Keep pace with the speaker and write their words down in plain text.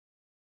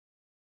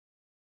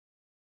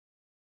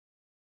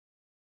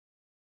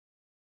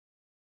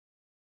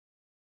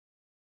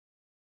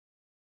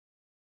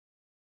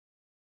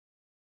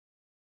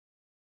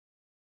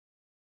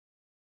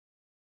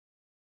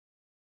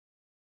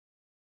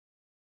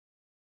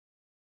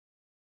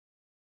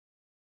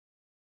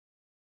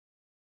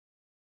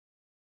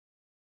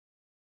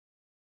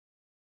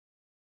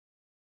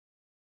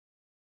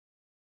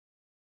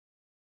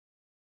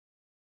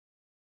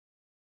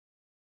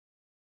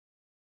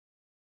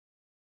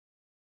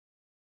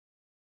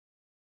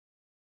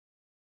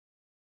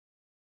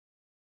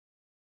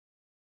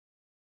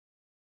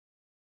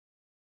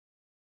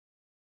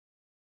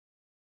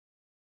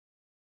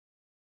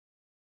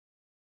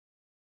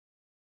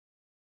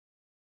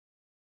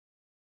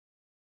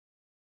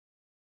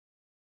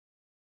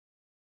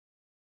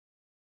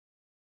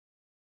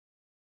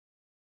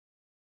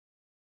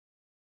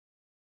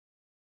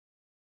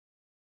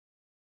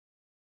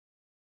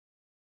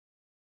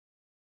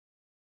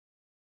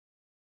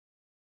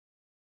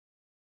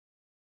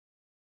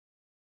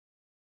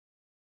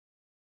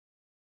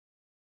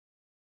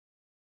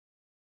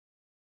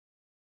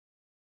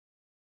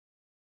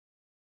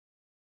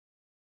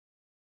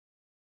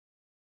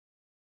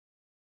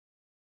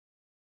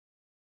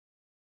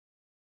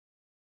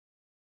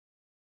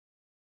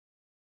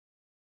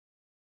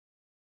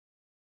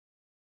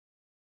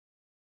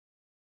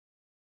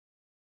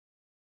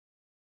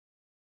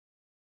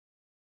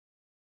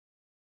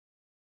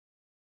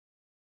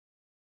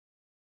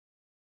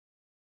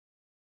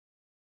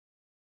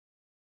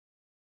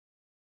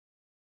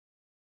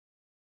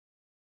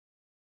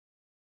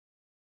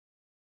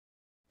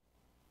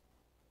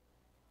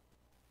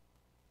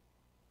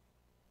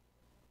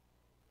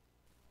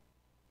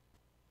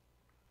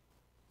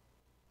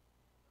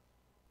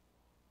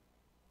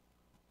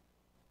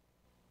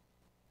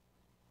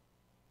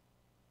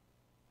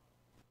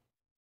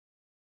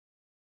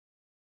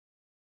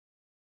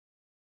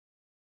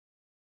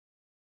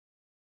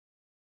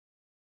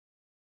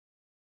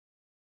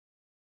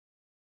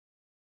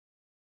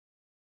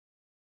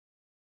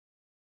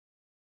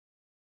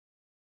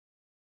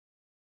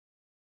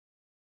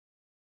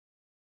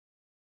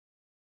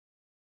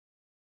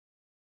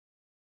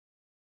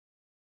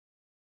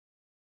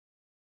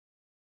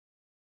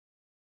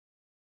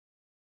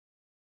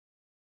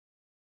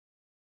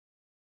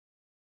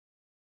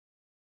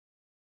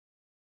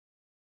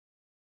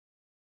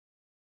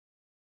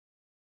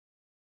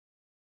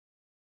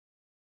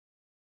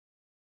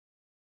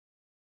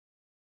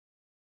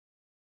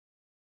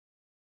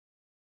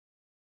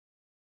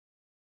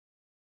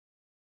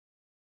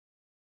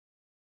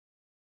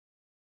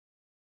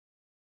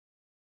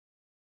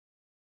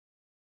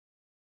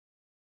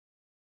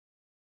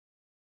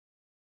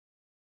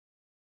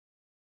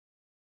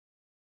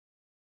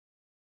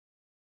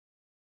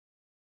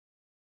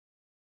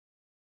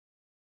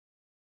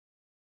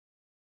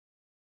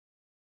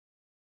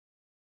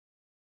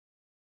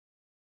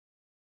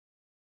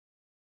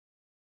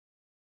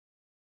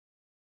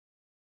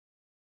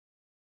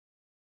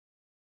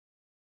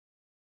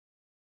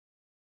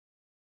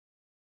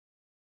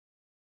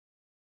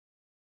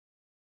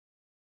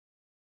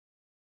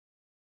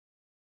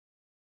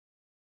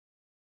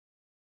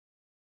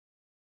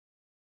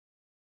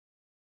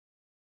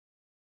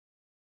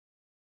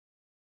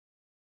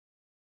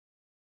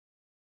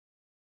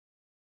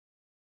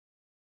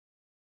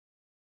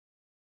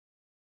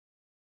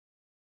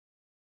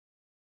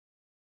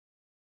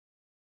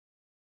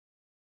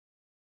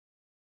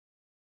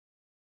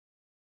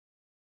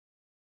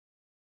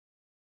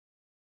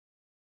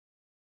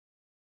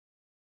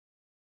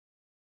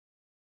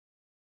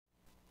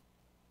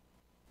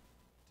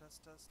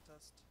Test, Test,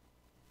 Test.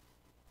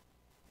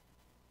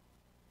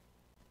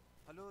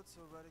 Hallo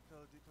zur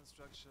Radical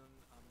Deconstruction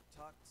am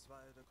Tag 2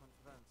 der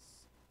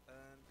Konferenz.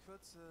 In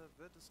Kürze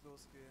wird es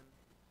losgehen.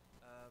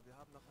 Wir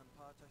haben noch ein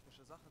paar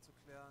technische Sachen zu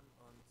klären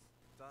und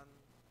dann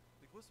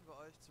begrüßen wir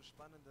euch zu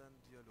spannenden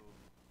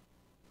Dialogen.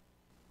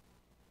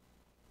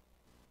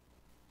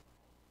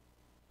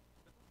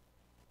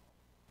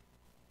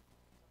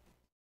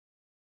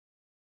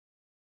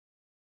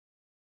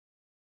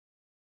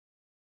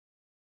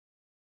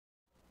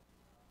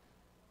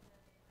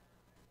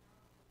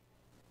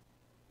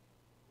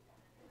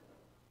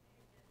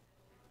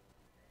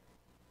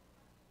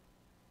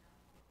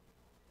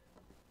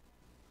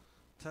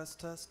 Test,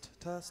 Test,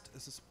 Test.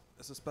 Ist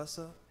es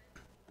besser?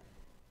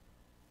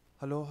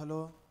 Hallo,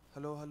 hallo,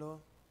 hallo, hallo.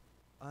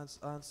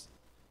 1, 1.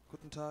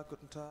 Guten Tag,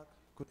 guten Tag,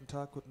 guten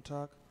Tag, guten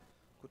Tag,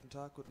 guten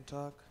Tag, guten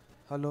Tag.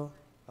 Hallo,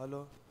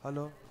 hallo,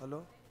 hallo,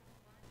 hallo.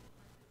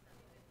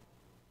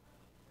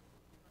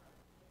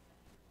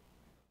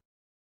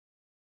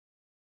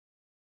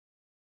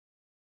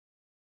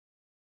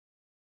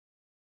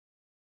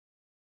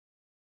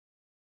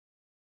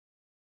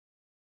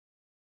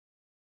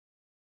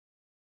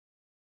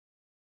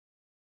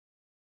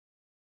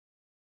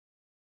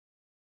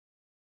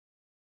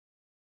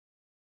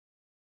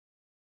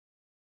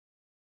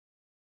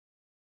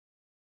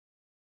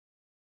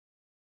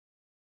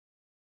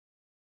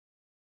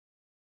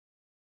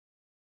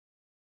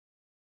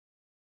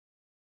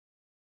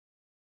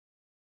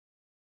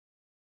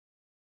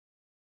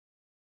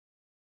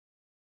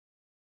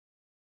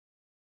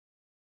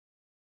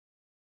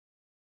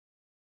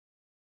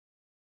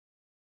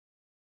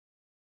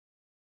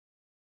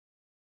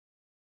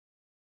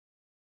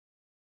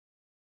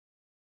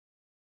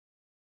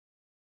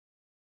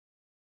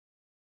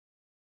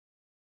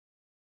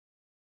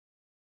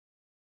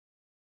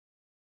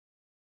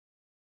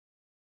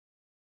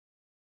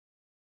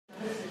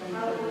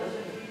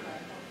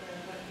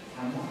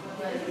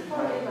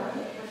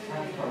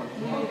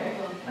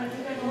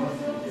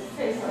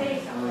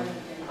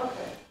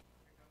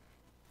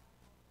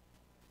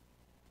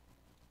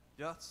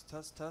 Ja,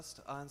 Test,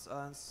 Test, 1,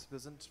 1. Wir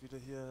sind wieder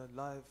hier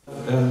live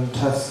im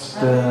Test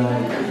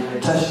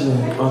der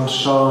Technik und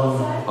schauen,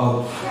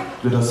 ob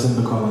wir das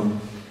hinbekommen.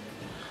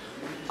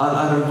 An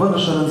einem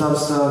wunderschönen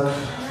Samstag,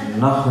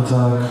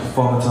 Nachmittag,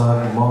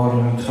 Vormittag,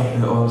 Morgen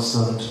treffen wir uns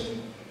und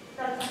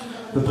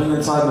wir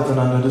bringen Zeit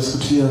miteinander,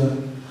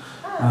 diskutieren,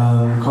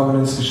 kommen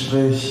ins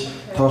Gespräch,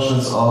 tauschen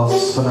uns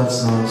aus,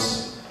 vernetzen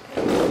uns.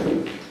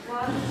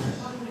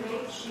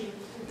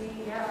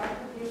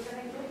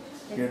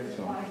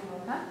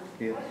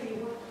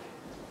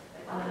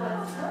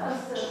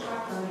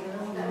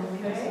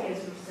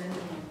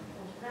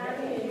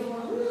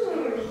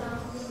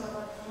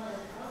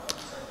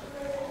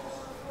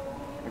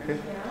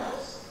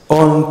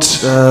 Und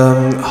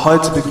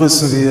heute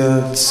begrüßen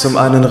wir zum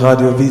einen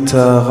Radio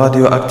Vita,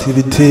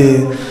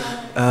 Radioaktivität.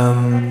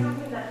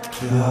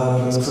 Wir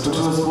haben das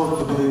Kulturhaus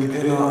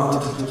Brotfabrik and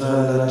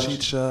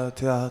Brunnenpassage,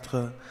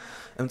 Theater.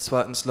 Im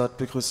zweiten Slot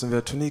begrüßen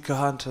wir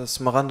Tonica,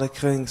 Smaranda,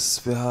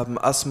 Krings. Wir haben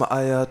Asma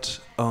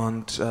Ayat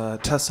und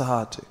Tessa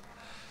Hartig.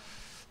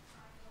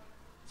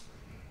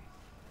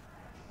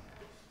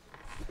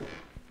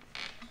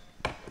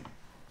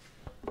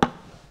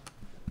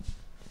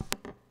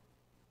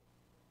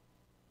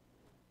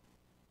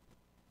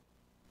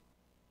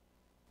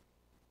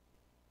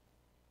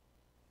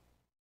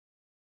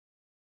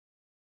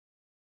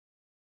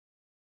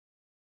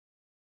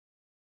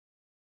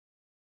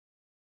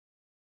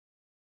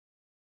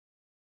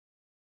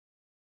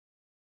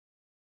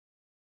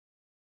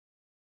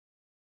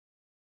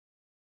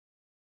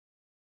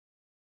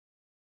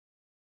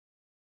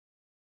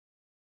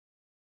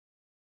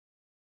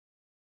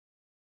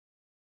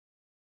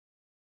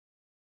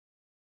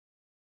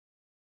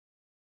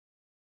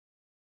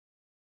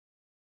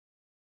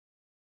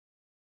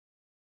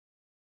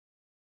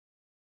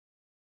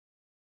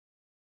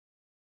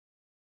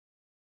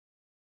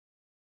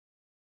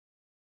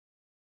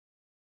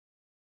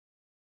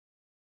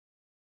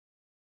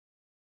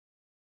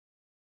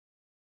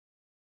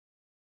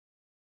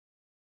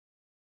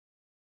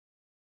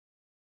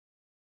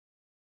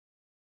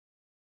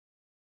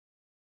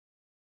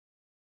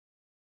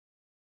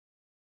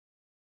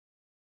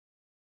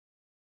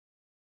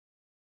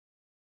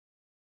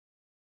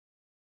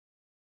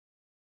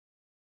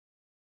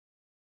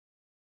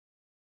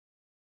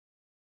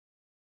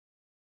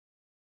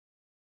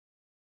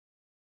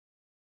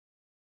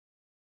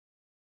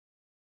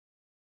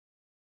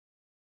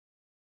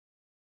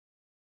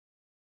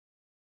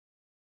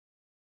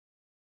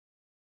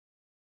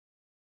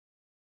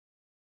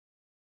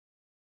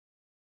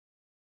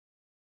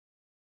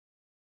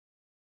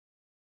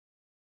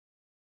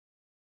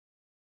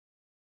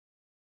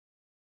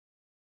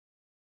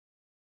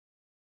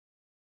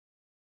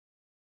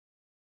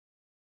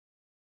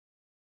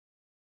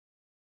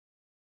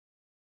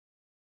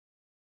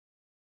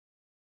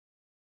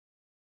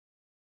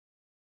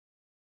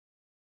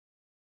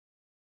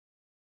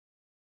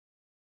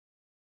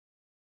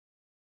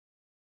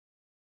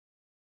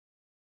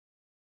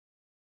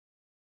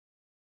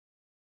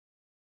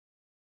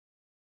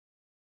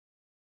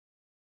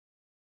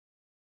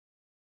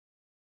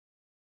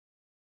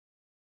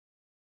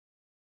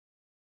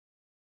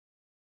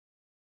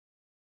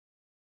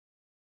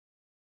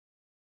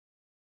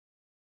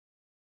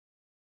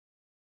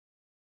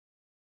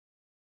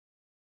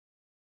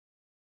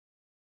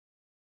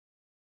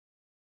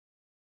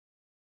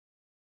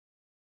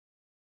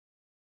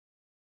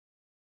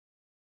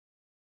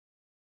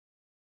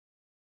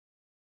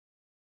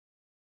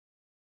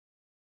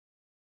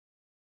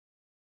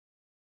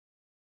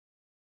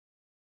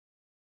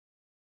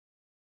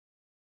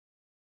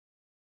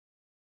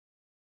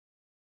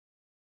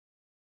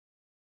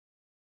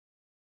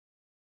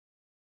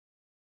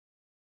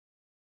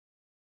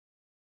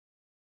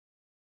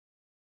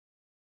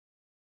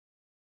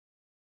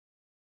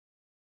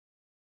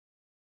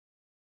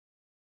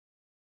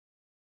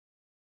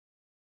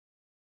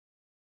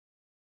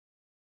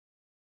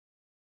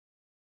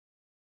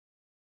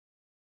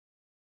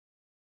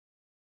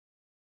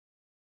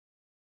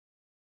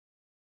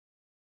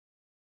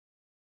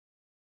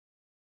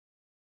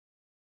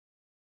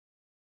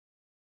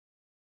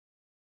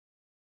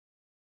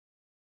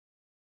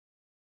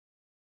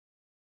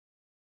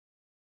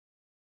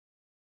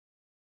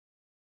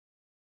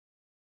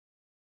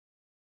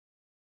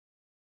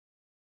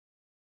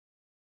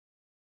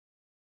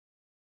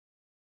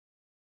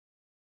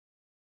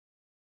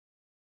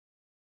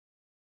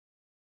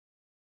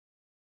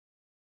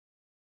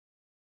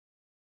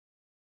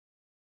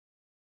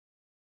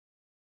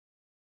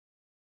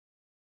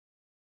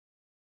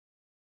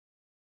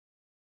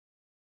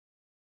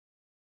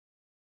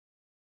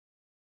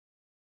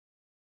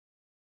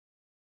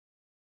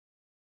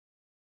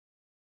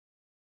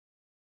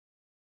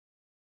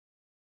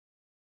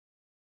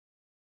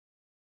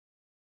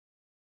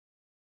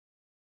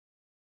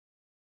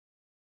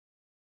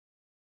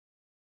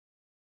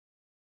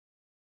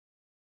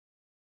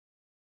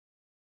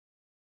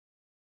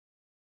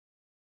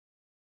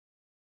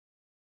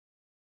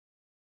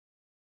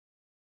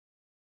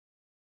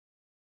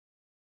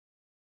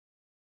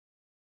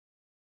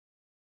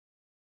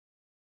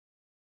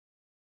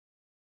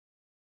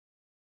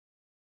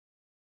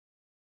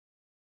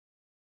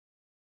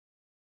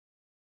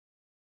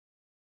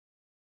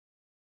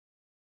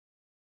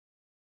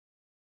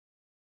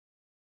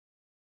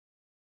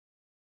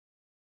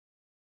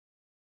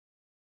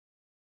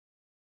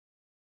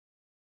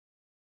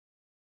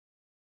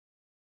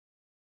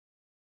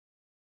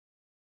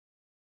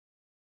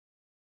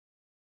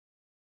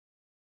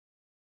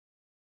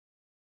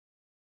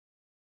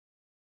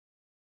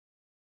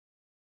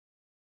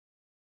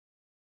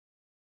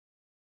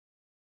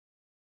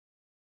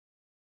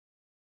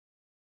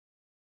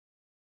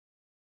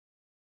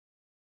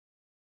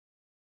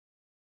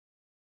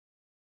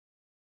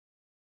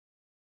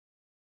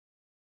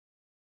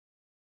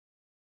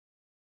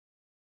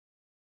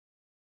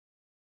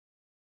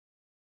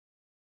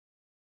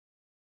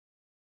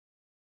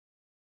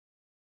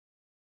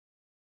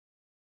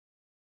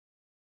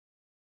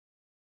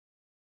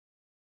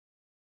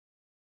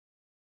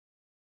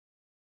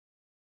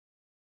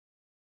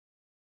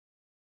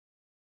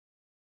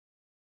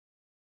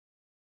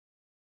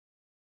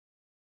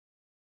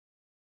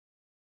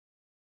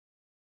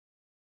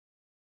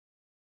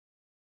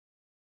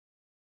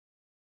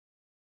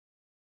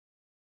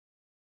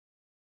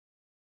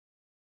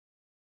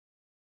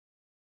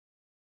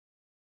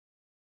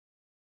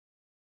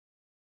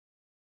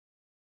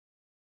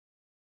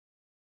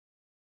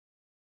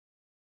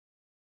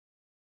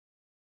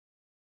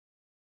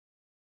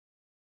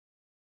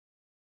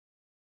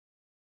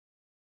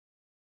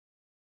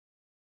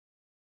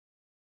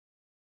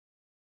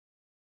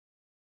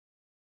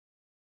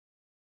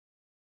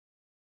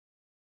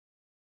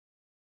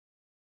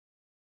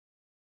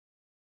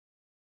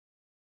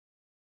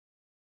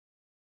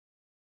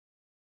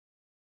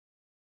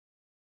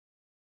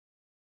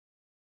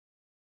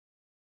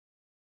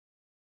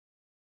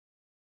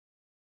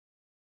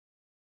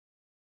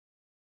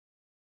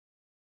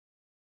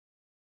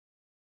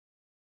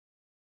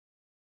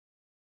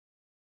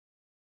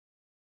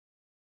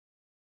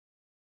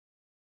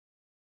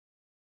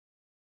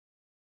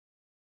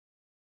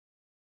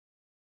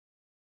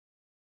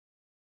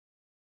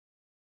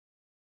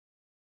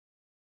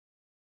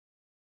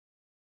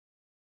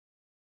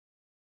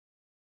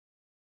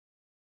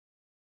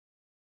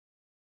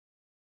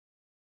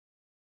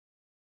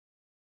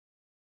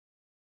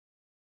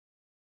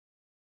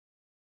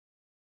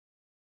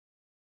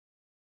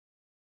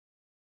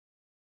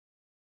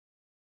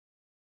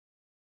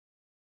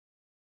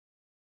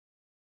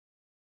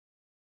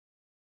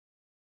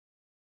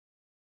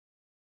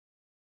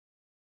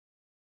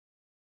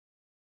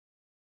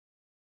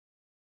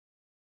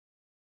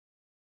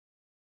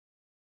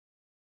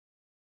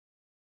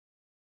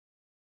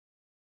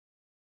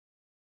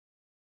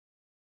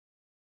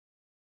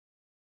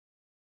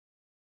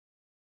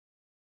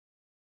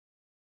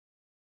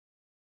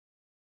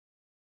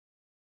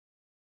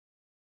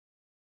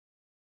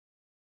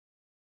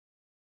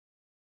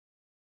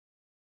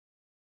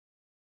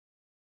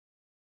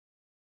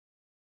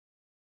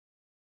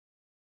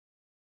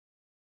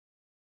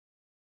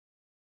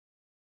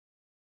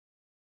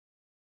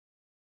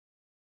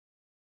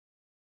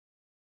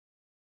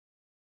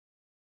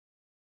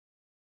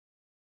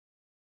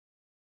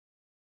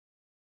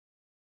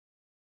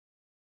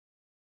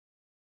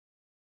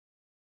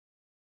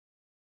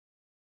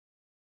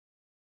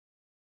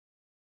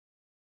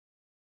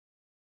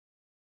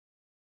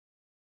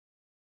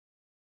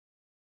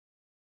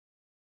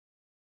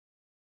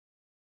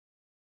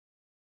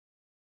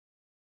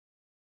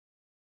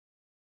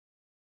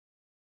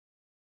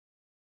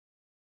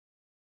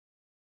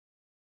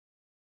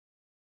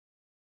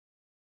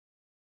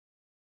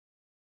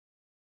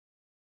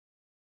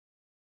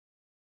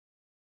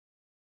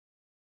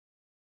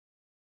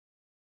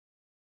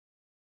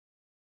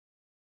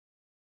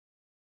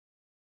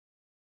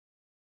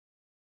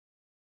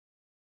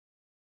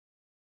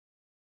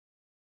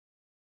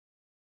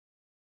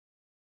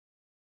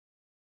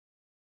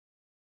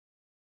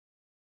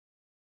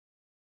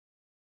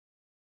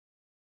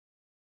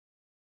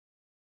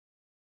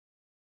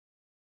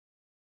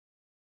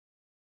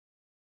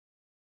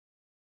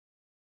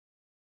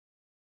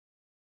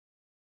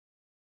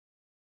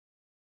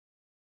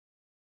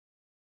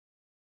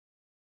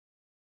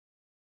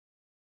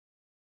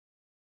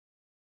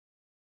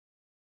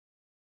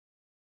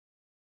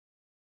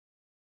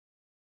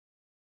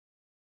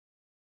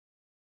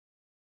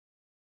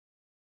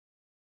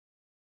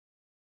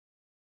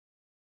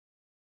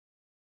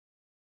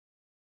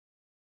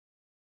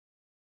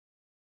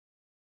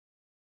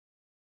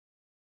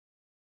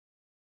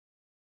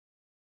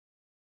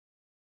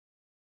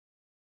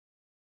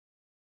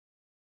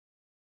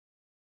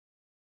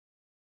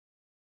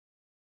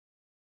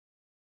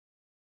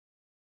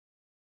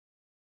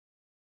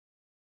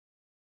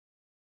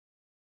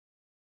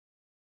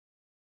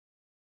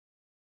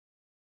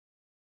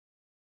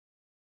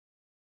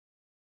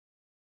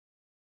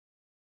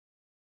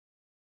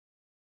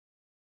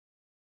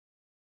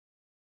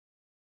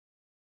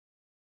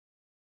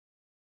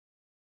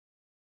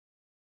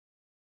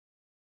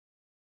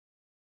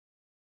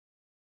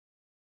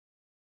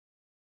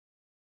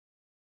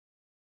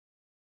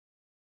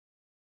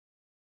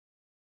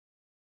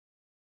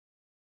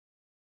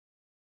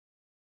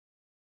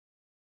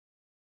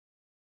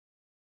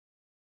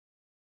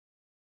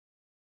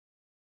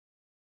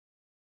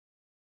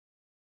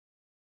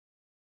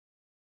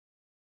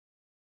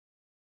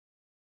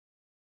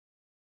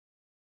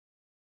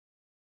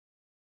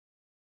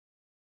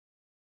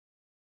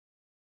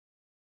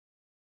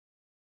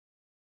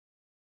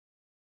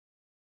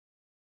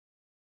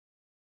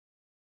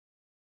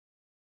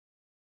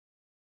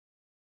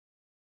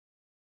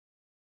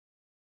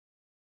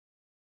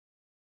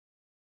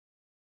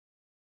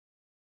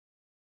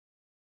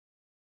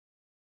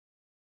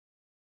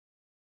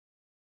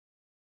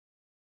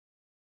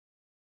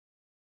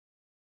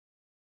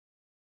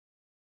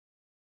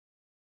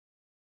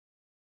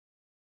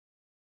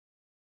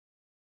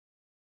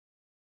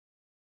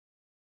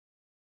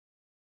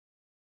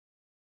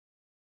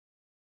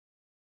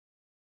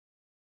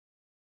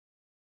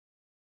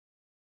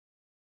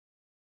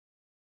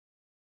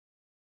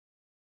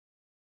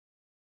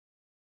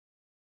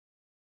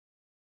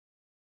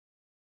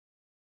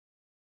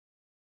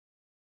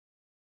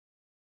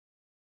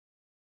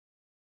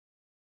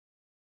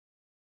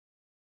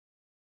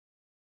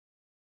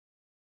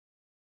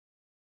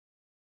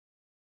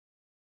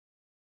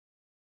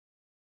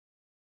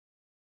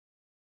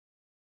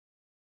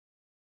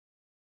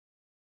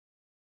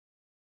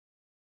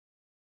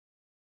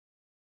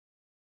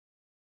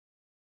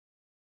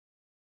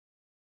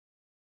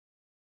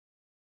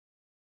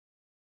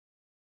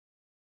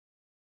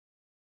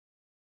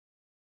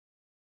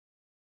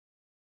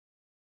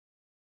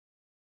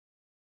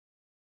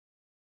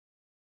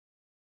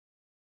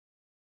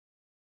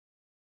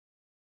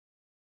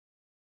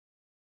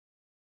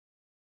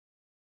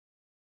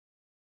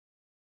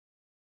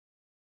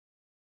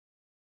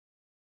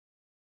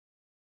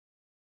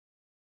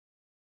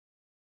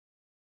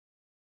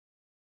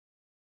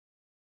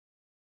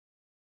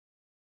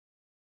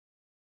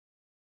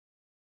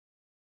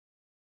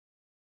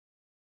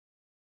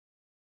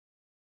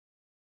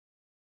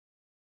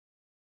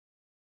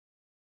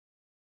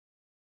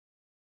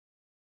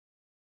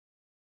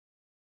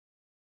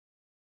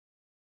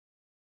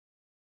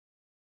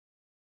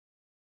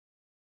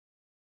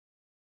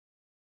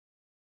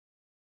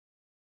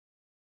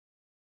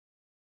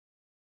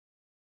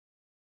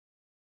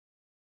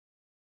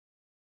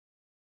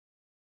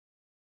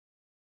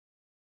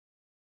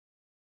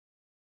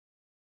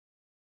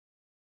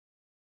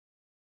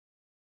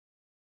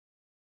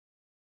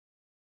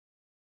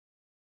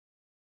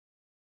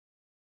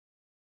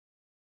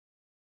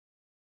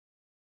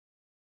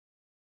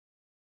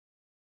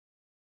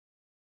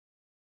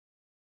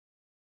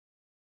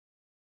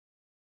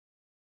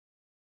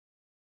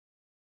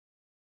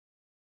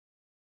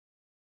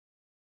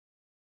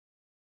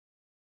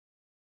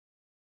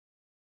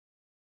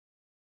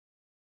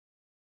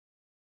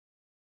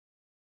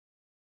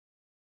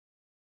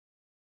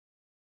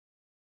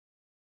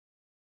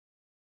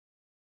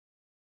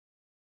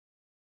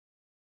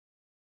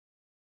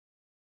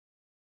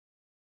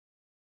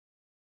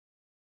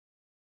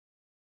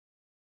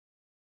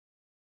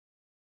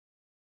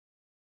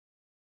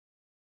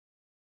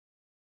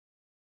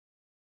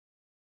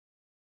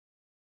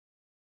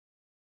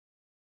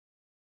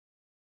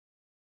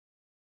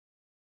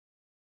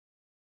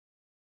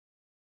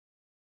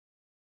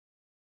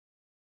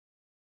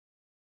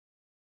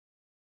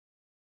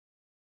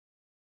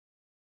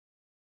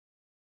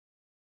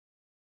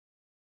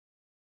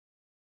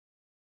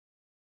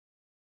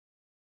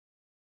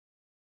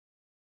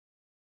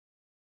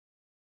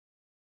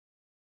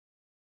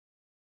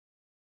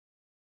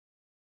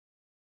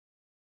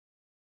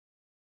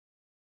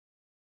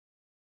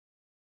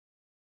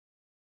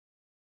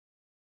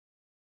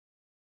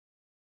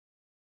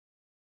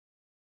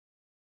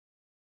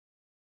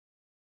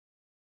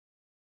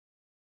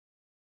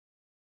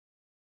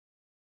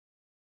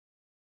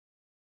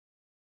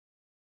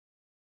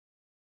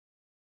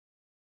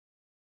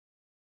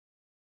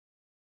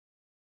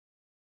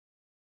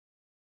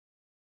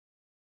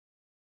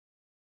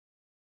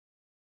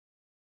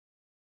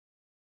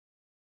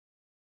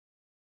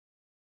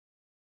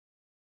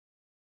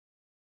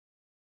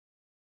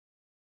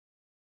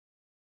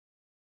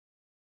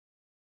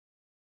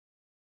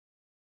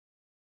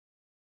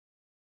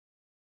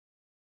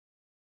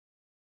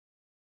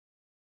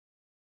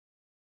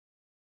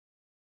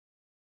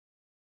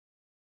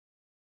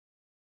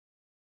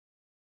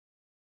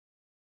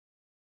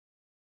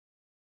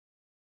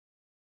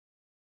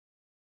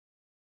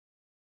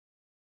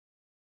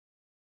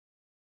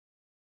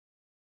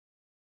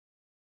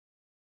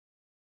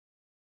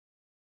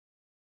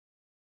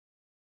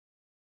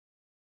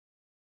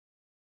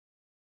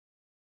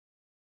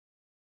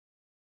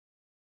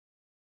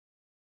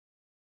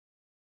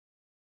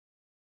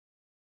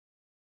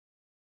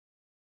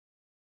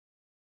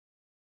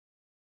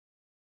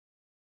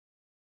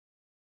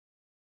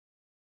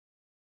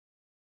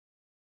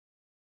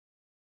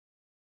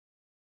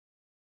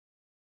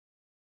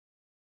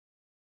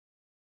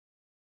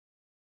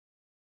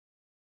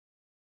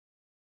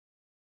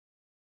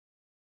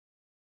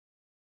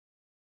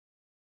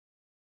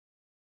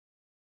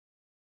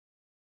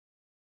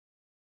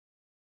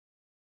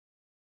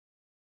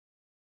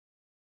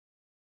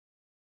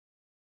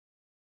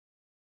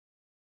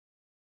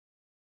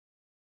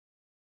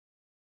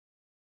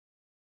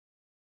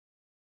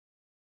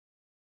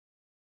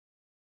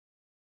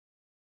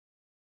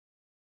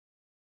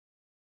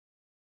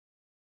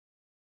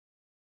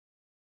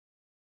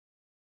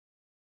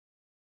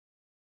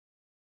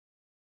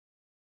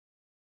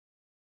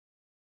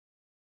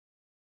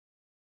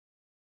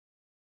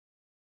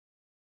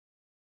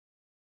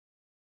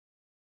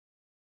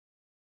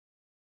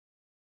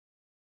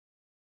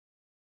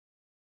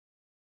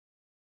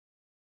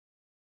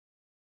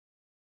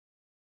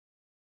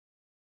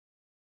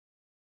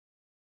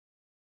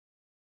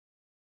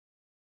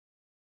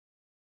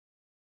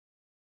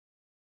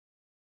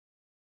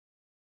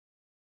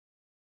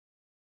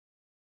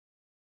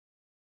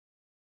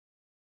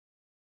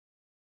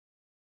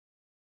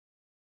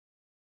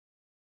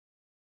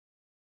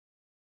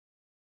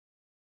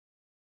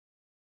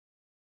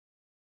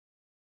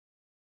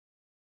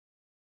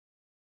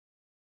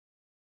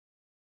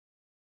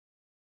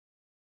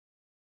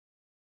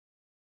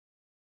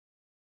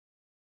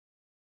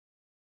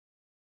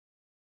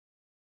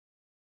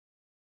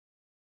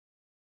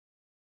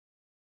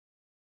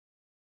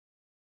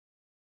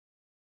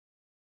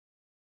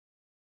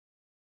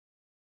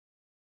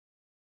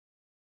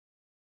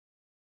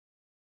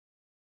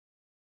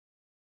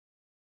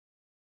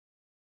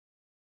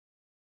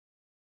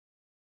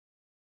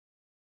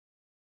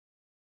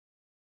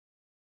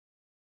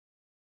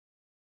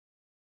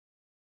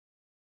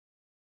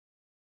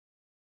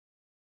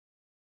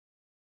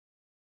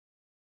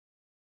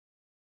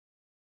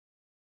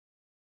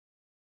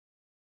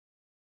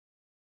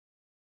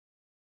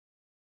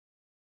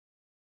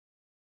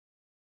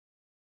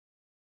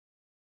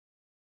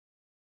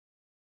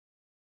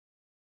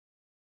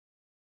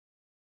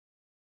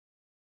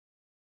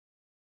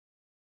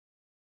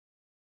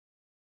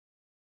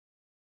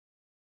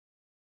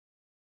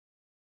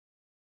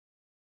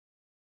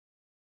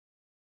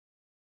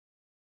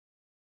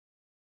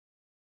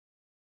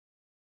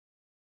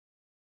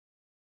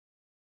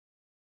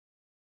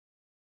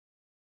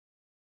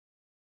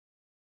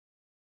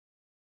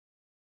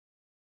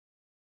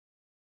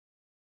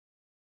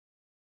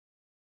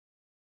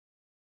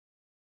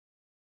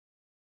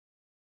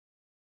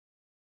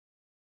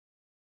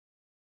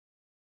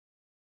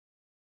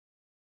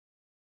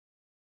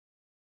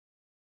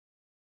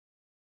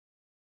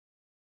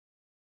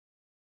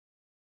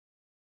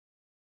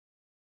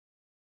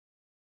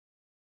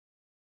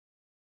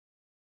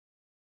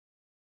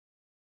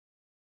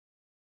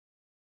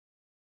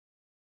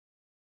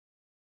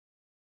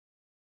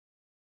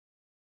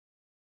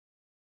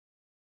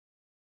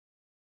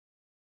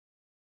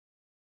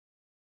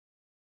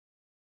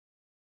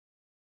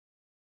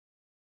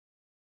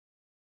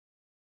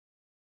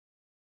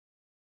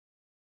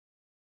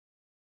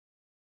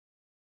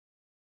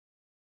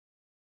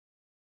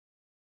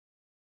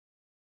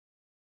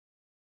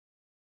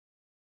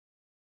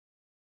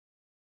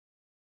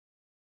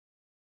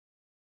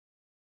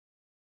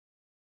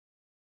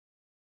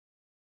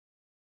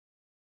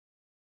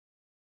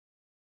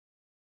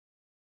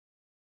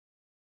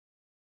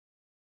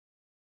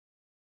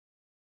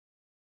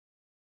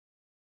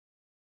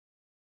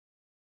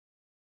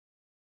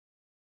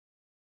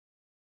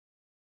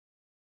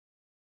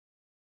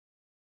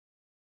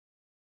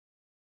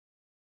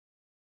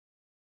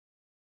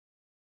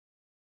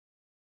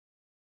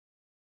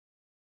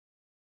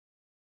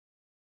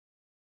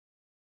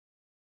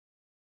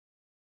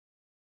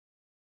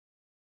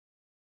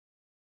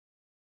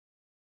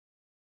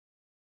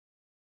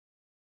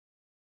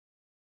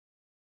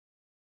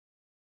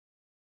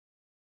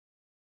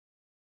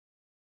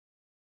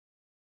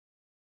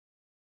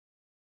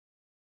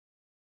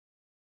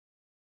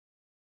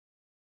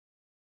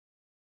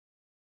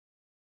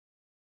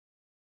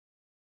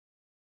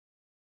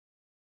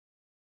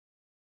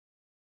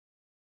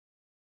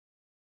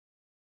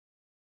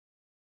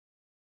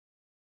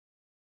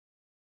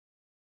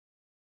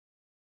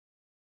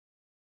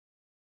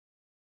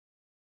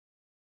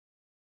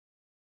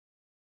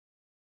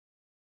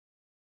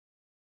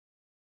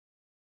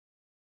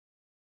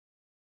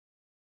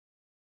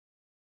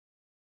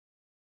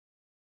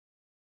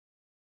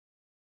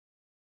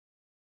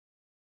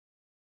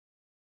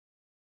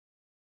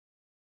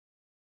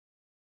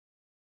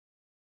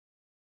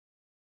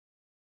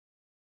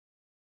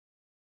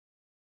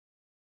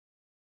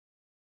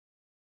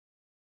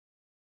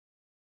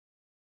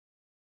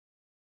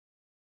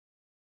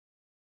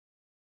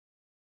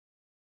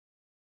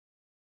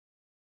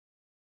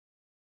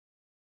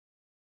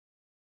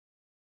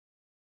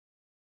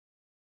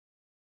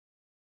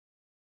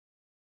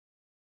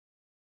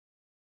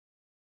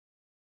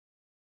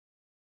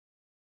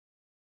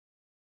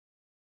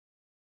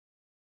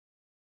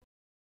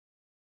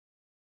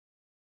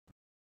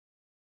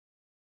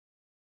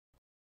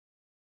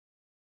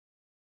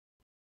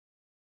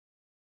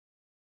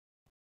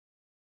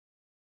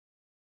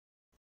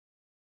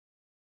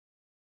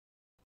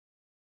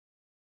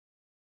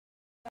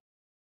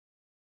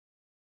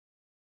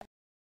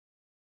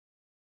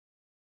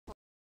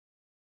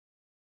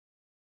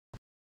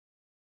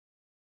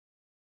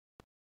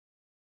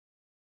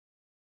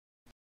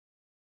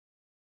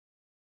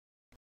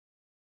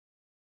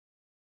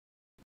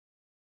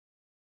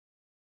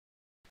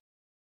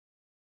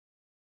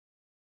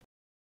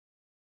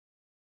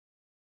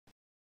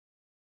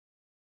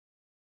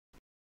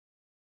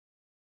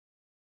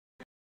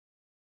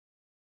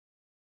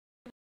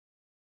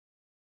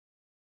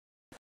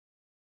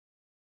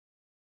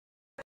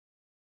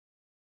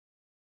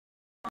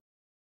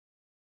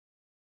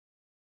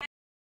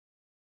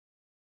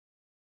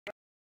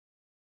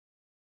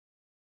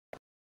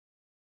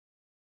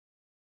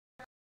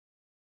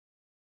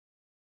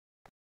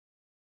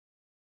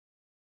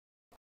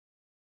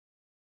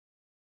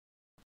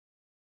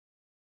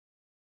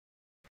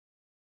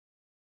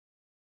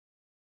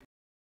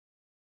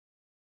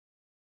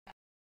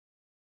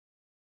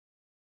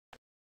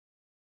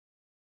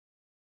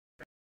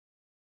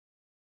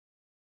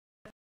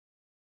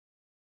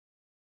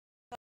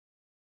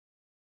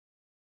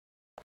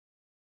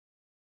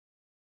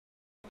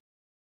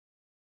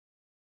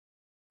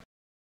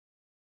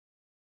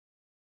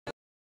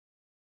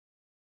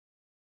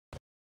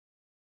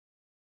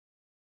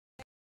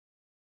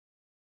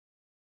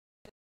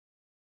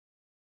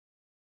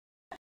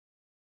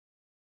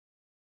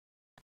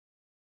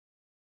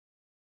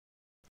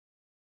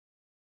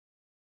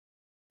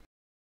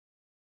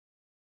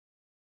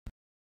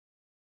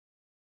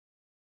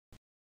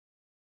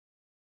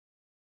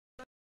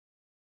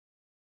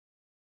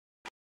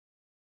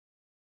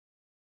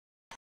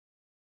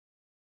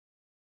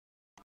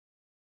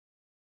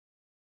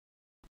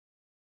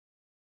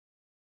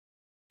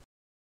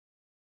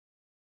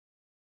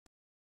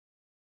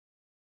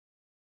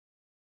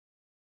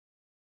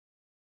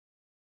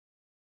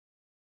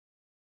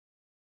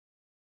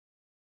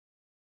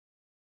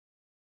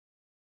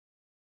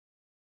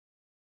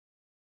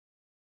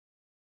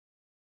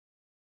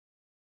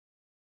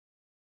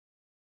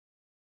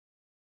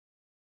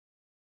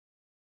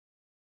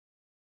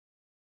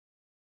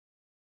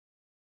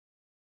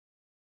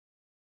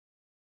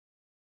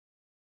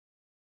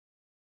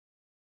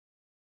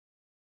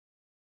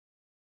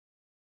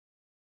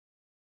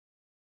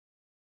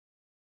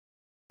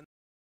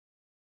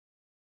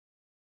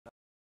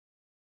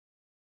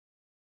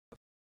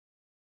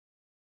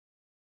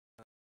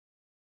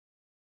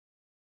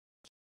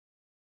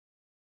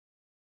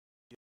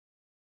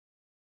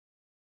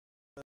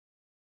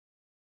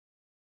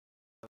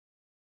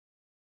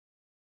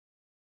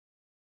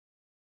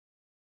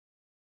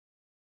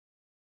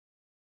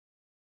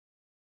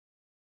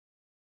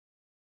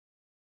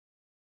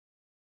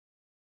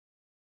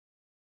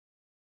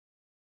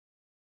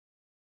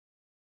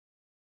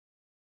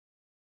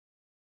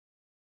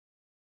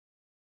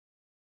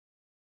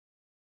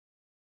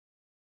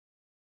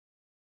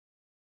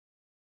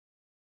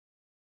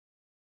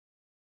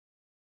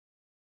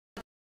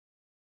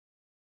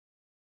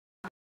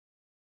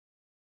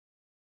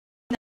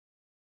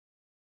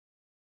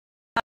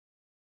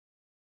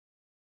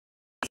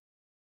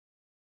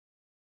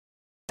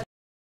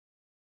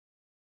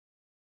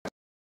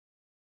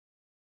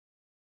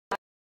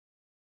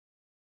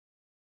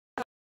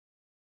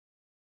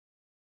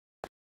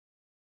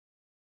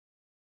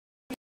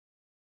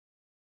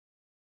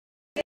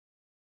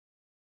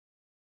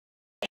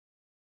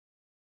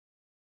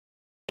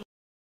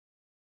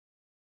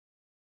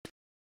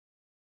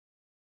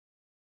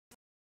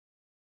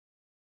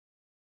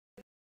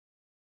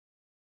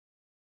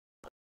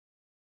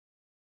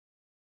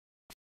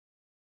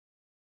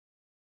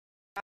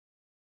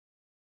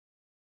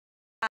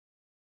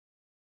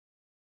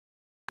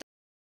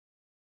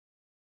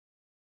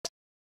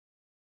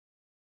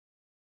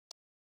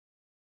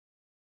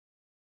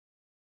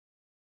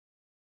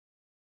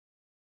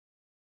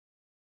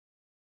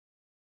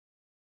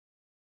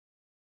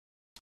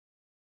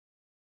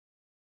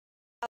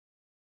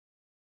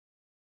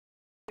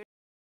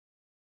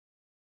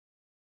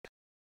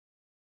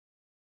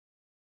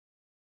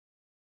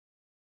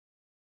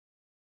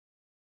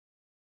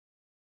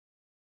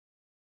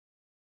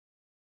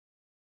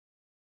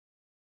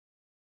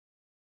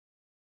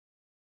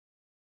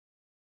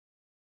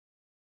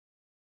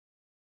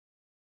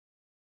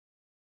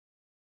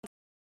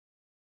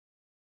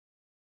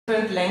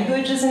 different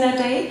languages in a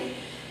day.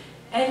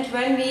 And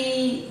when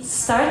we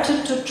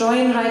started to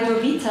join Radio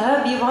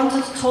Vita, we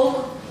wanted to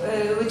talk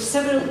with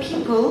several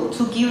people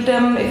to give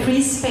them a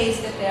free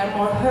space that they are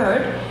more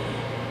heard.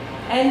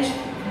 And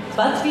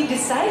what we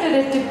decided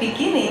at the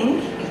beginning,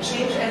 it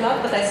changed a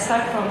lot, but I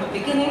start from the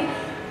beginning,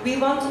 we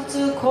wanted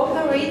to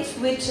cooperate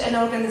with an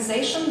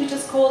organization which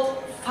is called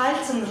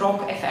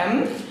Faltenrock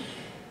FM.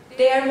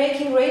 They are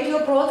making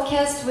radio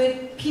broadcasts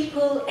with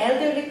people,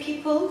 elderly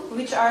people,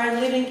 which are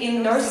living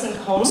in nursing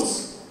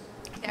homes.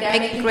 They are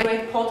making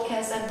great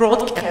podcasts and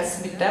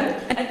broadcasts with them,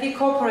 and we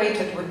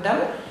cooperated with them.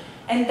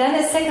 And then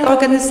a second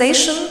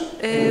organization,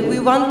 we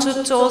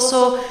wanted to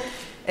also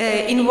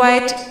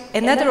invite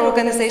another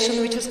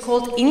organization which is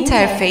called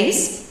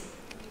Interface.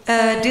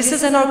 This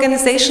is an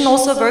organization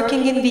also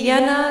working in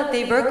Vienna.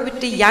 They work with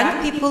the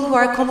young people who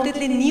are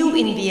completely new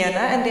in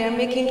Vienna, and they are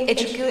making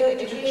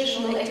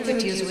educational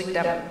activities with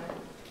them.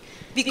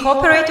 We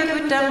cooperated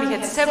with them, we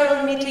had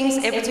several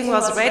meetings, everything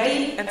was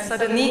ready, and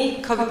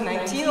suddenly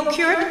COVID-19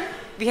 occurred.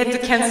 We had to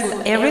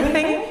cancel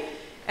everything,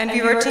 and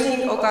we were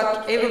thinking, oh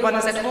God, everyone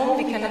is at home,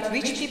 we cannot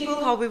reach people,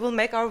 how we will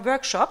make our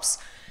workshops.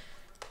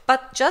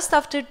 But just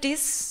after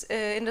this,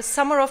 in the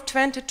summer of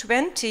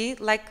 2020,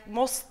 like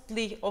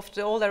mostly of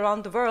all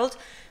around the world,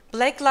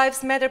 Black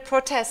Lives Matter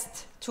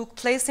protest took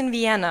place in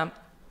Vienna.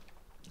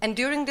 And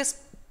during this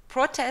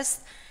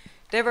protest,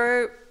 there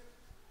were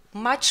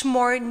much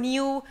more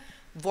new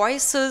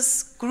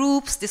voices,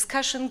 groups,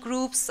 discussion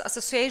groups,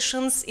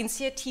 associations,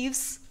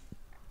 initiatives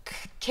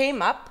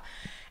came up.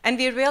 And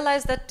we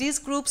realized that these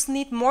groups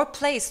need more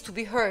place to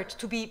be heard,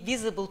 to be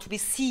visible, to be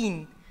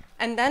seen.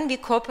 And then we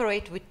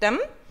cooperate with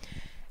them.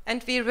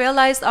 And we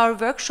realized our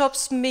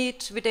workshops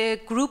meet with a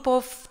group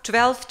of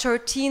 12,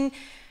 13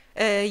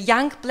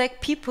 young black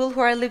people who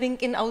are living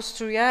in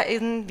Austria,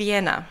 in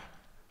Vienna.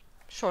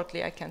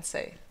 Shortly, I can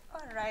say.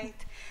 All right.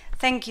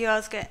 Thank you,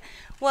 Oscar.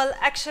 Well,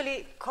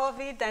 actually,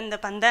 COVID and the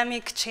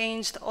pandemic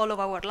changed all of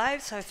our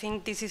lives. So I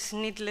think this is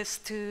needless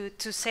to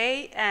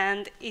say,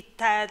 and it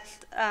had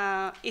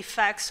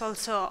effects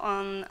also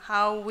on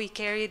how we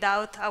carried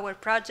out our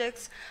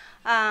projects.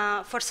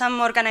 For some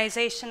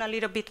organization a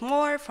little bit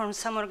more, for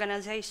some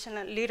organization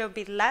a little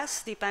bit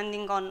less,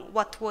 depending on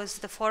what was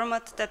the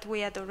format that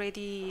we had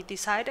already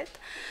decided.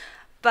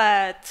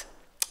 But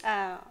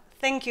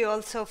thank you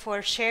also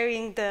for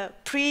sharing the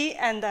pre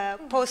and the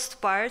post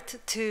part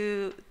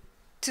to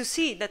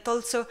see that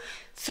also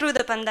through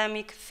the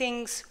pandemic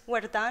things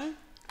were done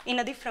in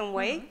a different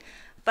way,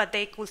 but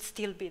they could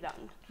still be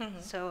done.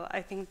 So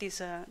I think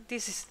this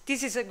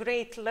is a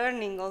great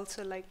learning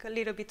also, like a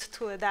little bit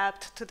to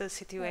adapt to the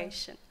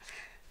situation.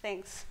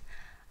 Thanks.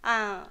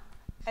 I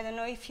don't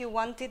know if you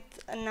wanted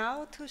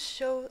now to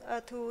show,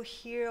 to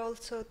hear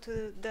also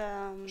to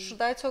the...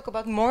 Should I talk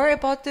about more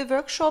about the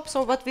workshops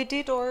or what we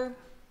did, or...?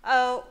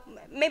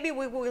 Maybe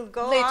we will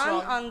go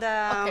later on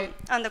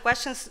the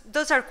questions.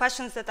 Those are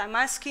questions that I'm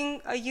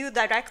asking you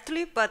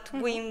directly, but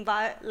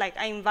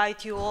I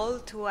invite you all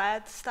to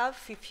add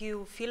stuff if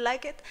you feel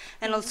like it,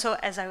 and also,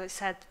 as I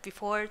said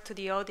before, to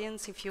the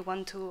audience if you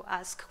want to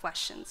ask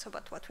questions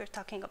about what we're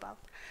talking about.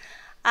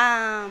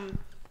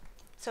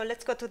 So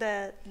let's go to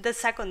the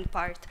second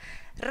part.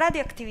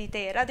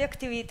 Radioactivité.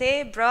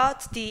 Radioactivité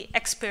brought the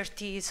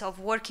expertise of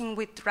working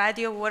with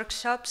radio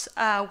workshops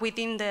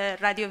within the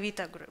Radio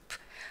Vita group.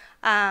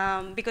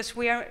 Because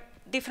we are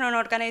different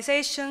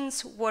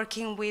organizations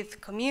working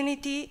with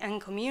community and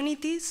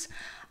communities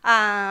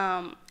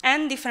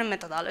and different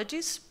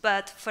methodologies.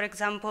 But for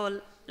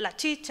example, La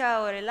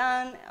Chicha or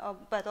Elan,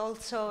 but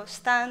also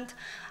Stand,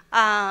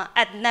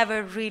 had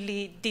never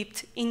really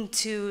dipped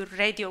into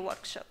radio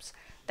workshops.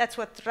 That's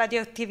what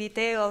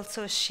Radioactivité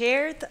also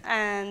shared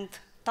and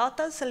taught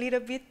us a little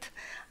bit.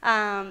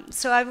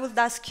 So I would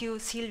ask you,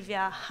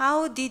 Silvia,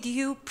 how did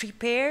you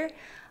prepare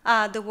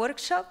the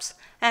workshops,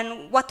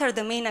 and what are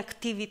the main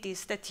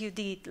activities that you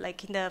did,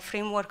 like in the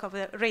framework of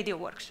the radio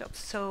workshops,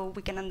 so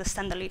we can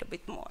understand a little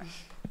bit more?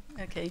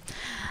 Okay.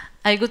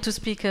 I go to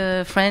speak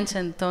French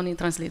and Tony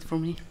translate for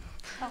me.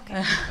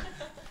 Okay.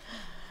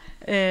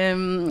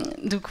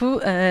 Du coup,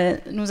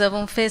 nous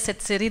avons fait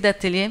cette série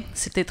d'ateliers.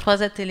 C'était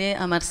 3 ateliers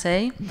à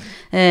Marseille,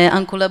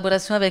 en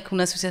collaboration avec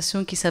une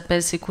association qui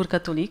s'appelle Secours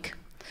catholique,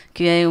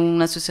 qui est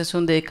une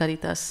association de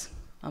Caritas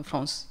en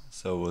France.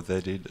 So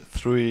they did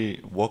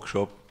 3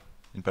 workshops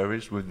in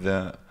Paris with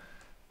the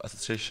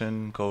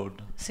association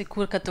called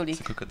Secours catholique.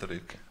 Secours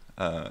catholique.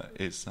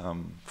 Is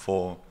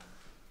for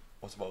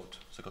what's about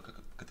Secours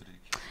catholique?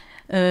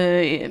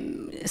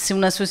 C'est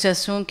une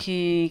association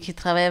qui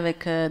travaille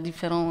avec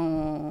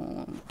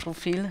différents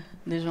profils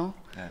de gens.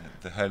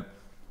 They help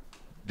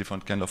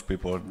different kind of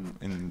people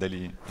in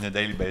a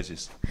daily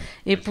basis.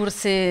 Et pour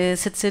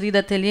cette série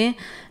d'ateliers,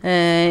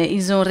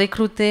 ils ont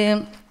recruté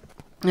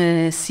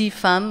 6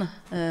 femmes,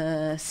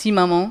 6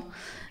 mamans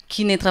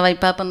qui ne travaillent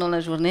pas pendant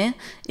la journée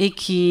et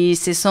qui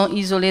se sont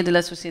isolées de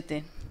la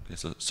société. Okay,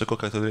 so Secours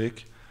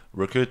catholique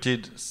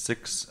recruited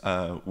 6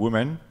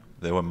 women.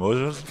 They were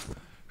mothers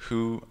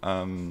who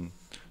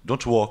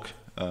don't work,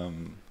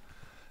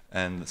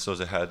 and so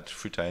they had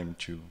free time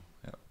to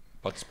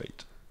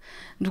participate.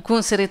 Du coup,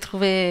 on s'est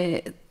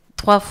retrouvés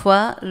 3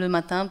 fois le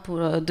matin pour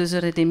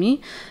 2h30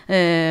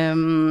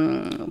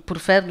 pour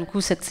faire du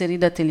coup cette série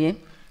d'ateliers.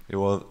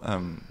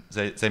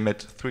 They met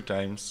 3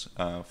 times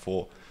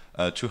for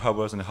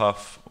 2.5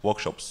 hours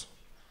workshops.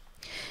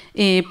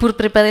 Et pour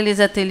préparer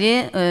les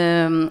ateliers,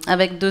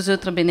 avec 2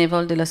 autres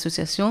bénévoles de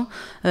l'association,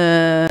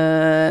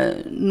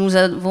 nous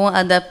avons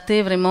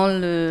adapté vraiment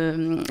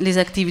les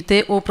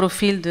activités au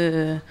profil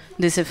de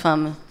ces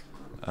femmes.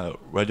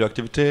 Radio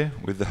Activité,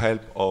 with the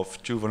help of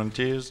 2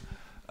 volunteers,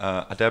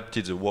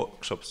 adapted the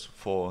workshops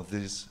for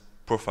this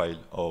profile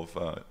of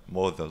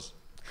mothers.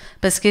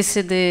 Parce que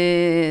c'est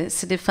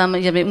des femmes,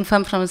 il y avait une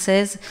femme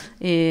française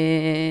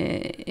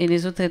et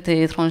les autres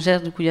étaient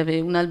étrangères, du coup il y avait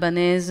une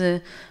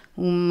albanaise,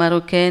 une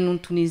marocaine, une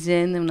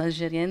tunisienne, une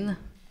algérienne.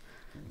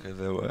 Okay,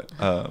 there were,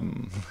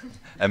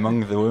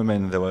 among the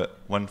women, there were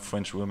 1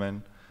 French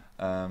woman,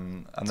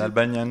 an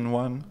Albanian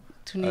one, a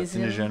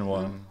Tunisian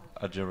one,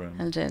 Algerian.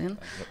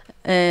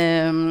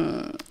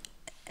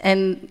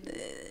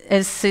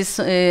 Elles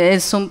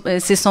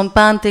se sont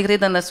pas intégrées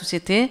dans la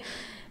société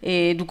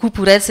et du coup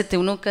pour elles c'était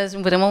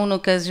vraiment une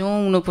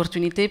occasion, une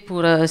opportunité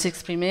pour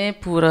s'exprimer,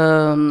 pour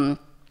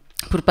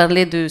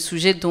parler de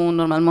sujets dont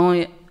normalement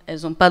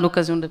elles n'ont pas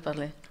l'occasion de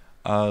parler.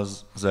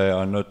 As they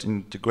are not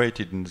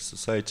integrated in the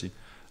society,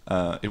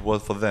 it was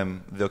for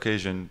them the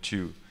occasion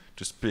to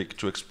speak,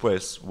 to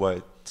express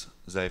what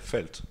they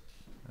felt.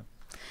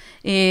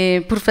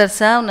 Et pour faire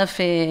ça, on a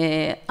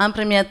fait un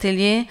premier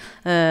atelier,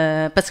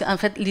 parce qu'en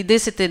fait l'idée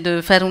c'était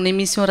de faire une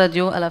émission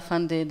radio à la fin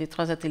des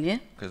 3 ateliers.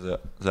 The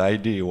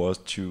idea was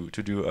to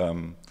do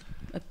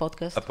a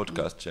podcast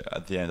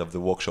at the end of the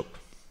workshop.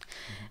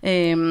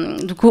 Et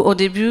du coup, au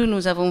début,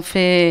 nous avons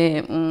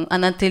fait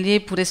un atelier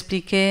pour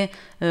expliquer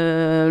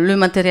le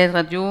matériel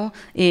radio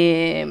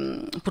et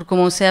pour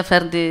commencer à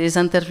faire des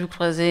interviews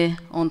croisées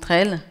entre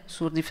elles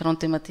sur différentes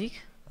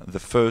thématiques. The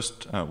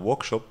first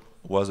workshop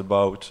was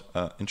about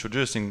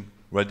introducing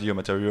radio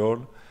material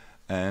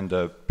and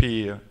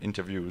peer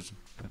interviews.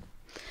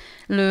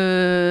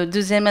 Le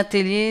deuxième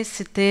atelier,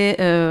 c'était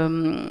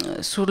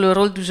sur le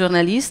rôle du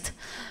journaliste.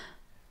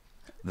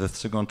 The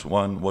second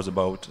one was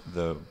about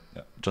the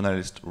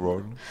journalist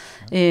role.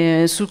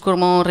 Et sur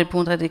comment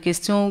répondre à des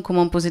questions,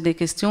 comment poser des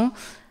questions.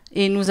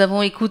 Et nous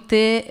avons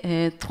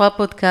écouté 3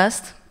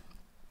 podcasts.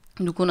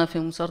 Du coup, on a fait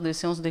une sorte de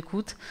séance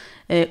d'écoute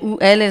où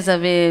elles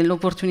avaient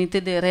l'opportunité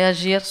de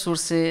réagir sur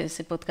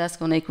ces podcasts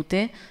qu'on a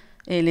écoutés.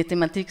 Et les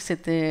thématiques,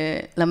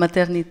 c'était la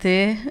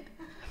maternité,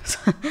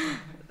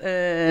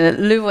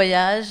 le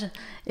voyage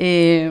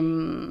et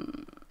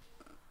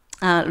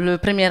le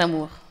premier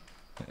amour.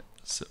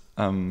 So,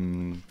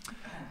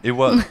 it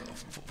was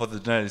for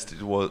the journalist.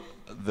 It was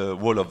the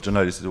role of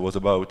journalist. It was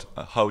about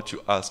how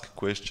to ask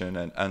questions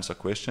and answer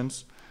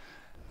questions.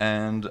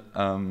 And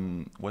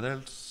what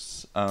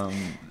else?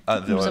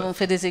 Nous avons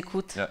fait des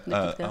écoutes.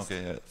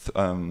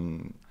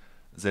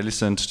 They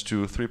listened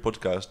to 3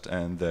 podcasts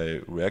and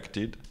they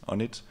reacted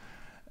on it.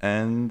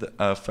 And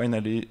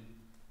finally,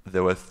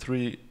 there were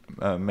 3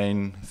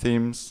 main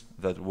themes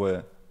that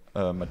were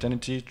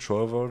maternity,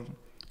 travel,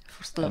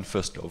 and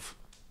first love.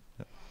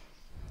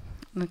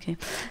 Okay.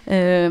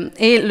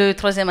 Et le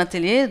troisième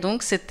atelier,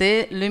 donc,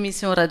 c'était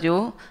l'émission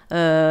radio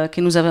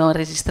que nous avons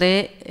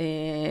enregistrée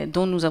et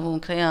dont nous avons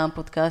créé un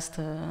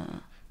podcast.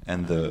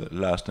 And the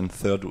last and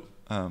third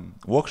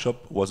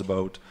workshop was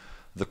about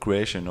the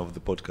creation of the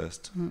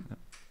podcast.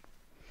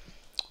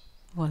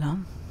 Voilà.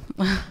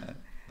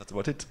 That's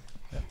about it.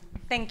 Yeah.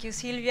 Thank you,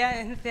 Silvia,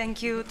 and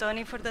thank you,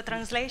 Tony, for the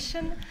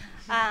translation.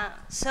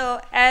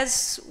 So,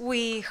 as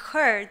we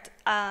heard,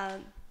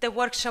 the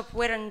workshop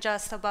weren't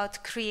just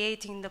about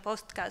creating the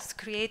podcast,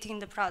 creating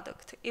the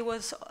product. It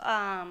was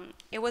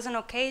an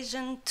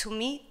occasion to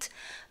meet,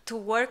 to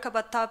work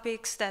about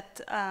topics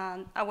that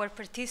our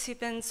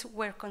participants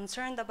were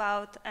concerned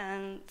about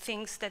and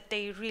things that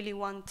they really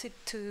wanted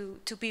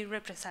to be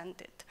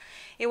represented.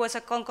 It was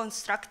a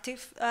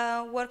constructive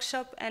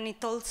workshop, and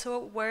it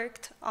also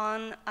worked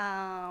on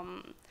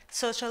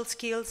social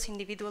skills,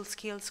 individual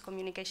skills,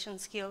 communication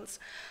skills.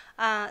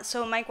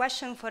 So my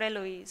question for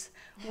Eloise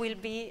will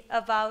be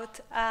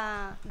about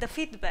the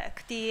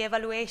feedback, the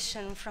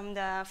evaluation from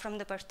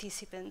the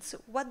participants.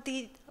 What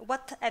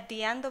at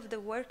the end of the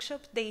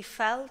workshop they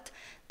felt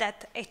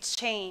that it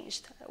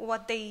changed,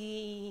 what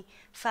they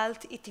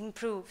felt it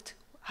improved.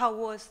 How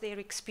was their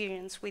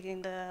experience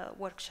within the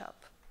workshop?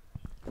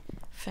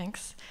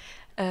 Thanks.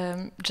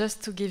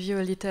 Just to give you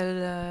a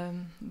little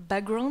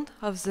background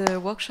of the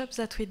workshops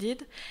that we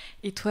did,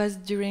 it was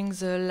during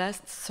the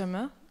last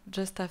summer,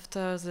 just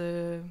after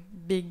the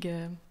big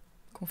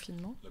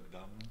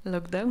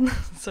lockdown,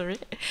 sorry.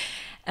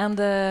 And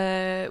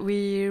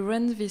we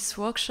ran this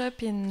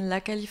workshop in La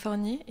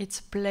Californie. It's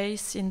a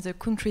place in the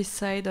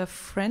countryside of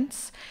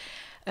France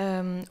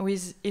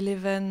with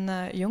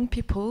 11 young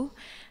people.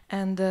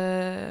 And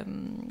the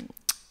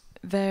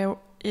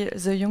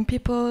young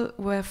people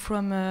were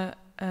from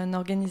an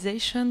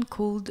organization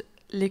called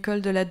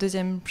l'École de la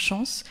Deuxième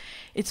Chance.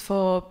 It's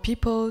for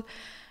people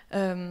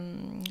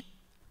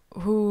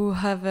who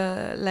have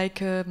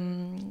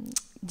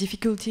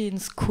difficulty in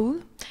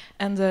school,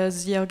 and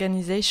the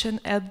organization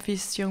helped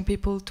these young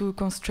people to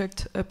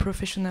construct a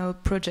professional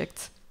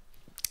project.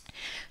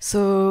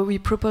 So we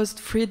proposed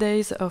 3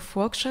 days of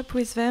workshop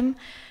with them,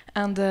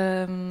 and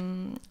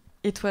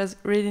it was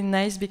really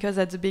nice because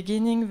at the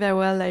beginning they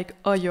were like,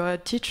 oh, you're a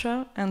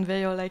teacher, and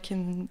they are like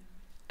in,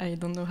 I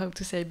don't know how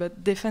to say,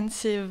 but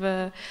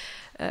defensive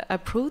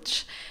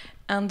approach.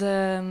 And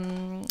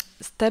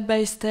step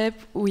by step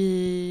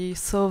we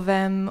saw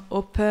them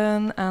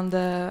open, and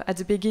at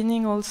the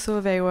beginning also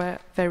they were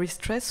very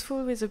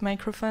stressful with the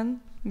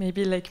microphone,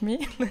 maybe like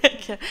me,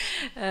 like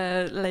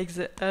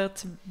the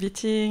heart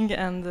beating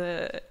and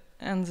the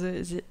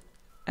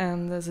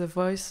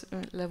voice,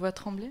 la voix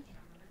tremblée.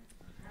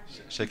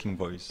 Shaking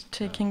voice.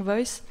 Shaking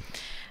voice.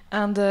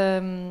 And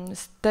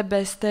step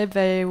by step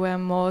they were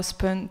more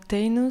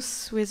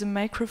spontaneous with the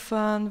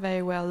microphone,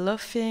 they were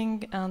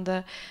laughing,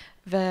 and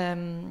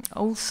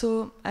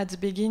also at the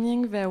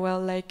beginning they were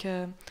like,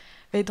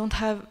 they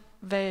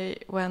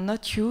were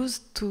not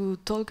used to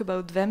talk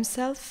about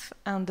themselves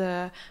and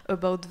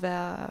about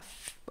their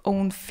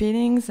own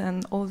feelings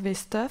and all this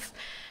stuff.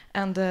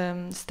 And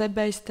step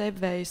by step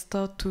they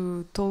start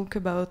to talk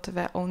about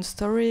their own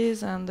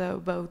stories and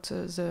about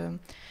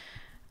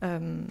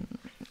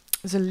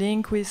the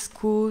link with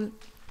school.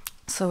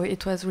 So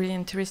it was really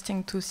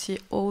interesting to see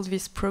all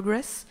this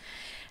progress.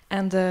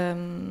 And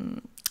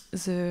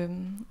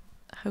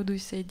how do you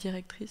say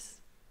directrice?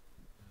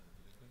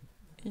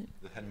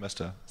 The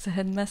headmaster. The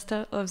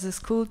headmaster of the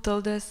school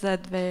told us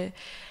that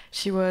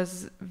she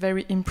was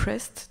very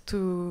impressed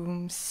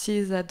to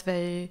see that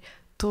they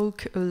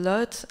talk a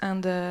lot,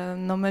 and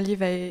normally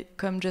they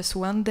come just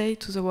 1 day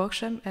to the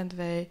workshop and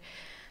they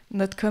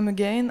not come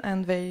again,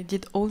 and they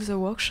did all the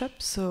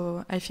workshops.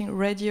 So I think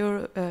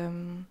radio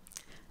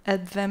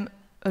helped them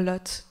a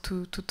lot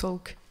to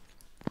talk.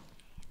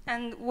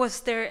 And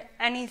was there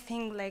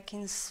anything like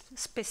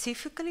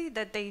specifically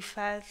that they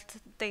felt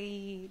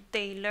they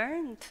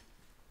learned?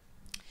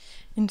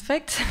 In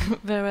fact,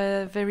 they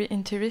were very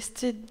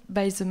interested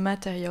by the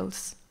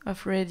materials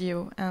of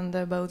radio and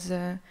about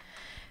the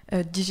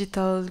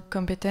digital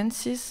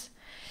competencies.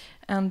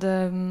 And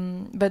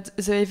but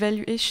the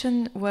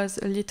evaluation was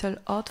a little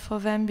hard for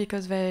them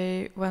because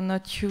they were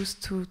not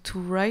used to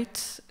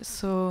write.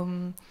 So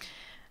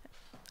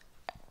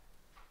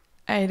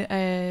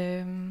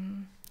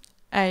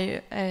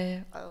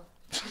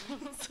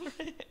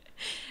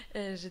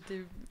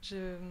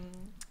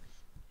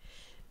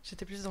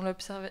j'étais plus dans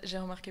j'ai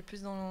remarqué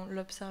plus dans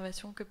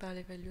l'observation que par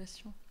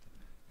l'évaluation.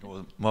 It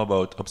was more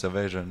about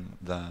observation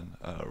than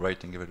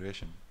writing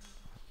evaluation,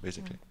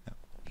 basically. Yeah.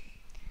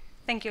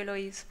 Thank you,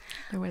 Loise.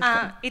 You're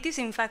welcome. It is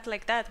in fact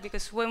like that,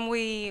 because when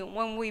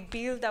we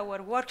build our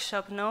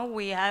workshop,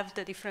 we have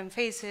the different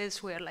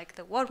phases. We are like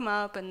the warm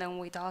up, and then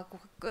we talk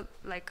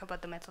like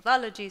about the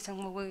methodologies,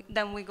 and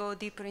then we go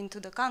deeper into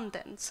the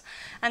contents.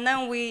 And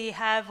then we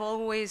have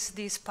always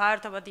this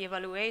part about the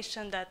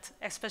evaluation that,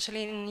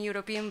 especially in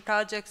European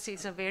projects,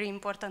 is a very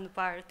important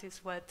part.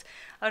 Is what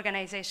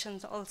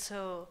organizations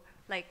also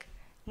like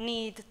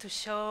need to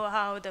show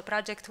how the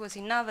project was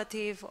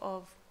innovative,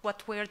 of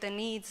what were the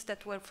needs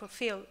that were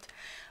fulfilled.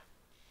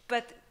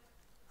 But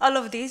all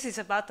of this is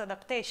about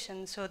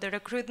adaptation. So the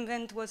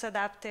recruitment was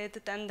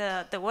adapted, then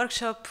the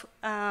workshop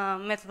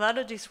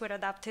methodologies were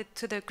adapted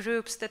to the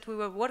groups that we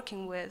were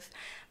working with,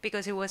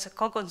 because it was a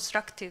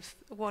co-constructive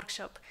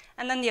workshop.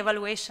 And then the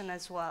evaluation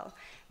as well,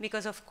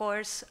 because of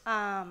course,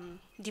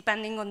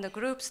 depending on the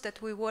groups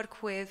that we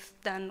work with,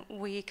 then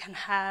we can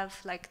have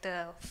like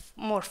the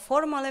more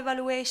formal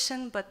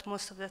evaluation, but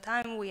most of the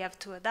time we have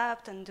to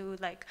adapt and do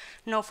like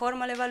no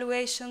formal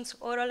evaluations,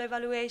 oral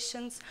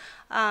evaluations,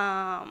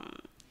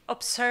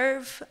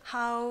 observe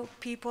how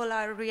people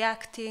are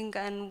reacting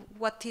and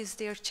what is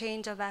their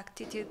change of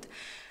attitude.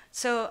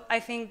 So I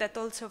think that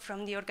also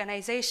from the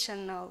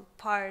organizational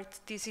part,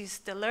 this is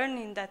the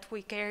learning that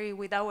we carry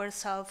with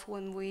ourselves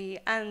when we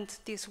end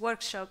these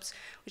workshops,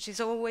 which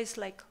is always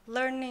like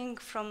learning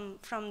from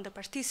the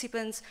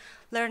participants,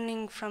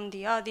 learning from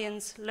the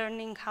audience,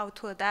 learning how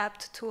to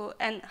adapt to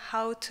and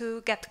how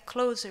to get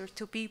closer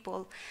to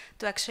people,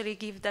 to actually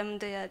give them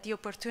the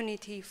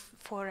opportunity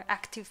for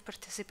active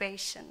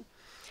participation.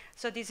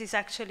 So this is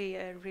actually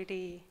a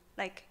really,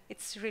 like,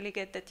 it's really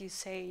good that you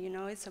say, you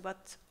know, it's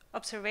about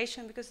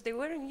observation, because they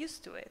weren't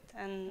used to it,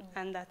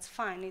 and that's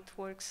fine, it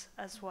works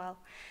as well.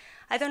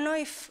 I don't know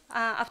if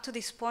up to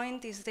this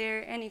point, is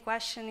there any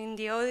question in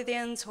the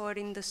audience or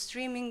in the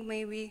streaming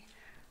maybe?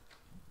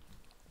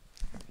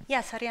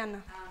 Yes,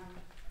 Ariana.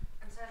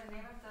 I'm sorry, the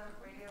name of the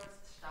radio is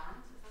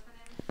Stand,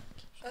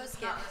 is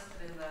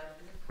that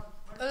the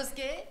name?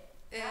 Özge,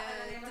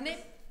 the name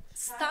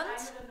Stand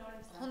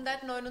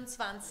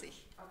 129.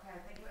 Okay,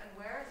 thank you. And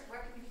where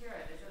can you hear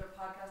it? Is it a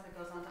podcast that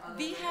goes on to other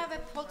We radio have a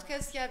stations?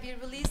 podcast, yeah, we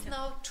released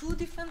now 2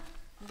 different.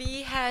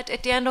 We had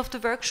at the end of the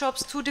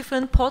workshops 2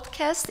 different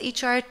podcasts,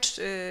 each are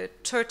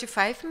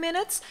 35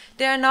 minutes.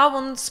 They are now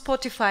on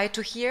Spotify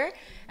to hear,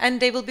 and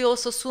they will be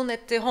also soon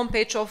at the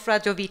homepage of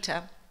Radio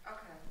Vita.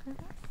 Okay.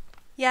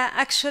 Yeah,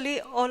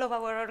 actually, all of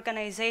our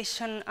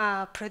organization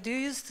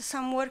produced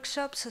some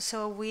workshops.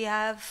 So we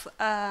have,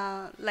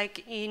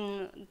 like,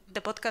 in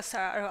the podcasts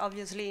are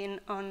obviously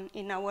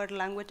in our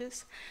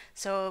languages.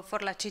 So for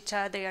La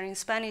Chicha, they are in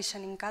Spanish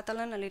and in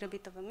Catalan, a little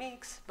bit of a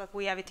mix. But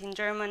we have it in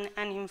German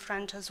and in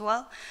French as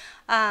well.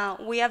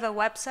 We have a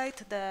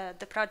website,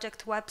 the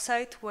project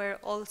website, where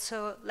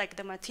also like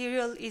the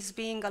material is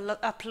being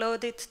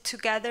uploaded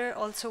together,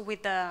 also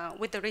with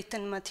the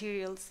written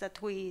materials that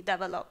we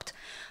developed.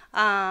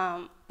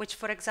 Which,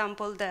 for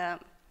example,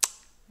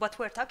 what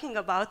we're talking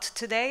about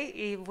today,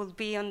 it will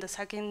be on the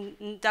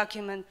second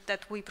document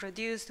that we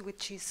produced,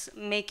 which is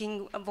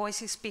Making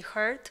Voices Be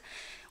Heard,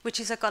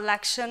 which is a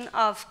collection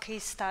of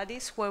case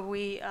studies where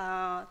we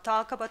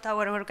talk about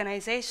our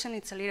organization.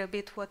 It's a little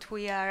bit what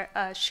we are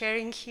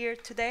sharing here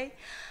today.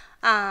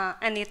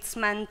 And it's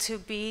meant to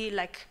be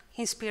like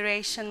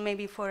inspiration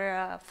maybe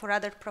for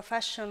other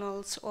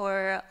professionals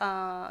or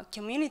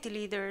community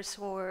leaders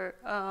or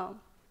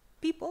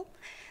people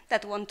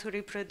that want to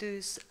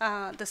reproduce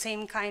the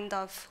same kind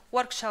of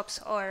workshops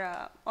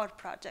or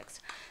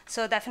projects.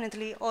 So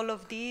definitely all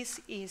of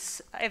these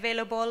is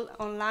available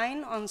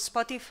online on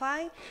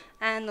Spotify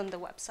and on the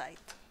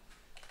website.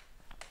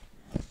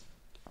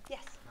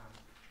 Yes?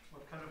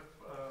 What kind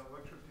of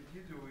workshop did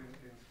you do in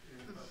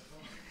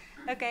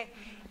Barcelona? Okay.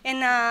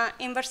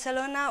 In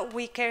Barcelona,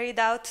 we carried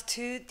out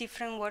 2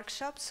 different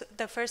workshops.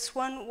 The first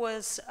one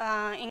was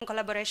in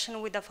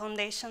collaboration with a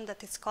foundation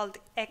that is called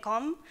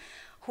ECOM,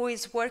 who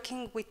is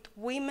working with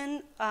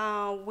women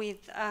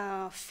with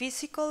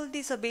physical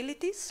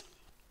disabilities.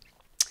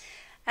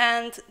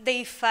 And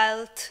they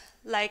felt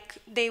like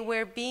they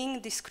were being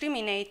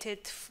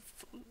discriminated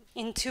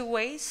in 2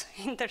 ways,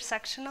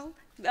 intersectional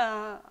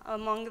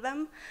among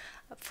them,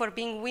 for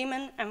being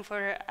women and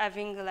for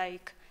having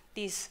like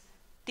this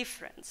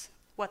difference,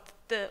 what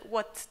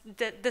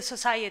the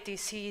society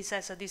sees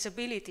as a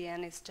disability,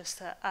 and it's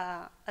just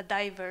a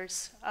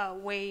diverse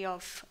way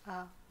of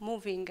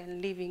moving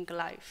and living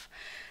life.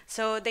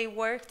 So they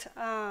worked,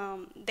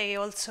 they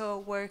also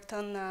worked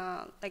on,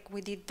 like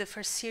we did the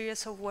first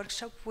series of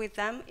workshops with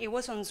them. It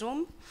was on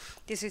Zoom.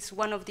 This is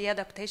one of the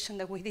adaptations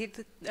that we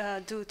did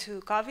due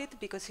to COVID,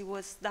 because it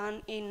was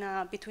done in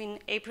between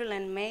April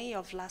and May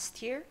of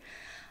last year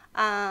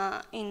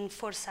in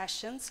 4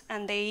 sessions,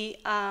 and they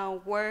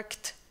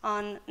worked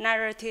on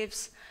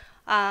narratives.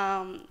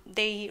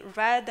 They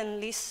read and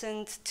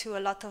listened to a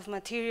lot of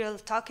material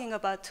talking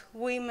about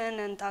women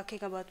and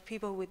talking about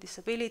people with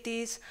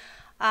disabilities.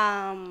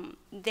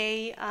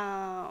 They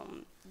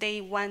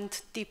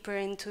went deeper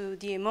into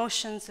the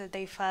emotions that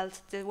they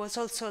felt. There was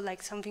also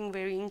like something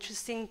very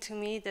interesting to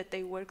me that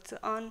they worked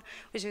on,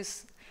 which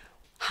is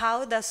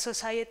how does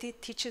society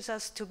teaches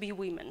us to be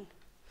women,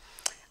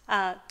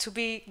 to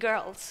be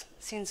girls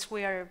since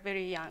we are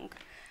very young.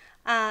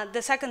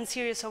 The second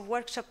series of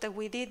workshop that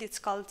we did, it's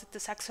called The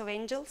Sex of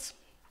Angels.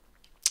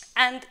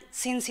 And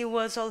since it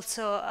was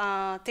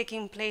also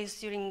taking place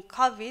during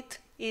COVID,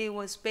 it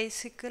was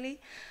basically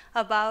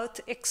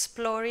about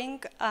exploring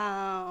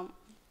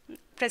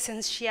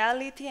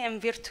presentiality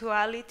and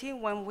virtuality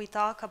when we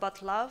talk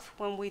about love,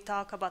 when we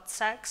talk about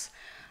sex.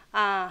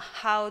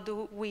 How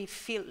do we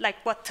feel, like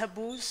what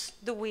taboos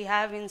do we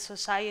have in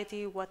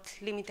society, what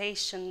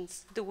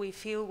limitations do we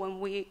feel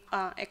when we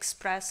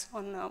express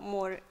on a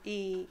more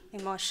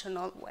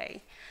emotional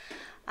way.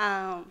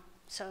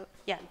 So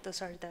yeah,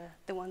 those are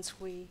the ones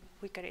we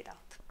carried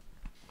out.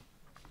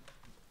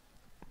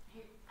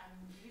 Hey, I'm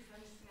really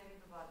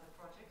fascinated about the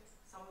projects.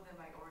 Some of them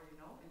I already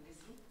know and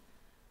listen.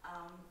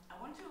 I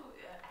want to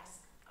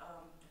ask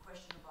a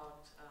question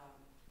about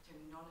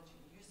terminology.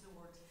 You use the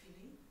word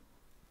feeling.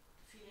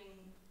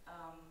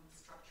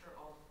 Structure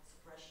of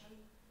suppression,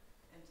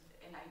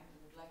 and I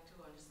would like to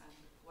understand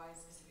why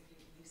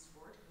specifically this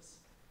word, because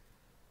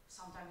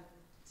sometimes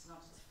it's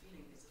not just a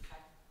feeling, it's a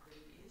fact, or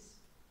it is.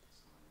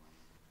 So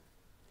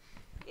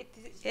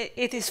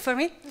It is for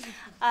me?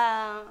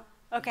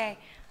 Okay.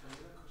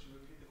 Could you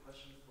repeat the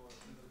question into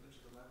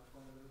the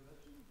microphone a little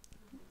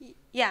bit?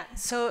 Yeah,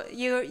 so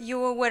you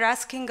were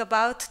asking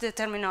about the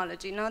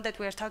terminology, no? That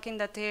we're talking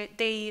that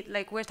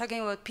we're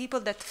talking about people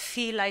that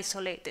feel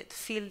isolated,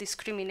 feel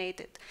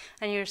discriminated,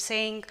 and you're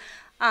saying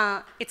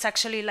it's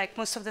actually like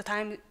most of the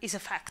time is a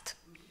fact.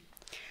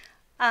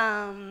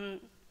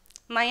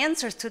 My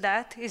answer to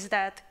that is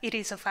that it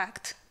is a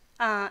fact,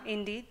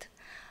 indeed.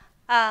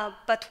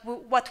 But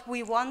what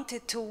we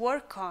wanted to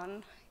work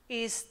on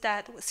is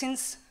that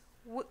since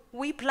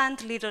we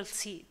plant little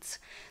seeds,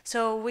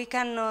 so we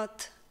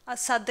cannot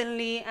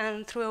suddenly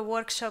and through a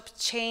workshop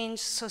change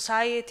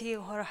society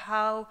or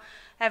how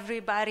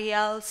everybody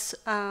else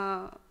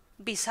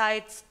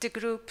besides the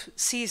group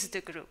sees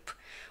the group.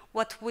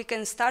 What we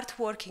can start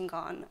working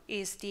on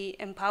is the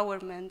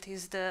empowerment,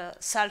 is the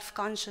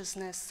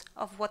self-consciousness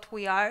of what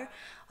we are,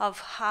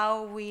 of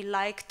how we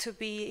like to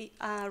be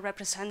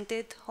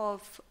represented,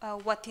 of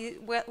what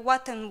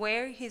and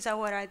where is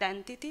our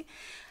identity.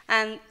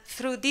 And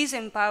through this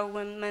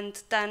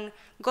empowerment, then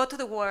go to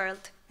the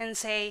world and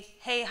say,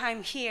 hey,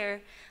 I'm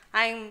here,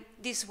 I'm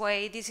this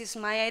way, this is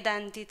my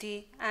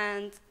identity,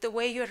 and the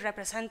way you're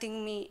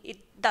representing me, it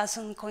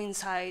doesn't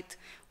coincide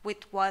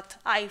with what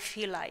I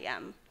feel I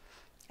am.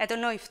 I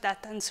don't know if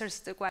that answers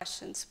the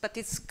questions, but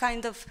it's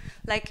kind of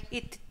like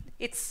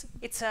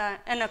it's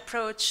an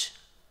approach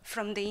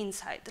from the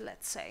inside,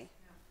 let's say.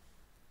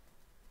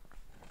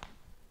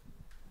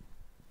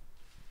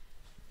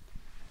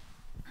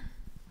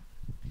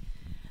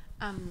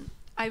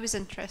 I was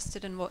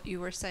interested in what you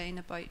were saying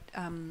about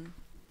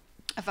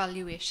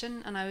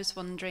evaluation, and I was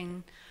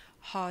wondering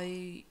how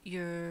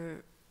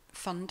your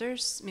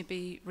funders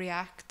maybe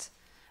react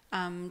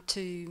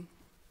to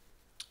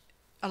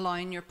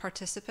allowing your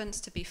participants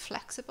to be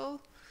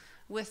flexible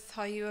with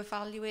how you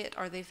evaluate.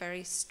 Are they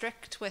very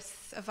strict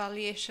with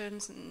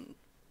evaluations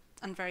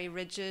and very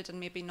rigid and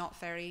maybe not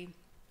very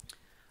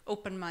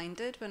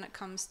open-minded when it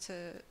comes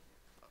to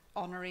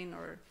honouring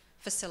or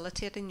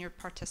facilitating your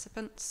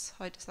participants?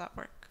 How does that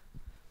work?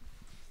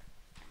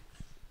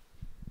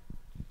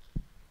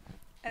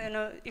 I don't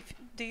know if,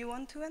 do you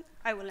want to?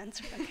 I will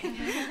answer. Okay.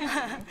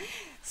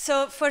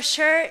 So for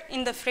sure,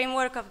 in the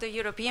framework of the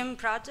European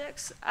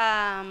projects,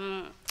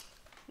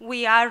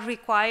 we are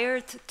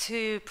required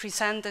to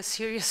present a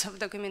series of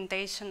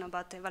documentation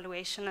about the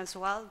evaluation as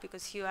well,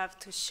 because you have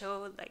to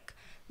show like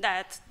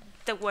that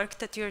the work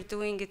that you're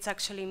doing is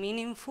actually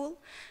meaningful,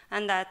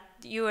 and that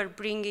you are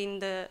bringing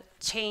the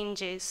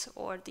changes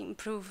or the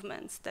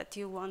improvements that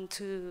you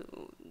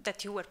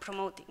that you were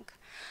promoting.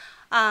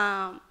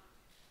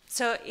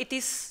 So it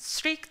is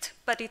strict,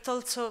 but it's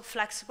also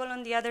flexible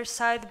on the other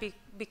side,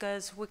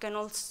 because we can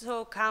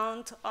also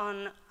count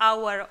on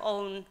our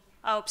own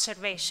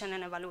observation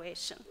and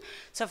evaluation.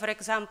 So for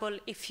example,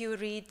 if you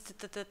read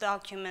the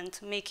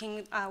document,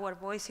 Making Our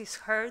Voices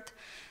Heard,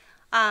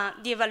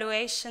 the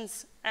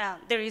evaluations,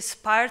 there is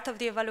part of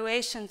the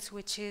evaluations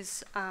which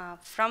is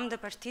from the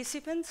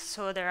participants,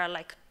 so there are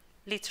like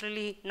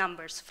literally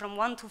numbers from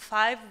 1 to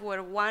 5,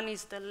 where 1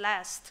 is the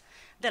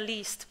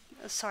least,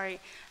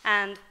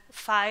 and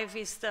 5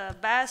 is the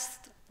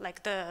best,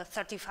 like the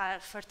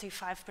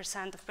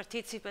 35% of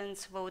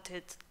participants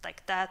voted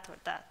like that or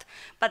that.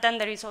 But then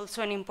there is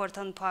also an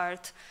important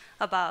part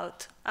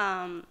about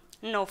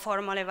no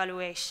formal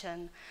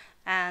evaluation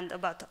and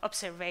about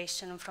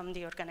observation from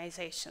the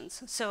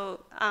organizations.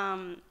 So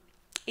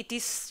it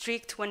is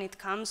strict when it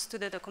comes to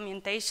the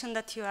documentation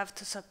that you have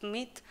to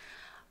submit,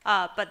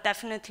 but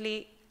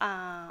definitely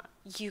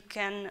you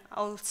can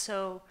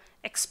also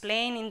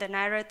explain in the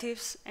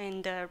narratives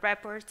and the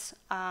reports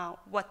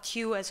what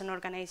you as an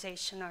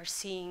organization are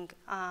seeing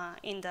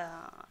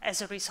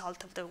as a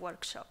result of the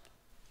workshop.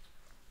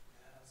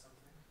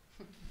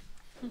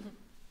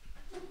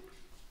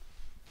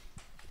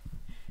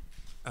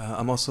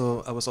 I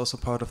was also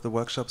part of the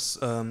workshops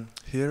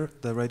here,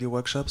 the radio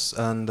workshops,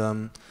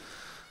 and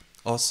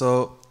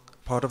also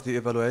part of the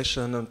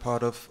evaluation and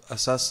part of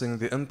assessing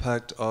the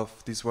impact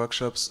of these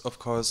workshops, of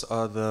course,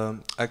 are the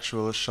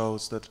actual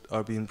shows that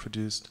are being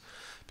produced,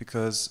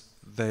 because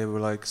they were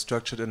like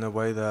structured in a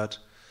way that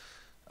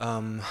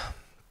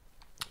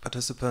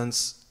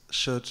participants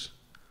should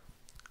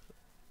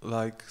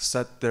like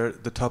set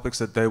the topics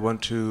that they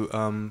want to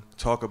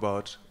talk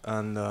about,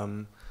 and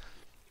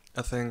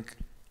I think,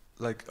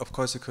 like, of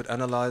course, you could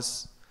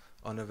analyze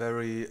on a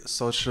very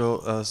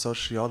sociologist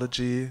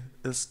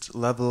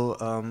level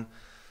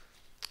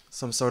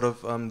some sort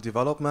of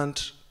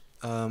development,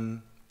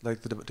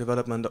 like the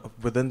development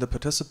within the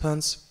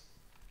participants,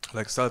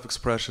 like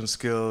self-expression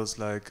skills,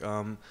 like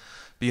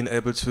being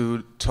able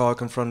to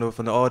talk in front of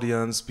an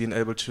audience, being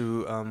able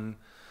to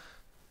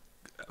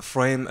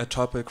frame a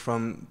topic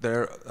from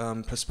their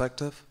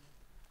perspective.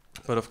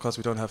 But of course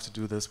we don't have to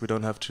do this. We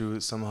don't have to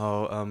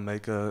somehow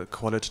make a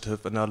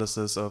qualitative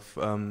analysis of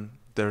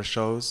their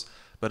shows.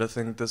 But I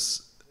think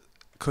this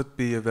could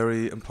be a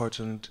very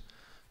important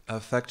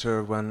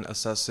factor when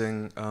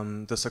assessing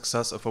the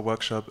success of a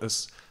workshop,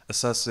 is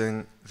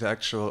assessing the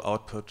actual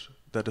output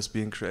that is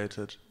being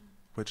created,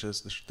 which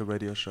is the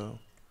radio show.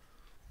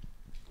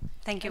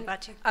 Thank you,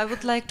 Baci. I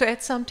would like to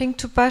add something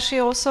to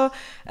Baci also.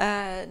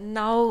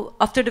 Now,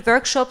 after the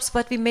workshops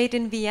what we made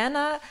in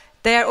Vienna,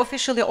 they are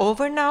officially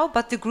over now,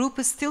 but the group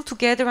is still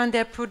together and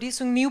they're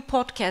producing new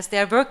podcasts. They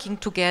are working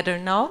together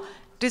now.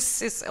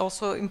 This is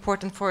also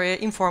important for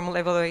informal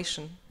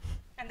evaluation.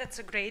 And that's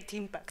a great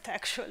impact,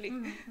 actually.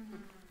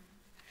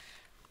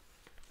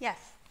 Yes.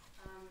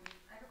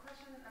 I have a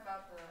question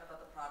about the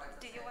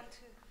product. Do you want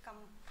to come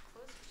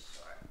close?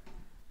 Sure.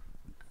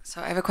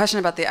 So I have a question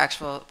about the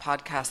actual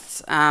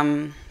podcasts,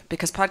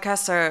 because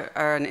podcasts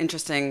are an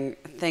interesting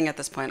thing at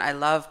this point. I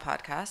love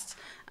podcasts.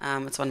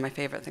 It's one of my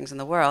favorite things in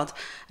the world.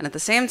 And at the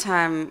same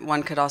time,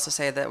 one could also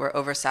say that we're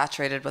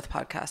oversaturated with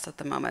podcasts at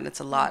the moment. It's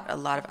a lot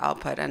of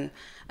output. And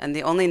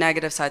the only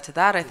negative side to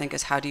that, I think,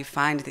 is how do you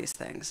find these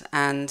things?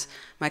 And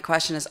my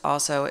question is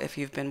also if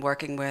you've been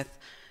working with,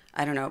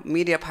 I don't know,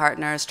 media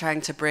partners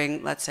trying to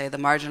bring, let's say, the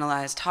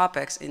marginalized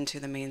topics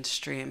into the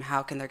mainstream.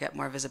 How can there get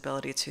more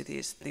visibility to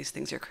these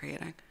things you're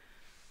creating?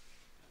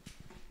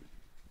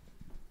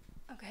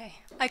 Okay.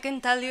 I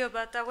can tell you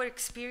about our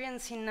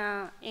experience in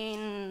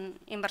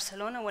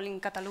Barcelona, well,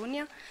 in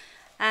Catalonia.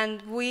 And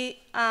we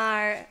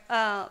are,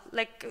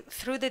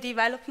 through the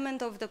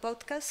development of the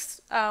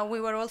podcast,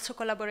 we were also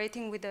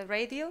collaborating with the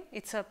radio.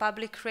 It's a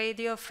public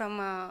radio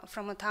from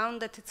a town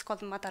that it's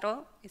called Mataró.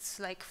 It's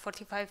like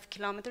 45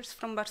 kilometers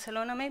from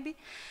Barcelona, maybe.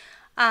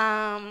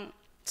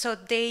 So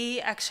they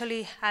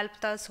actually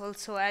helped us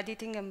also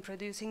editing and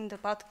producing the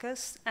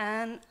podcast,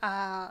 and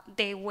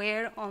they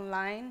were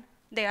online.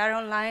 They are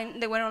online.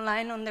 They were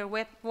online on their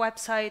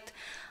website.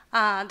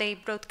 They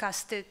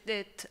broadcasted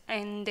it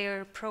in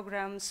their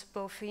programs,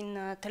 both in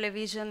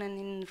television and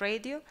in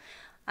radio,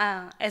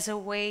 as a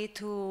way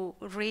to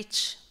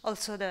reach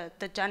also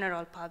the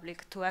general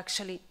public, to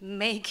actually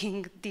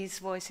making these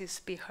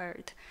voices be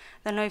heard.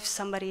 I don't know if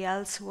somebody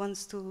else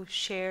wants to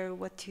share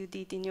what you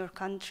did in your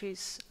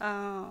countries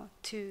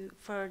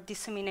for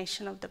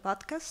dissemination of the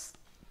podcast.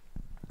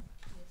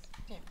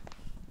 Yes.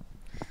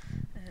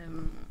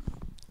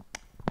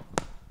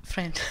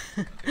 Friend.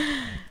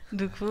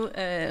 Du coup,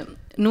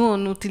 nous,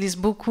 on utilise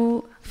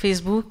beaucoup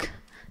Facebook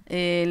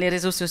et les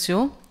réseaux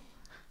sociaux.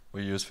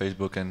 We use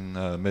Facebook and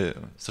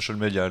social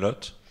media a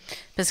lot.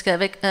 Parce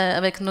qu'avec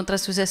avec notre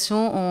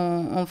association,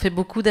 on fait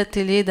beaucoup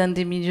d'ateliers dans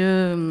des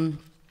milieux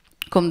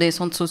comme des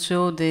centres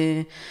sociaux,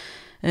 des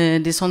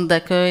centres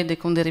d'accueil, des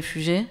camps de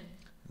réfugiés.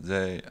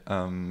 They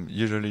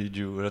usually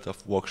do a lot of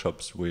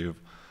workshops with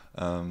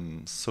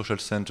social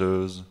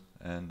centers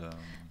and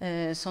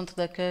centres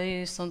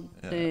d'accueil,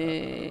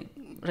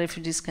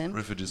 refugees camps.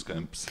 Refugees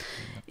camps.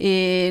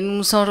 Et nous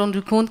nous sommes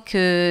rendus compte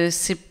que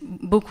c'est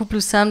beaucoup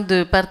plus simple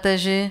de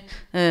partager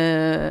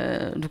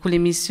du coup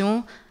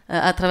l'émission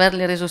à travers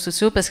les réseaux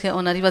sociaux parce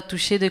qu'on arrive à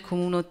toucher des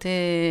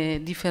communautés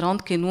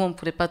différentes que nous on ne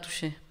pourrait pas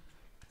toucher.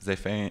 They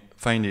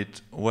find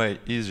it way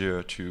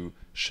easier to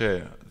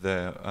share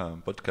their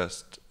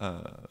podcast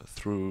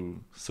through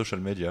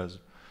social medias,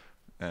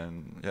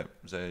 and yeah,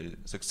 they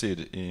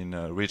succeed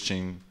in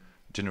reaching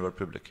general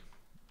public.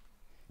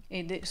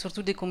 Et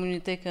surtout des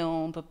communautés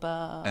qu'on ne peut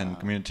pas. And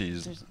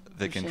communities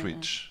they can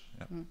reach.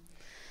 Yeah.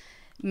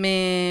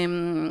 Mais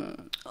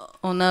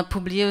on a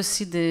publié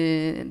aussi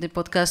des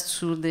podcasts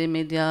sur des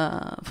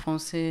médias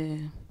français,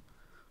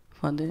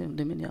 enfin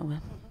des médias, ouais.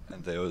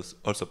 And they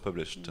also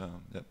published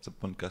the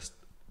podcast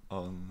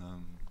on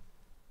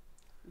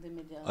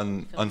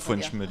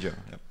French media.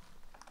 Yeah.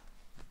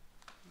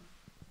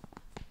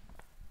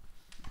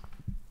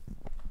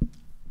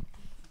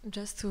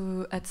 Just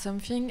to add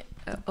something,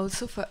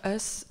 also for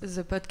us,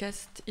 the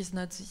podcast is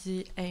not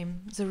the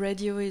aim. The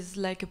radio is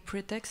like a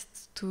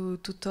pretext to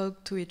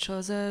talk to each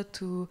other,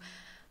 to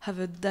have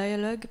a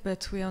dialogue,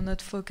 but we are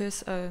not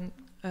focused on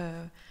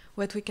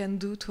what we can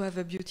do to have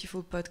a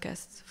beautiful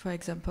podcast, for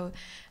example.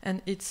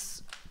 And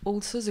it's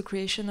also the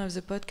creation of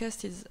the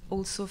podcast is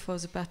also for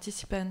the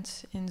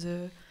participants in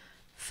the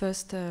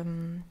first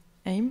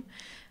aim.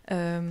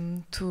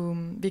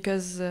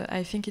 Because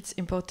I think it's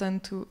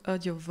important to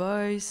add your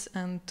voice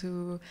and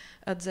to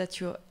add that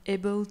you're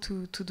able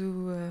to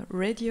do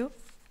radio.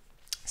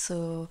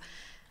 So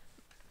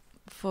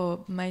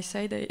for my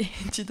side, I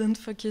didn't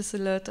focus a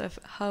lot of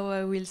how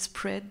I will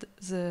spread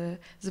the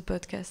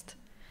podcast.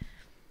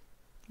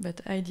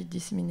 But I did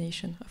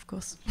dissemination, of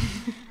course.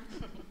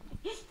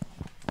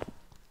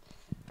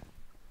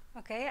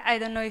 Okay, I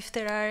don't know if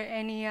there are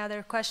any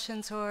other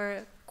questions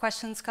or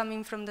questions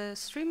coming from the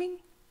streaming.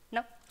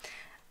 No?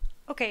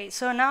 Okay,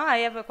 so now I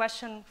have a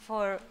question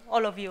for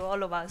all of you,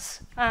 all of us.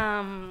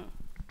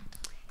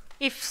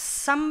 If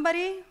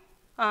somebody,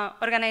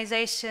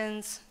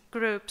 organizations,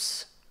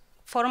 groups,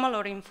 formal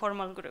or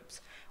informal groups,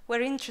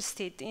 were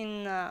interested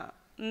in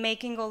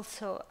making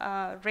also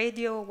a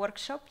radio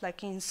workshop,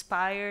 like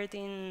inspired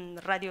in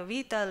Radio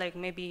Vita, like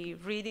maybe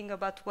reading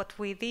about what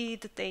we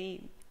did,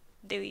 they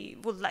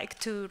would like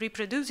to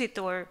reproduce it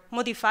or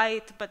modify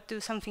it, but do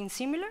something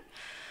similar,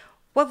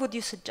 what would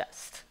you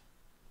suggest?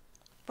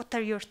 What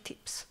are your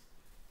tips?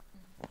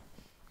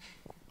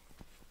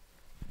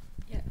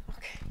 Yeah,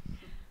 okay.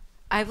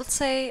 I would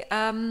say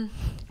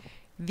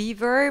we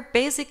were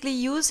basically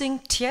using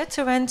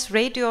theater and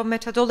radio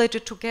methodology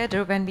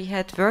together when we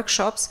had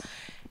workshops,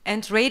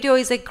 and radio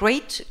is a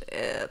great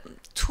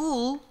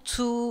tool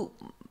to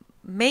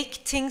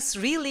make things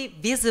really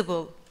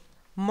visible,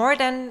 more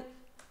than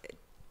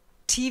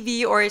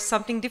TV or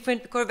something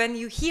different, because when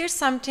you hear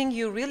something,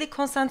 you really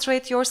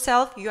concentrate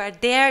yourself, you are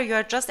there, you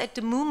are just at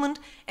the moment,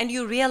 and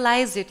you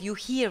realize it, you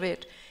hear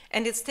it.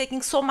 And it's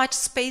taking so much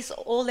space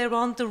all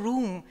around the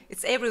room.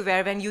 It's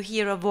everywhere when you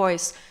hear a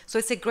voice. So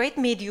it's a great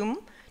medium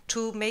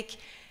to make,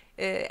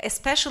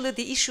 especially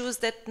the issues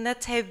that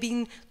not have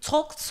been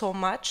talked so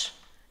much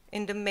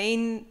in the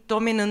main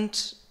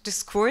dominant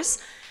discourse.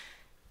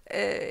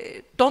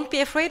 Don't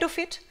be afraid of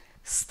it.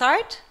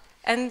 Start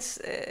and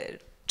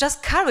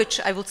just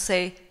courage, I would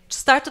say.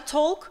 Start to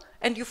talk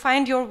and you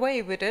find your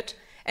way with it.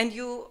 And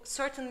you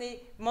certainly,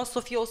 most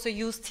of you also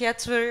use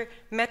theater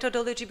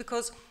methodology,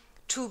 because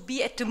to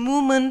be at the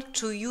moment,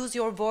 to use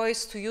your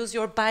voice, to use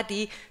your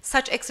body,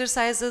 such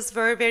exercises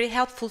were very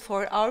helpful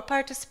for our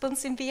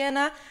participants in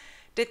Vienna,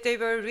 that they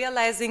were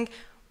realizing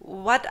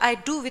what I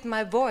do with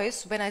my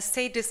voice when I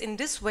say this in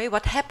this way,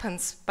 what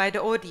happens by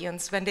the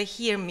audience when they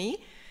hear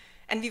me.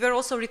 And we were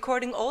also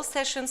recording all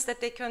sessions that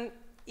they can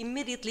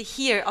immediately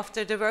hear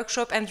after the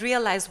workshop and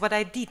realize what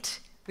I did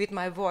with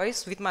my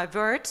voice, with my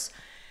words.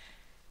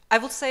 I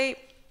would say,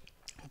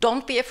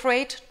 don't be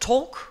afraid,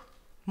 talk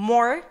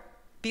more,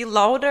 be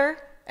louder,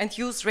 and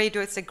use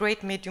radio. It's a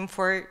great medium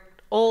for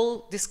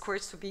all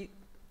discourse to be,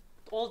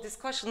 all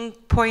discussion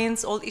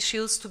points, all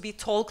issues to be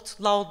talked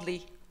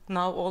loudly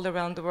now all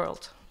around the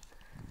world.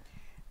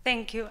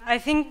 Thank you. I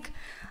think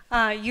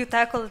you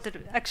tackled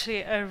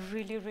actually a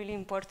really, really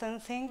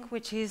important thing,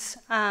 which is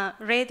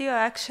radio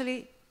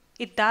actually,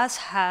 it does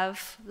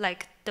have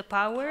like the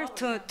power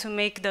to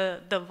make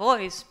the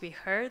voice be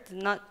heard,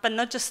 but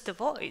not just the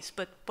voice,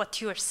 but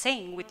what you are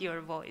saying with your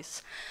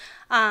voice.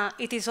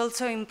 It is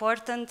also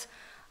important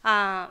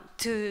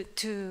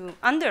to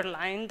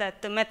underline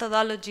that the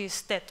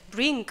methodologies that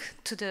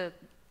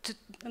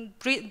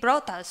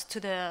brought us to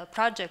the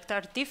project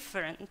are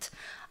different.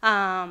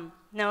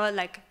 Now,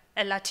 like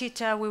at La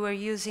Chicha, we were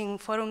using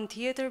forum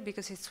theater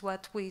because it's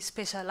what we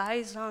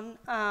specialize on,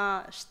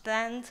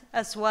 stand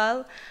as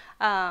well.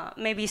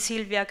 Maybe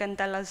Silvia can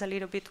tell us a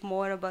little bit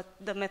more about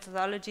the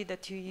methodology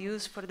that you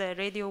use for the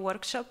radio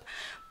workshop.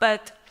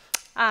 But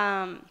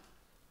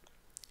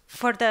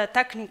for the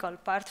technical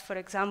part, for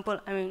example,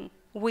 I mean,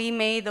 we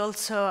made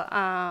also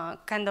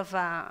kind of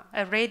a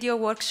radio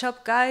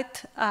workshop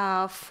guide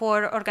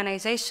for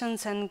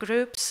organizations and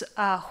groups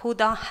who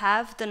don't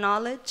have the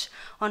knowledge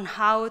on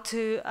how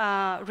to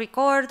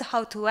record,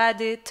 how to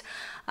edit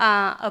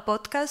a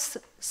podcast.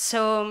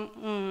 So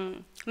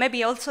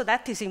maybe also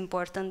that is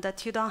important,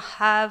 that you don't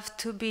have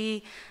to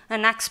be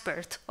an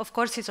expert. Of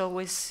course, it's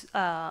always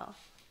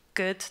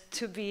good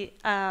to be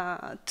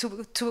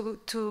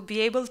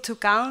able to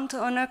count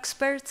on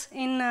experts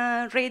in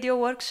radio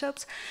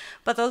workshops,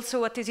 but also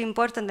what is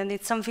important, and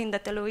it's something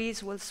that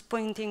Eloise was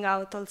pointing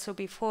out also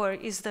before,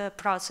 is the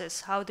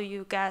process. How do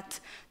you get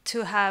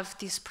to have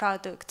this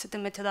product, the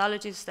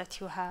methodologies that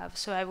you have?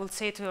 So I will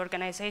say to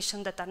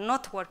organizations that are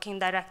not working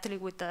directly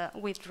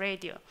with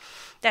radio,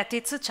 that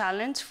it's a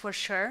challenge for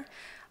sure,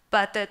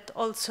 but that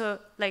also,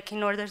 like,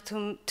 in order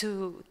to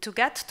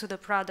get to the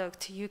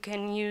product, you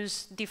can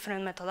use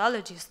different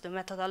methodologies, the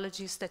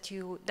methodologies that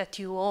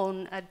you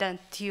own and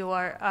that you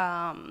are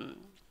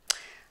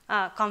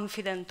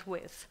confident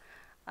with.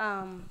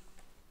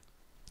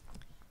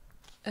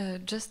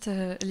 Just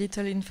a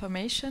little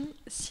information.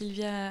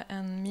 Sylvia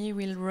and me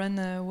will run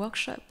a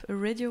workshop, a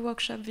radio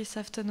workshop this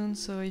afternoon.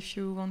 So if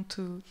you want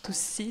to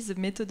see the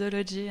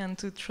methodology and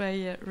to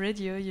try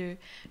radio,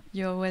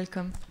 you're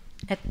welcome.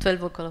 At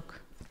 12 o'clock.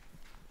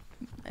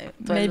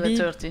 Maybe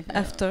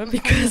after,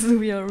 because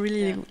we are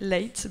really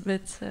late,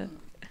 but...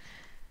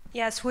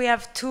 Yes, we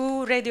have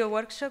 2 radio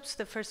workshops.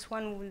 The first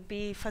one will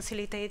be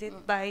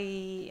facilitated by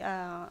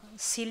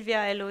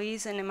Silvia,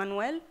 Eloise, and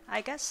Emmanuel,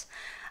 I guess.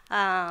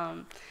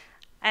 And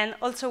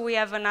also we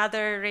have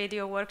another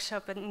radio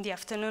workshop in the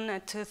afternoon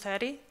at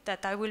 2:30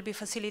 that I will be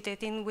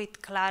facilitating with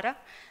Clara.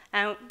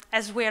 And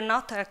as we are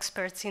not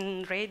experts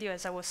in radio,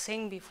 as I was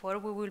saying before,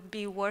 we will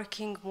be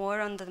working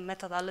more on the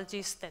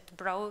methodologies that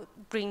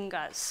bring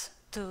us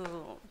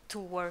to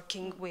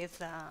working with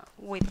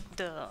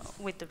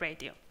the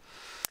radio.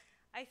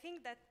 I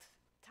think that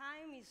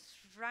time is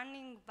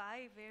running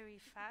by very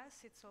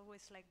fast. It's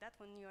always like that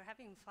when you're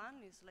having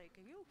fun. It's like,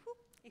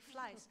 it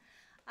flies.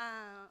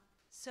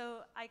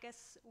 So I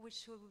guess we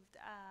should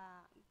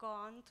go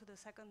on to the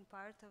second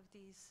part of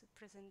this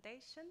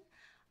presentation.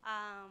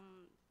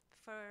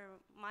 For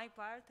my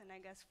part, and I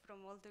guess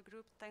from all the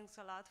group, thanks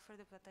a lot for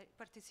the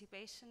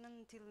participation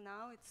until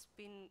now. It's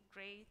been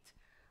great.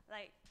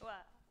 Like,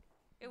 well,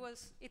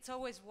 it's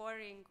always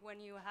worrying when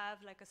you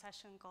have like a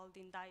session called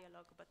in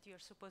dialogue, but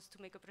you're supposed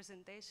to make a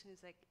presentation.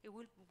 It's like,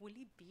 will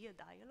it be a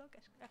dialogue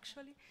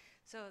actually?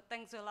 So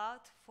thanks a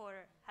lot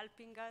for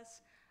helping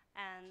us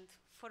and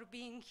for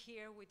being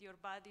here with your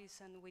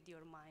bodies and with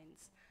your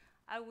minds.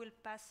 I will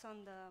pass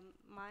on the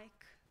mic.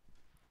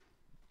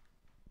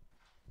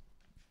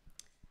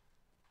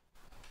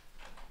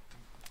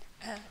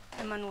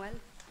 Emmanuel.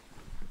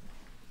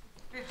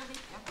 Should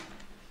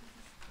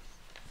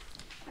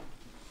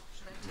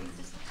I take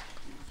this?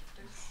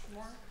 There's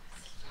more.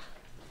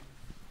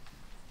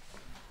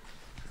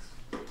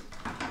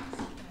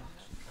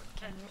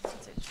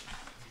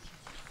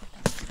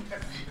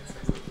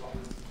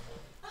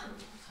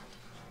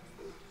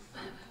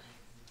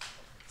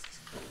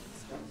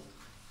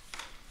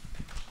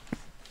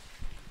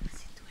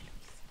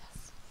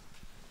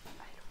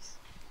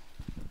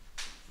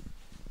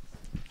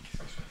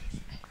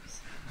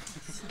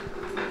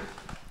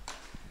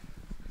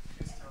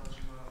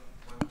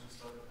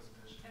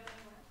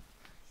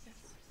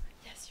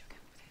 Yes, you can.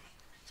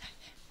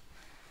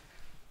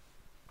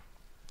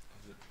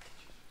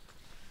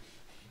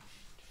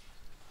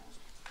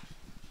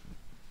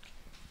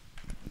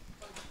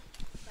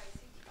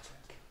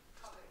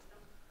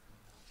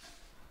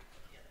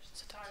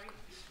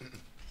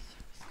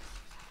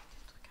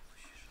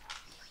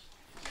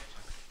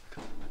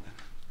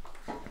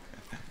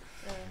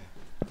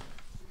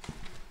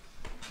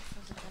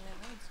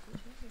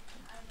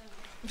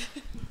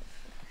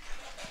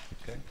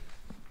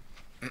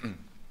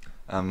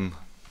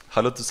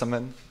 Hallo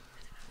zusammen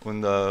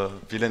und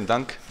vielen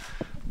Dank,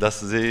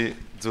 dass Sie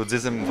zu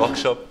diesem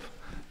Workshop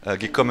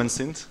gekommen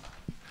sind.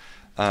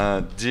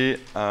 Die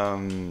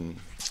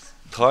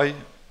drei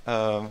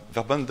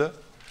Verbände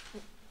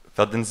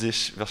werden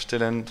sich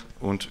vorstellen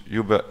und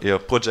über ihr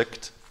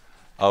Projekt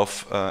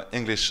auf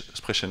Englisch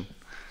sprechen.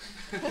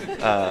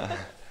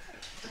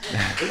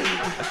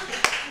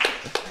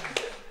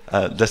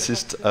 Das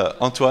ist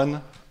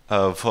Antoine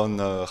von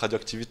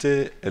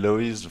Radioaktivität,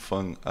 Eloise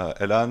von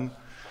Elan,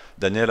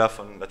 Daniela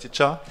von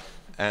Laticha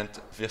und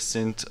wir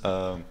sind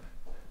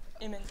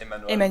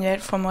Emmanuel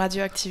from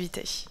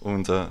Radioaktivität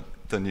und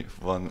Tony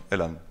von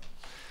Elan.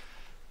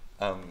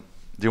 Do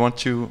you want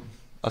to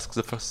ask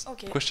the first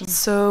question?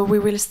 So we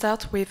will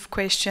start with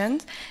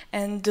questions,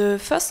 and the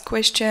first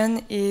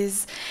question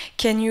is,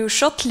 can you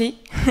shortly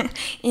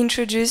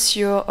introduce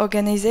your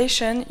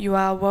organization you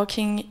are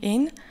working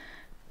in?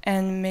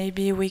 And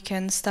maybe we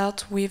can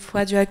start with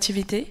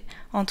Radioaktivité,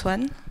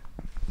 Antoine.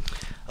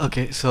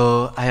 Okay,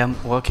 so I am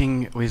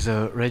working with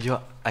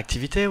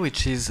Radioaktivité,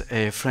 which is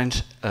a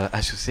French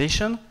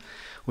association.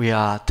 We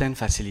are 10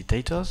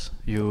 facilitators.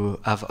 You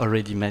have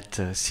already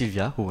met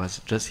Sylvia, who was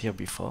just here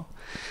before.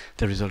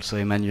 There is also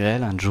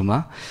Emmanuel and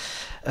Juma.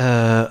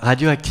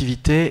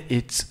 Radioaktivité,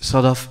 it's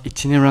sort of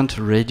itinerant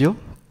radio,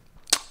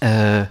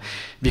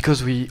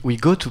 because we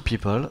go to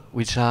people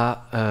which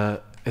are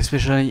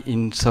especially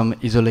in some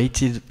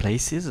isolated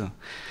places.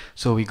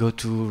 So we go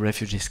to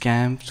refugees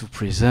camps, to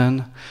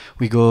prison.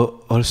 We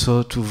go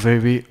also to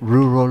very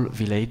rural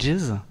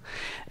villages.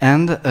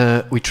 And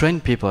we train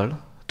people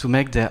to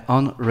make their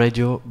own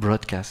radio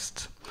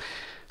broadcast.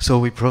 So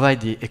we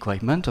provide the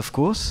equipment, of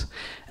course,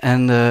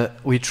 and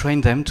we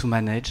train them to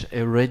manage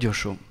a radio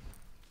show.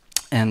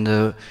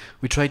 And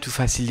we try to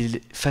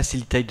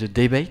facilitate the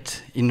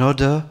debate in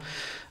order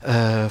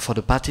for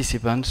the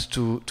participants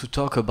to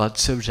talk about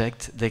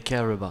subjects they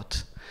care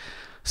about.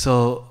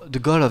 So the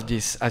goal of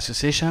this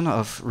association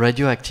of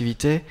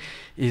Radioaktivité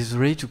is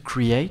really to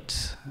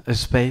create a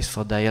space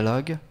for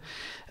dialogue,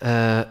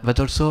 but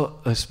also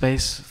a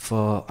space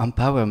for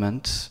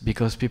empowerment,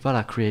 because people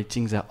are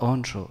creating their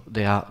own show.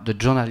 They are the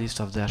journalists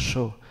of their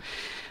show.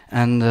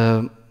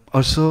 And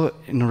also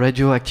in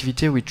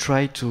Radioaktivité we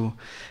try to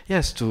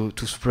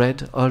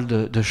spread all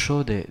the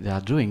show they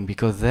are doing,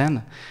 because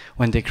then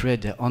when they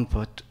create their own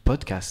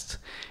podcast,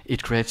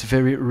 it creates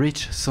very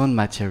rich sound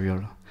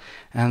material.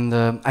 And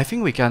I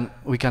think we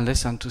can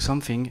listen to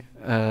something.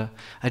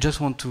 I just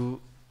want to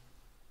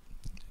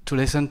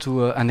listen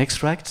to an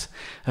extract.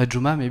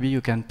 Juma, maybe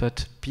you can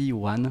put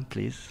P1,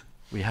 please.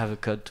 We have a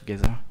code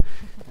together.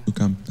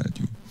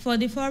 For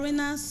the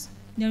foreigners,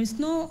 there is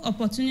no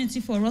opportunity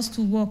for us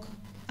to work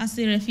as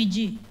a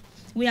refugee.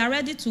 We are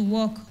ready to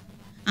work,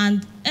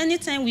 and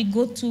anytime we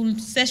go to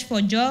search for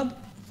a job,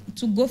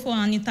 to go for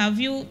an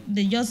interview,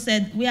 they just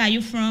said, where are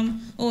you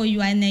from? Oh,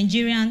 you are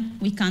Nigerian,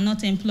 we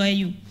cannot employ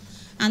you.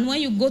 And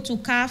when you go to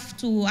CAF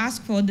to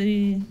ask for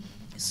the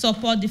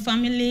support, the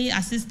family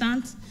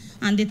assistance,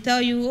 and they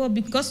tell you, oh,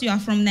 because you are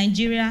from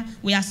Nigeria,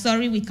 we are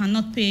sorry, we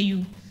cannot pay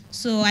you.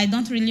 So I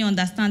don't really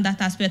understand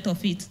that aspect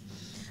of it.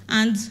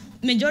 And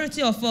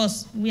majority of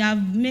us, we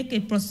have made a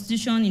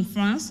prostitution in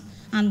France,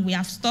 and we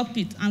have stopped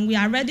it, and we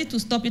are ready to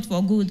stop it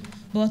for good.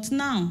 But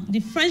now, the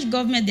French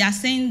government, they are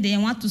saying they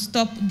want to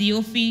stop the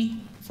OFI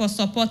for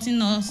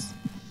supporting us.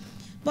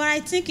 But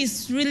I think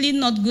it's really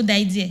not a good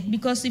idea,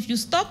 because if you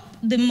stop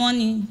the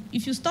money,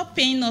 if you stop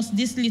paying us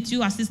this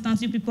little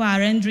assistance you people are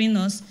rendering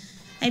us,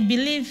 I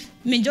believe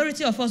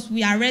majority of us,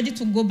 we are ready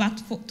to go back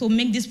to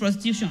make this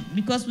prostitution,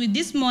 because with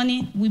this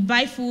money, we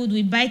buy food,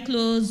 we buy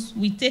clothes,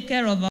 we take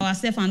care of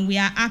ourselves, and we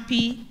are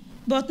happy.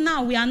 But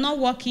now we are not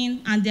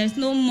working, and there's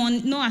no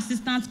money, no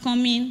assistance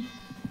coming.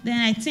 Then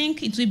I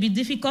think it will be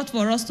difficult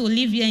for us to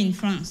live here in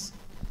France.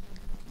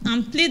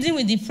 I'm pleading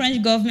with the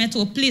French government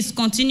to please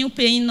continue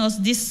paying us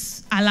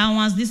this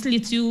allowance, this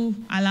little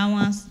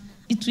allowance.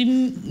 It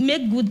will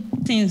make good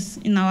things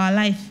in our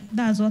life.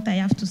 That's what I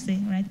have to say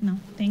right now.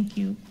 Thank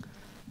you.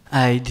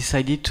 I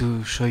decided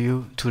to show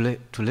you, to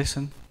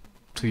listen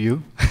to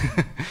you,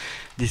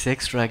 this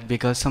extract,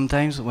 because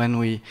sometimes when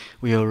we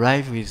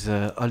arrive with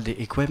all the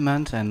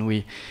equipment and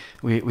we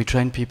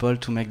train people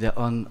to make their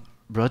own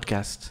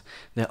broadcast,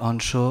 their own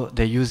show,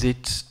 they use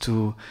it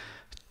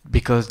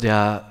because they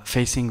are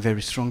facing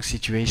very strong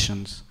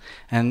situations,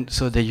 and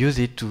so they use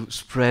it to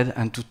spread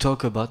and to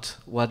talk about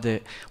what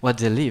they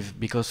live,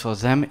 because for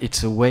them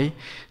it's a way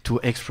to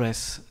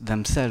express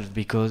themselves,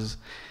 because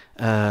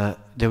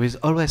there is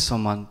always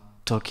someone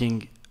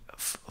talking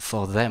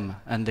for them,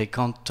 and they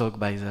can't talk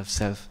by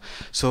themselves.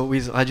 So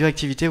with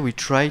Radioaktivité we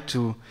try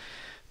to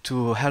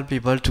help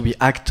people to be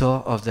actor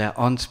of their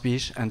own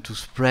speech and to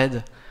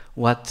spread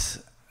what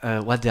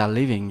they are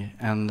living.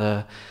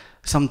 And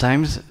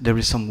sometimes there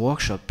is some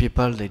workshop,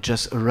 people, they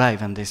just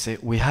arrive and they say,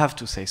 we have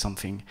to say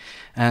something.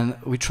 And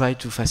we try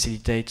to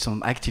facilitate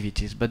some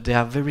activities, but they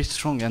are very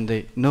strong and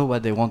they know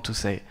what they want to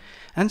say.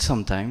 And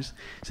sometimes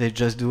they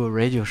just do a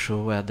radio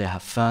show where they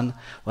have fun,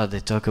 where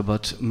they talk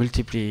about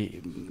multiple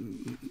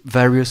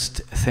various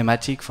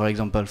thematic, for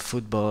example,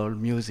 football,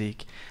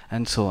 music,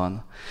 and so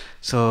on.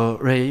 So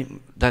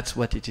really, that's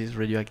what it is,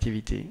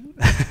 radioactivity.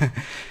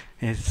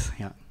 It's,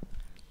 yeah.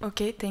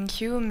 Okay,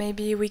 thank you.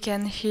 Maybe we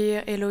can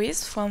hear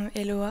Héloïse from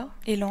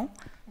Elan.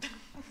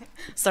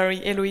 Sorry,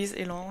 Héloïse,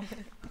 Elan.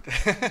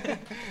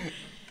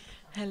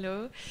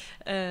 Hello.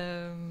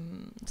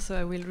 So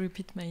I will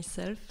repeat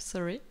myself,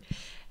 sorry.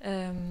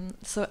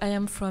 So I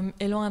am from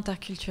Élan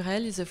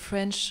Interculturel. It's a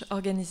French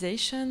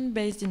organization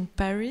based in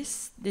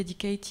Paris,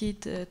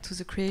 dedicated to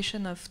the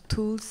creation of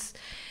tools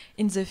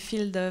in the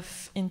field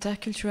of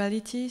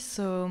interculturality.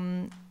 So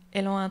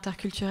Élan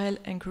Interculturel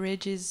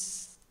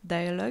encourages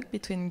dialogue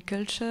between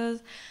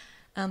cultures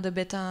and a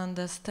better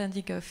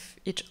understanding of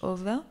each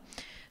other.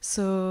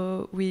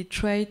 So we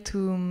try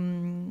to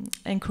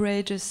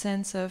encourage a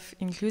sense of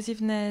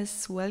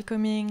inclusiveness,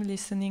 welcoming,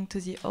 listening to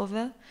the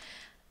other,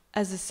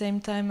 at the same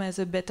time as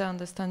a better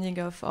understanding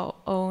of our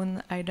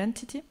own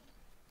identity.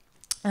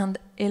 And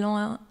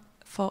Élan,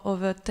 for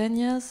over 10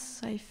 years,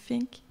 I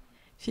think,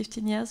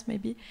 15 years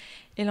maybe,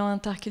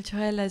 Élan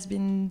Interculturel has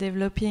been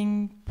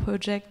developing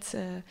projects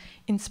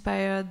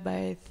inspired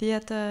by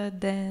theater,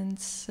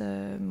 dance,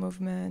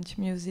 movement,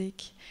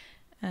 music,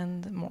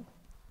 and more.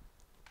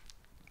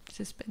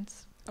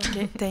 Suspense.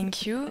 Okay,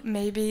 thank you.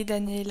 Maybe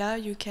Daniela,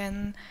 you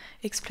can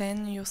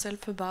explain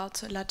yourself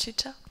about La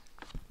Chicha?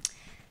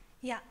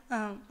 Yeah,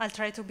 I'll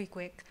try to be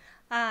quick.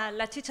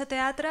 La Chicha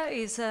Teatra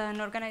is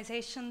an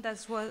organization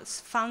that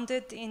was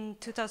founded in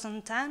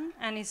 2010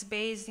 and is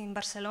based in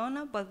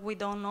Barcelona, but we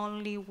don't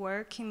only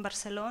work in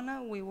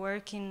Barcelona, we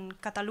work in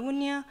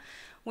Catalonia,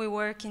 we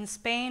work in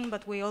Spain,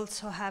 but we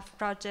also have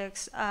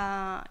projects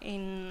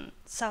in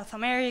South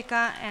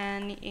America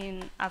and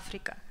in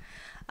Africa.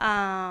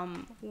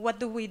 What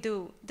do we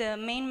do? The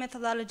main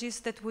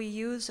methodologies that we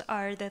use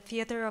are the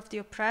theater of the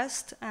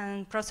oppressed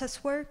and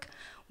process work.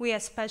 We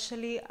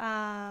especially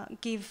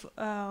give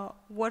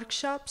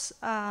workshops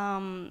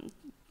and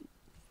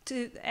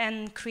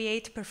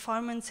create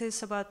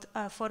performances about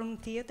forum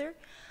theater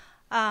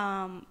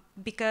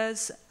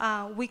because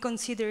we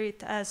consider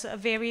it as a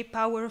very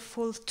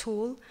powerful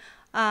tool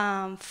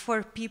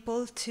for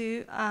people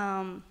to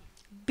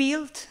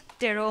build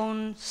their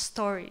own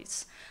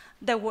stories.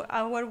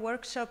 Our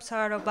workshops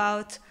are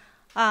about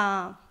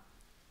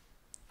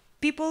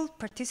people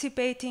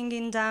participating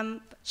in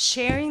them,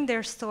 sharing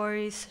their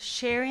stories,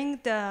 sharing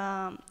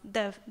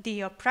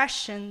the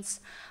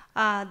oppressions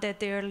that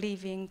they're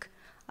living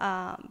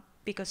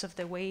because of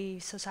the way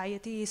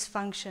society is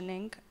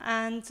functioning,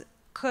 and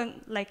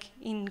like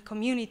in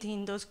community,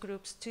 in those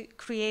groups, to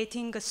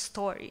creating a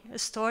story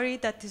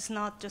that is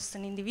not just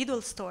an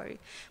individual story,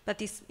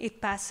 but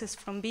it passes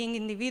from being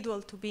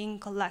individual to being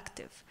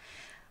collective.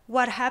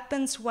 What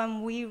happens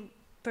when we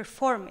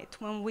perform it,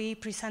 when we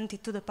present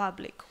it to the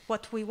public?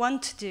 What we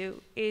want to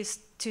do is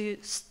to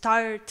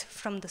start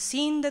from the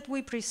scene that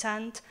we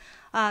present,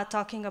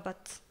 talking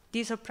about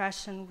this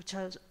oppression, which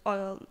has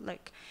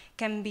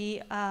can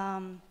be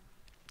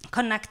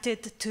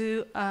connected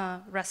to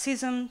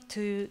racism,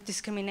 to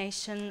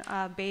discrimination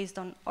based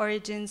on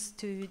origins,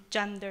 to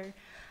gender,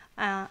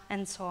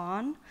 and so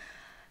on.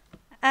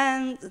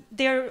 And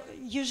they're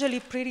usually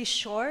pretty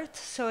short,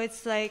 so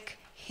it's like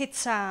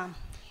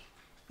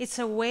it's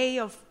a way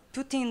of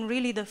putting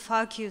really the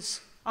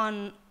focus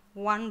on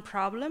one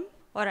problem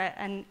or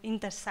an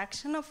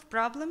intersection of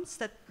problems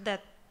that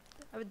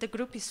the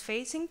group is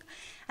facing,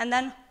 and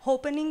then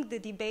opening the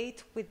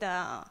debate with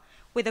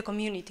the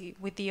community,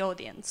 with the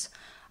audience.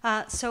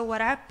 So what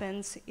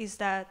happens is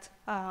that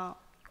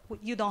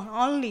you don't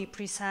only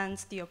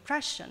present the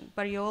oppression,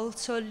 but you're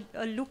also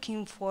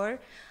looking for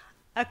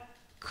a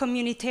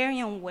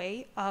communitarian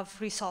way of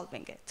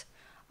resolving it,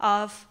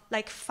 of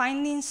like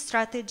finding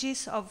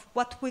strategies of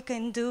what we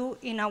can do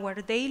in our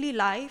daily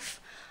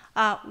life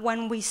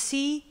when we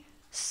see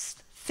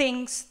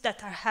things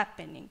that are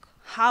happening.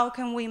 How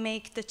can we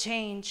make the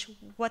change?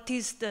 What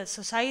is the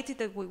society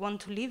that we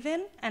want to live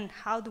in, and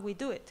how do we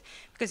do it?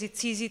 Because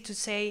it's easy to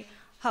say,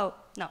 oh,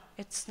 no,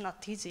 it's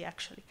not easy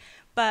actually.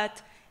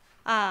 But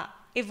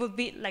it would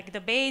be like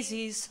the base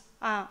is,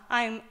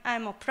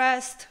 I'm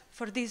oppressed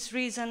for this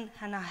reason,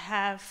 and I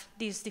have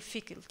this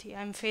difficulty.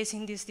 I'm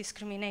facing this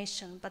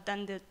discrimination. But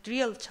then the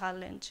real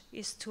challenge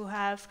is to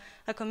have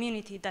a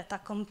community that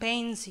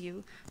accompanies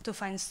you to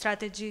find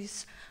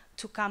strategies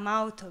to come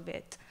out of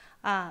it,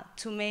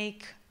 to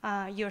make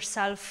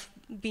yourself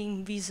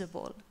being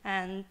visible,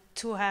 and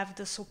to have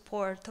the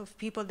support of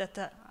people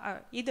that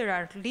are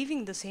either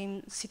living the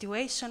same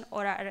situation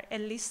or are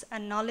at least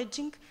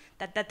acknowledging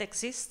that that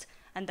exists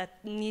and that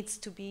needs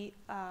to be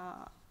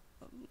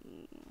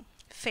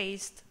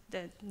faced,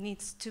 that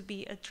needs to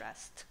be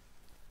addressed.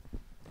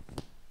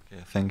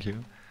 Okay, thank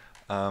you.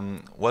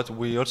 What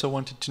we also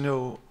wanted to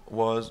know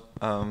was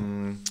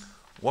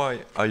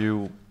why are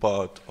you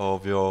part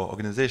of your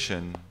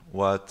organization?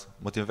 What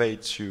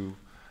motivates you?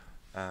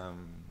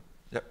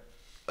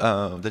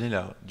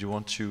 Daniela, do you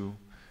want to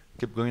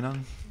keep going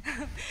on?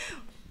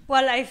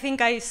 Well, I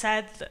think I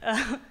said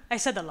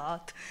a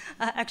lot.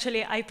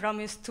 Actually, I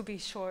promised to be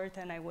short,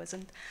 and I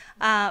wasn't.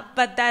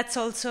 But that's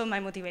also my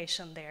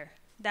motivation there.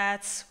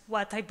 That's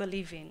what I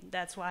believe in.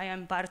 That's why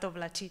I'm part of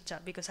La Chicha,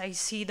 because I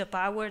see the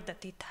power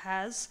that it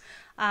has.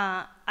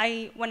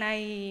 When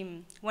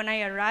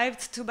I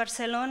arrived to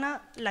Barcelona,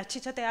 La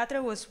Chicha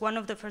Teatre was one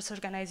of the first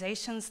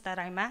organizations that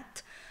I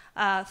met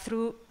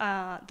through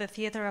the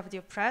Theater of the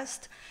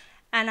Oppressed,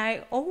 and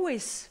I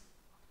always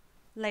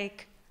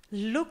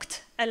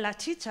looked at La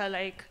Chicha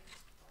like,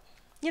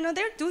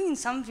 they're doing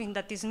something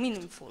that is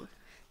meaningful.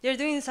 They're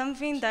doing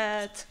something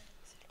that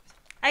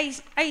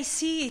I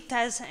see it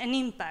as an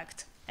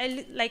impact.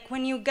 Like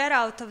when you get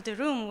out of the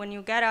room, when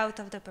you get out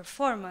of the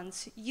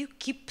performance, you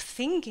keep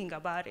thinking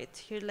about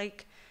it. You're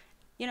like,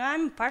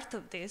 I'm part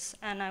of this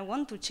and I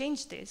want to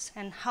change this,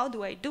 and how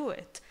do I do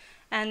it?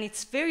 And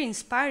it's very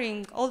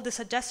inspiring. All the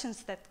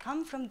suggestions that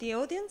come from the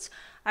audience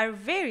are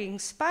very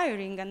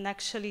inspiring and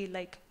actually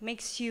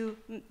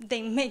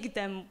they make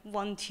them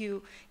want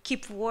to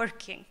keep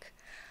working.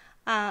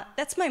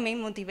 That's my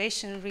main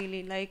motivation,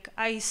 really. Like,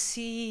 I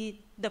see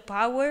the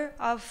power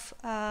of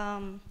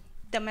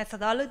the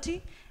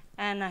methodology,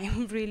 and I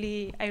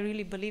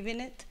really believe in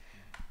it.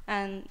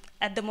 And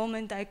at the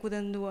moment, I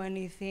couldn't do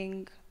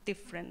anything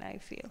different, I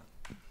feel.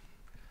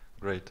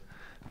 Great.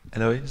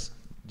 Eloise,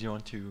 do you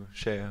want to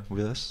share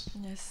with us?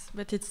 Yes,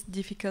 but it's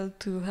difficult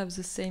to have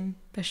the same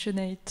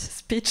passionate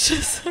speech.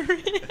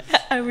 Sorry,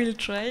 I will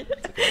try.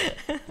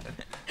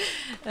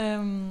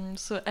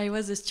 So I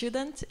was a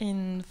student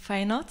in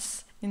fine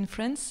arts in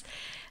France,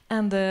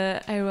 and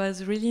I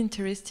was really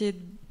interested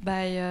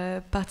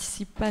by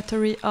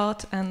participatory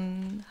art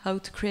and how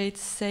to create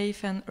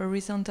safe and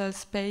horizontal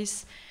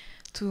space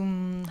to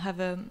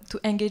to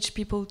engage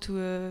people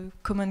to a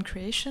common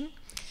creation.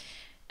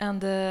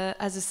 And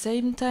at the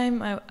same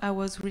time, I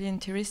was really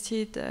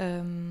interested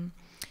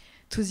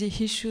to the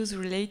issues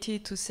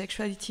related to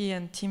sexuality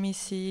and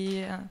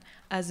intimacy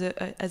as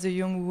a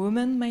young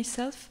woman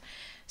myself.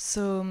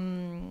 So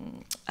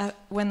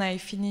when I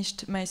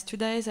finished my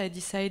studies, I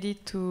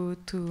decided to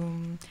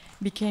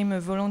become a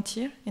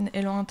volunteer in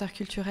Élan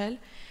Interculturel,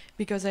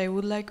 because I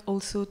would like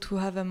also to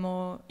have a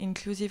more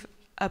inclusive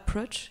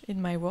approach in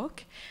my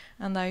work.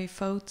 And I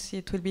thought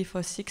it will be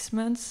for 6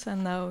 months,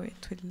 and now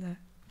it will.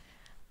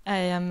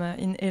 I am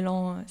in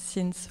Élan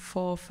since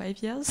 4 or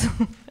 5 years,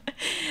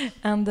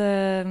 and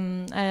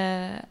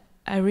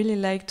I really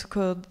like to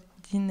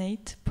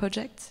coordinate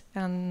projects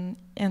and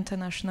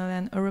international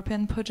and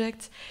European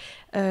projects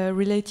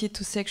related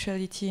to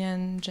sexuality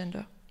and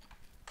gender.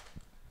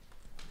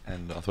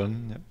 And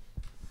Antoine, yeah.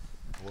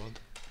 Word.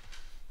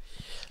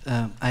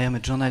 I am a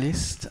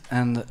journalist,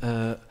 and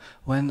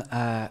when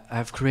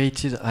I've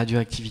created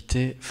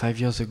Radioactivité 5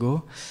 years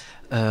ago,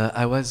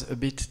 I was a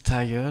bit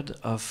tired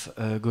of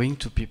going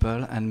to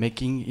people and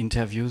making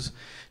interviews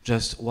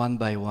just one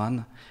by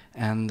one,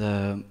 and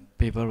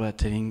people were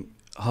telling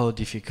how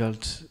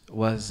difficult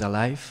was their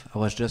life. I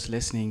was just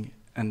listening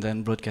and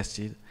then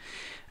broadcasted,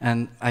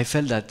 and I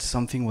felt that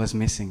something was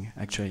missing,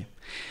 actually.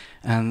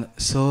 And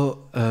so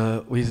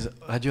with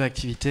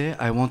Radioactivité,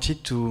 I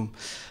wanted to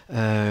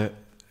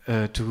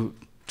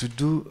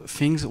do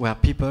things where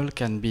people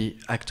can be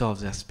actors of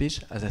their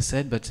speech, as I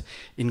said, but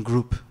in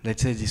group,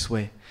 let's say this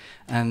way.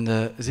 And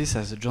this,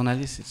 as a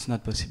journalist, it's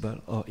not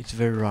possible, or it's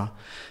very rare.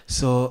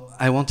 So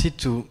I wanted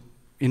to,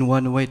 in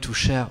one way, to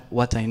share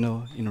what I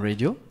know in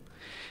radio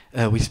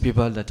with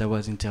people that I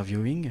was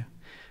interviewing,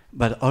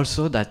 but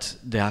also that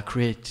they are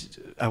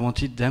I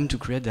wanted them to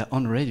create their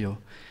own radio,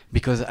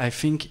 because I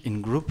think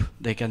in group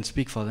they can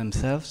speak for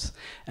themselves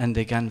and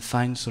they can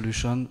find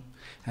solutions,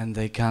 and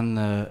they can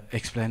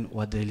explain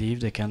what they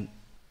live, they can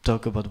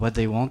talk about what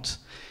they want,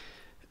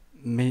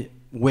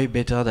 way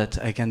better than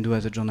I can do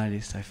as a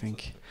journalist, I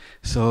think.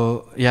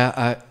 So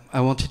yeah, I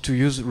wanted to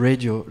use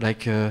radio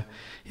like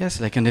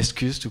like an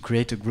excuse to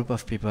create a group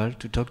of people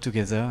to talk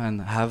together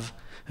and have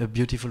a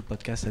beautiful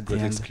podcast at the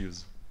end. Good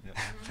excuse. Yeah.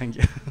 Thank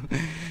you.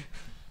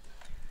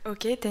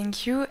 Okay,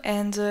 thank you.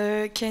 And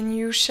can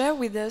you share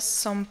with us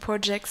some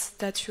projects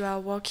that you are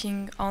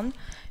working on?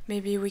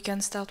 Maybe we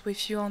can start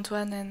with you,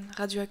 Antoine, and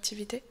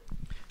Radioactivité.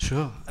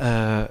 Sure.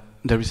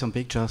 There is some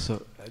pictures,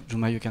 so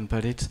Juma, you can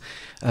put it.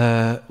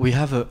 We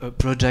have a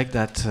project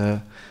that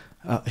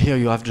here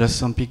you have just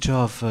some picture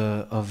of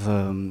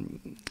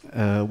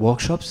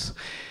workshops.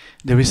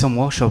 There is some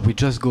workshop. We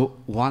just go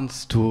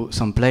once to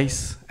some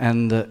place,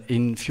 and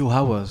in few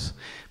hours,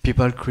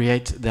 people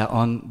create their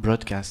own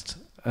broadcast.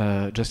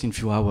 Just in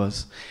few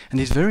hours, and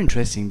it's very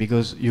interesting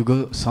because you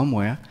go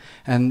somewhere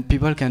and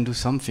people can do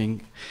something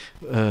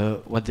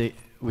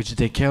which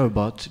they care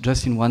about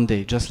just in one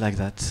day, just like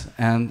that.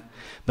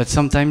 But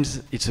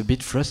sometimes it's a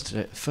bit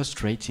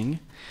frustrating.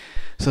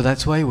 So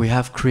that's why we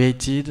have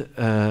created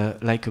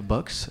like a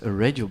box, a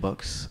radio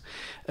box,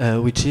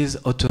 which is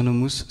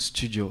autonomous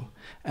studio.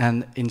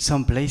 And in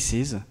some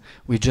places,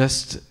 we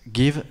just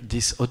give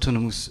this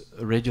autonomous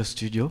radio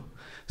studio,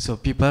 so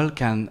people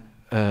can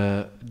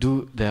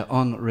do their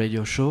own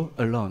radio show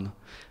alone.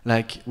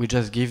 Like, we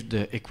just give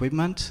the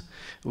equipment,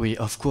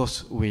 of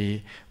course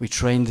we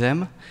train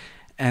them,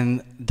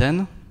 and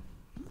then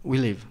we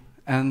leave.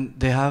 And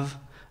they have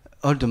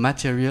all the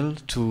material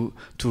to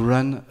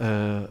run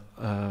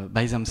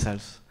by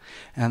themselves.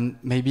 And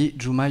maybe,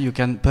 Juma, you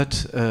can put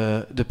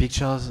the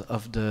pictures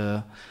of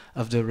the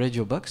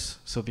radio box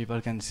so people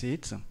can see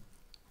it.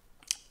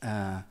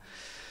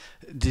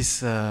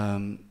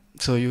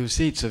 So you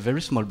see it's a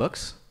very small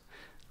box.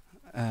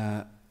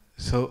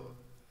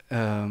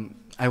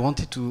 I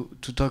wanted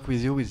to talk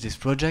with you with this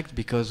project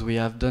because we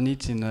have done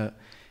it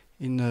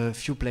in a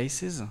few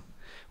places.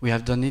 We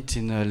have done it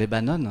in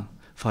Lebanon,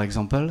 for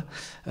example,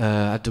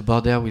 at the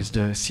border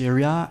with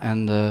Syria,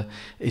 and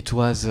it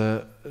was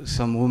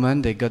some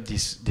women, they got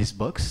this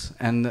box,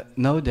 and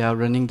now they are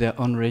running their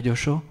own radio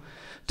show,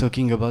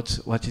 talking about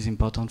what is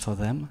important for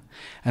them.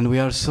 And we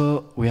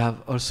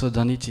have also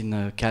done it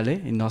in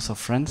Calais, in north of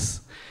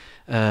France,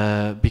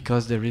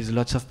 because there is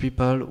lots of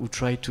people who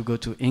try to go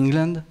to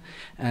England,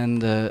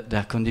 and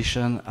their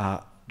conditions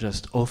are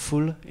just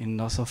awful in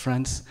north of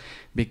France,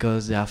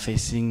 because they are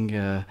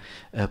facing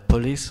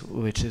police,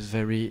 which is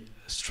very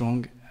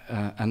strong,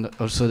 and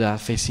also they are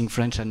facing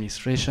French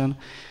administration,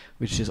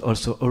 which is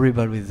also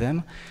horrible with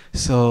them.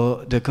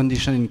 So the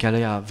conditions in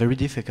Calais are very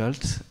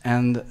difficult,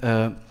 and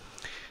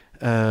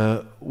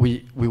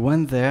we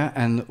went there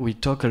and we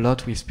talked a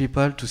lot with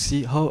people to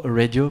see how a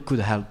radio could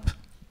help.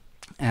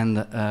 And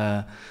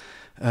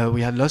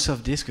we had lots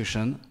of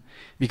discussion,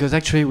 because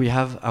actually we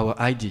have our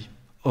idea,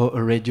 how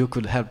a radio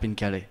could help in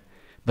Calais.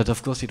 But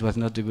of course it was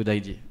not a good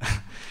idea.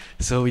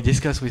 So we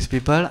discussed with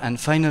people, and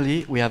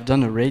finally we have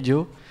done a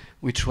radio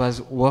which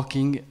was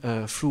working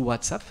through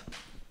WhatsApp.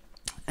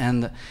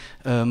 And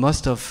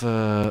most of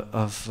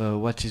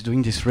what is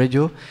doing this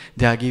radio,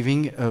 they are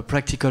giving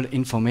practical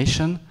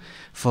information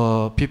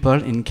for people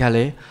in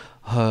Calais,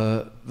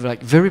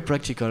 like very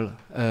practical,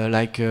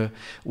 like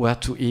where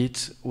to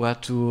eat, where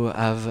to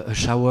have a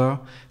shower,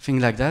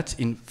 things like that,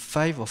 in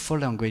 5 or 4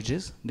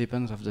 languages,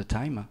 depends of the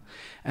time.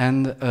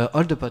 And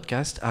all the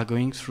podcasts are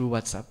going through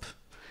WhatsApp.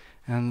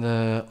 And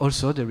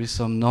also there is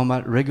some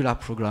normal, regular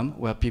program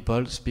where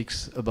people speak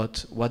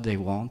about what they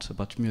want,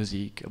 about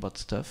music, about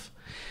stuff.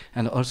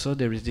 And also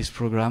there is this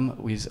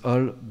program with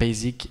all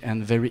basic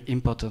and very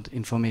important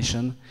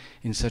information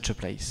in such a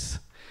place.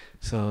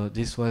 So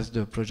this was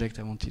the project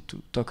I wanted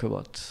to talk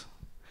about.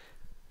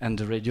 And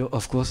the radio,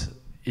 of course,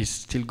 is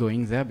still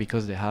going there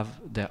because they have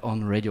their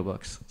own radio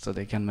box, so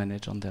they can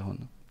manage on their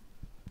own.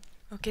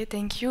 Okay,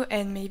 thank you.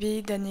 And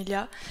maybe,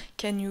 Daniela,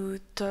 can you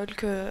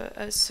talk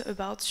us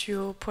about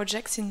your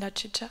projects in La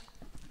Chicha?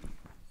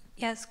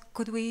 Yes,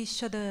 could we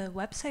show the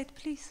website,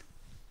 please?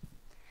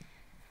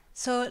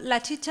 So La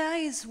Chicha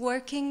is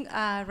working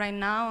right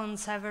now on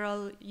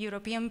several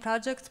European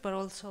projects, but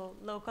also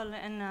local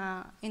and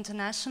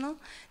international.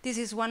 This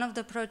is one of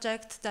the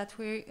projects that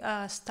we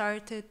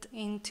started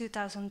in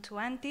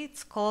 2020.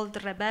 It's called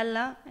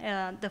Rebella.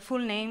 The full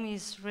name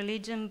is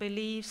Religion,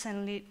 Beliefs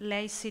and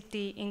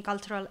Laicity in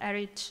Cultural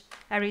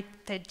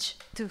Heritage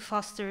to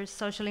Foster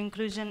Social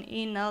Inclusion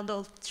in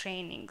Adult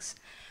Trainings.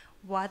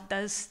 What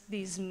does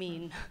this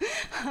mean?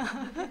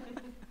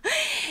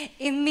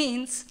 It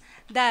means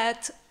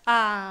that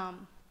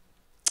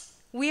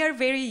we are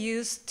very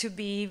used to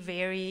be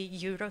very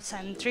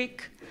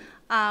Eurocentric.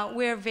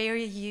 We are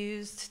very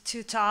used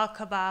to talk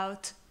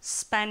about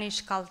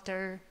Spanish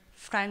culture,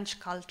 French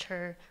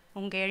culture,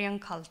 Hungarian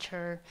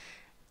culture,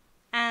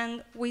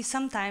 and we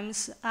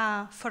sometimes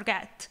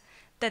forget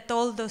that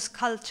all those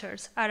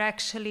cultures are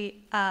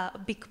actually a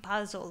big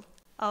puzzle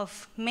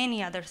of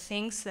many other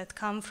things that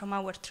come from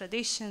our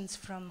traditions,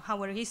 from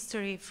our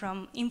history,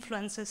 from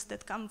influences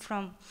that come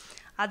from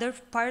other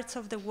parts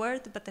of the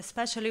world, but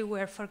especially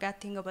we're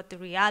forgetting about the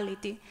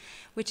reality,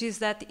 which is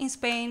that in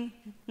Spain,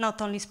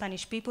 not only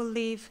Spanish people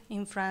live,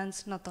 in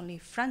France, not only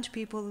French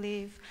people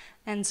live,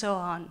 and so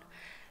on.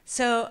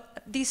 So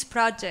this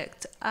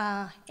project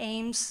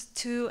aims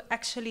to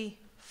actually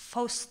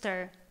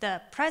foster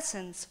the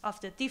presence of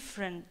the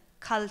different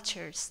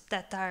cultures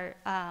that are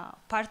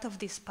part of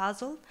this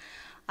puzzle,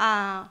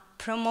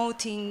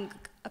 promoting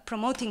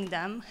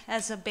them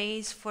as a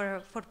base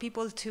for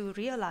people to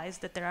realize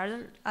that there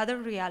are other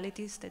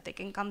realities that they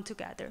can come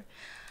together.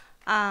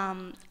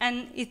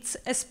 And it's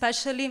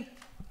especially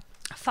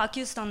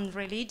focused on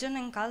religion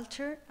and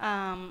culture.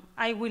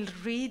 I will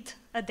read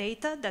a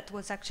data that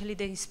was actually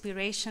the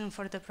inspiration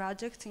for the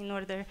project in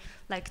order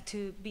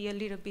to be a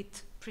little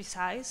bit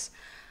precise.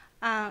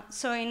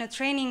 So in a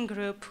training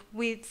group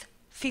with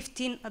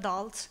 15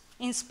 adults,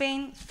 in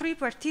Spain, 3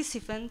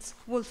 participants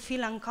will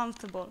feel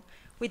uncomfortable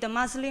with a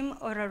Muslim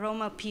or a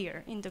Roma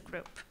peer in the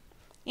group.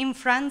 In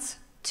France,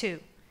 2.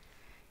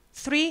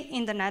 3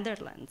 in the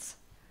Netherlands.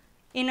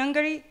 In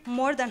Hungary,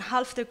 more than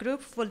half the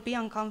group will be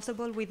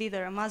uncomfortable with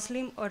either a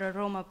Muslim or a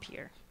Roma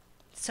peer.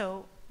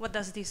 So what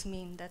does this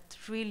mean? That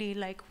really,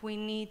 like, we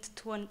need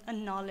to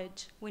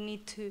acknowledge, we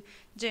need to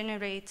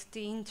generate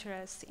the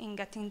interest in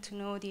getting to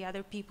know the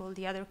other people,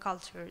 the other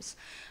cultures,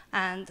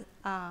 and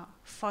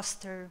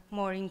foster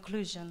more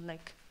inclusion,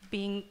 like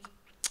being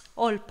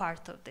all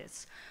part of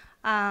this.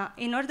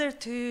 In order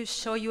to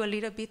show you a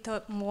little bit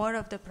more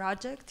of the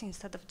project,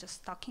 instead of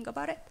just talking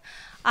about it,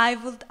 I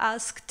would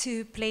ask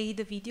to play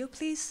the video,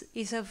 please.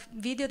 It's a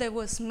video that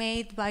was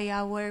made by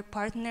our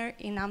partner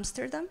in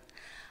Amsterdam,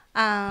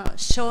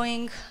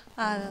 showing,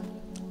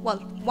 well,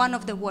 one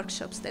of the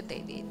workshops that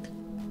they did.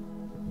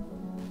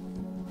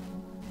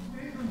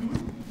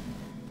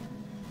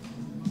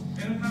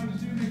 En dan gaan we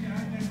natuurlijk een beetje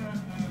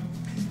uitleggen.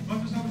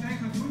 Wat we zo meteen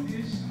gaan doen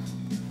is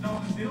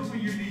dat een deel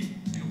van jullie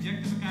die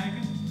objecten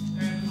bekijken.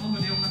 En een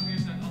ander deel gaat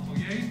eerst naar het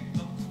atelier.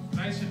 Dat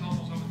wijst zich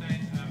allemaal zo meteen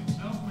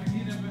vanzelf. Maar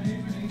hier hebben we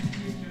even een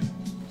keertje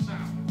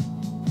samen.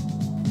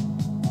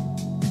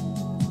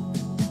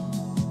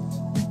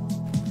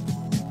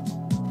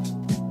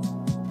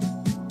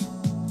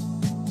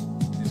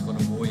 Het is gewoon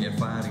een mooie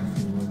ervaring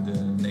voor de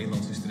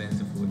Nederlandse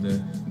studenten, voor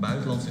de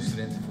buitenlandse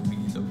studenten, voor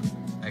wie het ook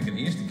eigenlijk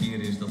de eerste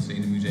keer is dat ze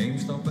in een museum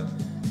stappen.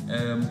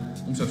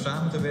 Om zo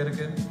samen te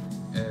werken,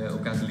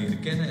 elkaar te leren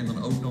kennen en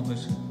dan ook nog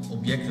eens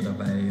objecten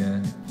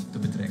daarbij te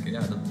betrekken.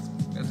 Ja,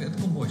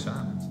 het komt mooi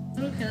samen.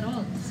 Rood,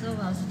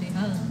 zoals die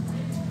hand.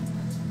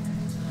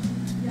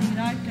 Die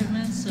rijke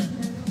mensen.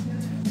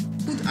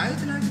 Goed uit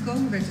te laten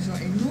komen werd er zo'n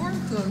enorm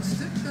groot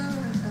stuk.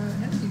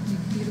 Die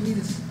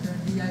piramides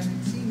die jij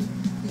liet zien,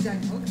 die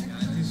zijn ook echt. Ja,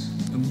 het is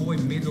een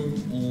mooi middel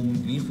om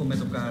in ieder geval met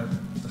elkaar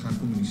te gaan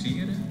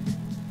communiceren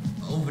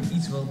over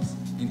iets wat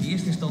in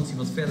eerste instantie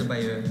wat verder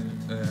bij je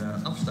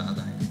afstaat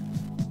eigenlijk.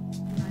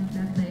 Like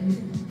that they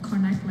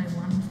connect like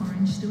one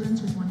foreign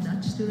student with one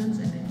Dutch student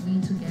and then we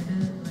together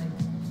like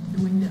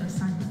doing the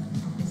assignment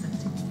of this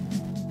activity.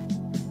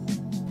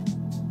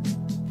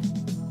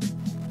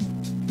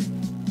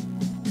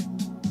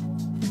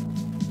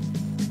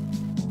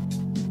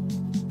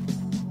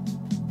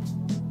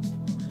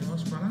 Misschien wel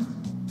spannend.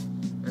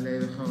 We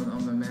leven gewoon met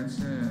andere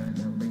mensen,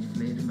 een beetje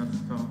verleden in dat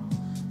geval.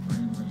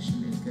 Maar als je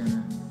leert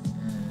kennen,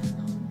 dan is het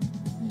toch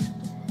wel leuk.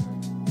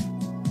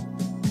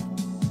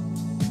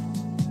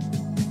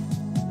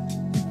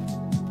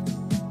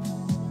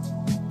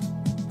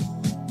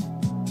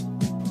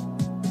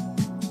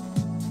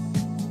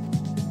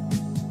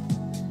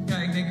 Ja,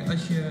 ik denk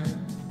als je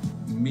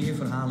meer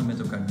verhalen met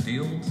elkaar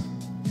deelt,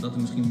 dat er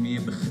misschien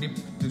meer begrip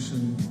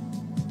tussen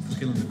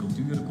verschillende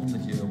culturen komt,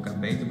 dat je elkaar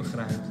beter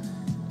begrijpt,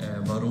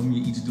 waarom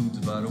je iets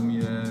doet, waarom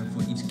je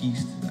voor iets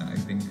kiest. Ja,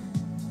 ik denk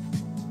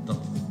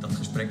dat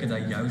gesprekken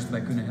daar juist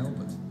bij kunnen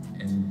helpen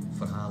en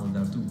verhalen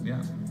daartoe, ja.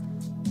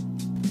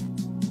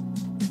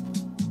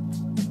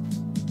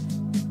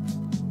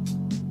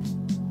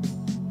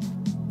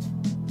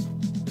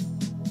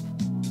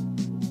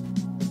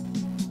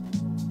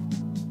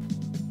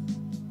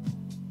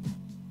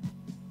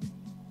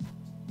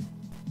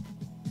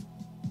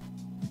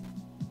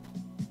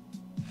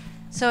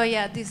 So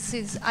yeah,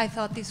 I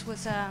thought this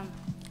was a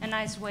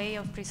nice way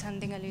of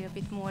presenting a little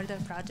bit more the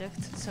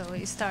project. So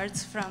it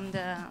starts from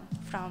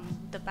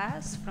the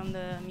past, from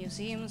the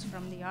museums,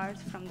 from the art,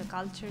 from the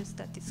cultures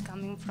that is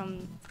coming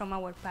from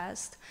our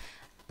past,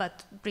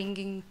 but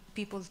bringing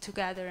people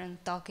together and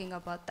talking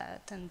about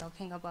that and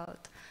talking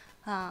about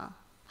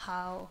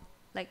how,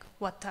 like,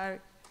 what are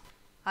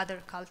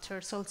other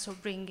cultures also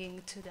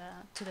bringing to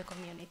the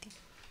community.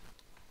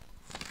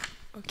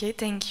 Okay,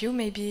 thank you.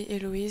 Maybe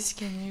Eloise,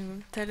 can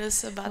you tell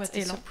us about what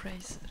Elan?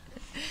 surprise?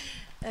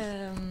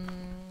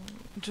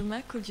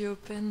 Juma, could you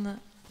open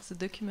the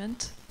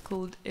document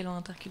called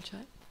Elan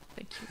Interculturel?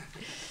 Thank you.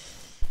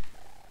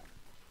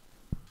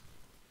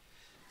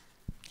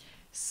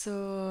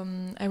 So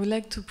I would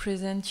like to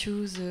present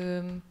you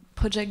the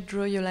project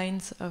Draw Your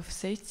Lines of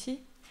Safety,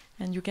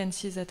 and you can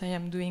see that I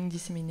am doing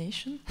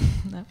dissemination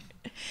now.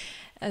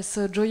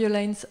 So Draw Your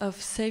Lines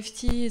of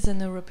Safety is an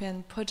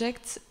European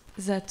project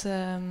that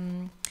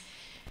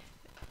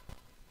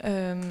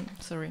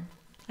sorry,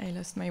 I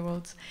lost my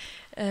words.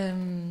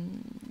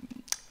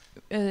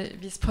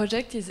 This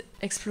project is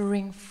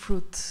exploring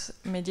fruit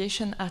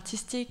mediation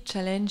artistic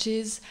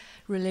challenges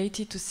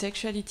related to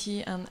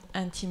sexuality and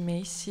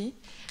intimacy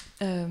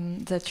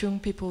that young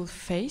people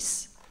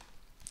face.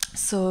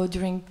 So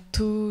during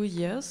 2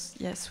 years,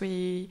 yes,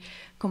 we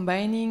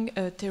combining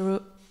a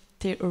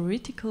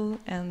theoretical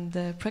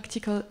and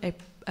practical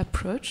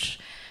approach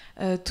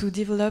to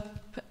develop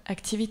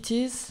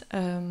activities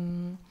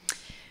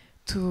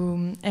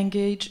to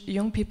engage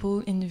young people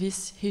in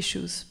these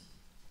issues.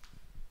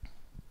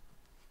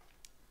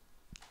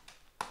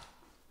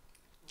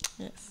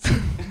 Yes.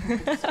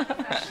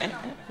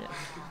 Yeah.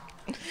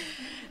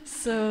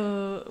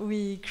 So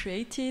we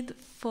created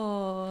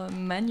 4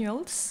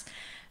 manuals.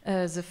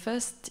 The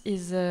first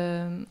is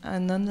an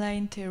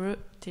online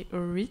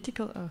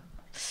theoretical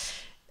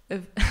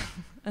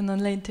an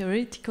online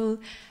theoretical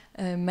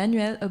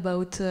manual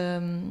about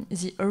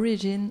the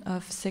origin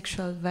of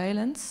sexual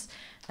violence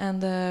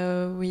And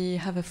we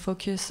have a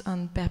focus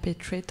on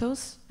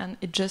perpetrators, and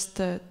it's just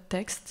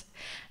text.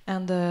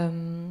 And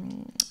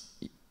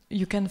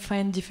you can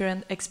find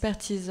different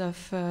expertise of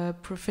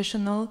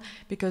professional,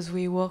 because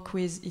we work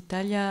with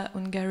Italy,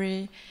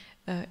 Hungary,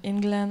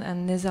 England,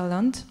 and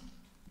Netherlands.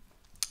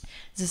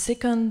 The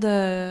second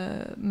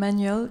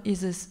manual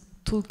is a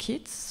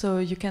toolkit, so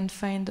you can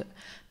find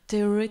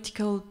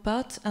theoretical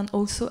part and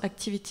also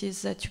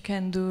activities that you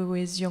can do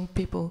with young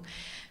people.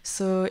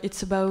 So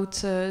it's about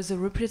the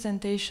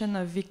representation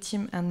of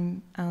victim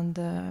and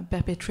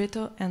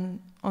perpetrator and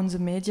on the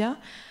media,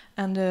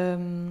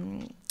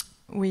 and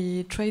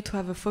we try to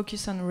have a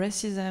focus on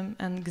racism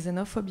and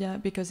xenophobia,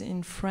 because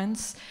in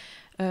France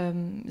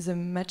the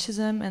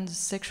machism and the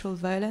sexual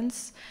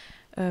violence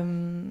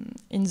in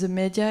the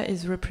media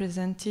is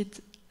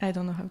represented, I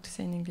don't know how to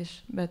say in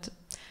English, but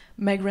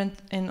migrant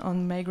and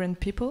on migrant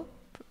people.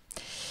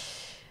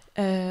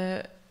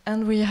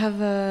 And we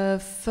have a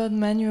third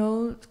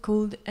manual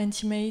called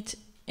Intimate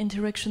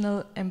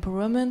Interactional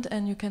Empowerment,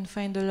 and you can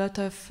find a lot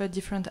of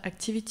different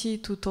activity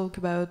to talk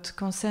about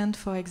consent,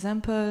 for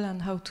example,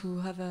 and how to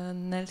have a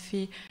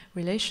healthy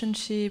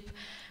relationship.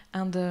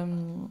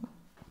 And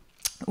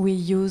we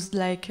used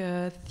like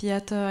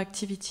theater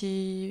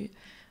activity,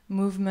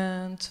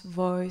 movement,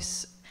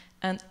 voice,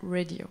 and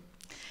radio.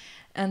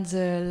 And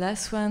the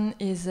last one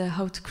is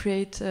how to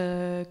create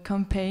a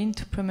campaign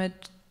to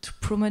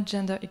promote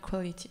gender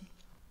equality.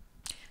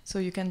 So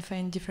you can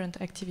find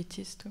different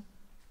activities too.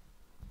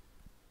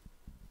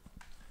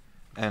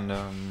 And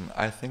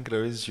I think,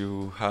 Louise,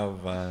 you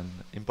have an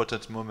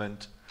important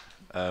moment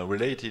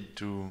related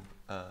to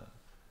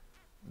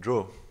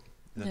draw.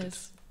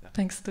 Yes, yeah.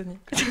 Thanks, Tony.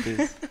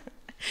 Please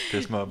tell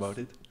us more about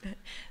it.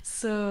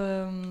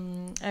 So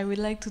I would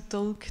like to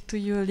talk to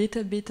you a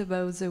little bit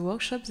about the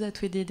workshops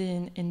that we did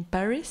in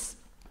Paris.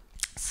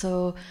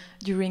 So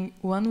during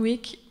 1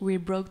 week, we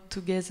brought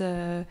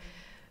together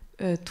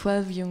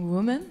 12 young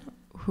women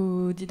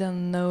who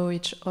didn't know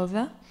each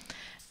other,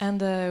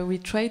 and we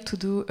tried to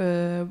do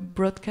a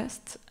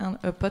broadcast and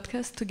a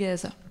podcast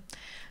together.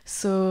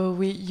 So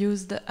we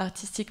used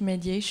artistic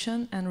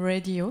mediation and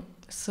radio.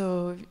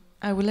 So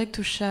I would like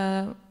to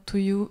share to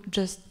you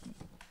just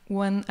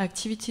one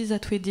activity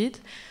that we did.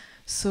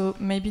 So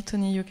maybe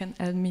Tony, you can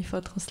help me for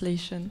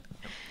translation.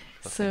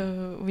 Okay.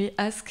 So we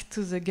asked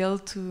to the girl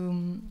to...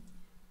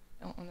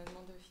 On a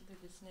demandé aux filles de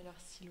dessiner leur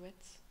silhouette.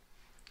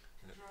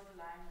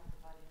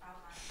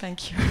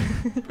 Thank you.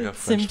 It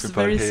seems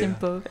very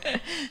simple.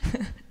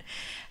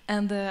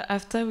 And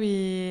after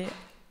we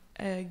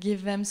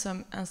give them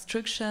some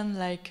instruction,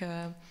 like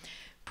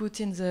put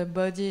in the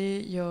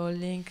body your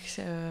link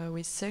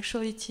with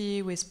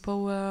sexuality, with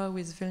power,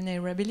 with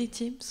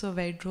vulnerability. So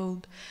they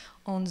drew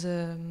on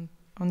the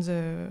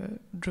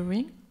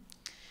drawing.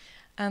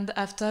 And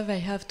after they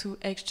have to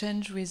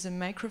exchange with the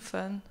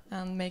microphone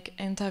and make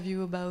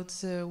interview about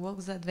the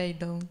work that they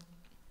done.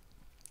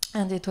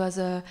 And it was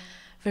a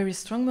very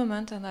strong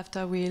moment, and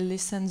after we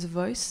listened the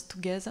voice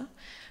together.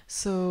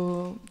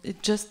 So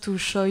it's just to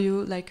show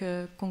you like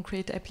a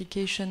concrete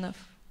application of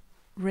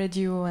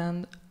radio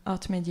and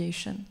art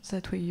mediation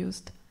that we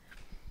used.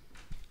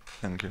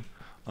 Thank you.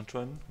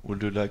 Antoine,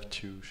 would you like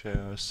to share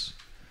us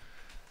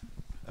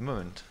a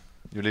moment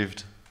you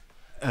lived?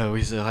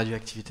 With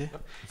radioactivité?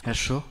 Yeah,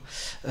 sure.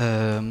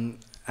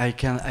 I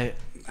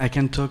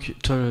can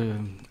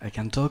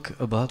talk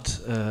about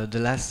the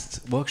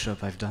last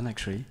workshop I've done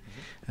actually.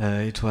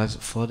 It was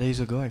 4 days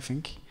ago, I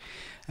think,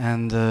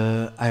 and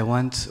I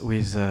went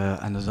with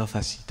another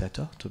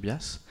facilitator,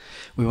 Tobias.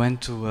 We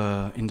went to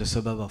in the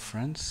suburb of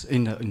France,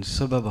 in the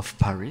suburb of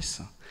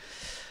Paris,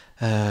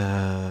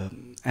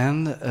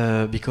 and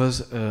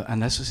because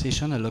an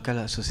association, a local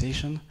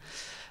association,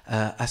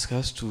 asked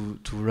us to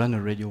run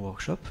a radio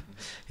workshop.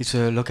 It's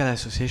a local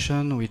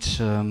association which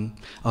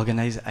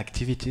organizes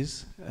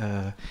activities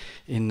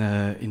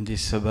in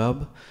this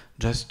suburb,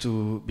 just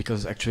to,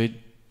 because actually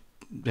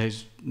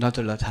there's not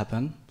a lot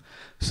happen,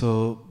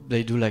 so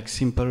they do like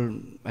simple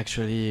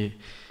actually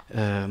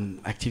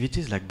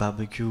activities like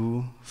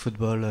barbecue,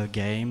 football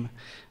game,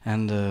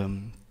 and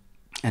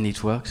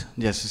it works.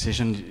 The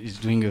association is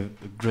doing a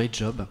great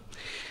job.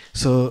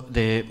 So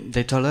they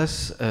told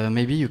us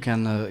maybe you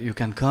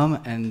can come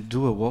and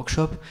do a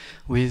workshop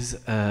with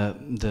a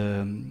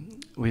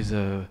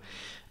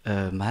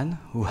man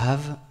who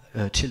have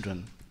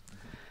children,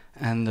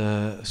 and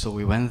so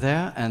we went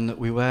there, and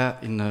we were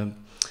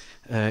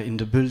in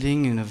the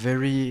building in a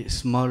very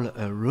small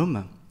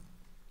room,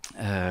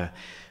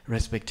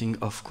 respecting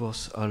of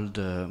course all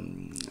the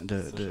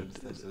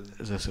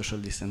social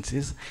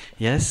distances.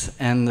 Yes,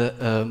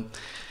 and.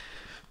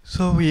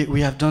 So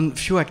we have done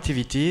few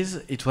activities.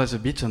 It was a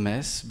bit a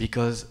mess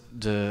because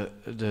the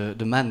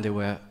man, they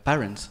were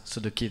parents,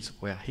 so the kids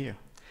were here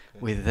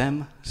with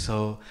them.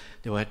 So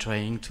they were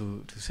trying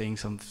to saying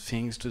some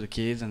things to the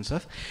kids and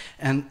stuff.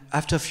 And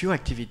after a few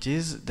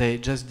activities, they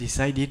just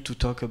decided to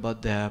talk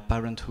about their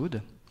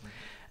parenthood,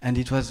 and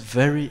it was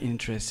very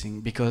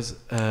interesting because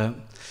all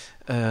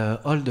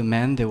the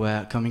men, they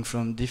were coming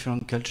from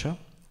different culture.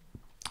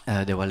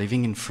 They were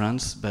living in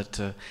France, but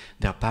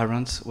their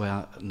parents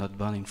were not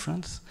born in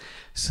France.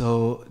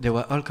 So they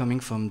were all coming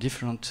from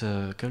different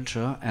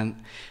culture, and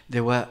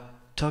they were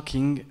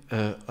talking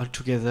all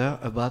together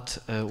about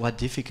what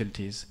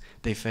difficulties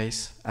they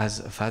face as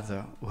a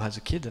father who has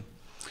a kid.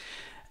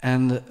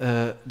 And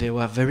they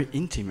were very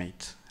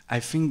intimate. I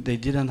think they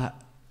didn't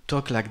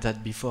talk like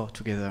that before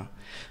together.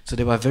 So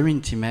they were very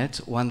intimate.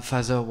 One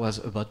father was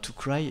about to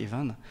cry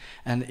even,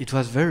 and it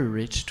was very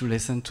rich to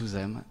listen to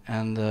them.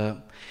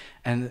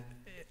 And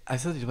I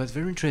thought it was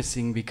very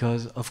interesting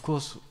because, of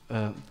course,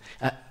 I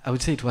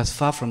would say it was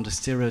far from the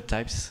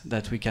stereotypes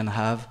that we can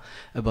have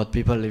about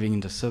people living in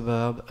the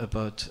suburb,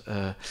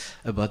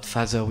 about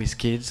father with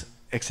kids,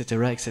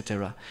 etc.,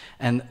 etc.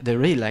 And they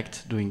really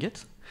liked doing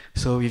it.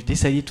 So we've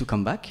decided to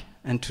come back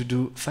and to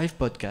do 5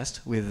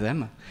 podcasts with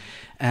them,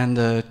 and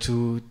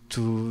to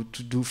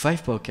do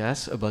 5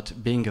 podcasts about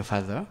being a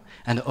father.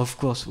 And of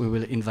course, we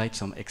will invite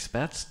some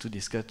experts to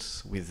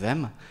discuss with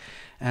them.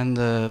 And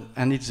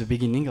it's the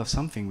beginning of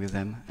something with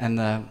them. And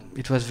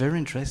it was very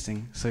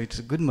interesting. So it's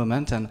a good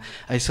moment. And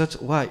I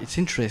thought, wow, it's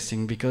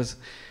interesting because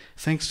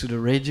thanks to the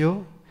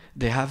radio,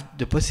 they have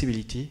the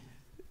possibility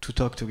to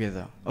talk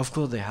together. Of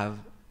course, they have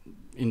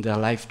in their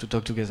life to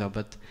talk together,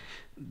 but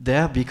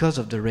there, because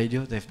of the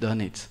radio, they've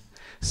done it.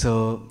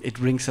 So it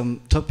brings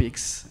some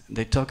topics,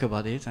 they talk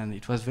about it, and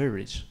it was very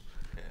rich.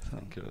 Okay,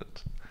 thank you.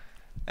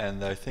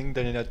 And I think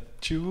Daniela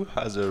too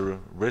has a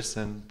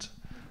recent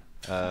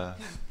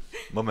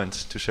moment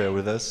to share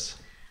with us.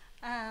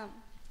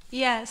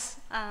 Yes,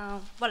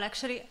 well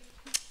actually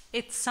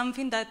it's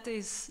something that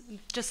is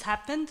just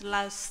happened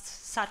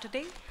last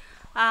Saturday.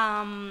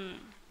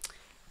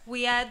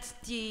 We had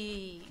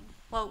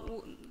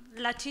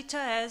La Chicha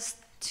has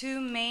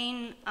 2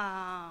 main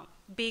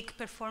big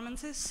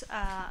performances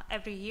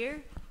every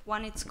year.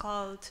 One is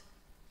called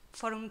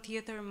Forum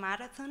Theater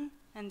Marathon,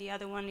 and the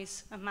other one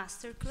is a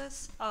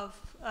masterclass of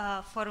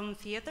Forum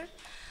Theater.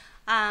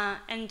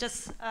 And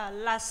just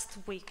last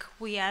week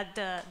we had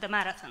the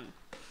marathon,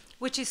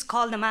 which is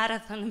called a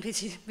marathon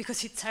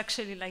because it's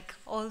actually like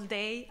all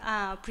day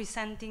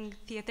presenting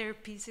theater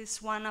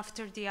pieces one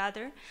after the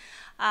other,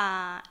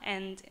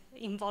 and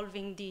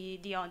involving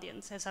the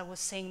audience. As I was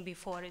saying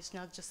before, it's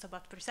not just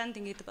about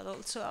presenting it, but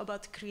also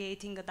about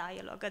creating a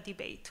dialogue, a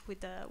debate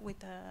with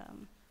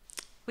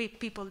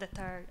people that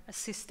are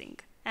assisting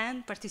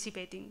and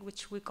participating,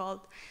 which we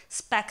call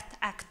spect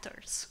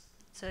actors.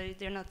 So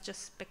they're not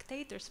just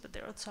spectators, but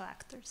they're also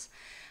actors.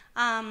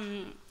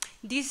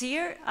 This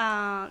year,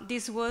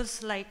 this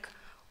was like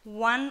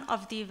one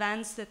of the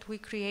events that we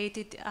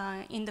created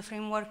in the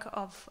framework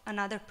of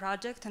another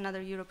project,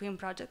 another European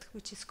project,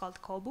 which is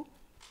called COBU,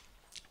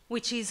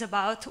 which is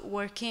about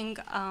working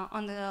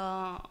on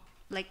the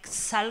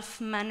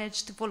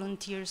self-managed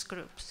volunteers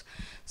groups.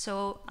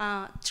 So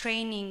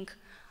training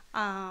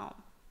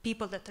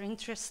people that are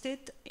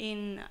interested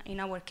in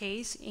our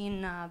case,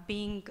 in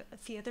being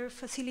theater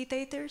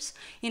facilitators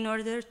in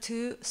order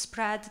to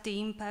spread the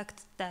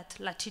impact that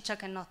La Chicha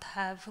cannot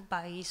have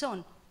by its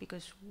own,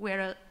 because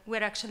we're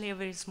actually a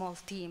very small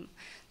team.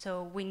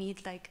 So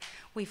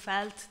we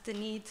felt the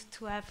need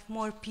to have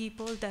more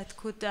people that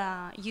could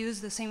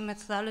use the same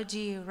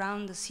methodology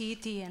around the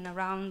city and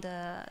around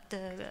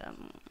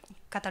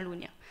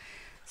Catalonia.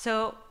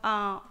 So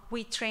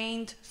we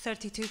trained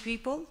 32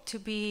 people to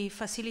be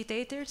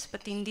facilitators,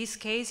 but in this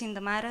case, in the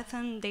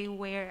marathon, they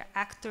were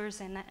actors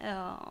and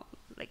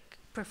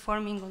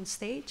performing on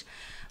stage.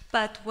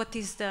 But what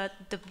is the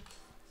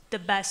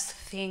best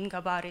thing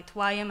about it?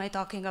 Why am I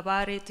talking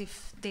about it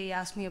if they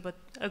ask me about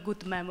a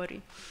good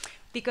memory?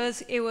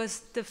 Because it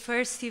was the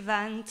first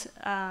event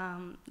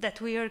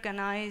that we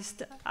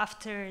organized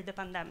after the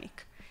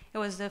pandemic. It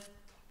was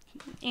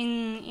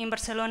in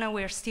Barcelona,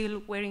 we're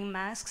still wearing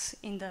masks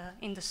in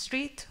the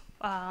street.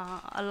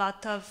 A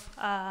lot of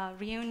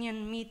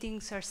reunion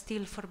meetings are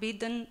still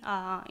forbidden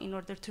in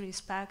order to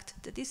respect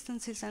the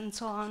distances and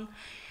so on.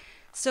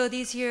 So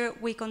this year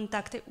we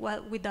contacted,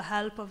 with the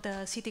help of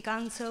the city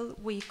council,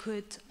 we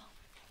could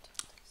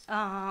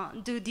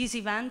do this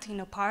event in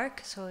a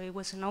park. So it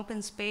was an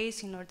open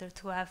space in order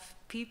to have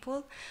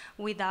people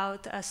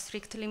without a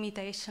strict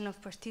limitation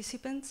of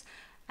participants.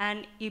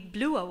 And it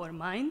blew our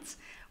minds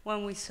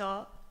when we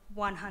saw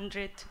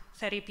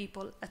 130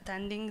 people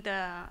attending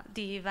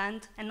the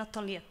event, and not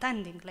only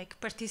attending,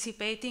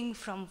 participating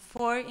from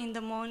 4 in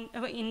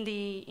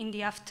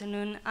the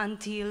afternoon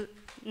until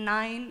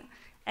 9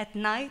 at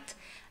night,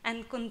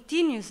 and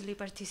continuously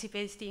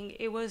participating.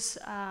 It was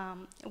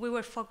we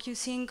were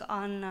focusing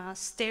on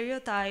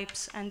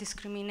stereotypes and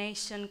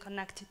discrimination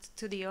connected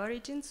to the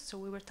origins. So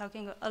we were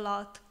talking a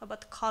lot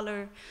about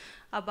color,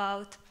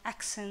 about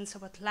accents,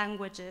 about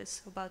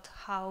languages, about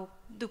how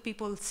do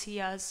people see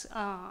us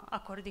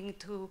according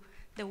to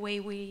the way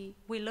we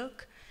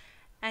look.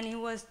 And it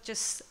was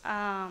just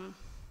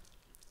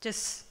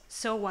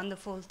so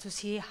wonderful to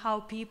see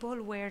how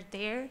people were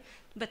there,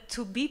 but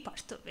to be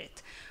part of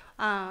it.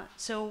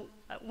 So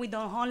we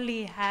don't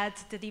only had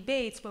the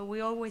debates, but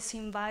we always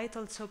invite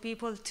also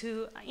people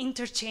to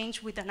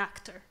interchange with an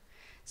actor.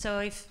 So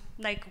if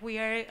like we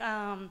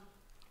are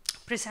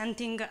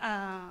presenting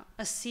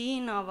a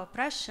scene of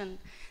oppression,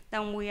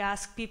 then we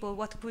ask people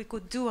what we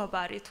could do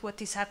about it,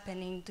 what is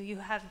happening, do you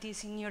have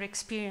this in your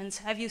experience,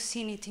 have you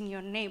seen it in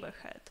your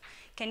neighborhood,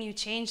 can you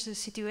change the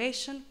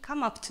situation,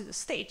 come up to the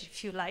stage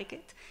if you like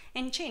it,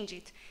 and change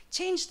it,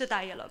 change the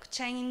dialogue,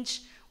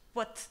 change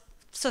what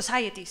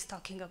society is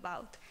talking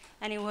about.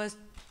 And it was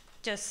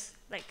just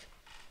like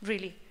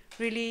really,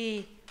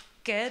 really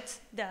good,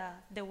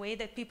 the way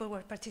that people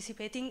were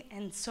participating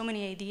and so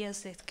many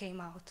ideas that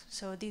came out.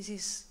 So this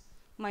is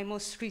my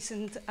most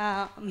recent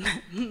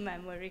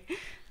memory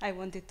I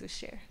wanted to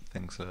share.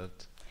 Thanks a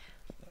lot.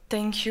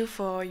 Thank you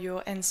for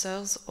your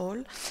answers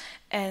all.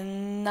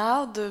 And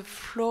now the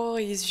floor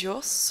is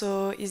yours.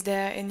 So is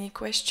there any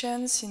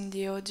questions in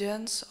the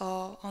audience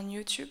or on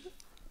YouTube?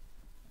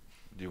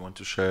 Do you want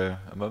to share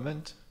a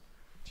moment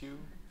too,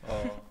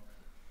 or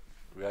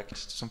react to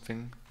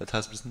something that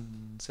has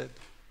been said?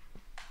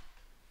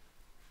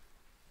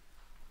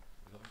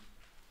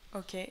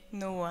 Okay,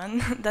 no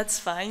one. That's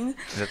fine.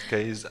 In that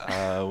case,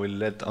 we'll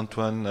let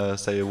Antoine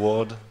say a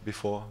word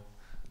before.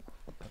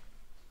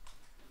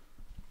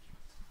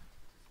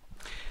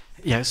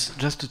 Yes,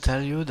 just to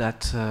tell you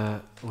that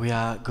we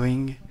are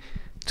going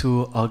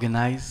to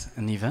organize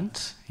an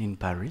event in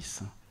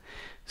Paris.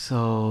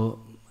 So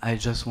I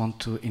just want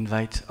to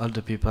invite all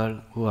the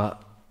people who are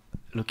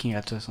looking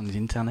at us on the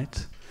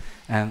internet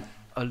and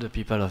all the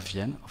people of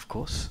Vienna, of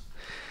course.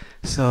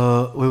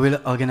 So we will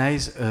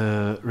organize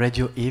a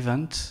radio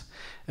event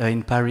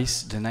in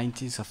Paris the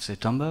 19th of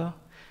September.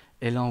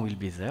 Elan will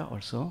be there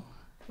also,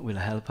 will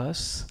help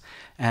us.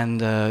 And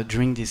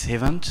during this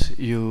event,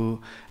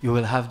 you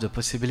will have the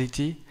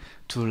possibility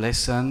to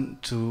listen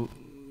to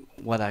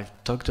what I've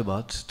talked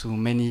about, to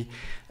many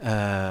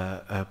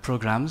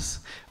programs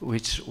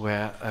which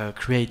were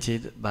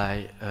created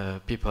by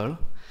people.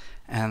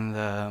 And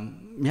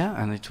yeah,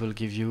 and it will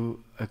give you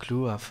a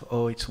clue of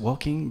how it's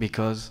working,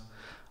 because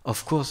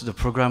of course, the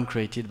program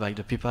created by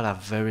the people are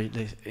very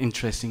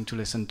interesting to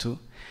listen to.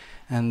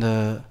 And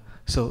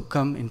so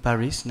come in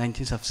Paris,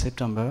 19th of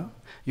September.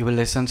 You will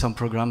listen some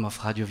program of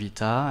Radio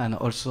Vita and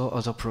also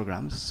other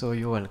programs, so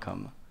you're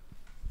welcome.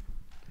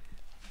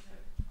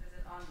 Is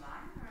it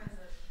online or is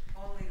it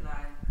only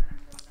live and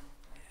in person?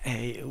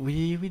 Hey,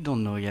 we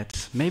don't know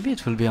yet. Maybe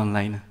it will be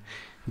online,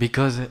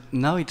 because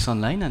now it's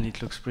online and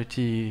it looks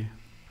pretty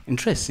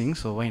interesting,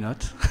 so why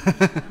not?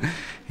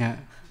 Yeah.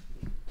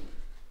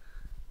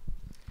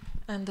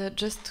 And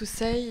just to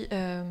say,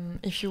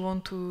 if you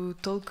want to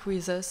talk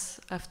with us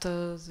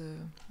after the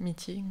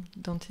meeting,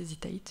 don't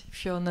hesitate.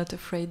 If you're not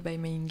afraid by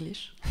my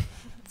English,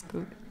 it's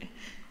good.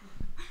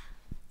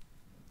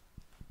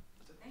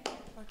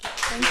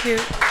 Thank you.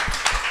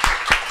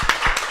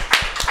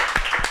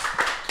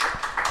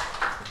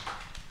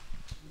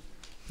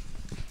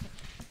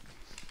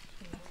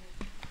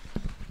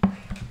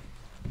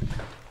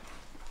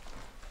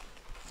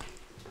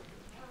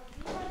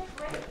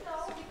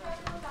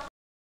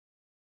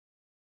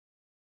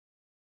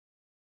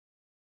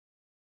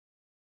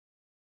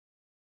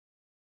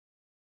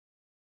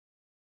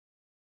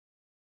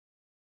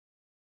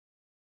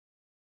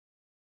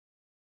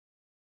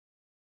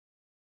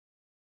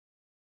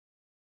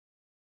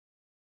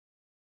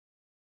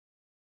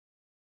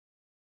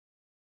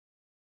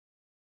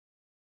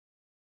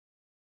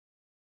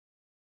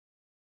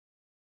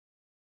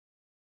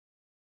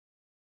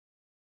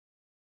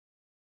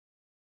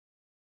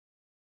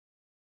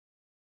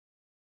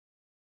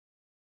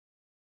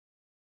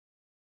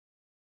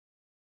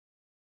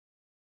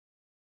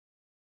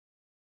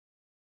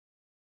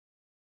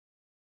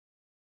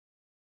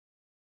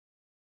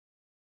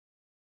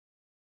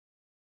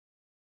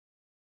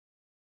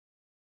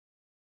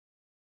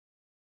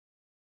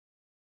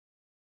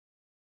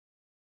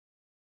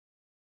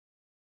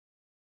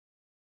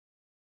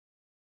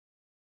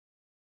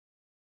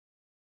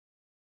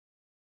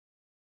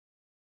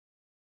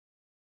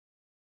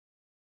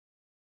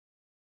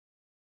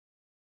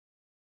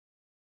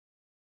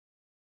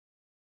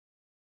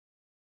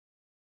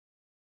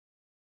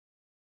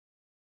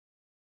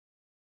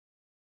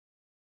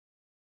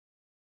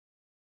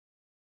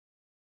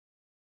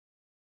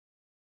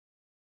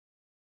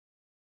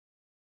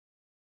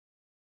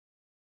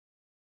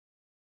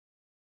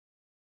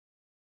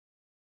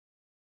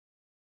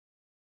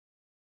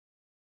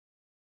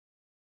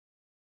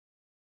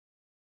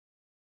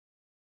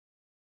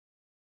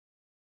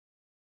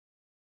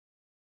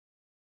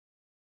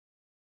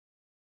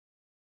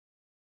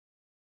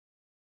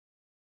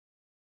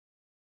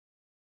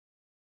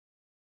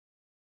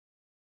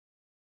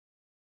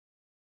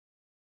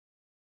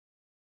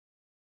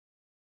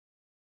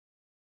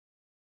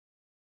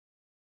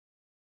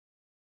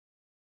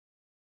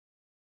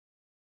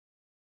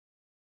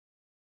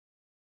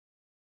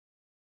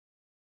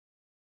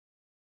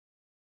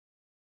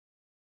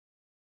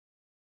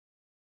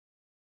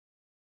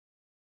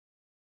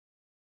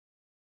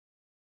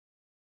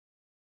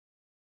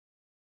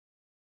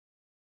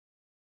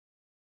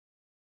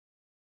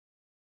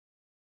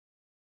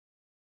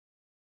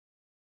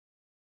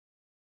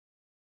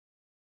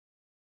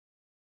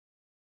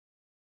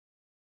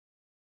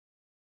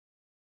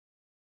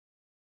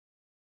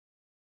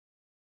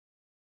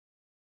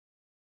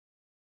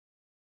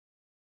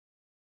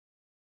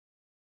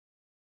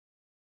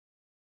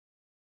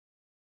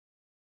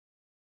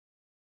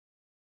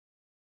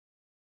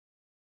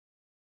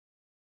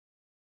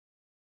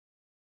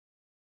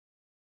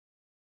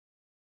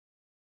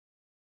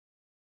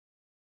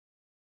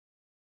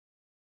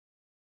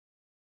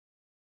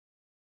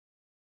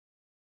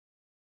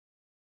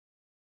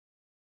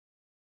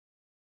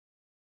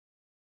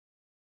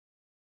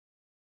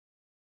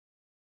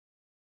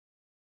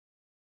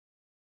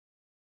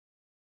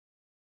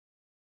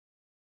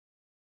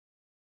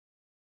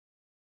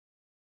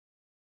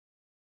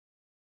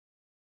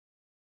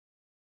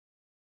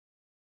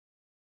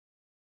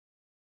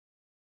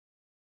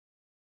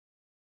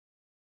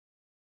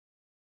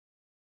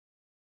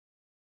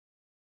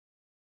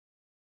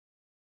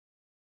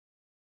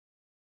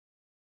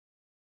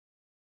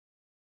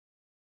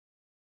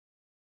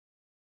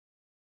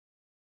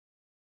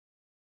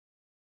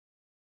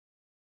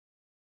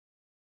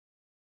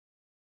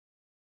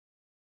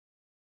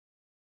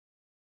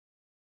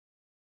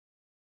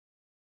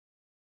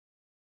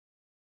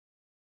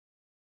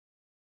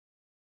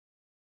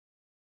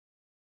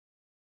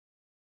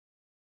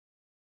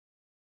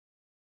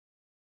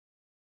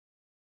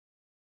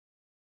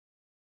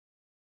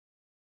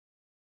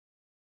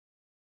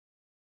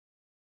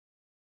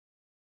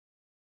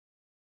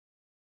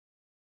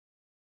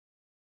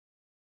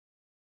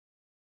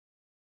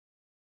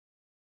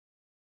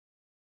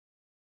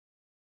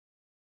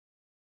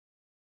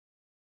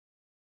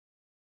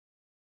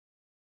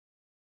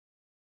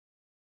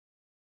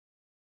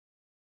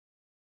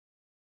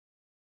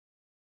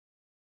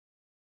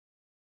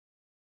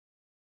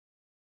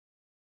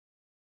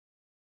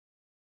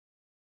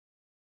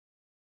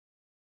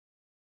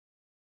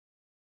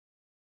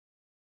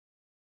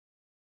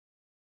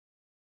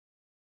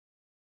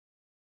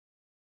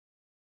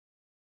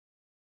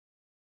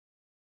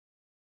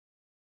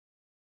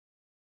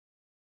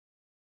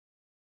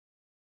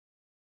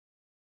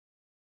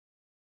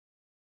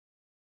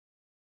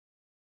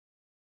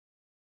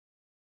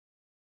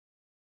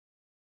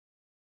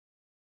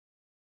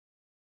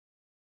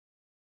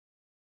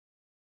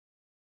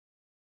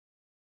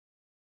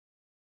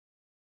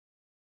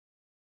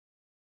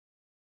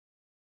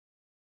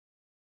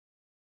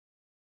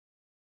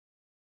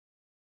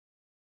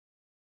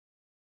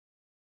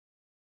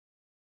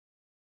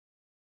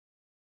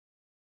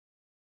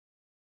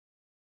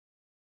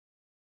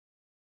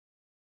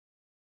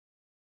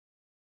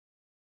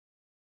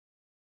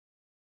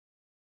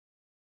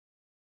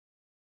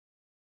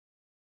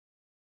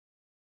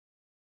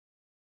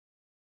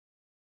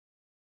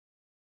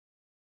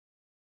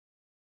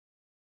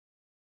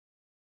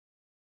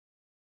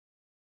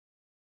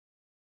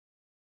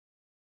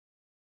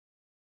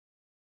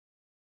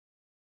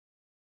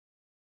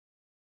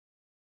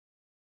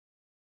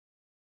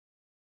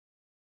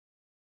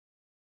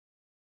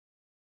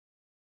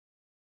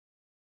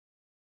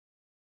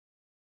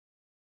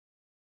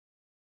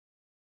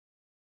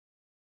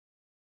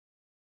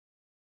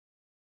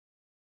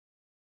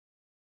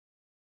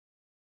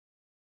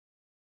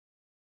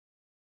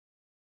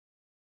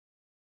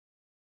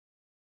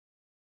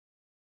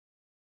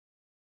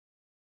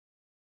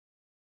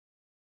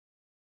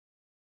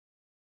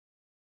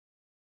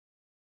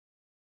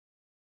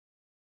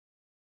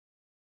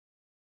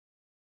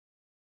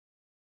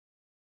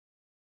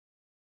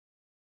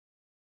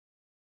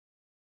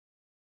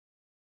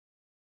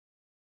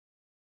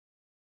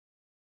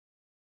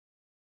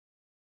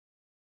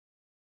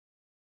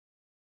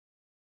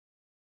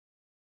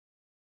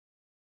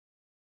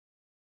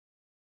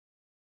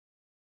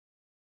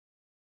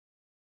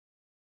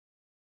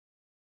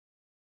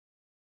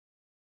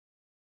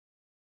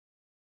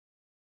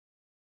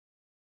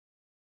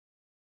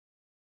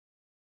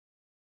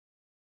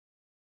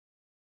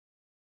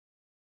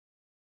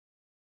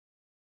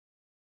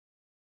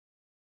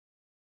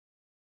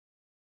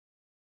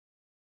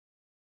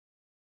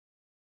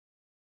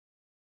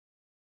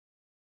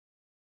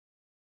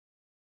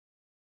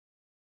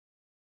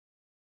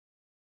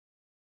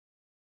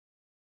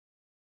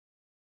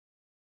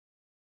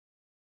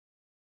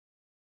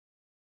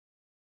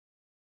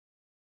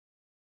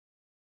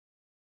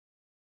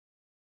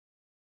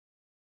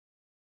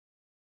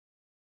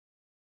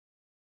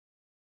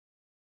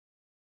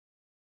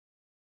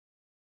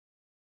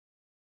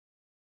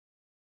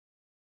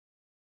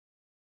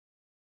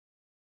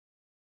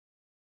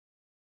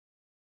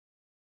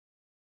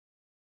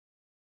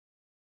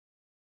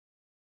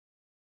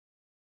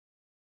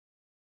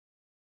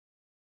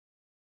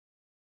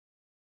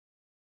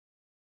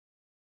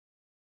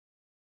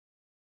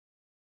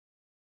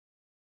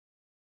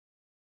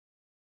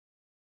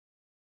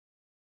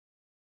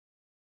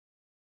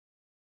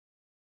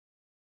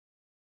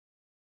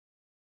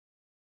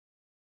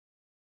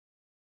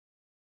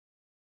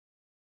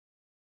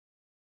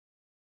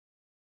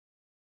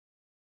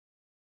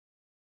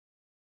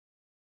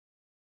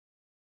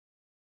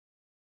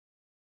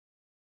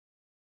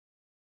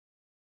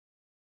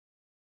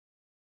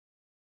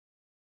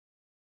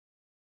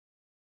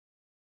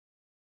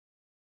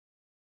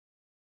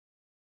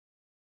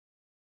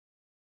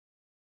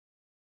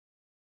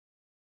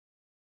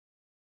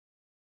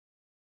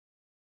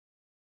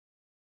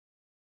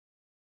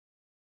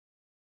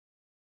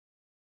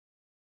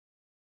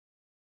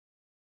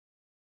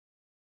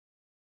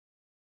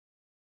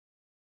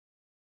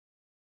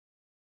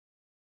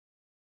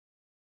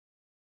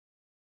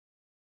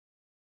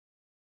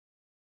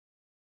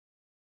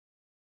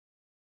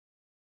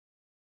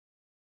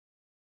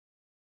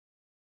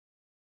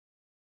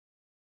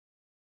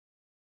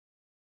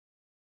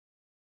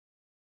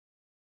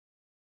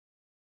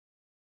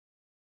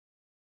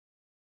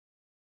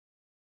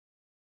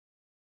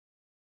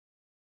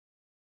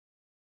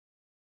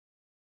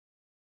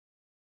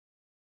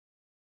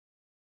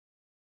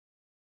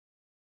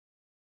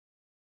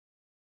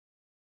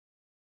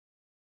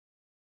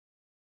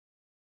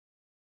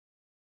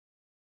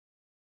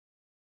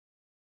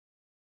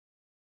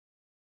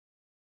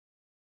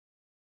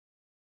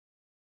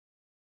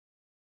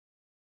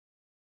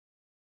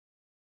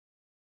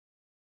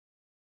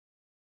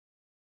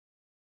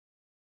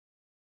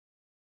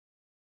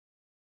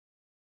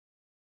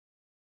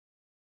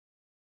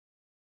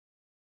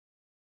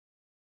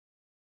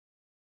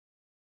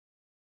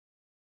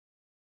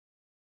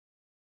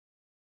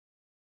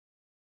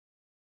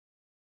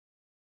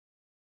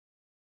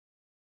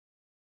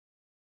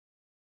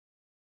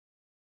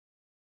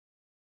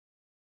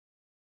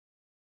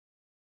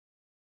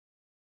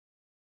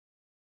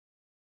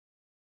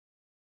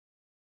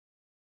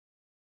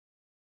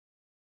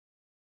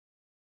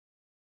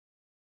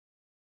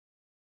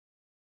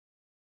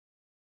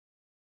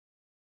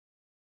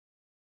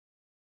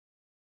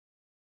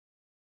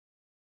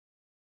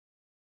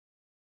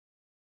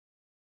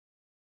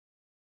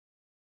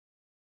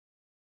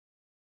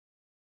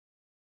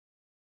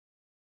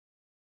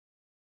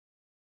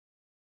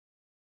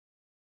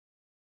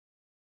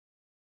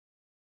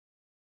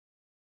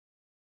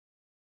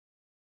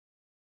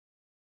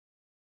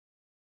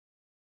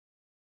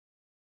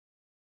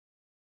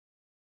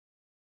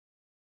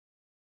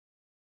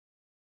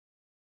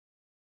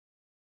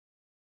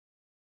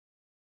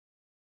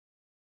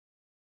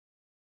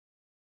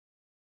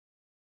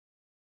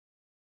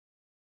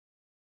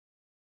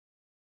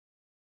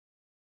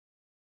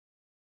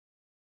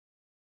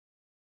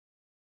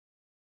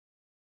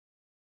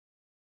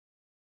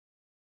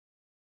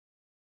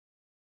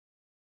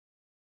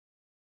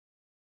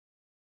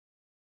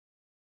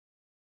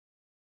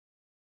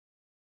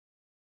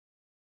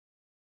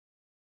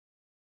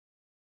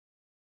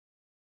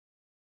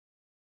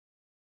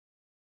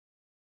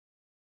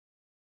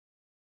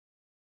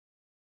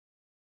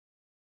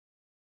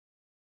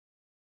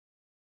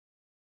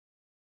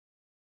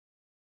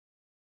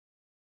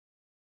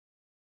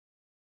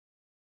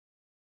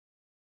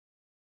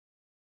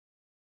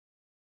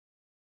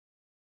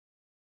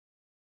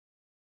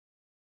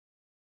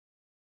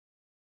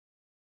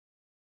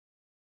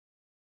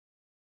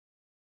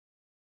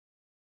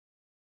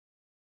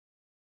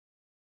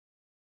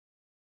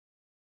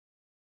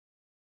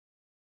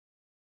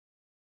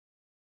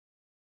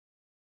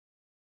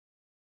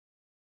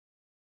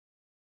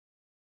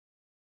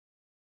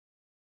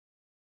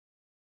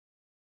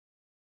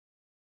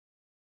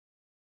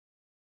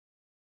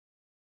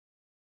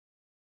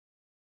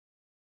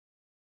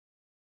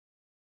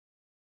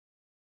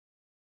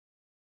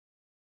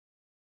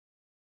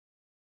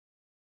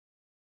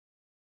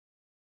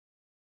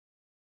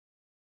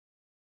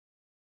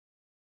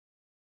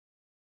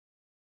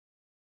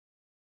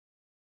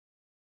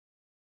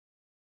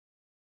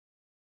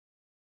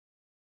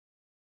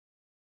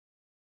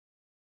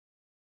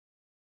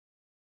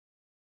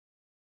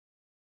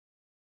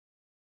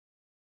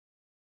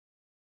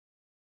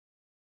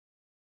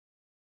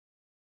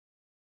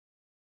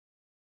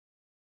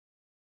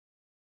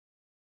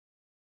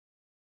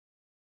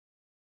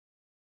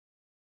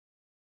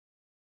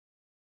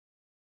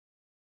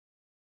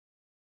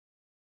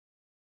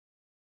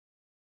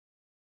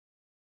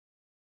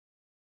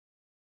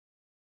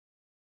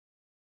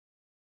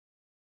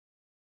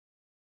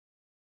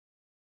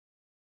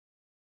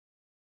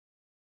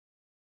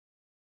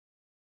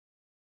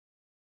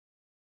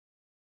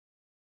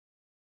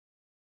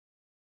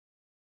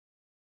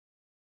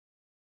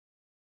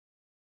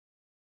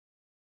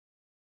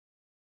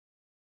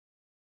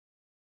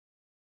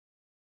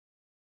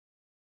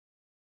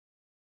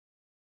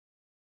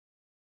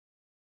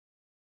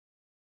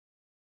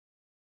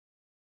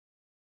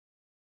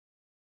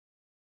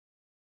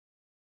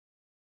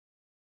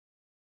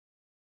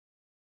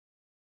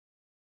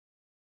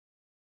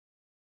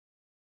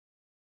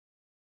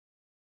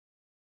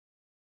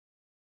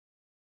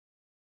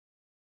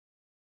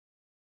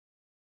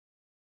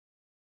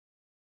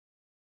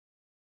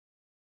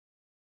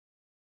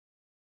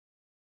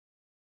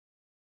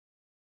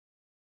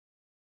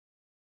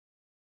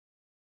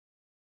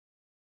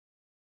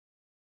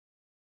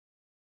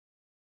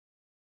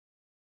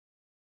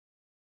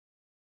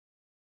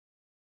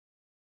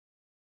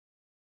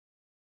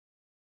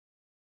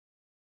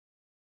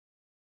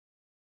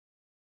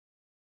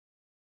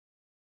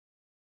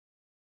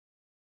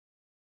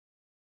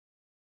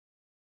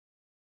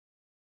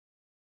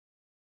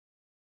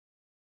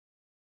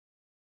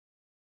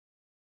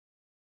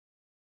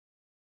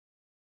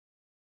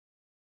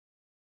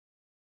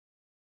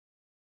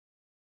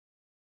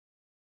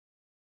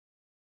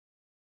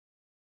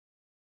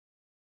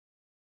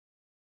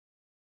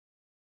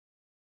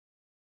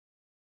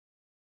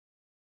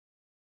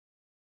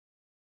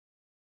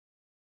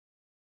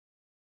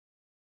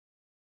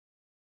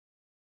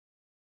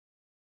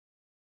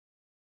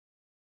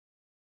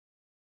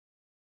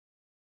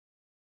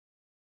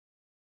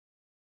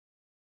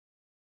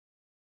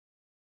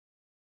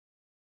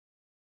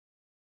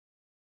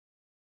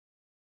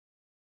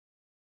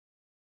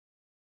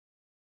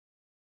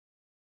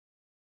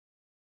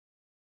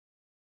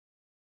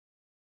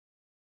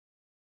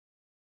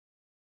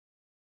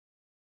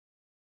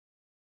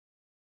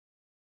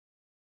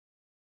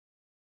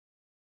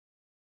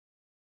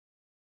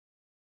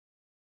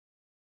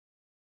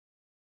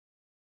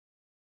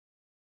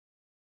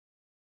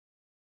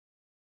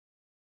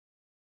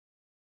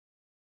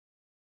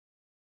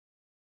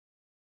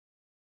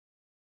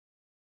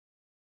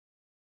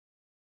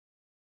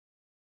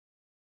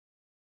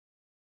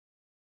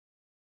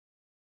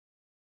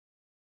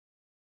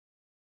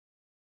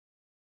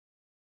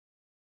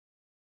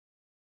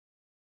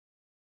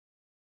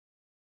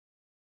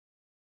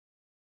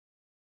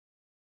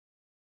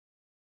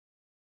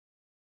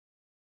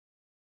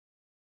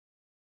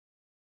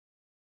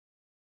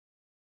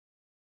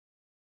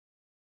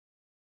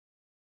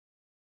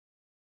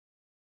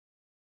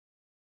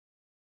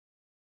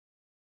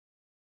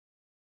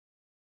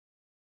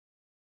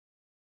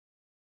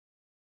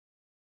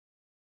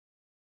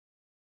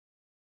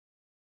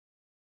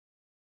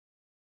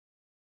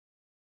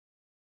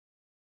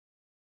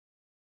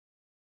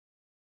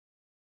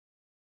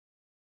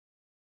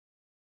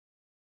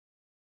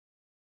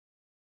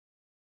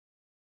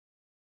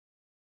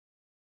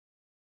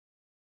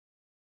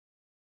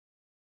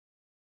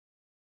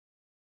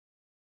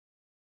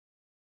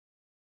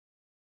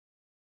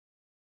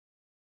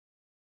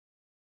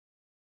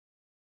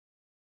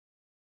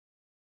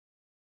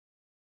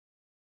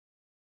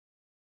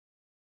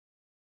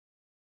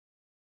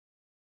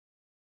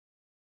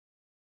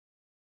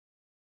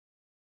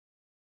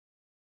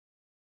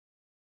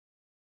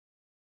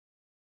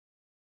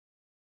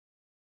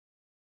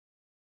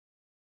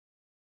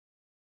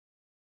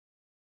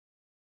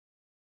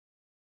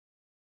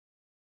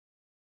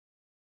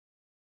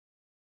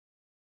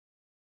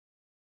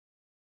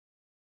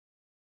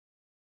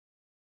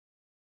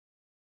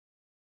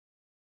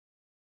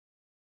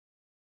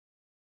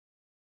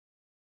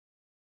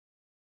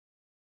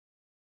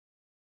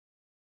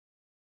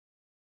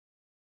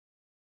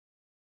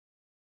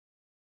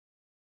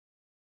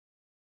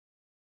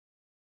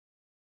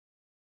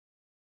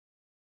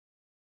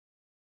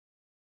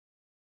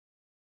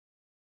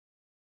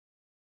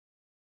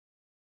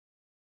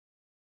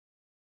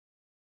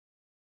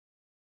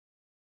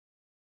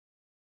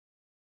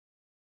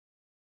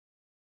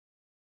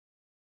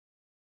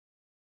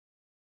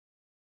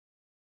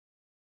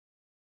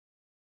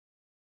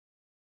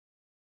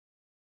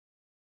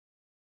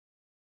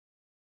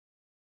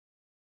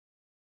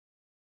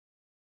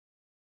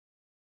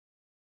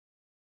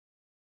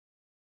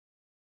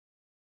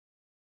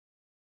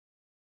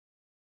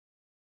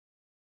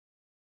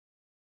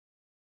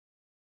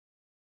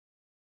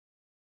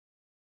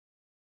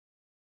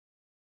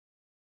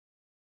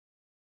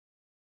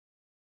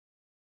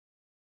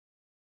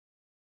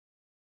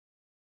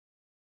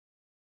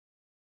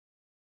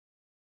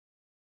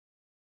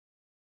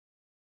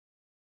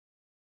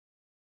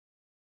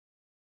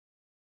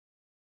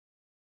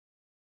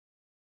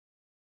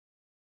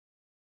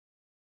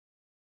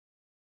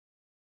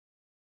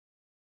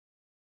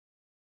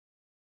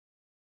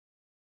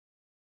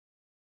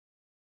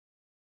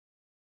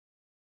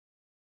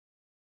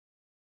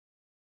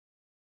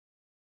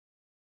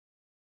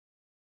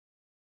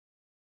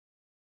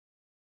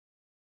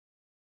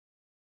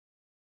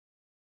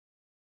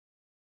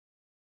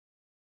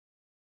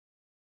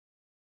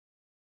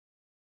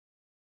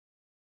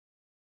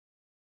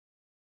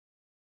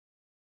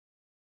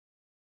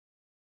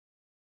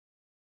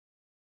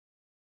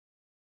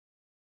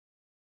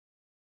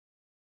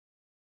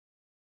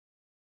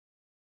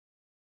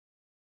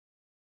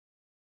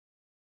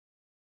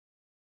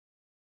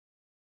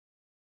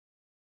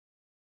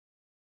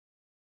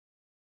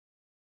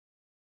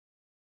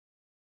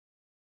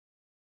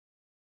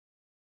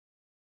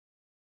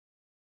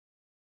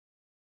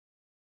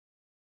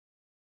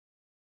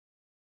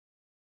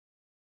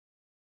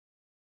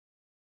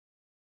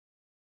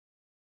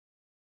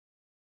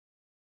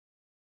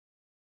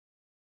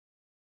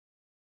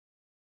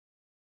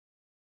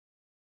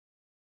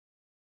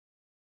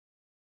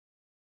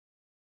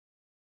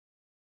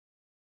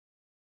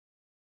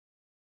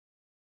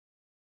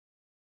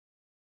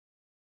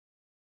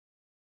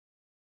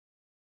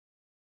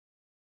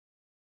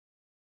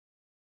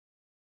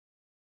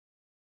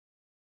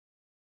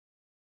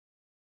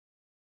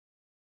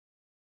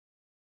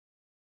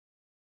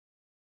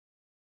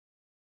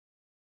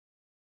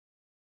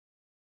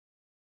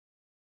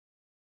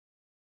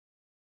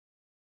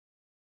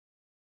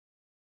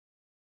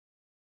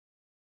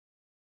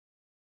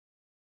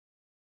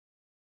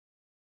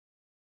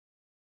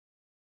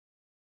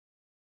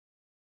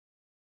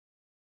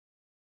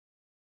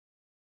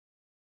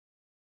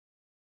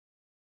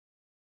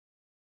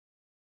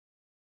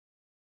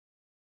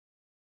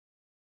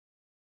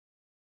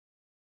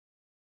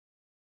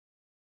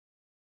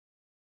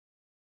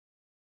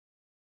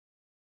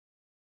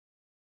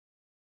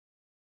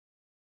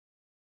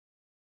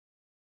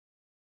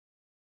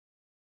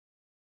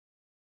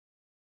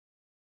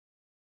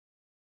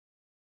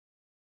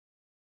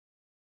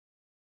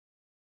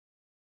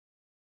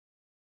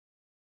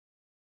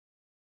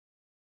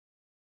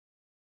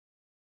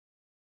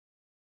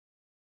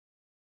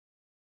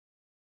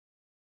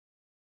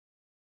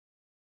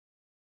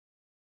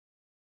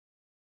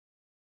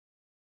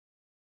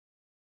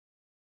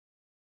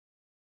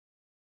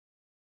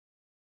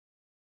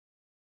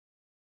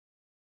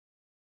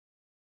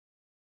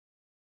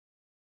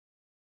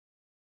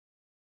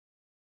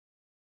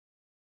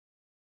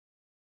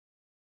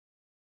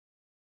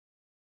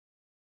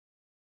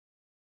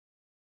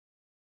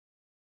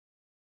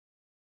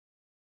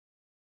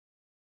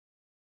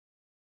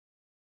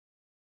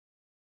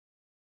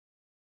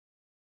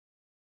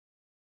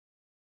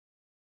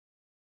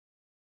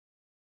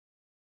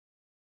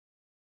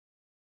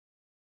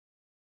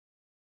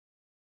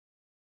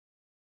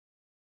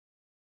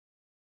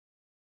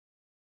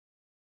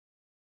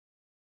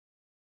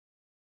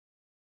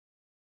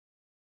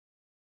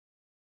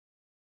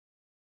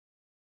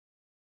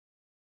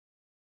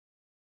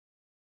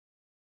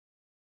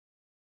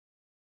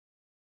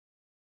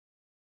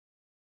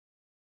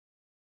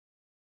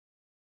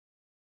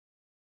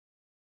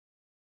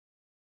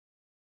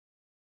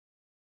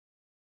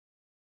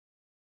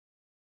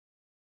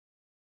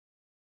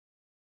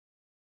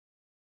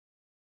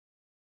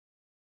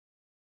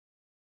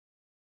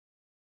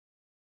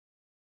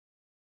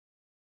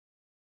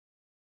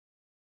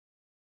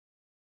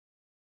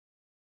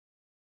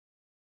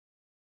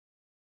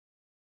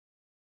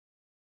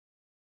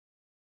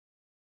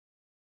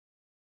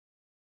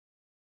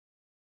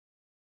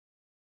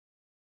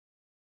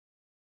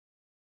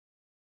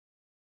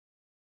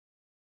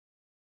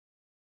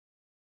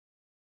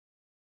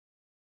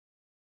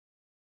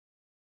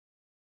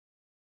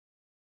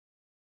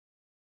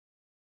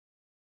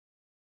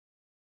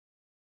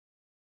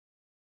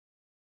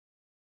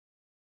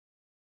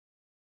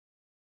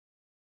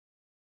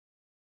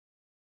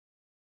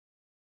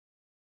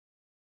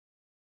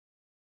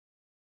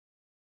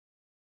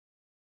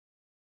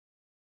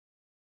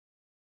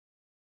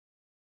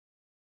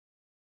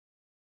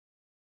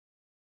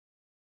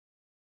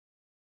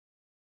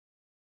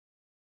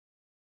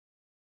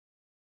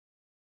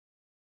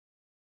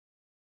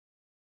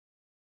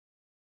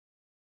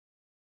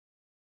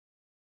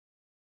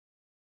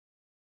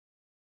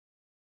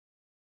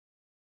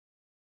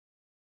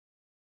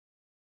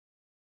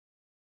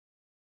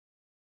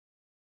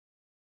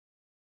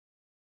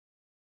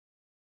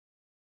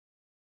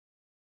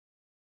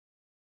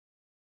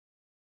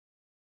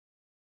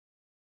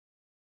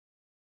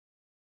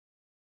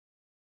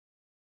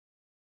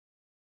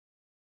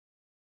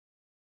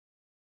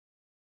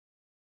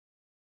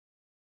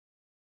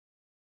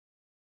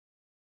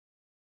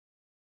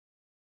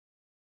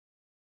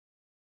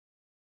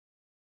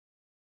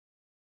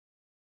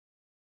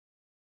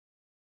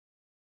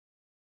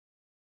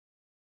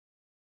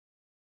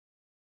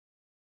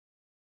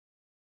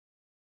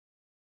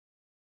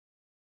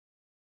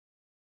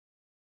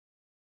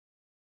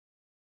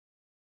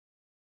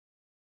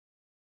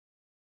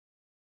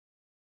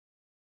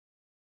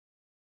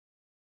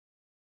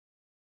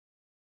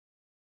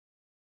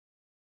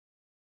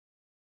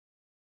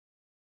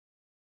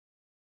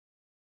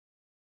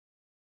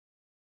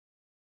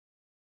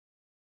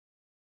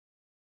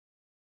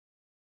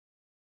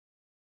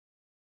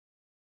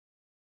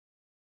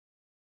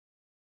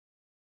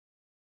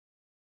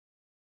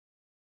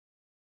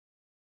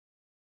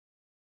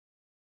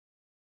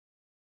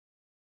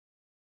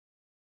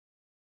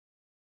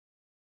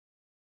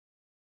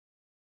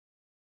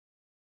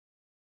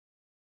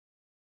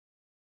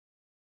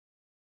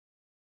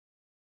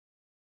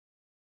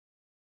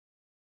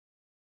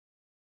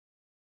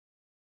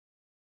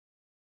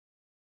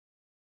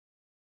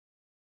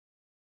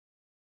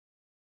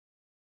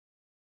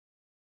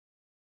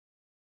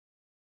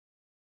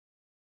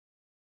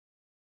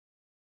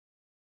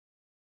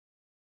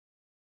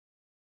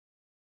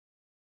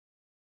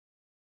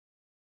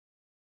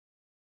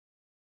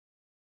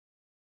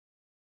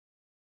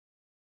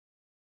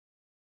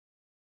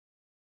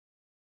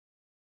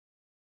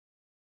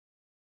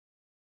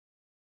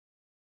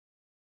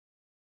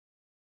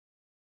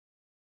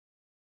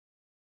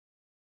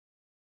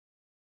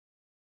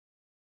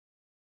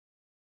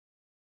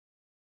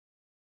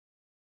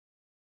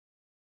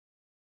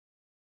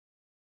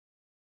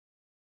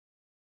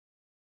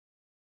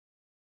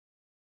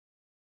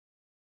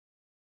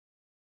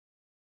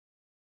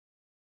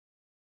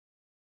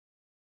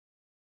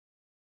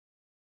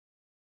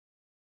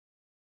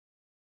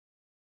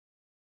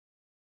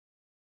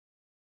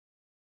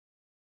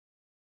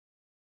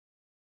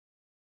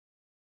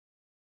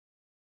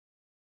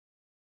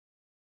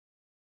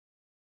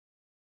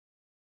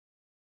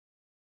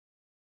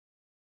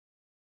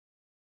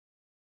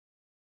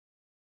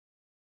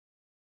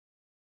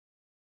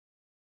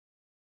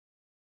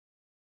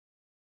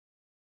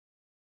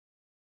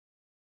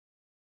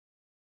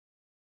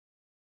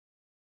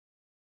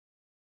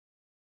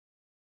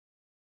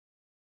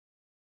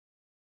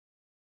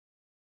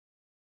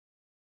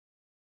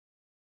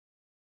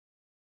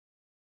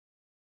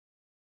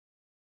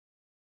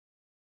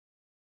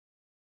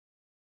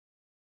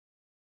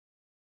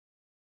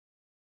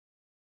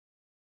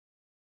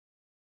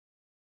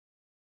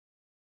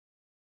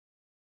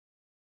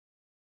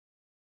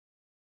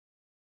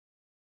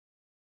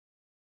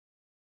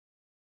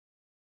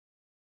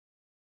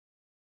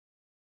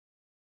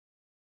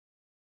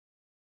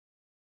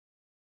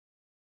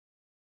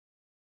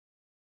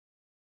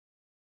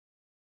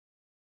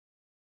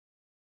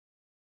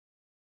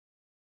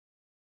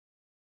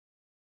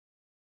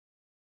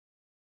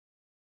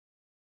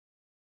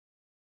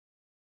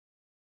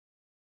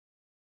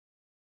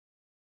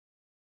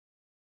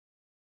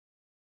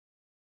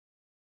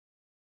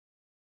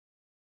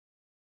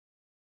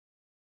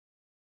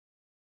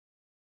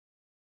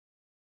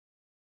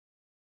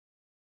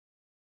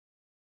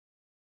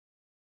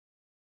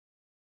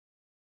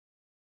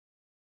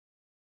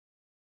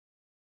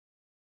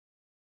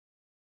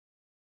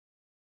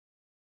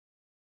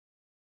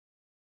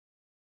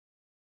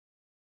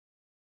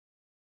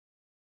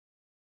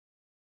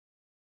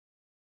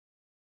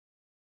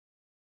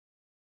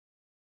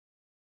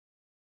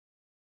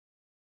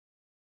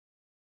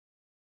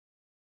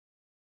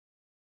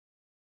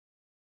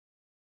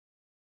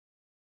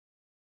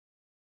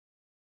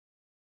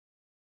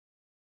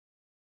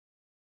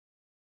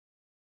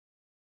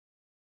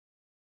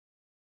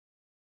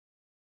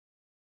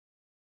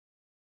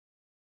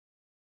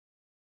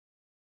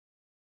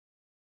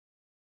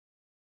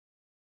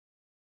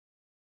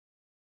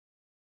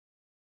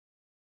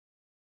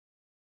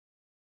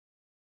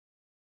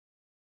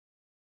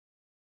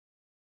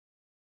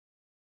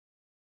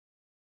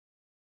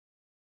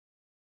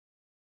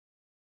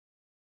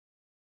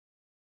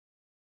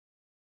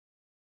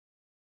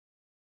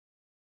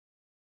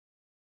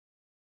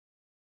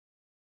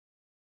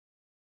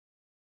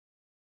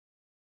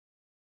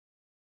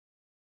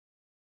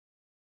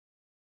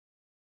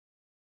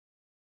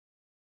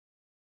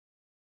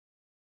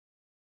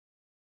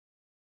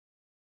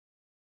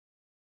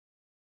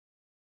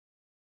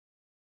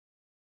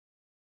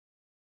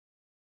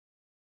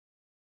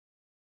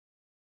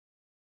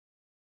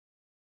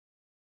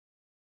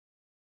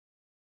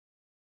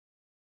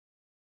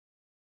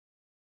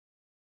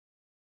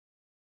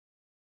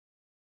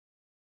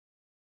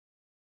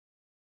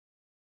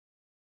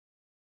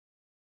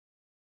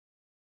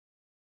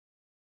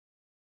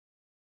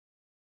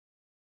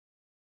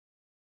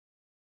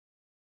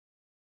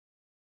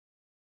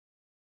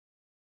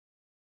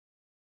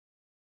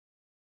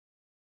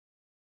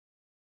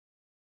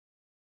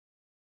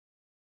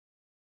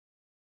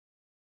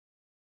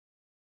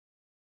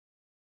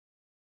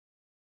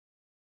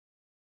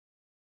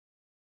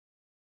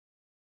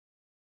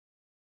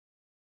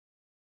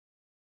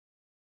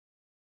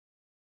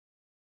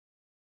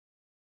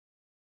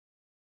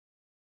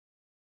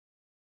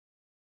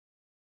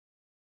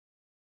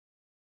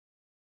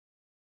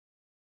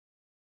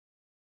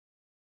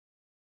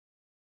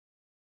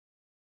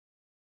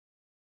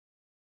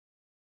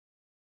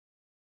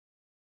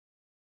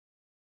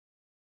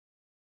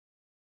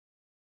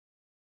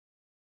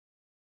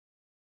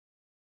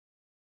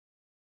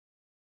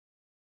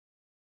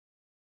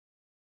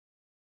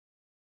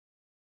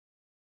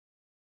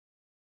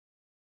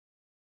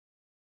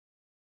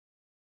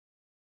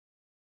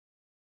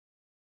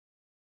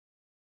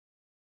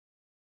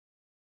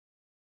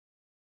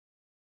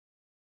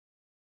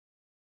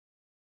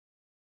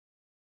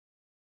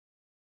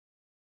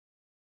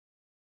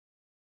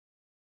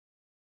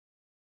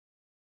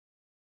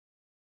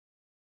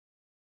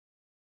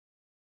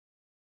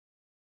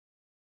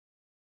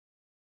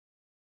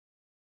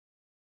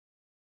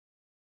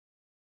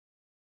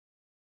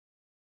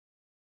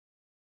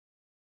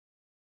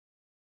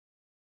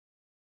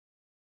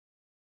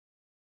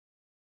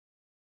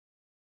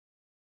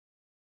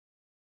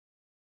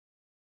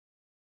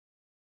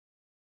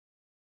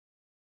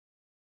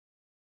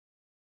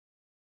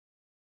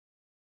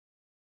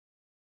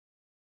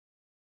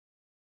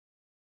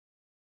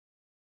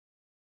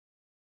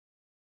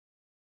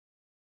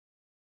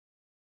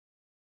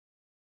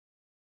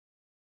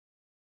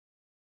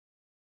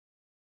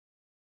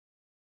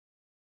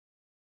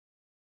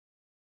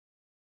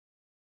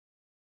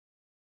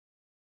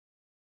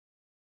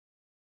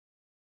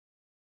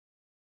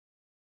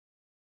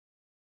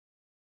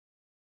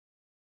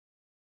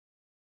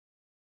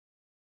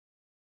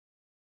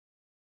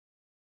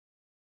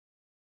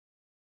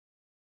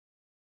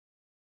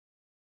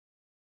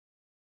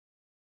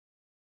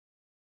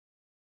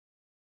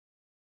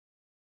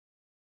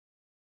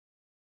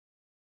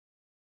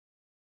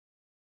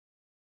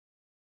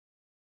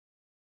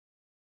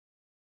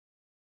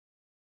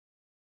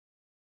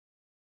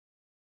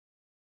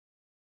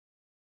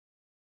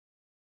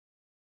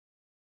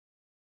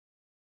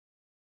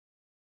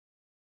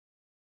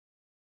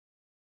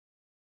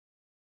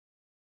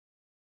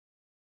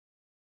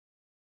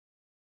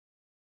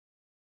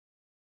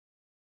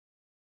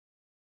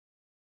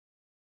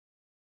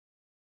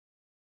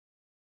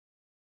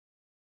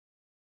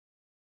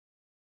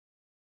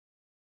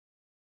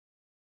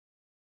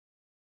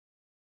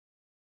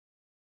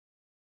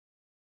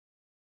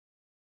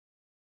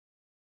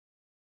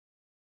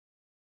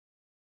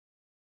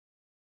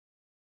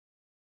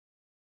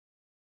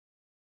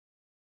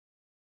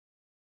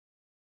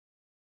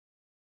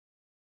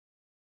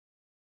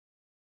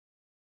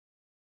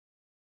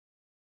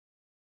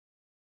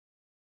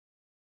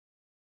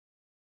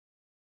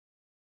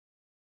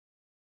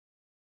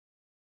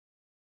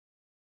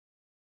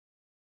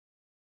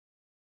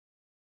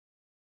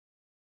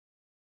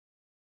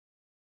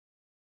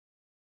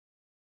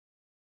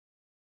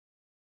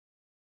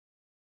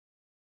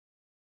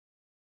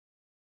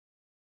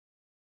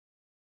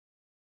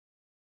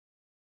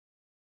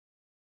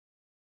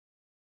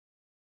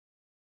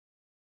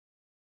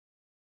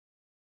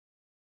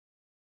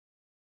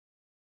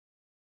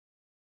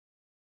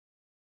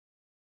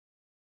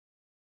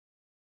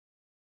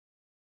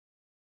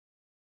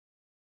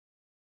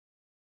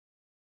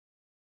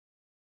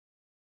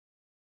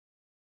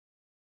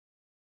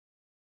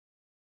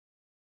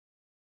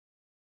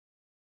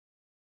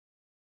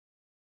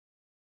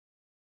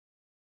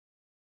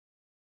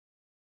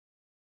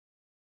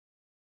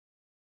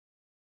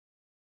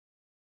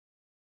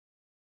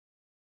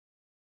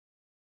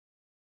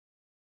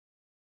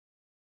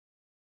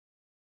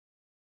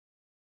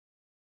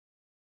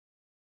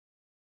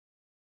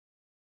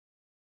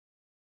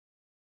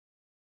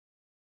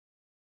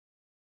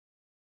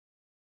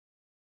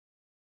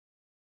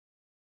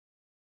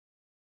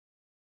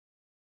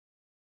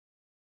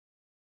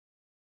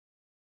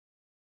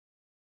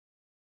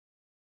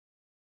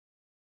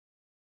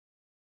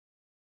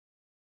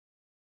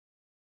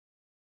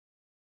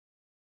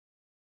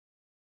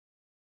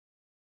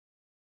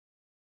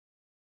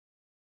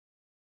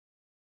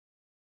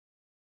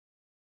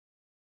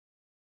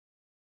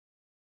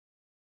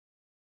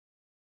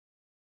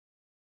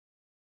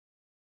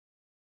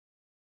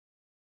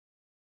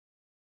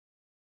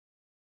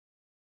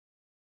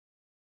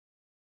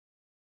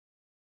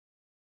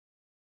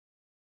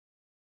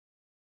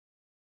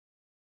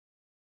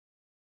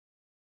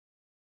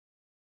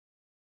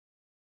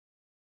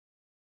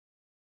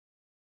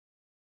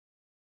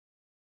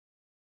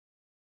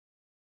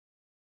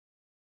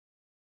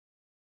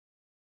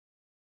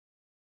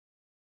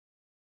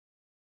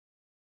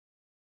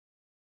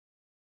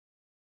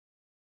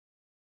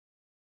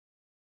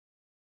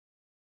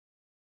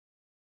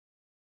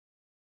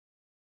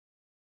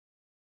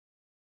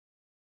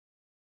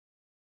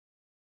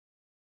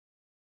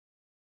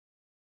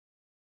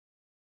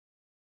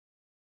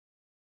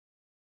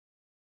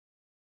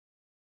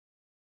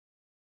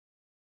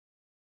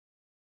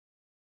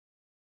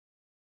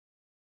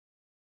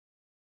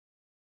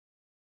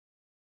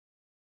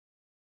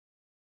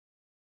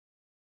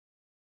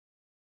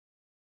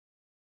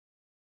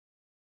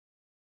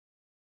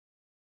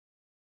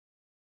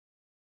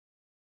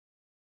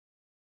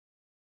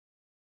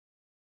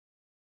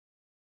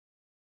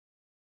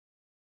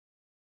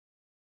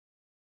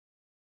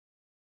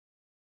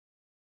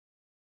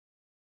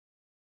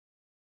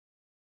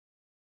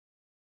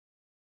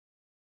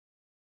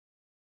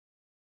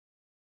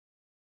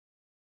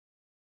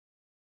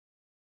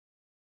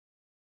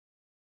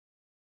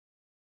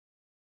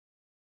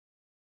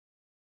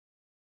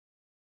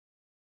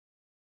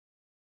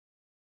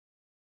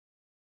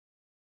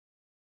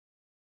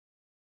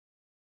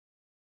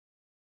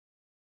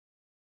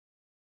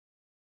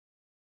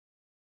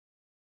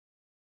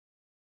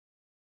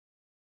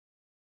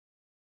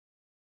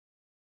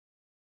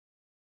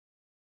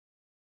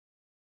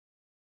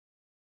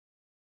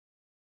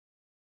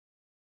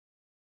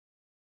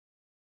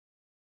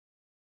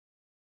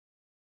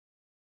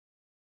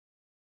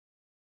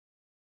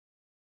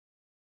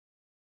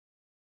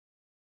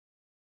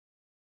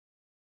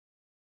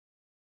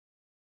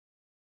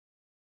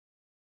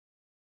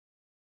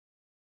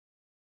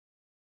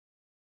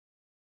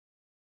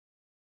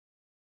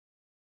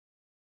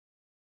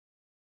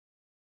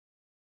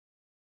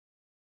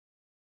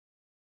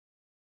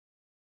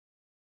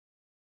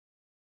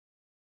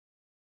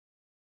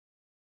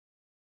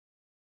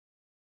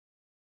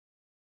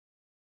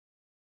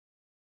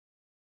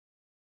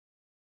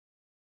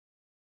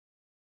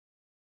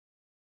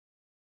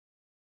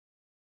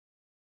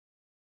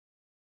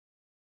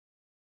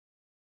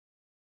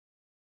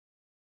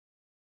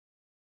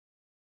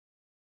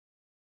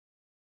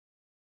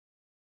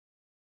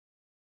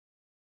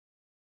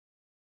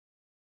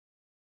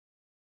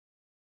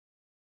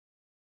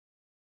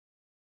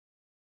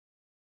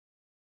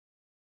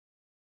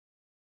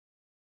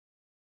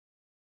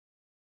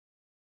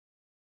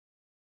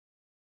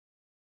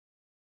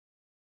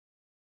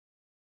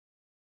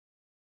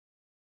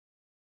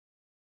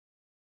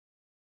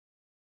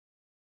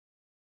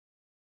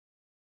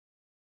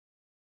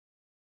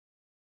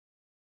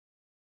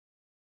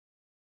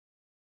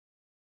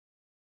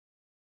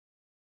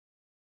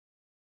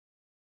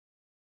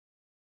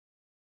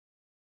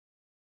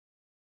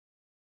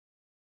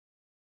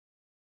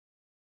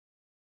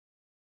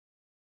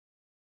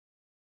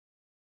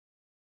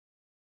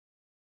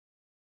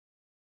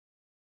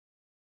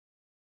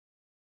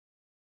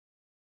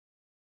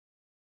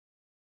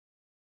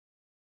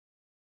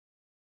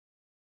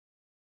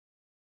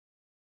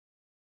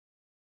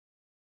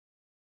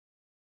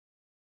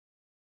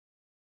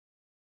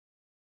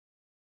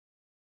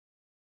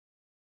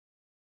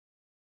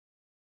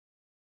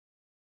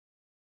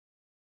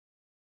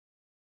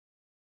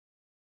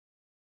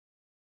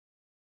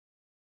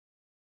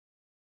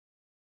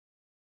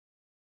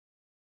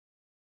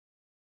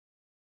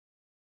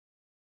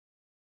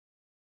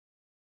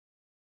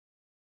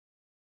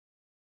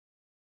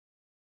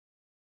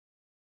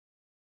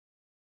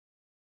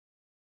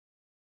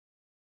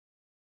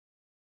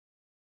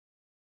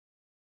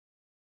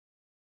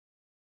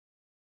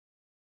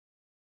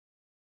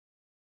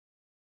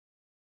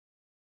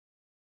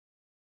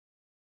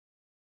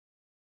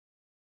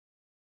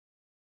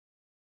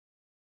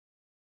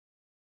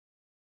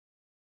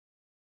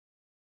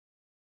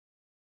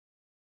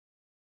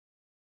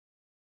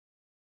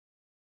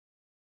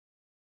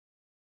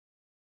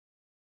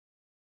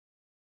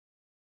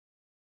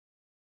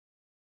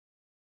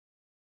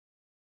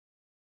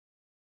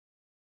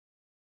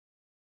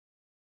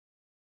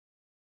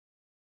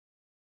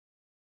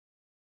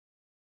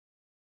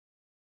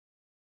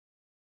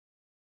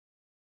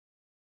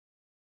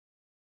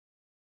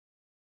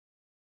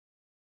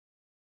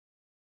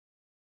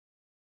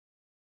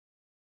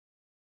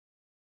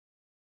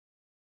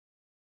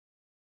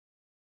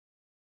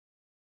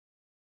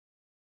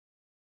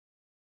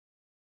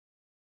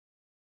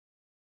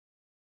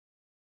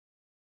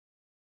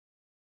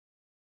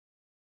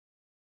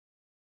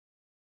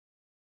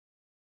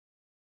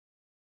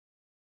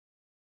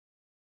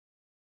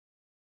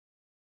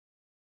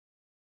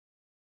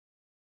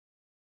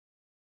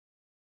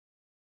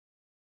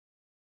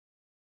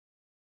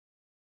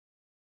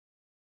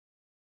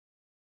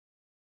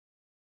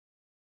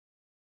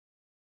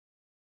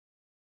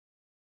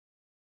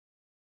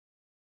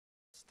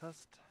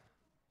 Test.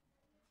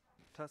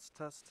 Test,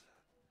 Test.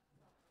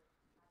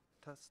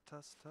 Test,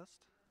 Test, Test.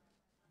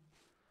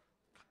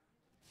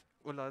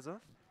 Leise.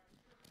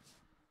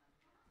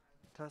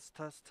 Test,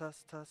 Test,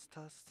 Test, Test,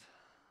 Test.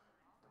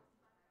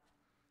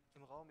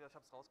 Im Raum, ja, ich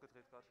hab's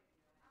rausgedreht gerade.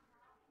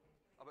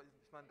 Aber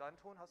ich meine, deinen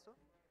Ton hast du?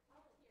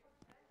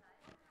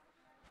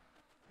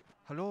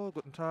 Hallo,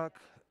 guten Tag,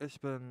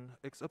 ich bin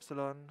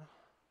XY.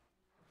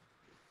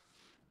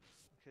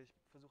 Okay, ich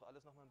versuche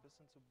alles nochmal ein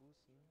bisschen zu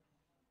boosten.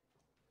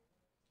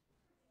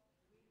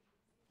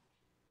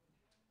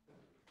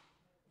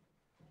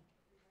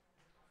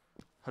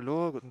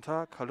 Hallo, guten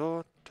Tag,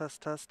 hallo,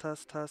 Test, Test,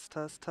 Test, Test,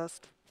 Test,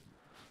 Test.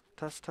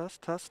 Test,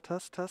 Test, Test,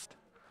 Test, Test.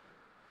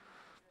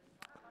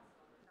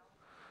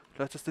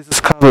 Vielleicht ist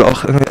dieses Kabel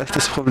auch irgendwie ein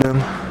echtes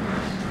Problem.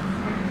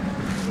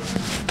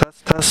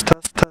 Test, Test,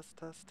 Test, Test,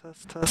 Test,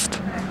 Test, Test.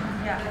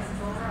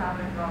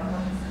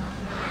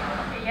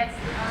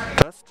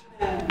 Test,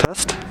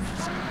 Test.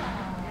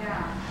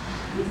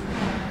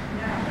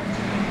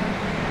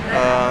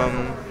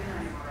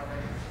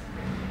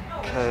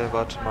 Okay,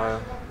 warte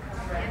mal.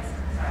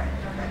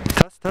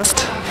 Test,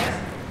 Test.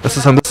 Das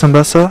ist ein bisschen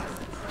besser.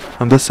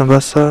 Ein bisschen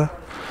besser.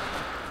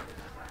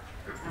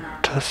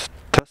 Test,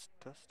 Test,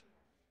 Test.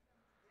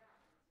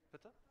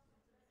 Bitte?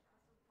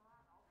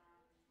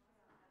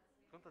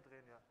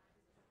 Runterdrehen, ja.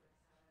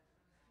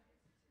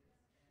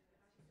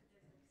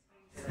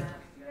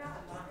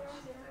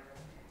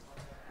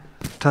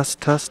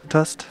 Test, Test,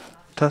 Test,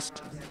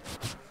 Test.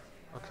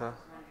 Okay.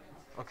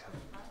 Okay.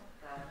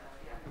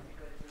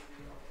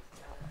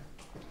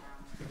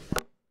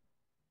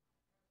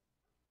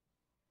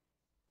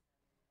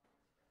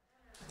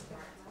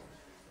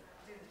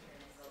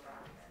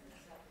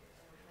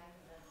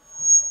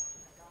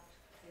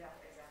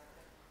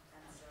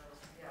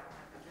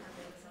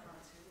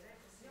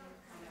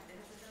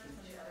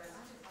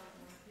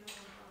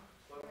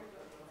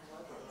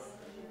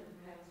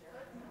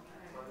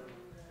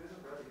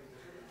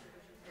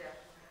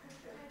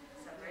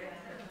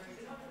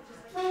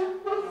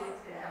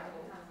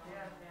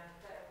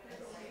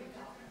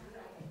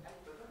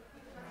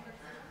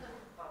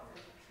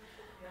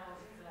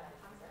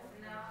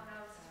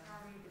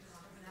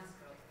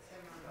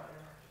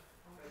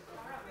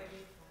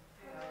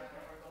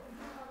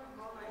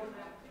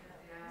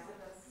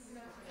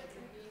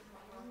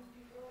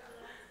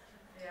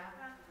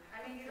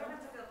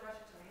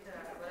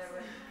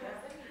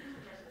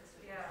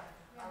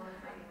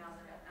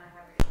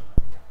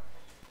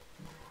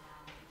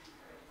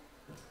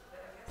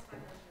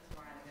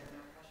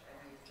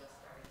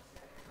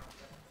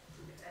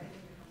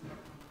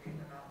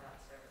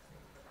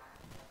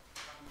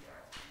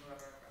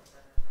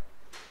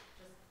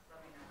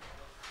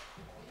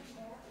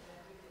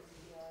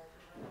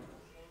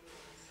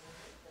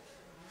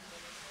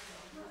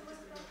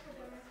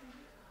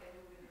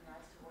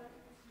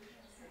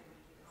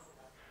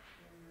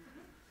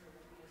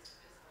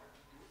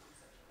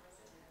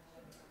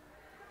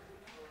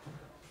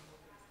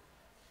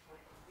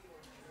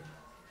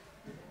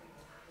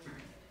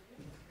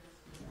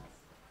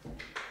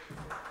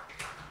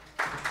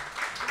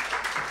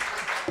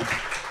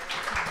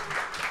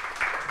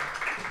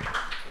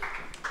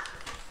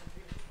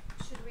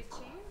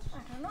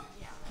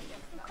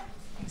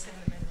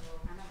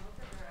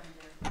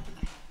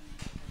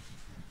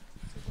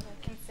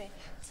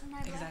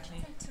 Exactly.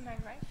 To my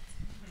right.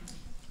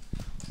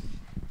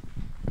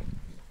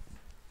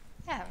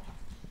 Yeah.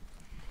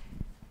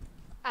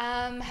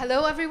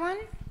 Hello, everyone,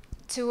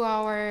 to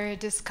our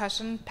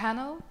discussion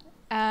panel,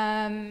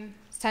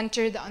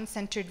 Centered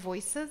Uncentered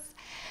Voices.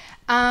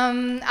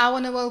 I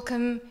want to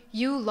welcome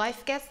you,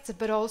 live guests,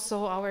 but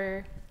also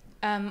our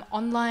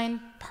online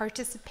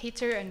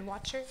participator and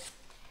watcher.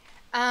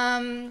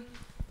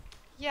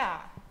 Yeah.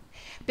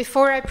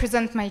 Before I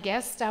present my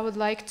guest, I would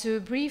like to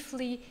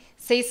briefly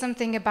say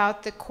something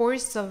about the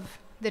course of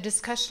the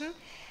discussion.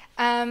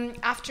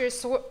 After a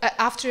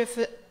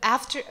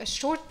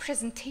short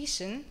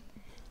presentation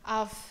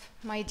of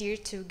my dear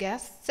two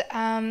guests,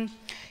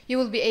 you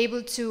will be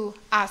able to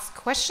ask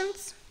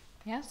questions.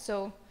 Yeah,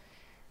 so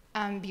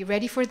be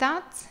ready for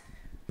that.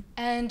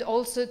 And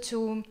also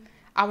to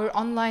our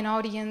online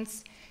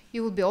audience,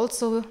 you will be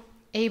also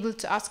able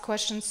to ask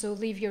questions, so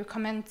leave your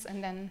comments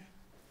and then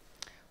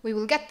we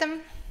will get them.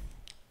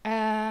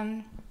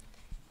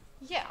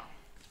 Yeah.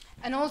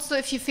 And also,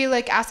 if you feel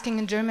like asking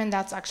in German,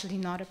 that's actually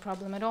not a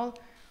problem at all.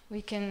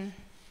 We can,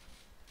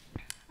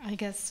 I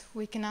guess,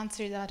 we can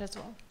answer that as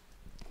well.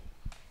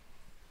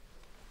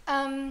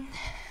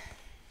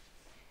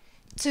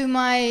 To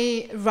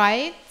my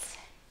right,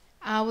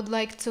 I would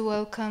like to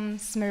welcome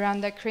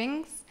Smaranda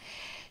Krings.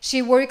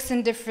 She works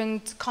in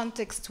different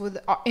contexts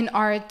in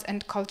art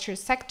and culture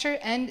sector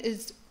and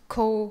is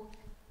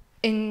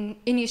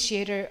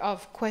initiator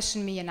of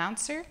Question Me and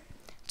Answer.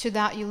 To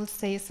that, you'll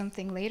say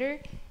something later.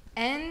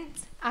 And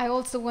I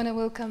also want to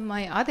welcome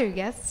my other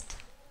guest,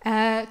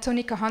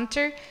 Tonica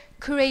Hunter,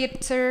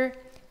 curator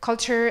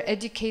culture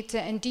educator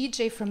and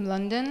DJ from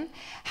London,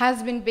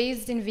 has been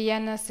based in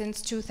Vienna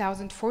since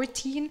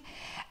 2014.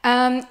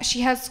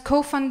 She has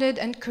co-funded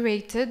and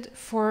curated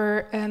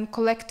for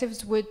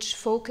collectives which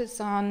focus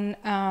on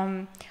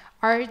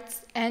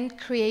arts and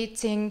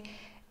creating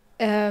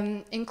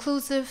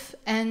inclusive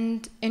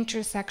and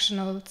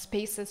intersectional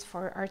spaces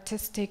for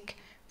artistic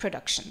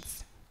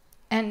productions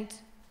and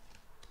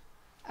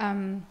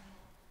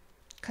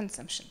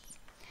consumptions.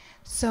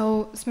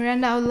 So,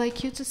 Smaranda, I would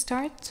like you to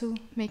start to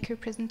make your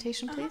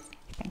presentation, please.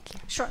 Thank you.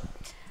 Sure.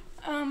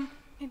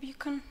 Maybe you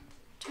can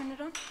turn it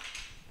on.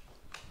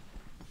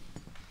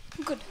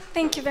 Good.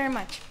 Thank you very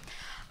much.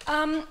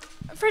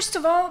 First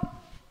of all,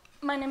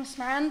 my name is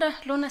Smaranda.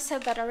 Luna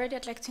said that already.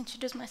 I'd like to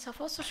introduce myself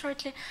also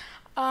shortly.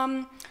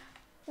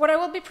 What I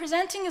will be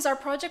presenting is our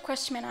project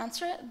Question and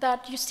Answer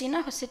that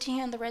Justina, who's sitting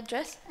here in the red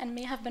dress, and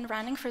me have been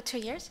running for 2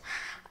 years.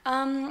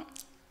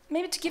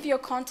 Maybe to give you a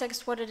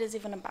context what it is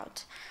even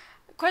about.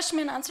 Question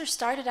and Answer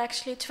started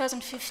actually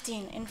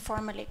 2015,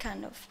 informally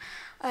kind of.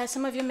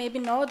 Some of you maybe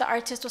know the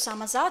artist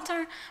Osama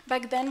Zatar.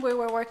 Back then we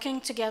were working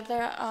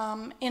together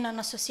in an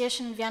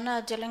association in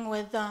Vienna dealing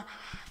with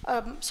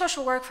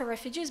social work for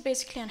refugees,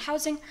 basically, and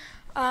housing.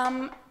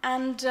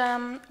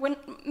 When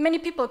many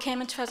people came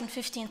in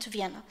 2015 to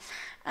Vienna.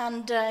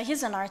 And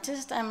he's an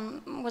artist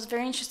and was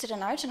very interested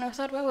in art, and I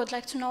thought, well, we'd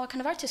like to know what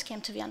kind of artists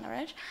came to Vienna,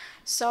 right?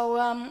 So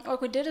what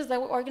we did is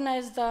that we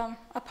organized a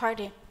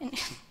party,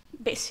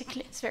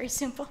 basically, it's very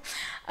simple,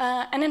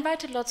 and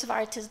invited lots of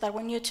artists that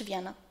were new to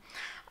Vienna.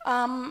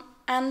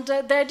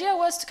 The idea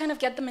was to kind of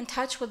get them in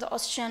touch with the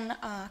Austrian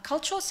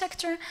cultural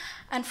sector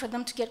and for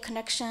them to get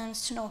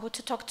connections, to know who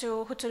to talk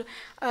to, who to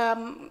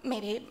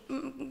maybe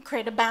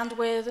create a band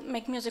with,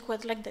 make music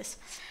with, like this.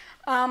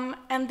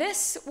 And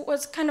this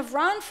was kind of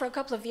run for a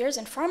couple of years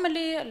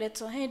informally, a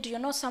little, hey, do you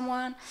know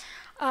someone?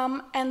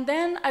 And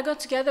then I got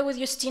together with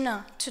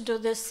Justina to do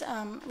this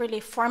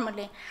really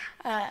formally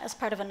as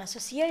part of an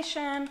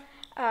association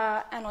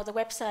and with a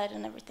website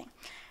and everything.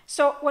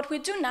 So what we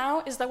do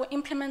now is that we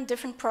implement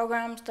different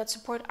programs that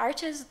support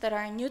artists that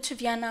are new to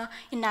Vienna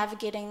in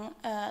navigating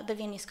the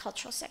Viennese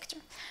cultural sector.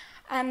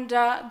 And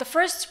the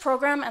first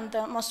program and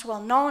the most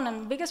well-known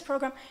and biggest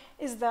program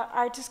is the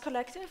Artist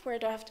Collective. Where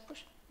do I have to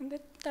push? In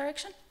that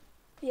direction?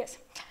 Yes.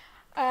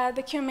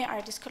 The QMA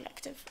Artist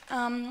Collective.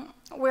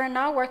 We're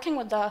now working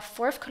with the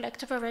 4th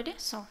collective already,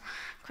 so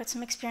quite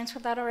some experience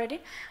with that already.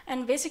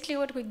 And basically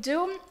what we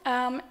do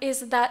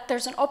is that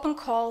there's an open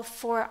call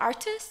for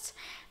artists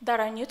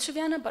that are new to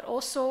Vienna, but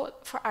also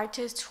for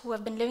artists who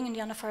have been living in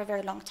Vienna for a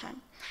very long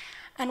time.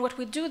 And what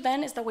we do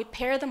then is that we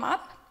pair them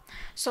up.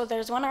 So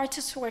there's one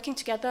artist working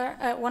together,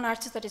 one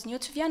artist that is new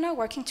to Vienna,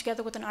 working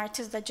together with an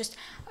artist that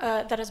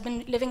that has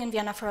been living in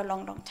Vienna for a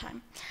long, long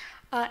time.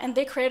 And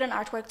they create an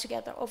artwork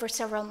together over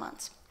several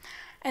months.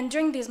 And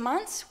during these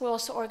months, we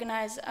also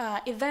organize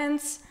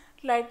events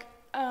like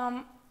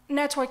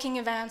networking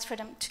events for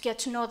them to get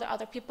to know the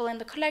other people in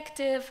the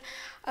collective,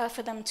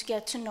 for them to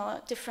get to know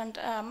different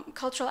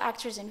cultural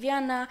actors in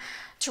Vienna,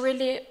 to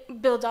really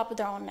build up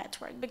their own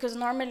network. Because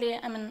normally,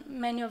 I mean,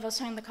 many of us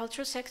are in the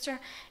cultural sector.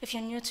 If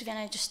you're new to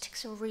Vienna, it just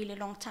takes a really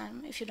long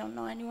time. If you don't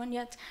know anyone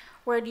yet,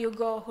 where do you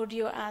go? Who do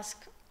you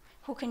ask?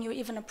 Who can you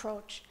even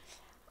approach?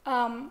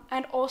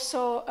 And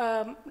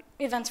also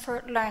events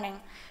for learning.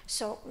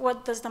 So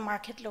what does the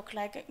market look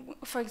like?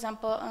 For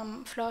example,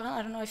 Florian,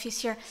 I don't know if he's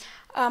here,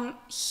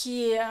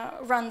 he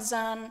runs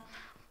an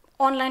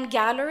online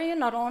gallery,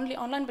 not only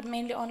online, but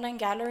mainly online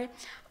gallery.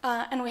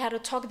 And we had a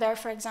talk there,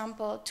 for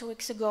example, 2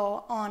 weeks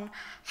ago on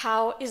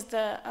how is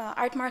the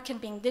art market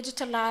being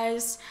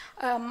digitalized,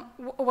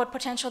 what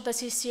potential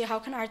does he see, how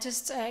can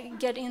artists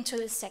get into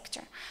this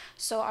sector.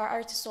 So our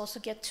artists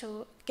also get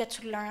to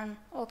learn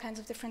all kinds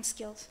of different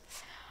skills.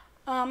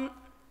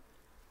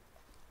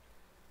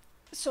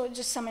 So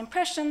just some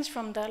impressions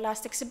from the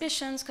last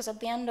exhibitions, because at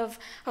the end of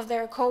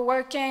their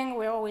co-working,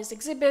 we always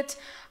exhibit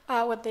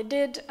what they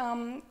did.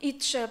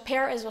 Each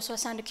pair is also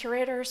assigned a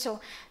curator, so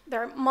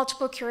there are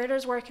multiple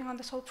curators working on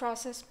this whole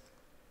process.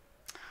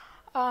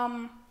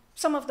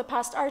 Some of the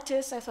past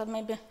artists, I thought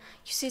maybe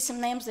you see some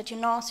names that you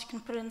know, so you can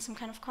put it in some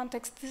kind of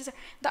context. These are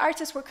the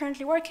artists we're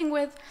currently working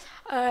with,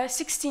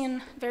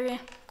 16 very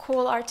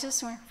cool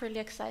artists. We're really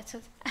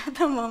excited at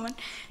the moment.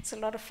 It's a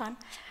lot of fun.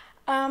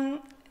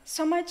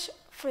 So much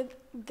for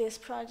this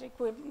project.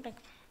 We're like.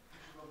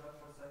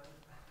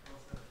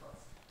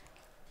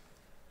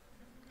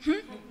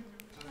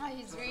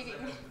 He's reading.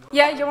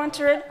 Yeah, you want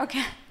to read?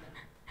 Okay.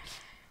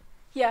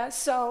 Yeah.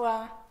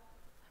 So.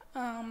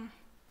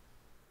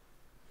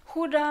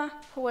 Huda,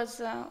 who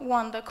was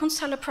won the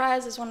Kunsthalle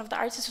Prize, is one of the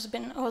artists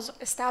who was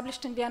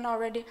established in Vienna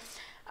already.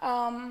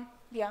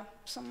 Yeah,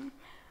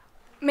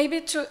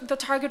 maybe to the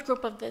target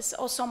group of this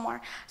also more.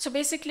 So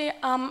basically,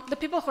 the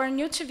people who are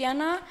new to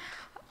Vienna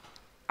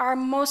are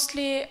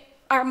mostly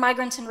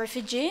migrants and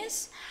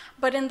refugees,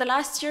 but in the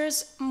last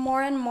years,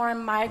 more and more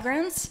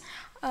migrants,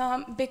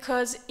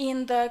 because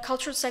in the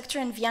cultural sector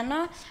in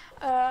Vienna,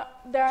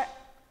 there are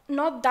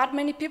not that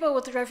many people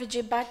with a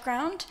refugee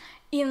background,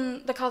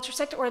 in the culture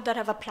sector or that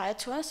have applied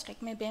to us,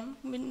 like maybe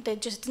they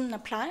just didn't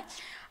apply.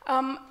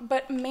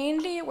 But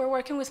mainly we're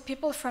working with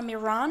people from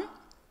Iran.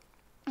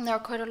 And there are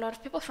quite a lot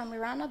of people from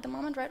Iran at the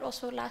moment, right?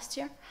 Also last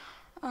year,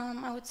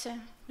 I would say,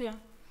 yeah.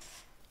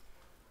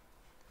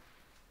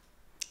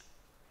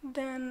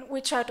 Then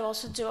we try to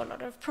also do a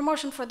lot of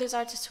promotion for these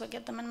artists. We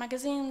get them in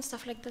magazines,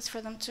 stuff like this,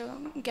 for them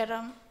to get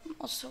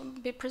also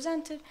be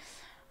presented.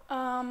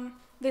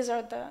 These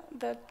are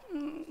the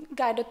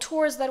guided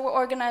tours that we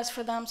organize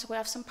for them. So we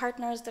have some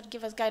partners that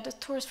give us guided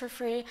tours for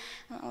free.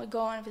 And we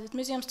go and visit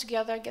museums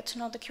together, get to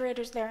know the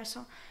curators there.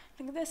 So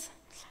like this.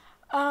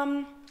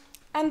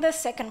 And the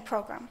second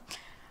program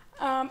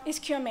is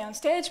QMA on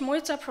Stage.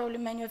 Muita, probably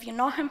many of you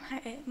know him.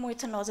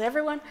 Muita knows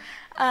everyone.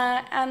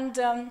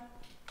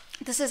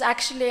 This is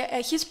actually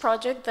his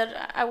project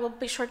that I will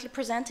be shortly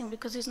presenting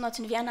because he's not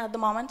in Vienna at the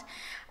moment.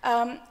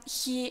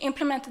 He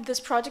implemented this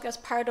project as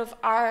part of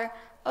our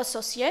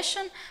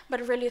association,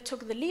 but really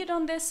took the lead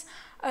on this.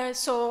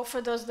 So for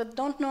those that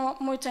don't know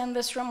Muita in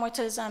this room,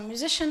 Muita is a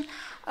musician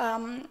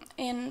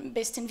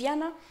based in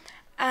Vienna.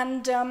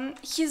 And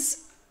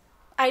his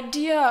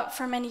idea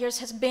for many years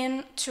has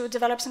been to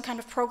develop some kind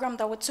of program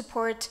that would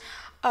support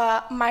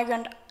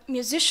migrant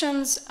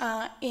musicians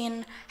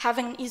in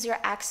having easier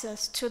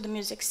access to the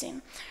music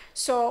scene.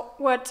 So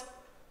what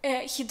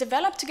he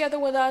developed together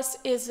with us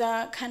is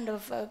a kind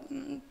of a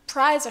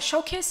prize, a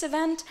showcase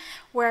event,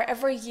 where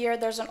every year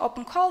there's an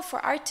open call for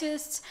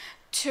artists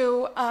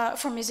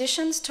for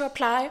musicians to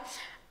apply.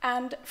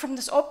 And from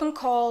this open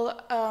call,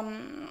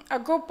 a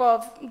group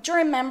of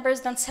jury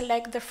members then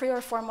select the 3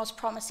 or 4 most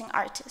promising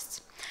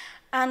artists.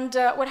 And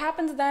what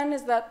happens then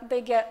is that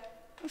they get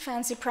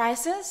fancy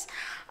prizes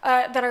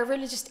that are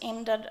really just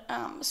aimed at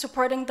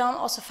supporting them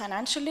also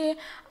financially,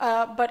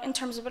 but in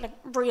terms of like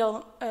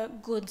real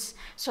goods.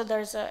 So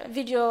there's a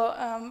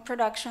video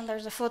production,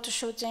 there's a photo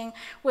shooting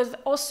with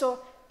also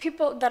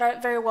people that are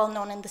very well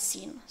known in the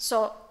scene.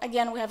 So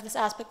again, we have this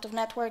aspect of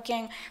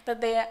networking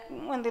that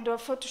when they do a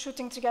photo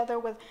shooting together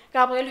with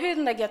Gabriel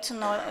Huden, they get to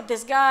know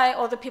this guy,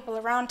 all the people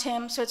around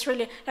him. So it's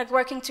really like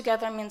working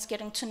together means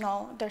getting to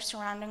know their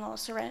surrounding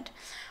also, right?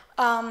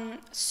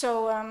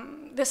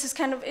 This is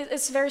kind of,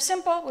 it's very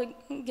simple.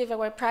 We give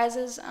away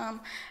prizes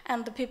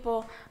and the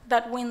people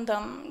that win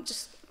them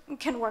just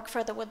can work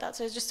further with that.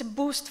 So it's just a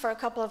boost for a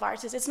couple of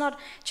artists. It's not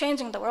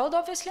changing the world,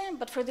 obviously,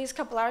 but for these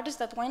couple artists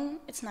that win,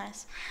 it's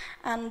nice.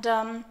 And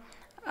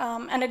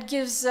it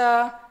gives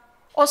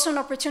also an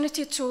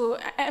opportunity to,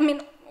 I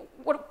mean,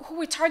 who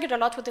we target a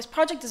lot with this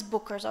project is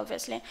bookers,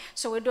 obviously.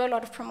 So we do a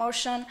lot of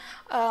promotion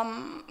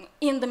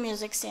in the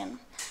music scene.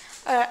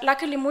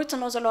 Luckily, Muita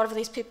knows a lot of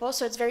these people,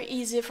 so it's very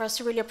easy for us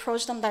to really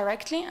approach them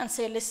directly and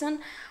say,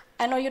 listen,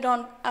 I know you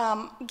don't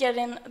get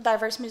in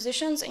diverse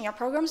musicians in your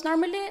programs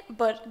normally,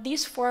 but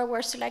these 4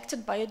 were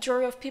selected by a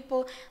jury of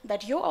people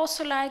that you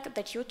also like,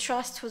 that you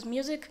trust, whose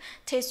music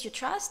taste you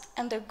trust,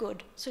 and they're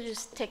good, so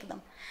just take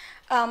them.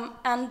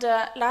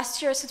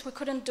 Last year, since we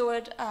couldn't do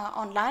it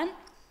online,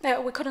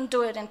 we couldn't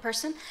do it in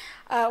person,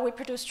 we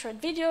produced short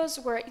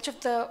videos where each of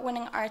the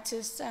winning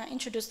artists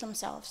introduced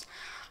themselves.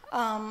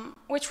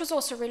 Which was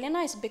also really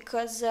nice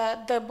because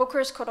the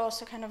bookers could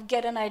also kind of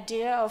get an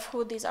idea of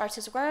who these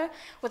artists were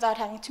without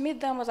having to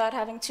meet them, without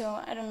having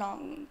to, I don't know,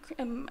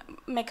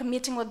 make a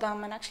meeting with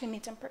them and actually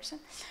meet in person.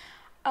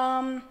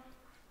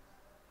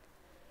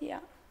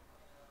 Yeah.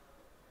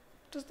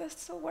 Does this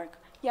still work?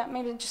 Yeah,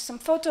 maybe just some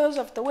photos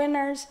of the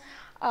winners.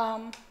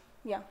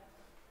 Yeah.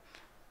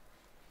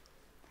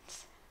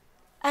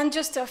 And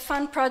just a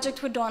fun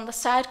project we do on the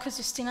side, because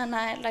Justina and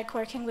I like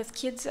working with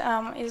kids,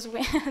 is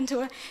we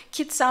do a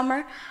kid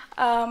summer,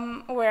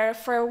 where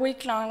for a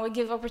week long we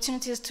give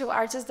opportunities to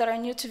artists that are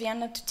new to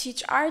Vienna to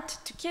teach art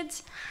to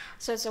kids.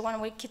 So it's a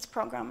 1-week kids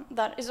program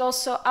that is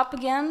also up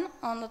again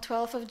on the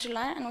 12th of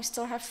July, and we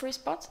still have free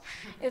spots.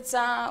 It's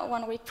a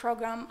 1-week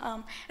program.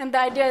 And the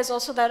idea is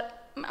also that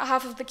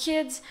half of the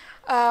kids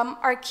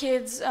are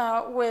kids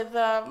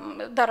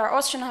that are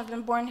Austrian, have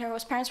been born here,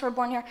 whose parents were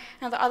born here,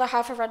 and the other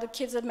half are the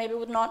kids that maybe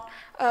would not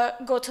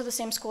go to the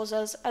same schools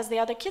as the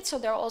other kids. So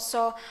there are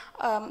also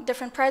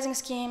different prizing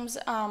schemes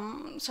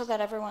so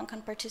that everyone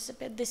can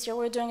participate. This year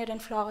we're doing it in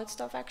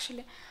Floridsdorf,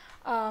 actually.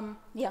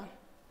 Yeah.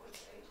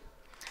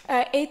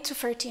 8 to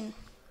 13.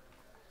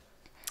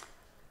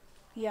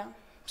 Yeah.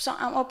 So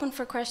I'm open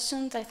for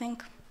questions. I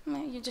think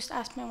you just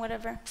ask me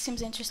whatever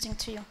seems interesting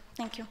to you.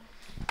 Thank you.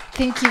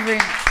 Thank you very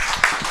much.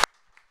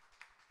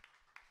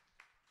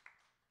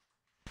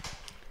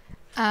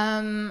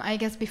 I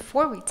guess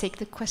before we take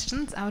the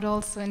questions, I would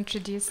also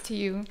introduce to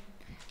you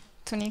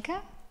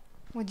Tonica.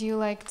 Would you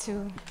like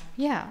to?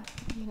 Yeah.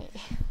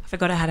 I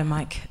forgot I had a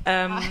mic.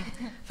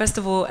 First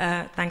of all,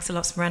 thanks a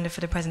lot, Smaranda,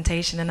 for the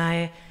presentation. And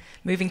I,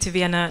 moving to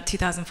Vienna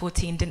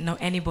 2014, didn't know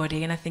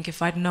anybody. And I think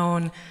if I'd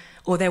known,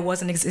 or there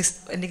was an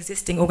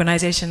existing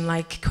organization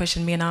like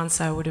Question Me and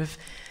Answer, I would have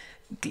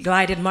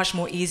glided much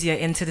more easier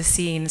into the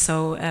scene.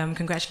 So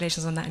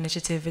congratulations on that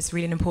initiative. It's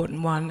really an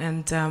important one.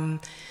 And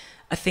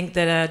I think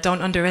that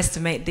don't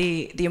underestimate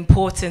the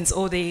importance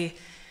or the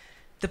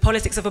the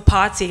politics of a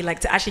party, like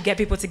to actually get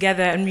people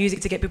together and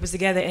music to get people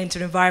together into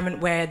an environment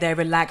where they're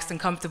relaxed and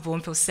comfortable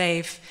and feel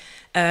safe,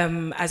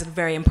 as a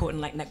very important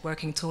like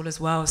networking tool as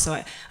well.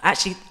 So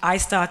I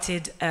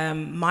started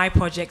my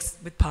projects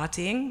with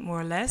partying, more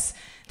or less.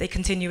 They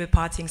continue with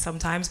partying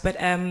sometimes, but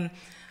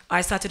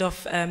I started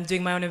off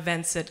doing my own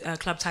events at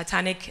Club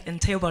Titanic in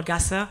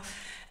Theobalgasse,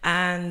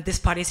 and this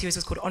party series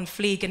was called On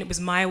Fleek, and it was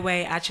my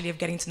way actually of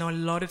getting to know a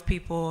lot of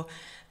people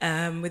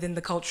within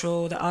the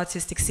cultural, the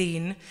artistic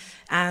scene,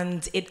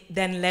 and it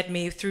then led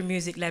me, through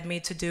music, led me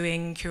to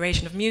doing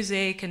curation of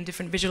music and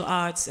different visual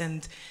arts,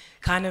 and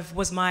kind of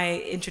was my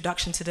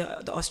introduction to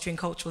the Austrian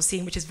cultural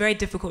scene, which is very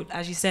difficult,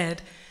 as you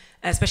said,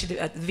 especially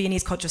the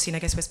Viennese cultural scene, I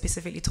guess we're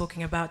specifically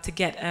talking about, to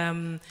get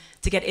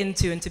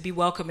into and to be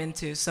welcome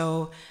into.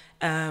 So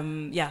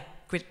yeah,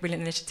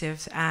 brilliant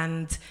initiatives.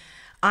 And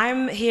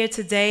I'm here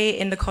today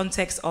in the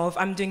context of,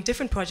 I'm doing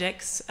different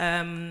projects.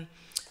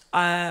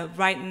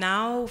 Right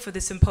now, for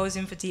the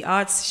Symposium for the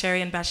Arts,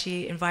 Sherry and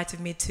Bashi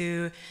invited me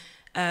to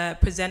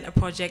present a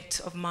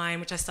project of mine,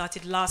 which I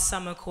started last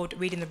summer, called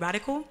Reading the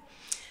Radical.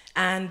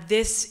 And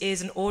this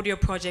is an audio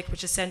project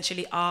which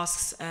essentially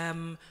asks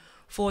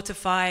 4 to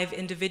 5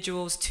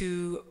 individuals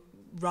to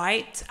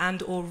write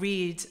and or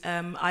read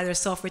either a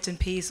self-written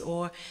piece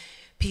or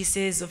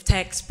pieces of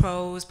text,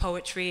 prose,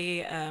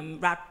 poetry,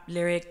 rap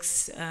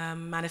lyrics,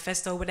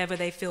 manifesto, whatever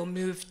they feel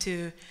moved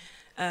to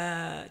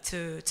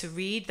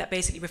read, that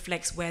basically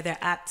reflects where they're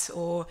at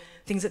or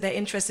things that they're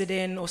interested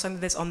in or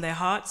something that's on their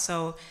heart.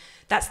 So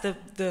that's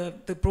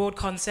the broad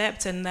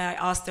concept, and I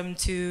asked them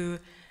to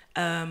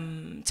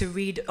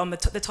read on the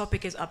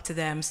topic is up to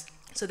them.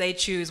 So they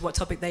choose what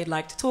topic they'd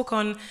like to talk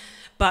on.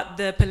 But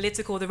the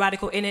political, the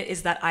radical in it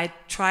is that I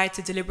try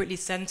to deliberately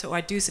center, or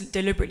I do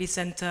deliberately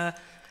center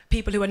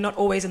people who are not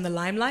always in the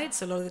limelight.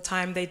 So a lot of the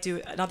time they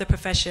do another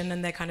profession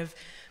and they're kind of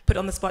put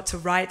on the spot to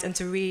write and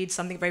to read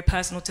something very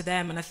personal to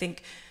them. And I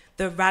think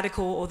the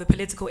radical or the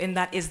political in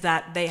that is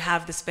that they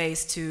have the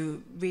space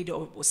to read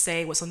or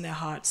say what's on their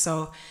heart.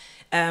 So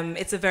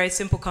it's a very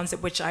simple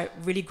concept which I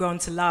really grown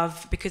to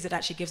love, because it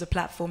actually gives a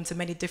platform to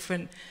many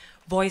different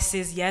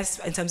voices, yes,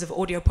 in terms of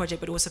audio project,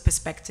 but also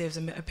perspectives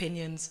and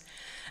opinions.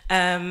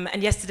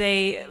 And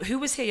yesterday, who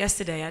was here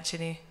yesterday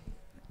actually?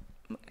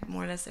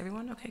 More or less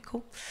everyone? Okay,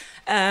 cool.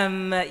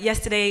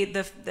 Yesterday,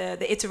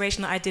 the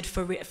iteration that I did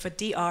for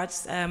D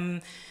Arts,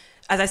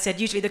 as I said,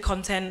 usually the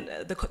content,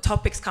 the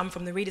topics come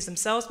from the readers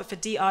themselves, but for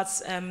D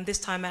Arts, this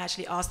time I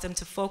actually asked them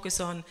to focus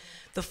on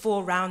the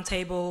 4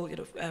 roundtable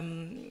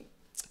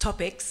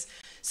topics.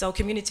 So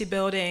community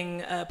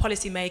building,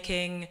 policy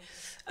making,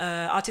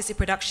 artistic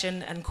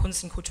production, and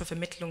Kunst und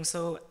Kulturvermittlung,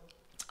 so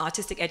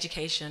artistic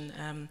education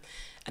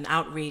and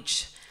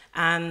outreach.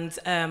 And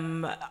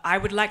I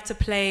would like to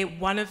play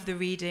one of the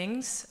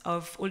readings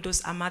of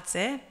Uldus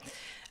Amadze.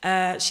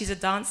 She's a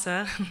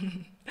dancer.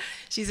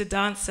 She's a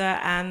dancer,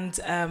 and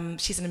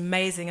she's an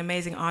amazing,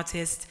 amazing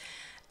artist.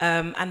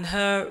 And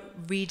her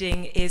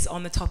reading is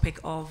on the topic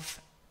of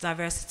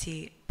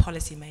diversity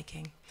policy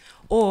making,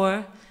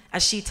 or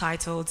as she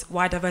titled,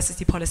 Why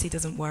Diversity Policy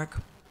Doesn't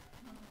Work.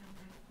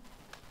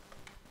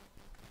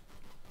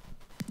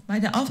 Bei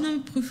der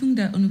Aufnahmeprüfung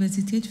der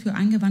Universität für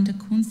angewandte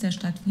Kunst der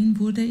Stadt Wien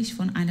wurde ich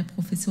von einer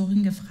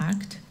Professorin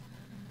gefragt,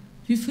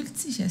 wie fühlt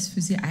sich es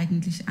für Sie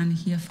eigentlich an,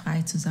 hier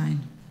frei zu sein?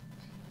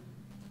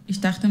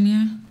 Ich dachte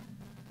mir,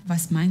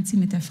 was meint sie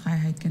mit der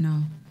Freiheit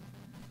genau?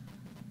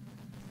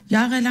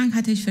 Jahrelang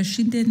hatte ich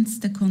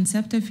verschiedenste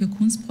Konzepte für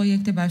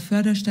Kunstprojekte bei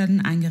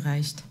Förderstellen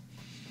eingereicht.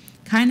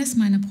 Keines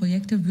meiner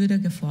Projekte wurde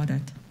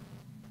gefordert.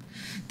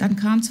 Dann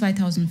kam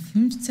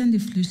 2015 die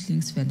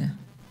Flüchtlingswelle.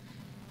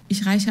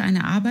 Ich reiche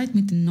eine Arbeit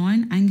mit den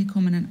neuen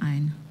Eingekommenen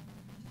ein.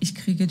 Ich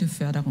kriege die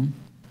Förderung.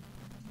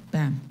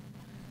 Bam.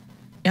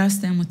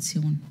 Erste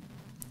Emotion.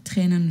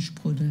 Tränen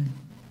sprudeln.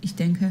 Ich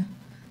denke,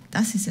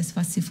 das ist es,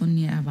 was Sie von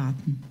mir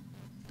erwarten.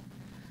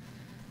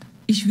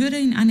 Ich würde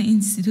in eine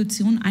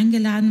Institution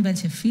eingeladen,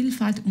 welche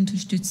Vielfalt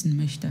unterstützen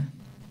möchte,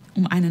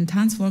 um einen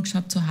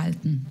Tanzworkshop zu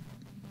halten.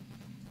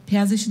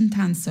 Persischen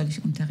Tanz soll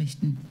ich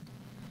unterrichten.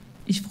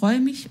 Ich freue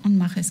mich und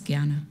mache es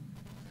gerne.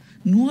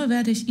 Nur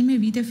werde ich immer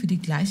wieder für die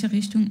gleiche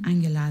Richtung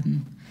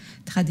eingeladen,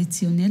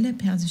 traditionelle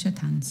persischer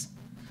Tanz,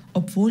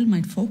 obwohl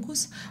mein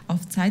Fokus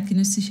auf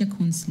zeitgenössischer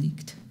Kunst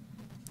liegt.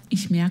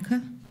 Ich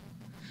merke,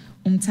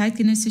 um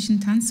zeitgenössischen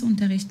Tanz zu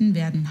unterrichten,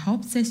 werden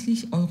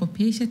hauptsächlich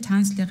europäische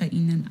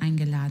TanzlehrerInnen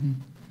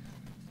eingeladen.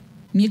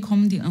 Mir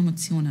kommen die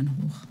Emotionen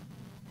hoch.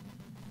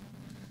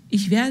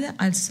 Ich werde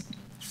als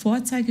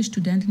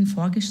Vorzeigestudentin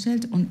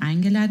vorgestellt und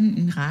eingeladen,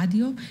 im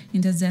Radio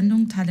in der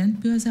Sendung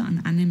Talentbörse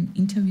an einem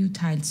Interview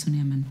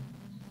teilzunehmen.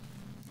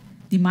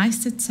 Die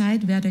meiste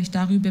Zeit werde ich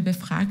darüber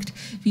befragt,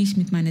 wie ich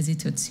mit meiner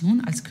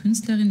Situation als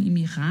Künstlerin im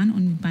Iran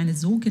und mit meiner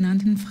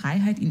sogenannten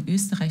Freiheit in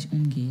Österreich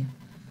umgehe.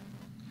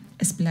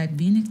 Es bleibt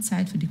wenig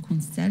Zeit für die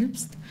Kunst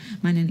selbst,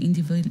 meinen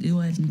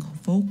individuellen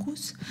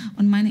Fokus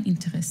und meine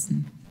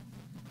Interessen.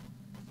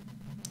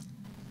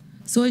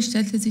 So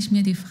stellte sich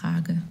mir die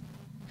Frage,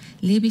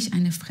 lebe ich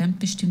eine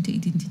fremdbestimmte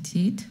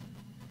Identität?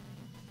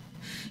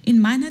 In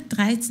meinen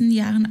 13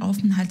 Jahren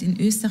Aufenthalt in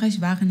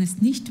Österreich waren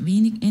es nicht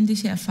wenig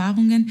ähnliche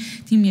Erfahrungen,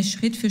 die mir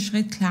Schritt für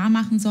Schritt klar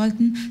machen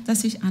sollten,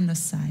 dass ich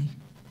anders sei.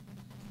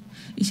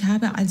 Ich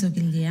habe also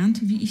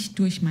gelernt, wie ich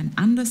durch mein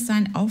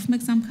Anderssein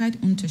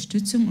Aufmerksamkeit,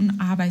 Unterstützung und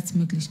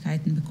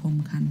Arbeitsmöglichkeiten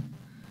bekommen kann.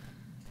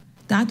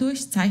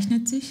 Dadurch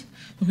zeichnet sich,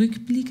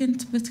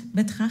 rückblickend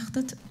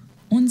betrachtet,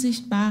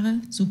 unsichtbare,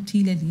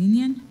 subtile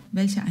Linien,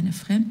 welche eine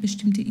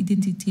fremdbestimmte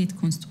Identität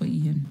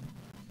konstruieren.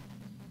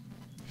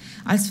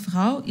 Als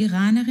Frau,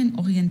 Iranerin,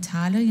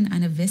 Orientale in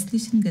einer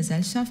westlichen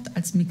Gesellschaft,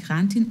 als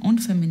Migrantin und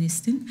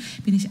Feministin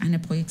bin ich eine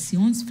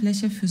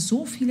Projektionsfläche für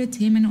so viele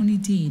Themen und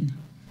Ideen.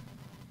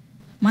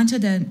 Manche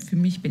der für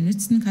mich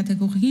benutzten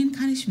Kategorien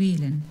kann ich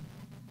wählen.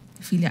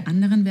 Viele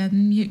anderen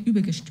werden mir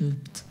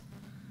übergestülpt.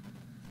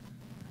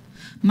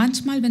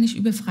 Manchmal, wenn ich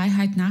über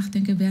Freiheit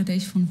nachdenke, werde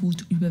ich von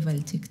Wut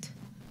überwältigt.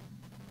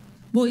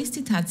 Wo ist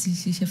die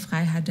tatsächliche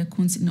Freiheit der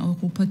Kunst in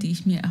Europa, die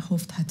ich mir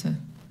erhofft hatte?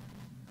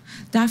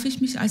 Darf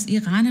ich mich als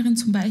Iranerin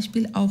zum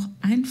Beispiel auch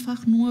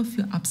einfach nur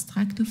für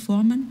abstrakte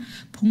Formen,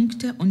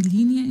 Punkte und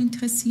Linien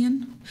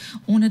interessieren,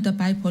 ohne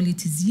dabei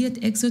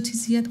politisiert,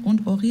 exotisiert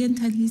und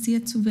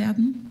orientalisiert zu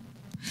werden?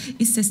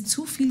 Ist es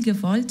zu viel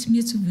gewollt,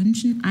 mir zu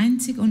wünschen,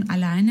 einzig und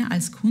alleine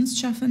als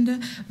Kunstschaffende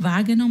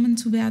wahrgenommen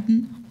zu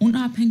werden,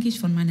 unabhängig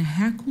von meiner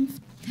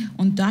Herkunft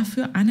und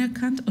dafür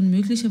anerkannt und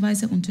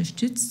möglicherweise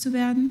unterstützt zu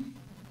werden?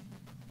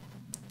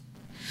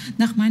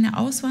 Nach meiner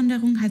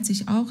Auswanderung hat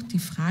sich auch die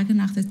Frage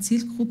nach der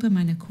Zielgruppe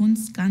meiner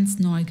Kunst ganz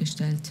neu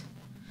gestellt.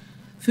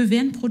 Für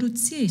wen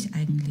produziere ich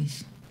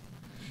eigentlich?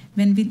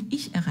 Wen will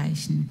ich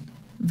erreichen?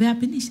 Wer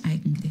bin ich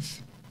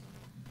eigentlich?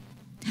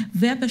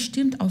 Wer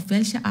bestimmt, auf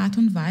welche Art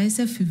und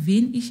Weise, für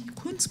wen ich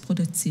Kunst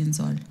produzieren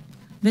soll?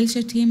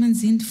 Welche Themen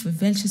sind für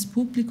welches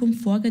Publikum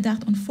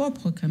vorgedacht und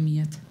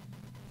vorprogrammiert?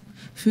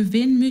 Für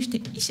wen möchte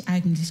ich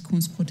eigentlich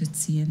Kunst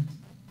produzieren?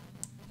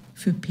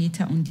 Für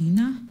Peter und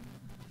Lina?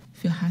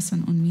 Für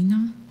Hassan und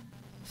Mina?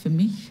 Für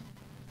mich?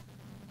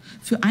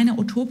 Für eine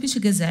utopische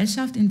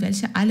Gesellschaft, in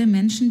welcher alle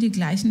Menschen die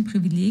gleichen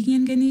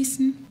Privilegien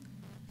genießen?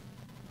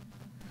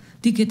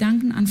 Die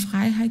Gedanken an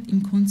Freiheit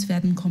in Kunst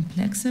werden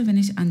komplexer, wenn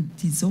ich an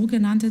die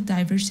sogenannte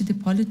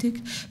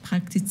Diversity-Politik,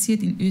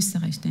 praktiziert in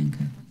Österreich, denke.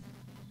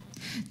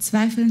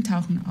 Zweifel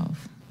tauchen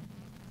auf.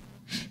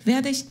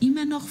 Werde ich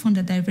immer noch von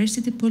der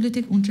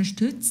Diversity-Politik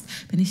unterstützt,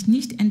 wenn ich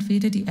nicht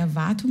entweder die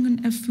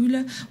Erwartungen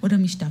erfülle oder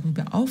mich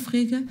darüber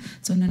aufrege,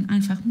 sondern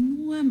einfach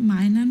nur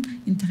meinen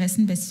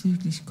Interessen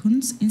bezüglich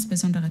Kunst,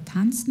 insbesondere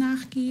Tanz,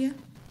 nachgehe?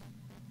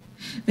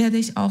 Werde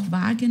ich auch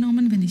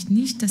wahrgenommen, wenn ich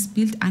nicht das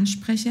Bild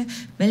anspreche,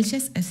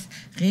 welches es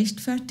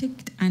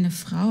rechtfertigt, einer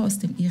Frau aus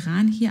dem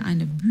Iran hier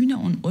eine Bühne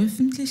und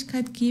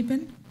Öffentlichkeit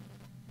geben?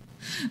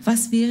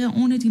 Was wäre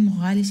ohne die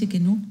moralische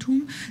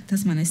Genugtuung,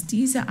 dass man es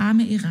dieser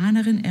arme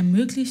Iranerin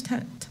ermöglicht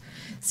hat,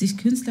 sich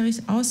künstlerisch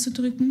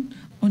auszudrücken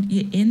und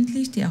ihr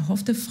endlich die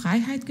erhoffte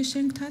Freiheit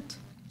geschenkt hat?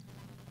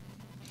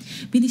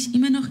 Bin ich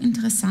immer noch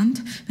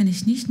interessant, wenn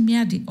ich nicht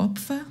mehr die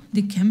Opfer,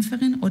 die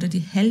Kämpferin oder die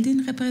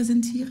Heldin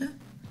repräsentiere?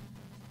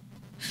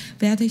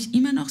 Werde ich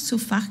immer noch zu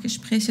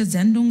Fachgespräche,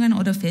 Sendungen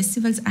oder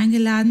Festivals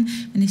eingeladen,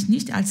 wenn ich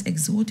nicht als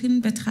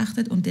Exotin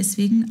betrachtet und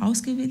deswegen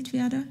ausgewählt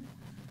werde?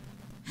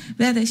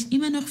 Werde ich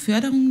immer noch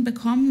Förderungen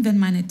bekommen, wenn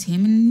meine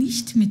Themen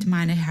nicht mit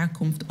meiner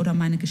Herkunft oder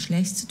meinem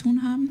Geschlecht zu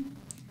tun haben?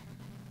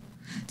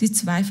 Die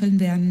Zweifel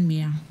werden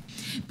mehr.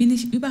 Bin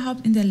ich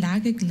überhaupt in der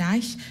Lage,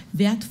 gleich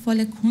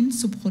wertvolle Kunst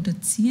zu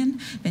produzieren,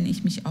 wenn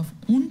ich mich auf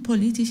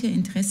unpolitische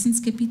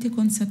Interessensgebiete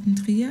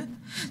konzentriere,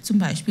 zum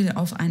Beispiel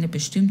auf eine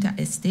bestimmte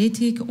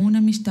Ästhetik,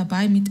 ohne mich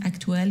dabei mit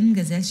aktuellen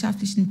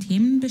gesellschaftlichen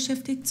Themen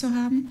beschäftigt zu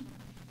haben?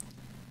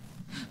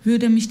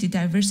 Würde mich die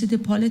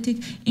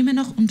Diversity-Politik immer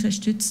noch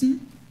unterstützen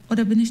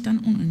oder bin ich dann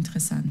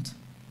uninteressant?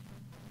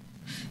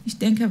 Ich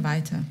denke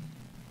weiter.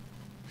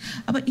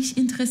 Aber ich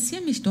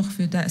interessiere mich doch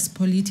für das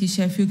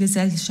Politische, für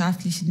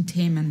gesellschaftliche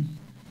Themen.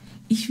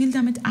 Ich will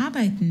damit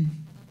arbeiten.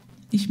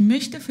 Ich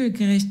möchte für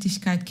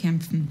Gerechtigkeit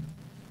kämpfen.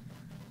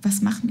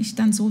 Was macht mich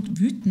dann so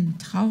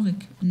wütend, traurig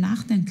und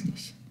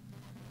nachdenklich?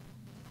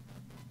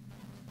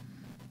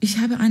 Ich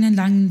habe einen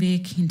langen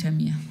Weg hinter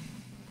mir.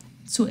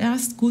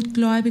 Zuerst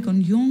gutgläubig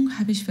und jung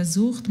habe ich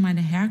versucht, meine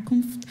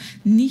Herkunft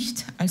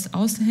nicht als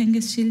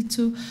Aushängeschild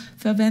zu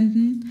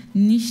verwenden,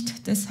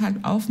 nicht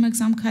deshalb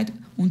Aufmerksamkeit,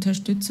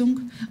 Unterstützung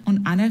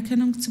und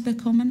Anerkennung zu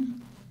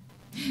bekommen.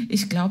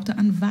 Ich glaubte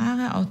an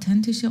wahre,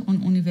 authentische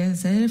und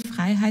universelle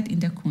Freiheit in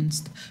der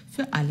Kunst,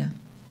 für alle.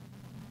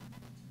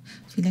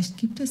 Vielleicht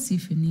gibt es sie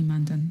für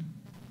niemanden.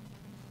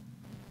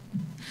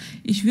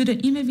 Ich wurde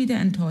immer wieder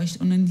enttäuscht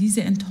und in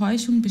diese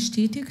Enttäuschung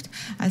bestätigt,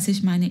 als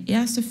ich meine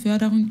erste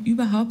Förderung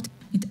überhaupt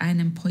mit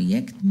einem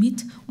Projekt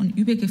mit und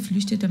über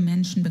geflüchtete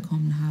Menschen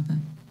bekommen habe.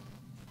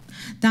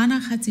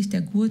 Danach hat sich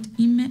der Gurt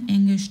immer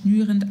enger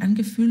schnürend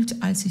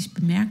angefühlt, als ich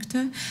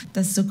bemerkte,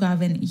 dass sogar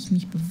wenn ich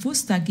mich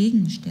bewusst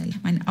dagegen stelle,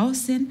 mein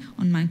Aussehen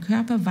und mein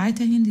Körper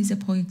weiterhin diese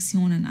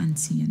Projektionen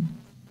anziehen.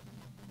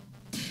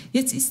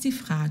 Jetzt ist die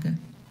Frage,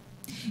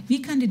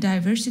 wie kann die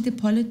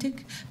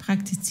Diversity-Politik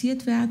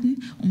praktiziert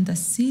werden, um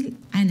das Ziel,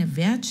 eine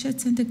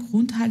wertschätzende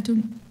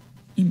Grundhaltung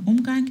im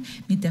Umgang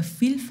mit der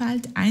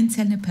Vielfalt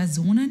einzelner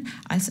Personen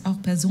als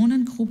auch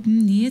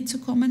Personengruppen näher zu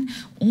kommen,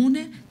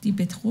 ohne die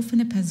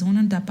betroffenen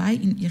Personen dabei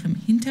in ihrem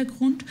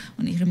Hintergrund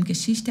und ihrem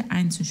Geschichte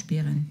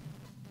einzusperren.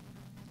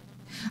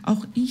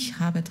 Auch ich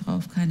habe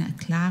darauf keine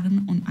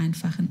klaren und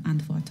einfachen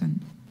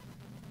Antworten.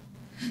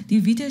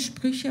 Die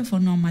Widersprüche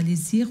von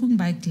Normalisierung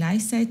bei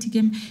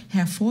gleichzeitigem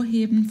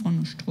Hervorheben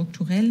von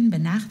strukturellen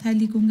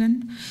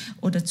Benachteiligungen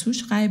oder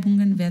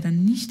Zuschreibungen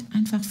werden nicht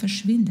einfach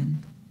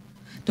verschwinden.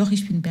 Doch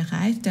ich bin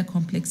bereit, der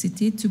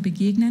Komplexität zu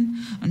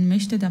begegnen und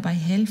möchte dabei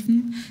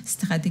helfen,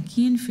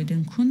 Strategien für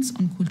den Kunst-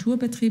 und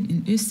Kulturbetrieb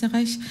in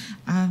Österreich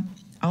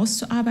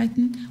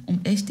auszuarbeiten, um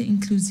echte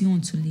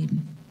Inklusion zu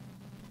leben.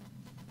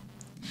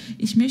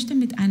 Ich möchte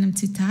mit einem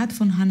Zitat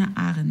von Hannah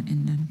Arendt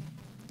enden.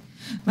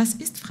 Was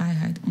ist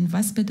Freiheit und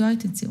was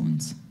bedeutet sie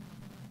uns?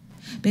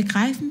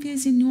 Begreifen wir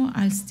sie nur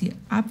als die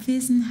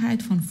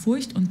Abwesenheit von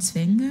Furcht und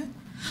Zwänge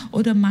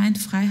oder meint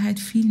Freiheit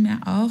vielmehr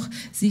auch,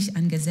 sich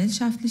an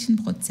gesellschaftlichen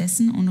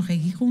Prozessen und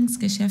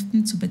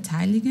Regierungsgeschäften zu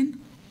beteiligen,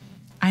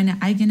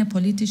 eine eigene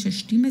politische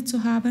Stimme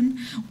zu haben,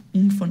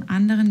 um von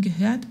anderen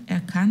gehört,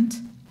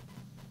 erkannt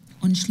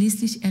und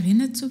schließlich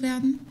erinnert zu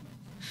werden?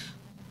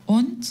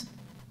 Und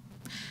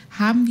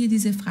haben wir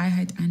diese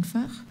Freiheit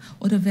einfach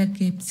oder wer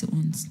gibt sie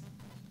uns?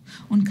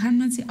 Und kann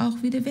man sie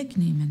auch wieder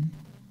wegnehmen?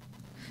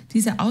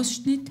 Dieser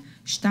Ausschnitt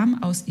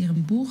stammt aus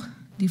ihrem Buch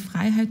Die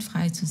Freiheit,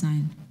 frei zu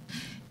sein.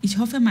 Ich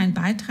hoffe, mein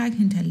Beitrag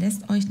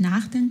hinterlässt euch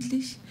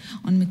nachdenklich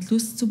und mit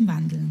Lust zum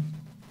Wandeln.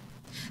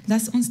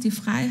 Lasst uns die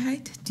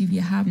Freiheit, die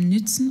wir haben,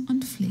 nützen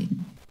und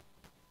pflegen.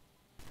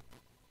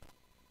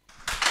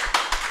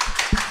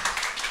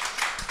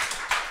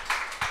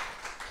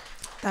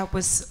 That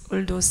was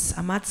Uldos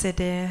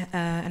Amatzede,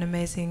 an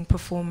amazing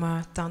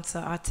performer,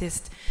 dancer,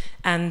 artist.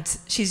 And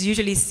she's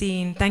usually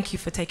seen, thank you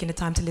for taking the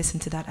time to listen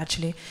to that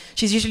actually.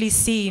 She's usually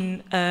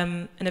seen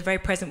in a very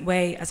present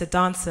way as a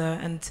dancer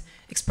and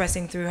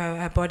expressing through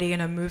her body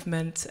and her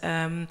movement.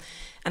 And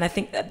I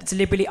think that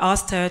deliberately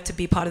asked her to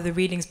be part of the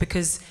readings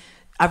because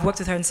I've worked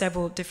with her in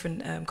several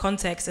different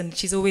contexts and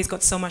she's always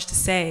got so much to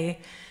say.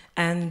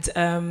 And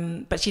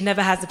but she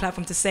never has the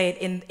platform to say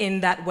it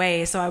in that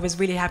way. So I was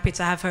really happy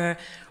to have her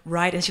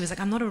write. And she was like,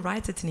 I'm not a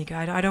writer, Tonica.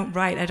 I don't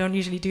write. I don't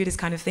usually do this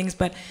kind of things.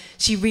 But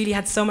she really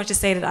had so much to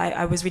say that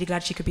I was really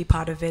glad she could be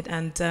part of it.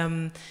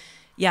 And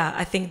yeah,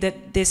 I think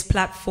that this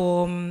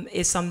platform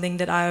is something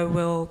that I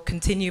will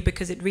continue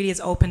because it really has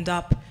opened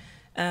up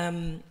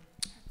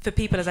for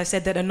people, as I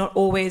said, that are not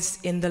always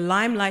in the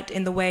limelight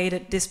in the way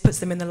that this puts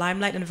them in the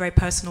limelight in a very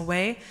personal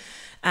way.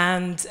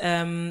 And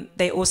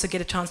they also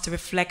get a chance to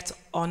reflect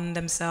on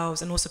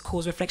themselves and also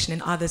cause reflection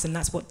in others, and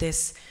that's what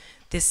this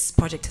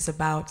project is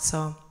about.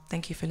 So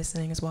thank you for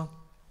listening as well.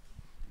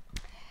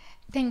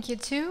 Thank you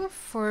too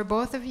for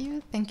both of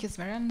you. Thank you,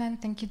 Smaranda,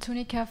 and thank you,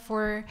 Tonica,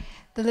 for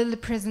the little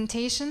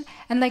presentation.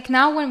 And like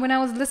now when I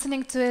was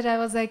listening to it, I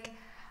was like,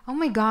 oh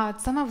my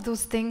God, some of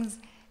those things,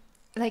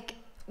 like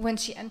when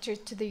she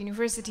entered to the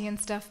university and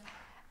stuff,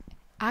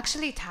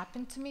 actually it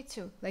happened to me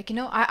too. Like, you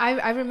know,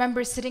 I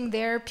remember sitting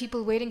there,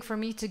 people waiting for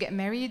me to get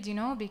married, you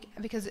know,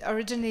 because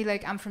originally,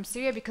 like, I'm from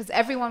Syria, because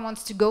everyone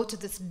wants to go to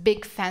this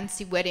big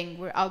fancy wedding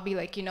where I'll be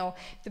like, you know,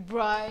 the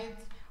bride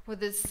with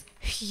this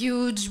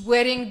huge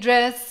wedding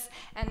dress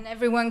and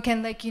everyone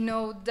can, like, you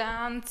know,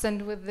 dance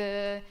and with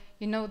the,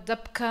 you know,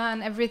 dabka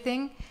and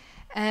everything.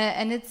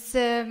 And it's,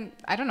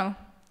 I don't know,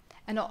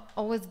 and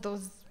always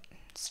those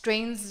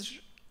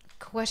strange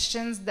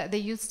questions that they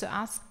used to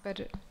ask,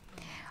 but,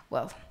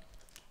 well,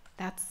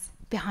 that's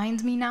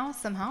behind me now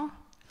somehow.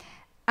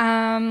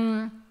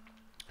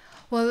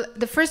 Well,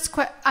 the first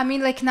I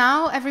mean, like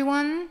now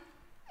everyone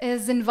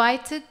is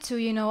invited to,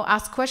 you know,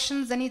 ask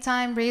questions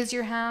anytime, raise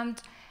your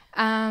hand.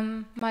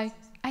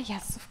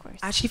 Yes, of course.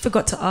 I actually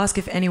forgot to ask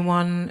if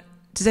anyone,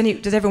 does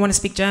everyone want to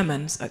speak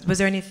German? Was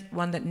there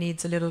anyone that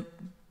needs a little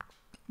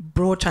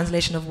broad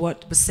translation of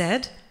what was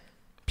said?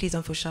 Please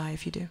don't feel shy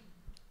if you do.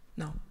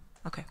 No?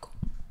 Okay, cool.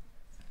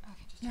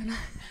 Okay.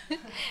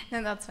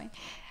 No, that's fine.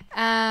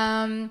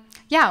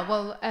 Yeah,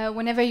 well,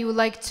 whenever you would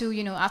like to,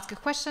 you know, ask a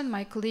question,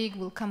 my colleague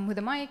will come with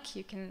a mic.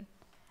 You can,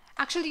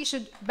 actually, you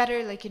should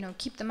better, like, you know,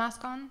 keep the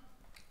mask on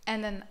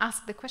and then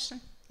ask the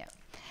question. Yeah.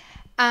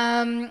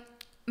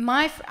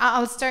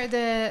 I'll start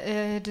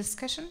the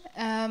discussion.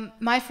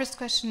 My first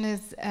question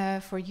is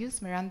for you,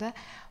 Smaranda.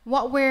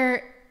 What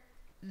were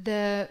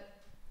the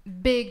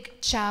big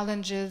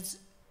challenges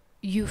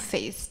you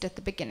faced at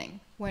the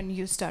beginning when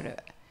you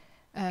started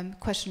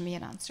question me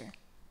and answer?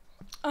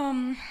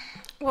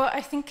 Well,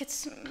 I think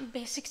it's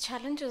basic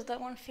challenges that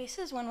one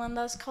faces when one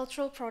does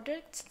cultural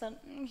projects, that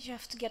you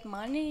have to get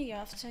money, you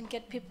have to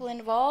get people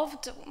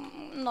involved,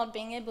 not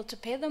being able to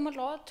pay them a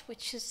lot,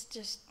 which is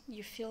just,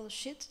 you feel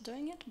shit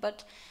doing it,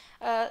 but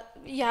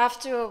you have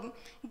to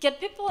get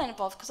people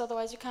involved because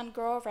otherwise you can't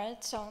grow,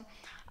 right? So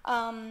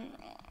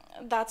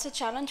that's a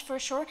challenge for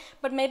sure,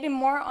 but maybe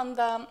more on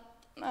the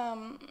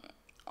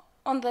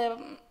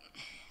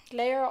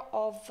layer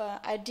of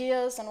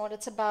ideas and what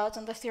it's about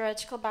and the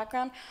theoretical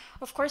background.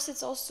 Of course,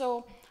 it's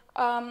also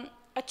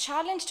a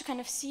challenge to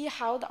kind of see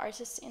how the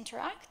artists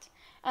interact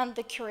And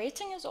the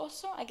curating is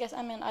also, I guess,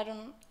 I mean,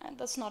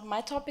 that's not my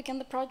topic in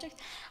the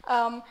project,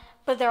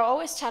 but there are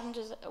always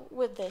challenges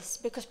with this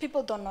because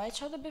people don't know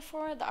each other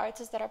before. The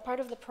artists that are part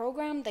of the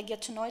program, they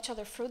get to know each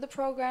other through the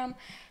program.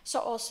 So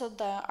also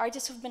the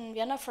artists who've been in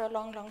Vienna for a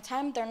long, long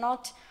time, they're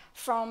not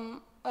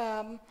from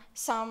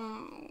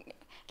some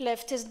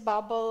leftist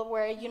bubble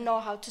where you know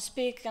how to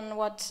speak and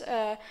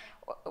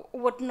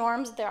what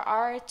norms there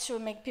are to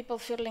make people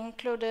feel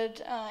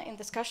included in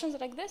discussions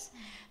like this.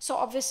 So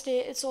obviously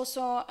it's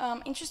also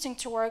interesting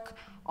to work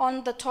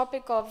on the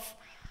topic of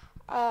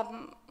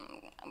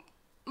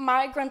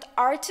migrant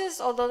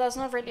artists, although that's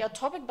not really a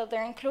topic, but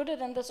they're included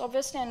in this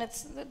obviously, and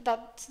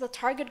that's the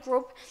target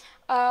group,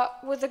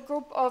 with a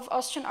group of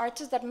Austrian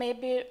artists that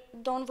maybe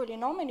don't really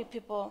know many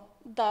people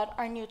that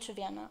are new to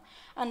Vienna.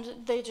 And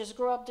they just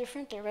grew up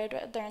differently,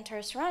 right? Their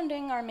entire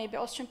surrounding are maybe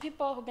Austrian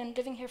people who've been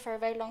living here for a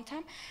very long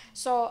time.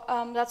 So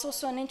that's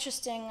also an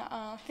interesting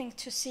thing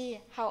to see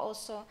how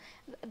also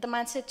the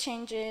mindset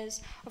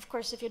changes. Of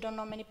course, if you don't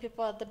know many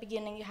people at the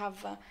beginning, you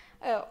have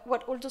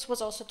what Uldus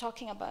was also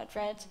talking about,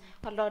 right?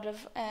 A lot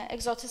of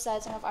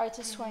exoticizing of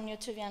artists who are new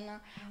to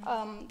Vienna.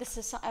 This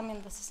is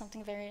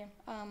something very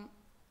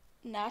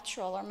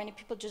natural, or many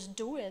people just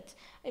do it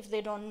if they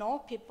don't know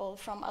people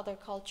from other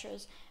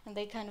cultures and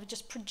they kind of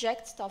just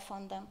project stuff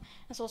on them.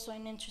 It's also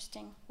an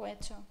interesting way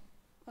to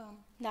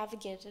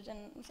navigate it,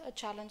 and a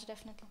challenge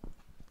definitely.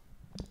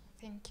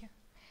 Thank you.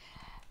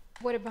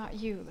 What about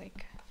you?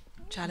 Like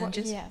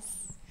challenges? Yes.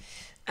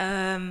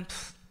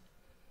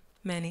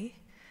 Many.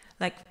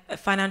 Like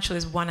financial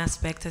is one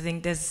aspect. I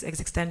think there's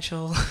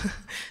existential,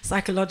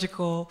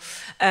 psychological.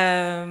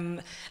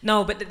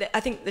 No, but I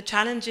think the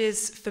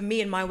challenges for me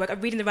in my work,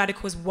 Reading the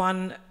Radical is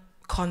one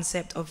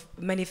concept of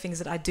many things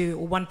that I do,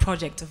 or one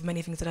project of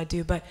many things that I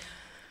do. But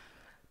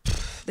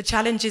the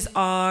challenges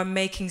are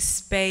making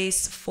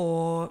space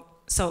for.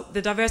 So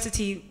the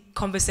diversity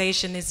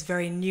conversation is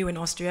very new in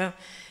Austria,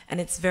 and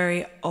it's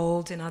very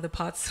old in other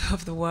parts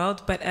of the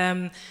world. But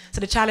so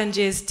the challenge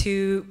is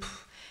to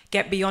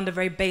get beyond a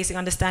very basic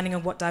understanding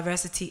of what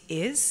diversity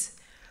is,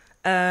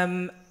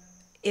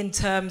 in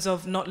terms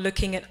of not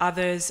looking at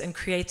others and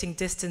creating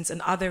distance and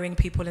othering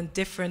people and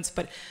difference,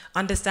 but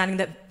understanding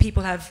that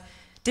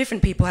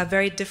different people have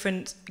very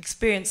different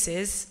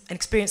experiences and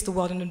experience the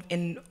world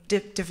in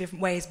different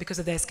ways because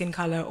of their skin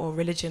color or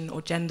religion or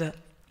gender.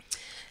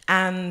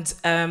 And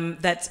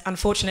that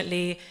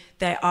unfortunately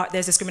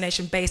there's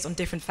discrimination based on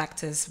different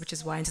factors, which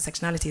is why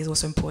intersectionality is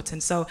also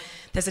important. So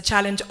there's a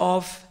challenge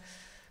of,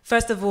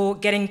 first of all,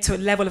 getting to a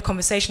level of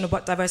conversation of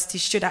what diversity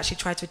should actually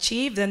try to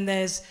achieve. Then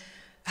there's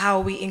how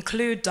we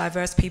include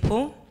diverse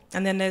people.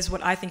 And then there's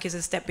what I think is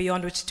a step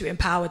beyond, which is to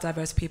empower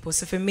diverse people.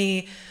 So for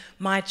me,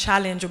 my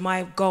challenge or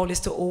my goal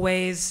is to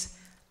always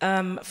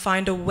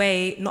find a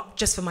way, not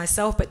just for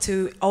myself, but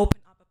to open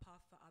up a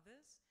path for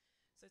others.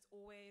 So it's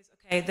always,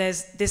 okay,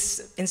 there's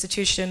this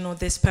institution or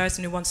this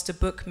person who wants to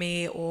book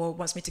me or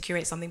wants me to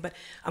curate something, but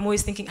I'm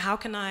always thinking, how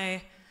can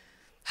I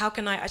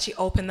actually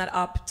open that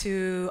up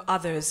to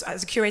others?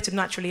 As a curator,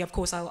 naturally, of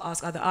course, I'll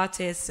ask other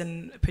artists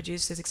and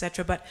producers,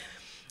 etc. But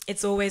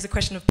it's always a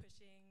question of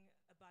pushing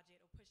a budget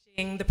or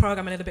pushing the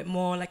program a little bit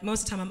more. Like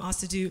most of the time, I'm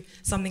asked to do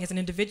something as an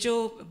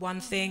individual,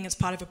 one thing as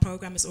part of a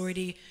program is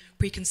already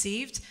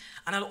preconceived,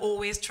 and I'll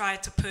always try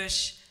to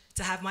push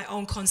to have my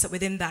own concept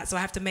within that. So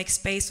I have to make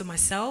space for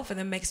myself and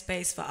then make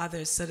space for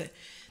others, so that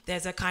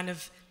there's a kind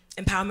of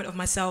empowerment of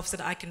myself so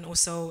that I can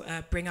also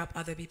bring up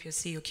other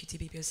BPOC or QT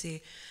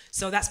BPOC.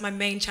 So that's my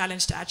main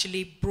challenge, to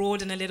actually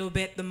broaden a little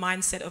bit the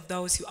mindset of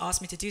those who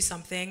ask me to do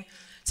something,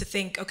 to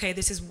think, okay,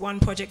 this is one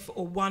project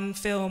or one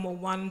film or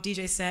one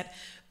DJ set,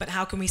 but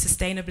how can we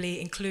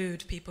sustainably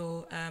include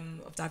people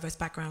of diverse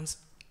backgrounds?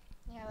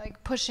 Yeah,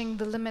 like pushing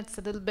the limits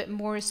a little bit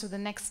more so the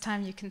next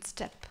time you can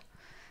step,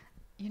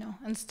 you know,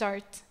 and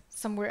start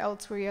somewhere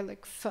else where you're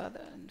like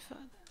further and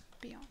further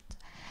beyond.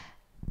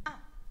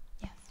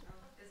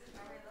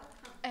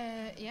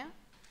 Yeah.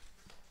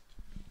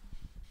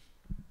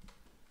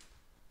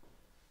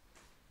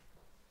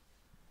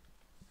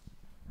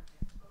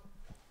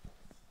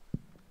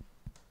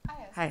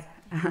 Hi.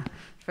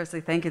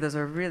 Firstly, thank you. Those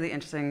are really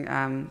interesting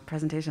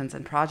presentations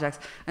and projects.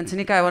 And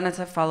Tonica, I wanted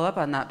to follow up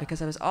on that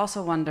because I was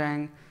also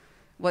wondering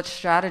what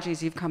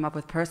strategies you've come up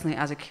with personally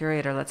as a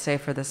curator, let's say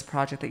for this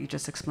project that you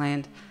just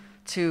explained,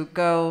 to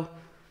go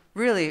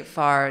really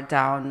far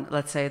down,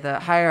 let's say, the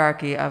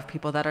hierarchy of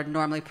people that are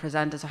normally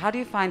presented. So how do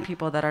you find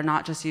people that are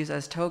not just used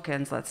as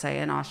tokens, let's say,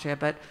 in Austria,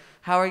 but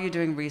how are you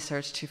doing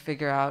research to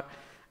figure out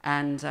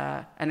and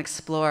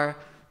explore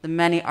the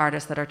many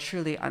artists that are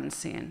truly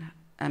unseen?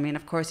 I mean,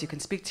 of course, you can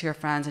speak to your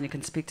friends and you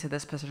can speak to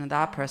this person or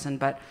that person,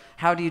 but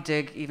how do you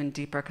dig even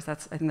deeper? Because I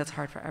think that's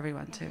hard for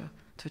everyone to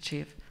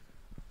achieve.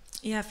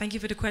 Yeah, thank you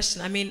for the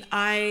question. I mean,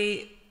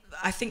 I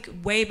think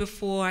way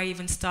before I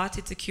even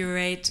started to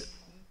curate,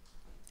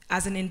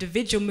 as an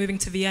individual moving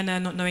to Vienna,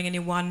 not knowing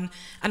anyone,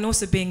 and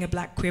also being a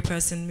black queer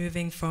person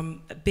moving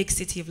from a big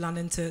city of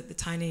London to the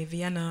tiny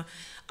Vienna,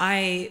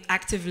 I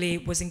actively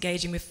was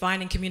engaging with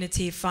finding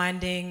community,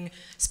 finding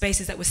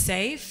spaces that were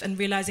safe, and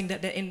realizing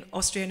that in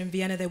Austria and in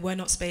Vienna there were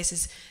not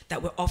spaces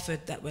that were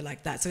offered that were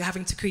like that. So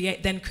having to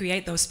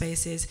create those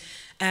spaces.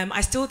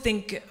 I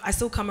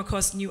still come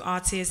across new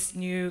artists,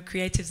 new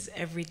creatives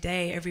every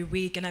day, every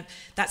week, and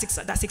that's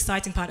the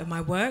exciting part of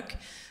my work.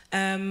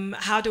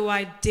 How do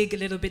I dig a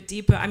little bit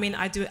deeper? I mean,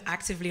 I do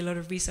actively a lot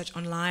of research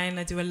online.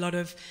 I do a lot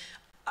of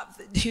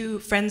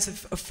friends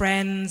of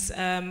friends,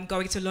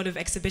 going to a lot of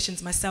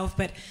exhibitions myself,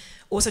 but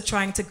also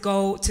trying to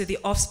go to the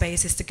off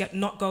spaces,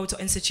 not go to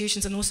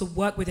institutions, and also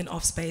work within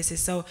off spaces.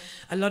 So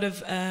a lot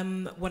of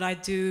what I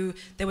do,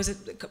 there was a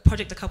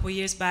project a couple of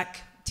years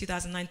back,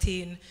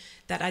 2019,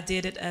 that I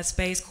did at a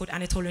space called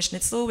Anatolian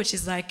Schnitzel, which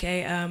is like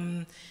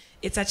a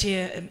it's actually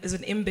is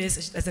an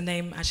imbiss, as the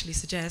name actually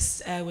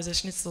suggests. It was a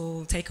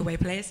schnitzel takeaway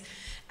place,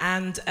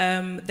 and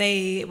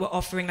they were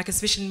offering like a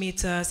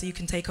Zwischenmieter, so you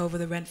can take over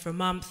the rent for a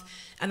month.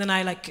 And then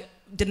I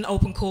did an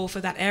open call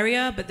for that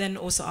area, but then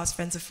also asked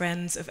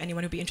friends of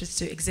anyone who'd be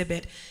interested to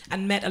exhibit,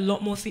 and met a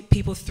lot more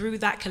people through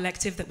that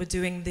collective that were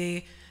doing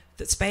the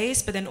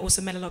space, but then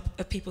also met a lot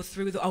of people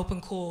through the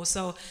open call.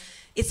 So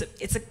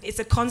it's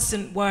a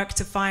constant work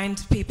to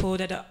find people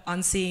that are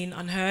unseen,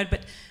 unheard,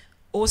 but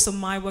also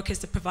my work is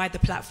to provide the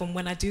platform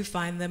when I do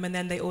find them, and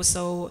then they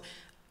also,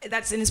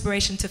 that's an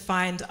inspiration to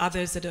find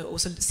others that are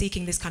also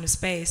seeking this kind of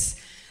space.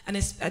 And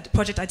it's a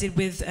project I did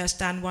with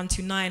Stand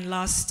 129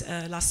 last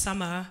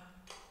summer.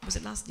 Was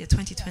it last? Yeah,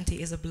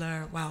 2020 is a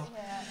blur. Wow.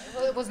 Yeah,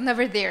 well, it was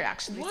never there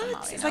actually. What?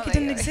 Somehow, It's like it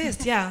didn't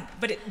exist. Yeah,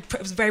 but it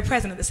was very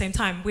present at the same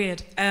time.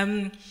 Weird.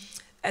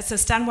 So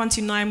Stand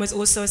 129 was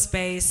also a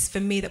space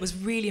for me that was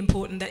really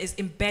important, that is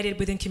embedded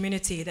within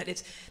community, that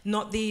it's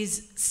not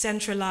these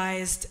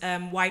centralized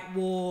white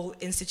wall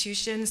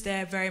institutions.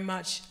 They're very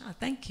much, oh,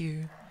 thank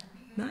you.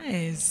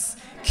 Nice.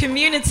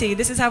 Community,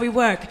 this is how we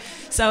work.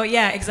 So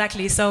yeah,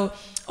 exactly. So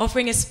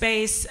offering a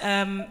space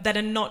that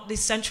are not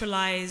these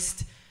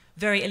centralized,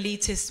 very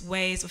elitist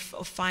ways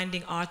of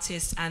finding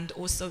artists, and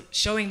also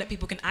showing that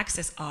people can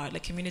access art.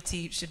 Like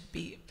community should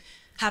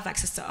have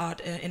access to art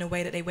in a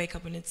way that they wake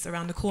up and it's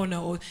around the corner.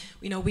 Or,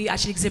 you know, we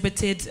actually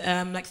exhibited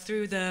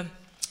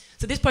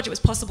so this project was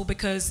possible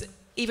because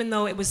even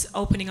though it was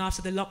opening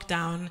after the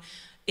lockdown,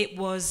 it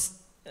was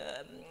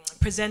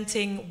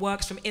presenting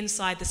works from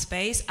inside the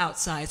space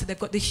outside. So they've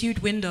got the huge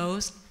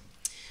windows,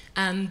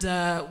 and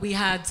we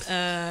had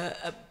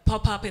a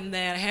pop-up in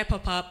there, a hair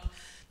pop-up,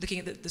 looking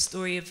at the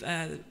story of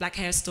black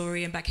hair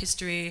story and black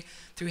history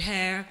through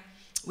hair.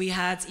 We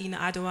had Ina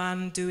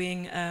Adoan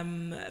doing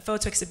a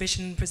photo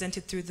exhibition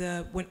presented through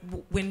the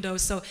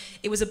windows. So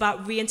it was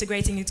about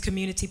reintegrating into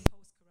community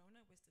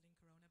post-corona.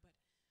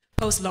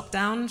 We're still in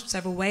corona, but post-lockdown,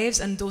 several waves,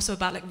 and also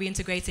about like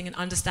reintegrating and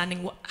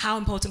understanding how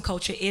important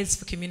culture is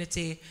for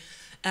community.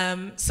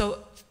 So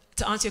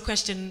to answer your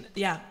question,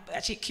 yeah,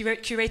 actually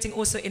curating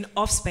also in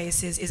off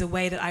spaces is a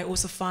way that I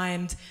also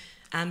find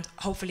and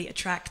hopefully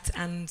attract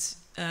and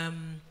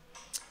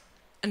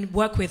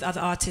work with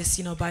other artists,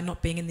 you know, by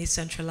not being in these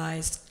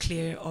centralized,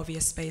 clear,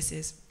 obvious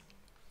spaces.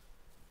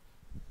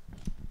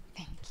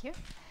 Thank you.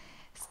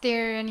 Is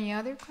there any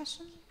other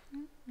question?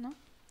 No?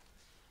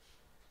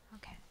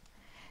 Okay.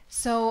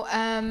 So,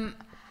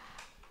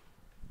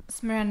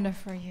 Smaranda,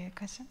 for you a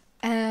question.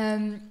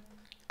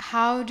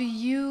 How do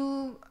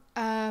you,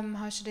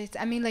 how should I say,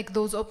 I mean, like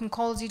those open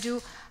calls you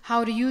do,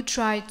 how do you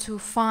try to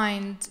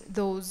find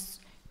those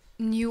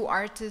new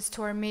artists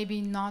who are maybe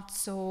not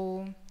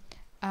so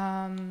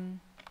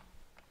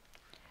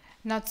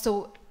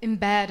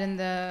embedded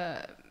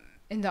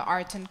in the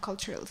art and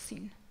cultural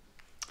scene?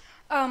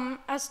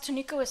 As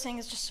Tonica was saying,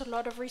 it's just a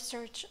lot of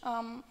research.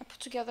 I put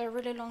together a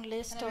really long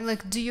list of...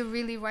 Like, do you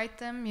really write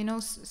them, you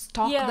know,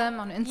 stalk them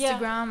on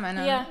Instagram?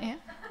 Yeah,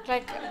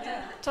 like,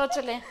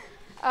 totally.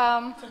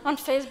 On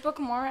Facebook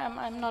more.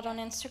 I'm not on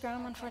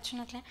Instagram,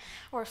 unfortunately,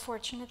 or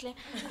fortunately.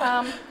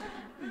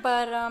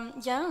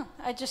 Yeah,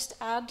 I just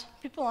add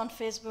people on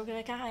Facebook,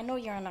 like, I know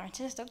you're an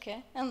artist,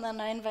 okay. And then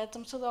I invite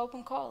them to the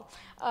open call.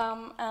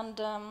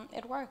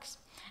 It works.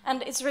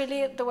 And it's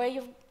really the way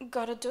you've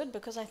got to do it,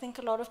 because I think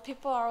a lot of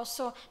people are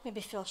also maybe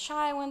feel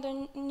shy when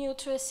they're new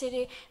to a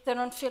city. They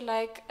don't feel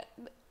like...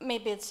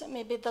 Maybe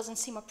it doesn't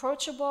seem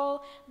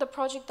approachable, the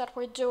project that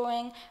we're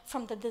doing,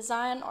 from the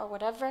design or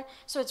whatever.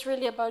 So it's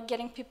really about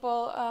getting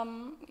people,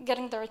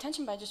 getting their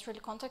attention by just really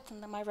contacting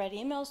them. I write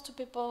emails to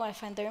people, I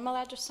find their email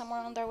address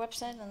somewhere on their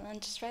website, and then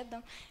just write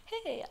them,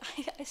 hey,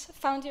 I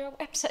found your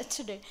website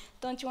today,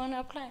 don't you want to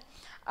apply?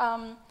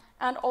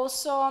 And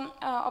also,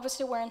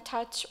 obviously, we're in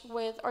touch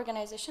with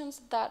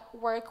organizations that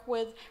work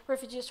with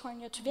refugees who are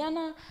new to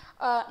Vienna,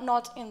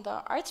 not in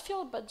the arts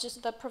field, but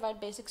just that provide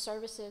basic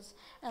services,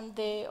 and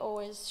they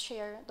always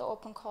share the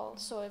open call.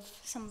 So if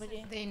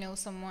somebody... They know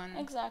someone.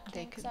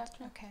 Exactly,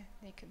 Okay,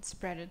 they could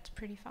spread it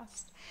pretty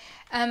fast.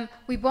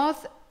 We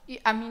both...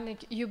 I mean,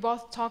 like, you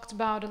both talked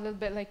about a little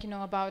bit, like, you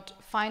know, about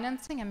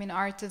financing. I mean,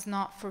 art is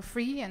not for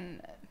free,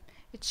 and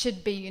it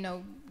should be, you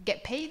know,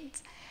 get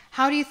paid.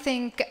 how do you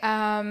think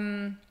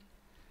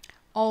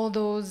all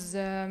those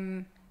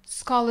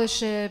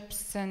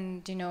scholarships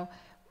and, you know,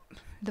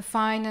 the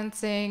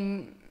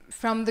financing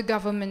from the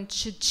government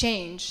should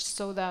change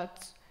so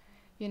that,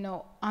 you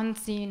know,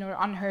 unseen or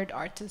unheard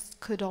artists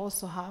could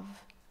also have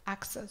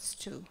access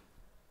to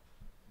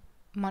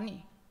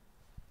money?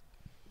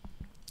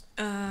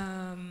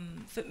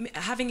 For me,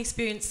 having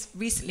experience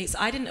recently, so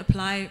I didn't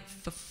apply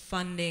for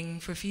funding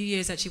for a few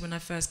years actually when I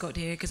first got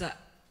here, because I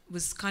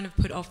was kind of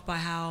put off by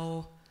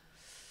how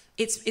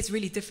it's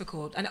really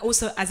difficult, and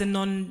also as a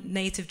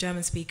non-native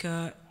German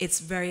speaker, it's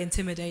very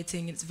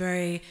intimidating. It's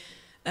very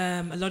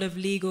a lot of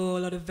legal, a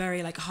lot of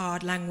very like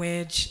hard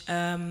language,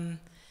 and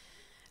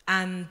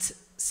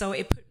so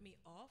it put me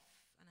off.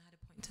 And I had a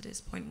point to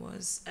this. Point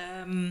was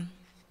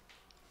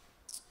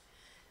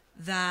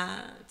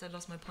that I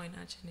lost my point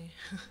actually.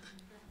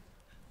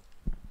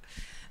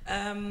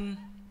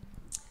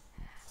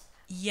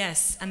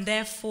 Yes, and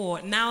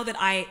therefore, now that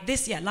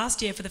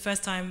last year for the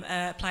first time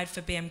applied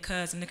for BM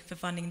Kurs and looking for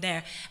funding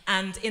there,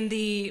 and in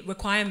the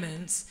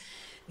requirements,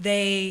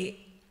 they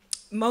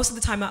most of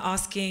the time are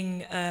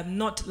asking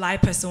not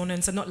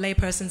Leihpersonen, so not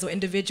laypersons or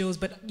individuals,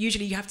 but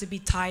usually you have to be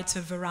tied to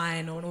a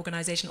verein or an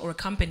organization or a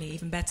company,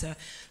 even better.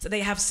 So they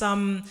have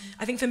some,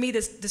 I think for me,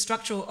 the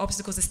structural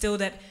obstacles are still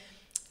that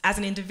as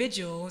an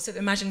individual, so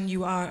imagine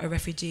you are a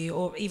refugee,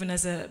 or even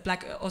as a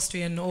black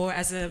Austrian, or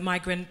as a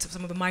migrant,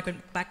 some of a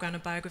migrant background or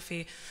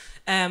biography,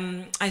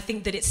 I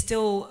think that it's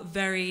still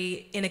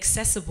very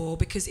inaccessible,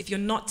 because if you're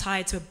not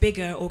tied to a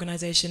bigger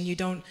organization, you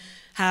don't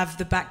have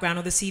the background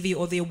or the CV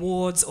or the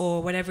awards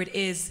or whatever it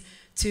is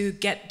to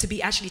get to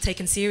be actually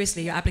taken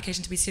seriously, your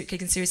application to be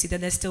taken seriously,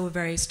 then there's still a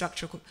very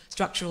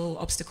structural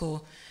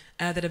obstacle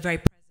that are very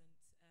present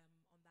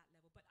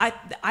on that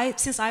level. But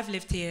since I've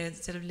lived here,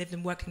 sort of lived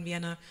and worked in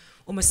Vienna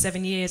almost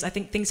 7 years, I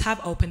think things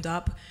have opened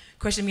up.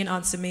 Question Me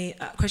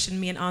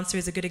and Answer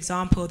is a good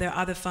example. There are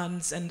other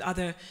funds and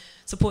other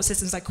support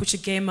systems like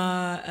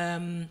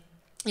Kulturhaus,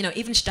 you know,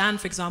 even Stern,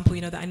 for example,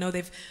 you know, that I know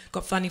they've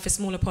got funding for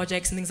smaller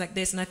projects and things like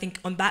this. And I think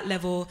on that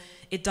level,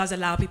 it does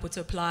allow people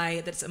to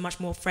apply. That's a much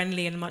more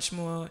friendly and much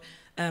more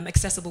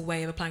accessible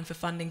way of applying for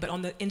funding. But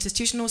on the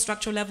institutional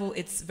structural level,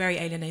 it's very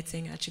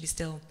alienating, actually,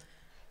 still.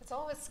 It's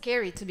always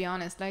scary, to be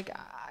honest. Like,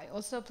 I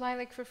also apply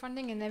like for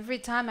funding, and every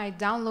time I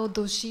download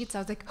those sheets, I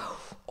was like,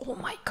 oh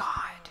my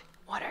God,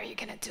 what are you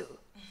gonna do?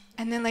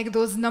 And then like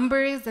those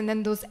numbers and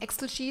then those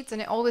Excel sheets, and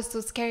it always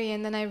so scary.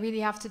 And then I really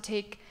have to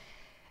take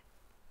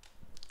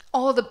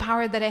all the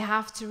power that I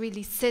have to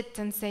really sit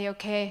and say,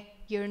 okay,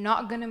 you're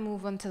not gonna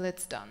move until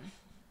it's done.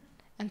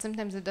 And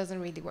sometimes it doesn't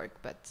really work,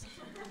 but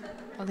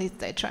at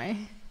least I try.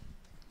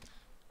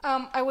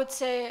 I would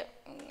say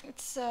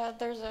it's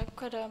there's a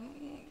quite a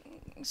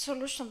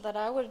solution that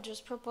I would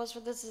just propose for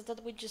this, is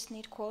that we just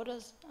need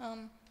quotas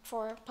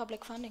for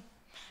public funding.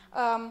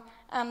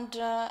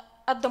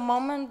 At the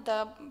moment,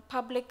 the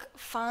public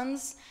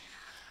funds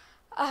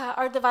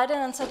are divided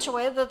in such a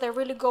way that they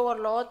really go a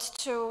lot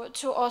to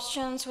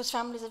Austrians whose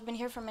families have been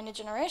here for many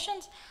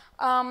generations.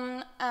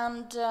 And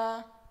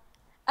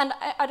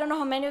I don't know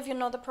how many of you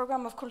know the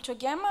program of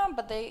Kulturhaus,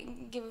 but they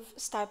give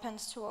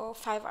stipends to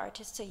 5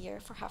 artists a year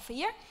for half a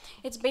year.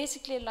 It's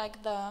basically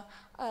like the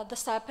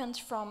stipends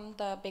from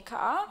the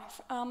BKA,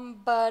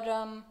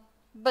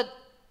 but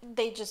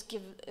they just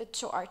give it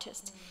to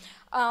artists.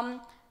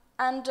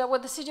 And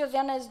what the city of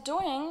Vienna is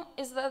doing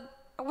is that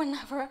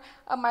whenever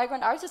a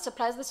migrant artist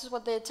applies, this is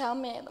what they tell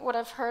me, what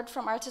I've heard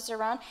from artists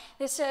around,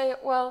 they say,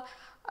 well,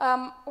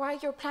 while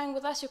you're applying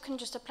with us, you can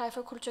just apply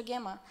for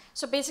Kulturhaus.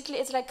 So basically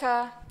it's like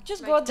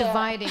just go there.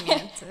 Dividing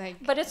it.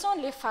 Like. But it's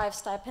only 5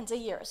 stipends a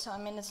year, so I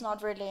mean it's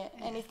not really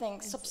anything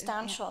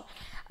substantial.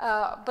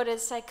 But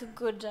it's like a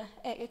good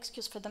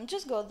excuse for them,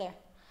 just go there.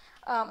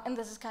 And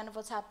this is kind of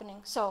what's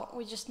happening. So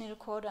we just need a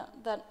quota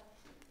that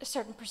a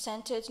certain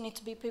percentage need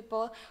to be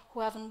people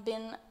who haven't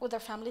been with their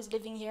families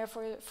living here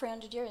for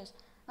 300 years.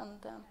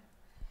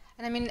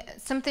 And I mean,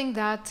 something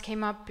that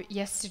came up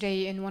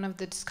yesterday in one of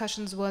the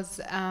discussions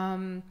was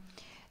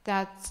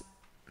that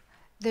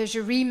the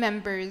jury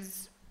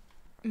members,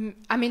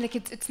 I mean, like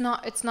it's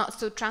not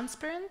so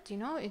transparent, you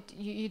know.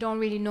 You don't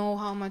really know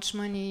how much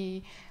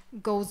money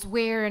goes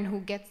where and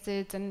who gets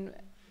it, and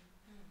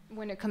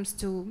when it comes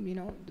to, you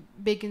know, the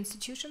big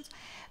institutions.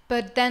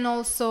 But then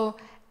also,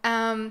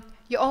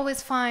 you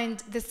always find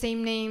the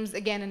same names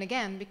again and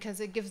again,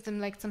 because it gives them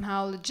like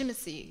somehow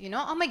legitimacy, you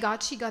know. Oh my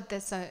God, she got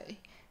this.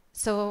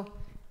 So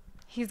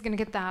he's gonna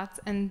get that.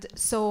 And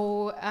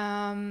so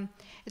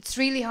it's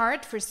really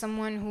hard for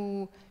someone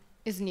who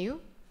is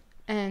new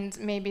and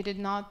maybe did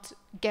not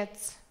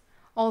get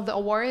all the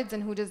awards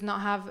and who does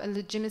not have a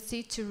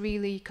legitimacy to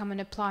really come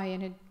and apply.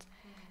 And it,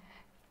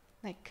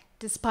 like,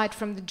 despite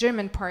from the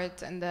German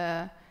part and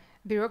the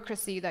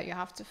bureaucracy that you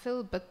have to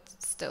fill, but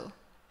still.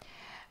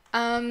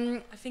 I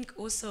think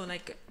also,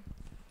 like,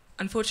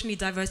 unfortunately,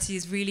 diversity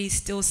is really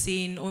still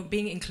seen, or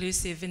being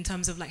inclusive in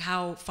terms of like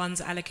how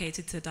funds are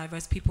allocated to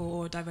diverse people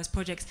or diverse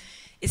projects,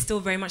 is still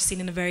very much seen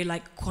in a very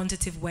like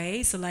quantitative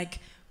way. So like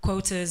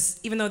quotas,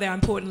 even though they're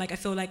important, like I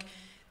feel like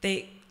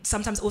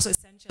sometimes also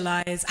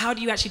essentialize. How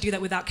do you actually do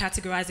that without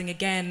categorizing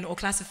again or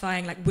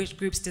classifying like which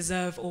groups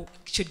deserve or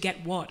should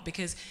get what?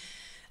 Because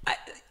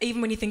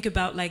even when you think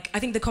about, like, I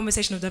think the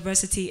conversation of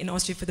diversity in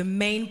Austria for the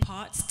main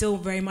part still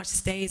very much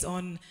stays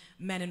on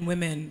men and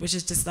women, which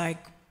is just like,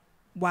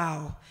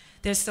 wow.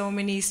 There's so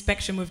many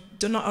spectrum of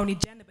not only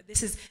gender, but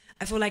this is,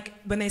 I feel like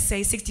when they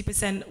say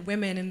 60%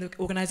 women in the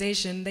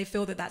organization, they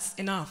feel that that's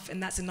enough,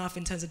 and that's enough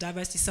in terms of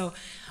diversity. So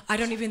I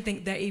don't even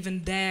think they're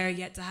even there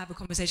yet to have a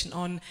conversation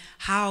on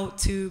how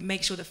to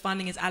make sure that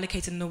funding is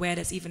allocated in a way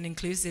that's even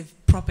inclusive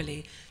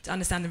properly, to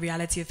understand the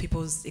reality of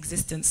people's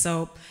existence.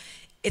 So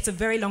it's a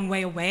very long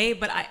way away,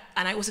 but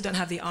I also don't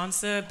have the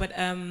answer, but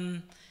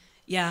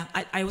yeah,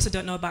 I also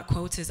don't know about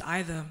quotas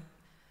either.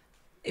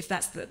 If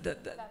that's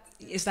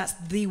if that's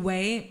the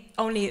way,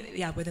 only,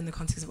 yeah, within the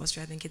context of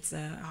Austria, I think it's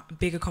a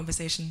bigger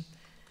conversation.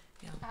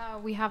 Yeah.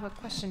 We have a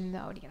question in the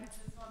audience.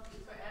 I just wanted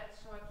to add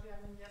shortly, I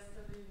mean,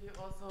 yesterday we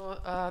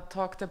also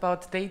talked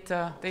about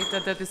data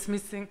that is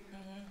missing.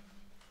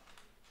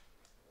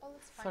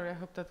 Sorry, I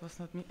hope that was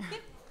not me.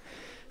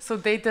 So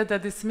data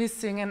that is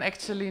missing, and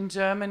actually in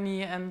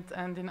Germany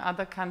and in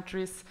other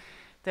countries,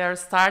 they are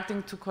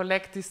starting to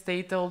collect this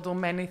data, although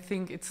many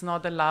think it's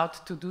not allowed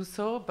to do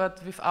so.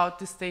 But without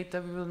this data,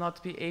 we will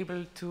not be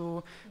able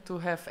to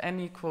have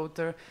any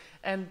quota.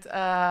 And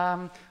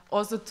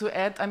also to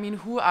add, I mean,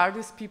 who are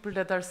these people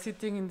that are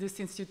sitting in these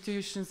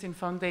institutions, in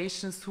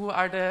foundations? Who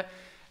are the,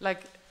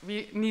 like,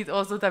 we need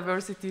also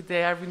diversity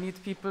there. We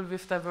need people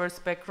with diverse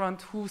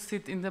background who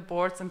sit in the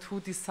boards and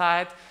who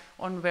decide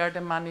on where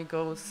the money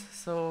goes.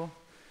 So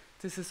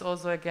this is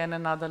also, again,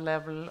 another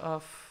level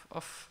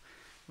of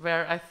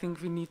where I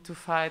think we need to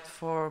fight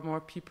for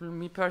more people.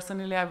 Me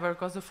personally, I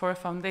work also for a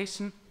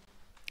foundation,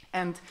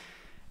 and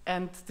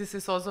this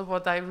is also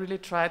what I really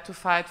try to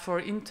fight for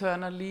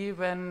internally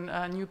when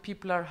new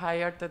people are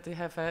hired, that they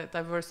have a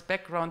diverse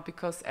background,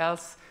 because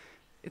else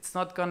it's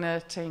not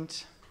gonna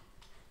change.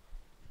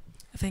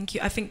 Thank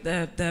you. I think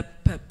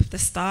the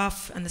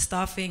staff and the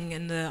staffing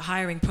and the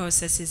hiring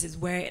processes is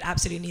where it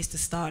absolutely needs to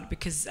start,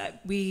 because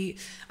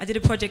I did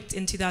a project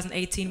in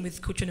 2018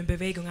 with Kultur und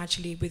Bewegung,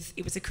 actually.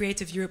 It was a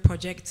Creative Europe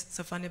project,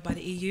 so funded by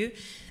the EU,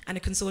 and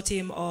a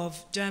consortium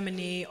of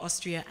Germany,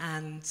 Austria,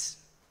 and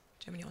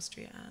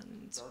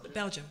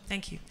Belgium.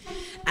 Thank you.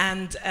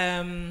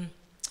 And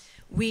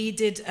we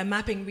did a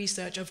mapping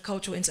research of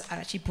cultural. I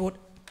actually brought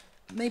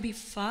maybe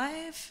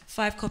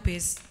five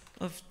copies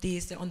of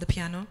these. They're on the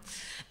piano.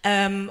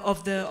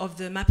 Of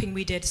the mapping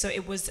we did. So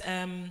it was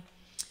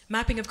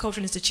mapping of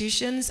cultural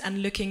institutions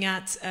and looking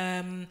at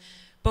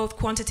both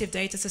quantitative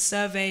data, so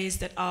surveys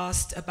that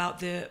asked about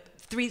the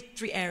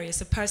three areas: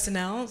 so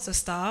personnel, so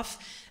staff,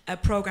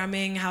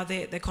 programming, how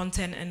the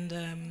content and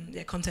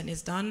their content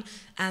is done,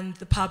 and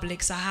the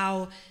public, so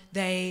how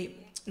they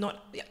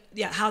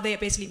how they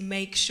basically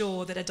make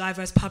sure that a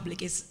diverse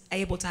public is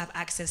able to have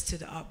access to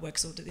the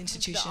artworks or the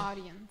institution. The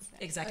audience.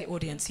 Exactly,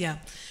 audience, yeah.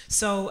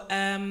 So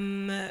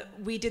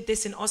we did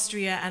this in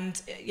Austria,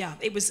 and yeah,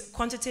 it was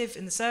quantitative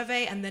in the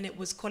survey, and then it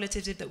was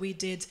qualitative that we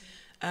did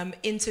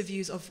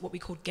interviews of what we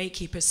called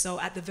gatekeepers. So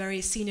at the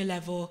very senior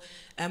level,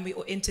 we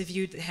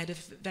interviewed the head of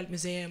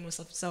Weltmuseum or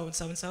so and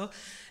so and so.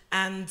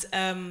 And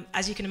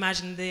as you can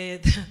imagine, the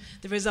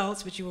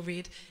results, which you will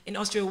read, in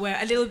Austria were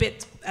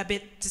a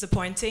bit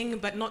disappointing,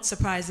 but not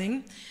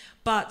surprising.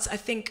 But I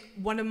think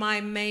one of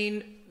my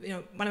main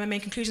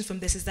conclusions from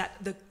this is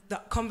that the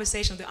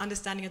conversation, the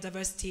understanding of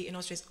diversity in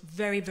Austria is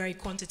very, very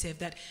quantitative,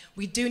 that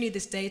we do need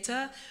this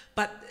data,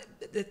 but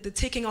the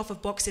ticking off of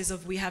boxes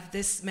of we have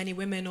this many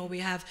women or we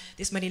have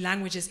this many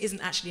languages isn't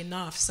actually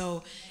enough.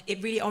 So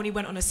it really only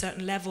went on a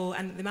certain level,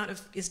 and the amount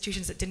of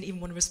institutions that didn't even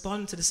want to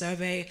respond to the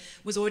survey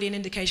was already an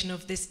indication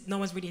of this. No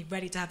one's really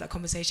ready to have that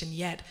conversation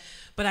yet.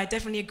 But I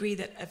definitely agree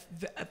that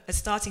a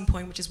starting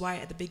point, which is why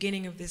at the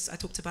beginning of this I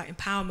talked about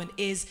empowerment,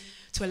 is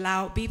to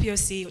allow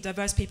BPOC or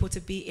diverse people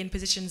to be in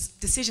positions,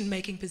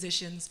 decision-making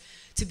positions,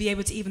 to be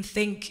able to even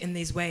think in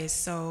these ways.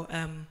 So,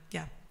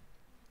 yeah.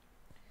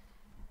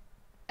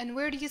 And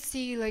where do you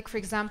see, like, for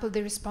example,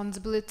 the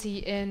responsibility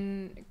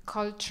in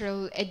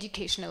cultural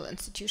educational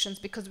institutions?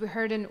 Because we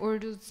heard in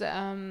Urdu's,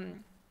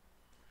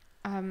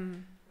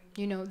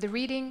 the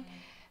reading,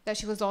 that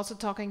she was also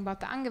talking about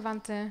the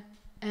Angewandte.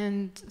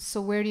 And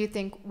so where do you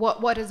think,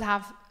 what does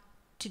have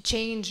to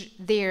change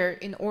there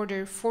in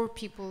order for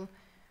people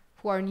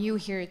who are new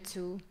here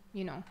to,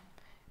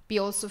 be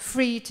also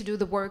free to do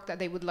the work that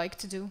they would like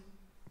to do?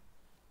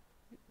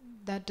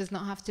 That does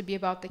not have to be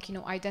about, like,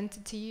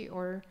 identity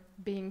or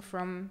being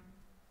from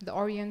the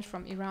Orient,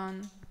 from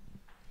Iran.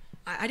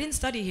 I didn't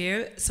study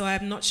here, so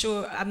I'm not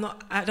sure.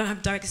 I don't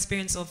have direct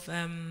experience of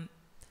the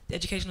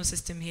educational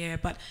system here,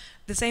 but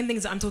the same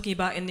things that I'm talking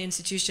about in the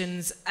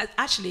institutions,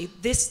 actually,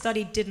 this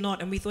study did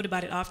not, and we thought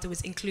about it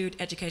afterwards, include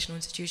educational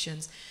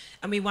institutions.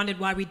 And we wondered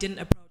why we didn't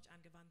approach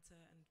Angewandte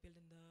and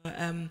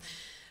building the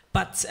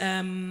But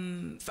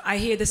I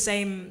hear the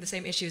same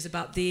issues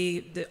about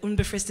the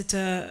unbefristete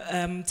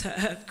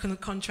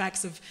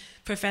contracts of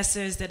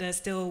professors that are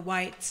still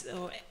white,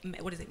 or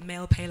what is it,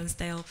 male, pale and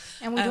stale.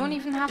 And we don't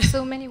even have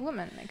so many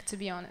women, like, to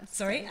be honest.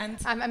 Sorry, and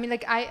I mean,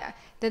 like,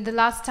 the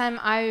last time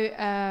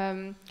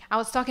I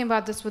was talking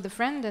about this with a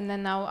friend, and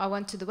then now I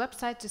went to the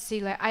website to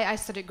see, like, I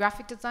studied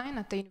graphic design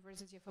at the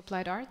University of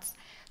Applied Arts.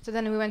 So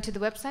then we went to the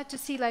website to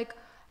see, like,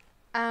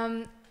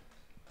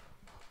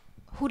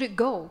 who did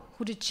go,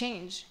 who did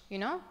change, you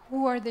know?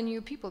 Who are the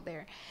new people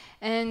there?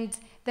 And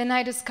then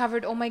I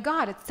discovered, oh my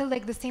God, it's still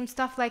like the same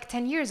stuff like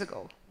 10 years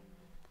ago.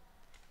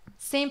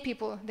 Same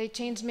people, they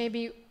changed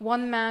maybe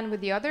one man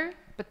with the other,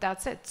 but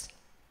that's it.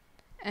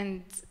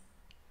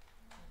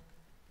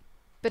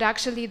 But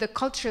actually the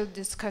cultural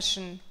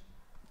discussion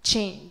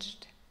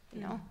changed,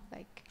 you know?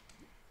 Like,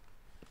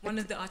 one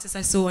of the artists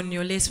I saw on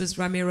your list was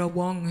Ramiro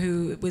Wong,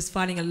 who was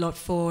fighting a lot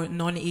for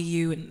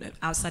non-EU and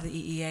outside the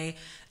EEA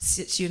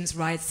students'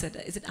 rights at,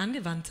 is it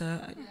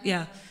Angewandte?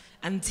 Yeah.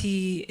 And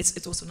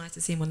it's also nice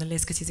to see him on the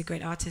list because he's a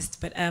great artist.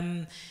 But,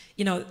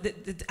 you know,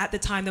 at the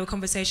time there were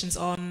conversations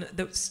on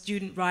the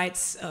student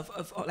rights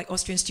of like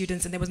Austrian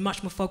students, and there was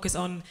much more focus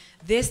on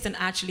this than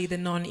actually the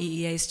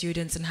non-EEA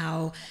students and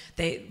how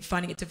they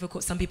finding it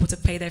difficult, some people, to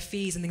pay their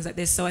fees and things like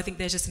this. So I think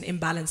there's just an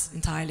imbalance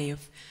entirely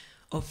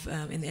of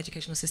in the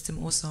educational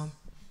system also.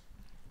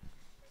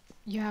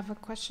 You have a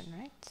question,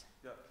 right?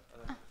 Yeah,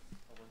 I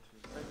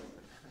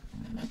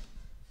want to.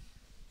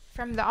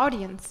 From the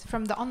audience,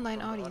 from the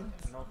online audience.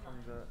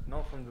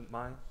 No, from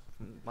my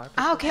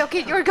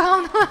okay, you're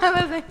gone.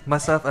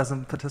 Myself as a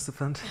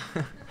participant.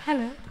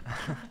 Hello.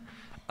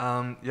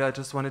 Yeah, I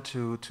just wanted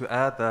to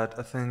add that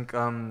I think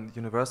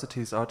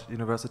art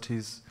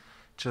universities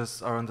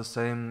just are on the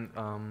same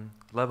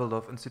level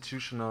of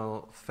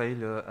institutional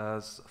failure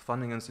as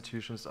funding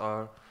institutions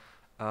are.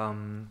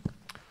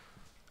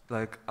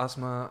 Like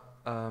Asma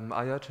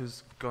Ayat,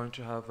 who's going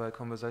to have a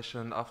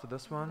conversation after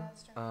this one.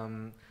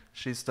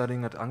 She's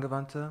studying at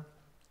Angewandte.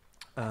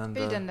 And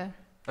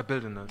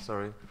Bildende,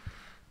 sorry.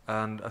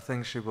 And I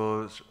think she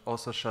will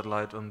also shed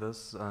light on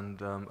this.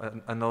 And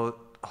I know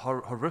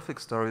horrific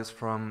stories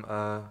from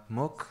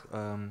MUK,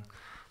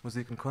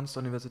 Musik und Kunst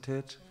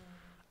Universität.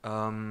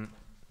 And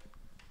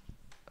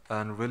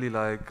really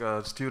like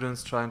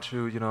students trying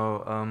to, you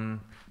know,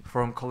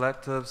 form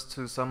collectives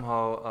to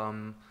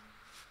somehow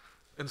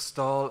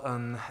install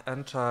an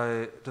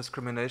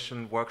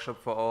anti-discrimination workshop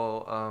for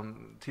all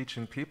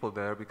teaching people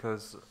there,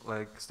 because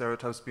like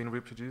stereotypes being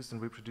reproduced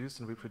and reproduced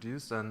and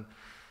reproduced, and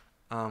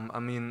I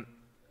mean,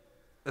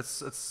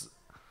 it's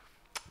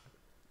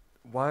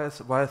why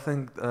I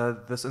think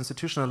this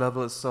institutional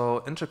level is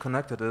so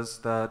interconnected is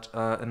that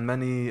in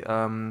many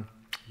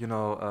you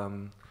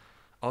know,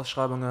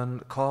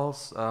 Ausschreibungen,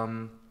 calls,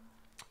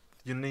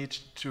 you need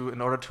to, in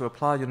order to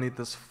apply, you need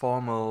this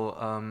formal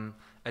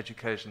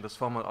education, this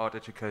formal art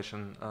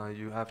education.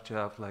 You have to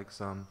have like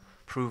some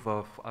proof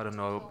of, I don't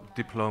know,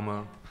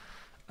 diploma.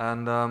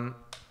 And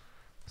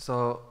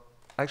so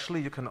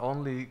actually you can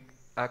only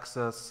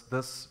access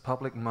this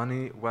public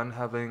money when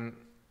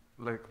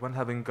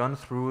having gone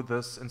through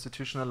this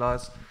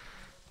institutionalized,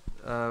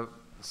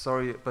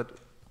 sorry, but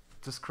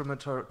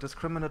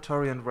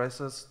discriminatory and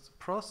racist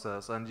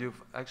process, and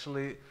you've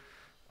actually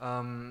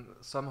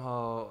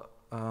somehow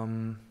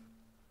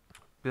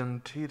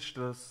been taught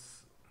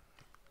this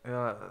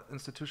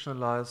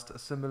institutionalized,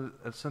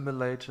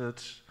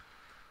 assimilated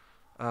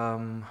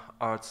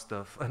art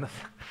stuff, and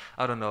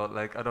I don't know,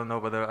 like I don't know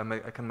whether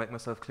I can make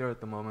myself clear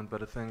at the moment,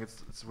 but I think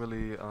it's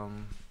really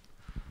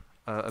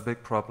a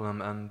big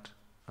problem, and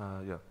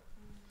yeah.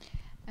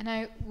 And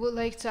I would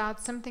like to add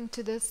something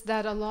to this,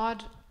 that a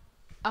lot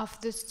of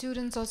the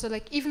students also,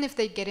 like, even if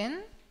they get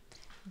in,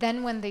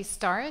 then when they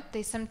start,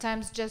 they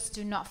sometimes just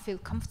do not feel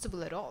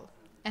comfortable at all,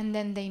 and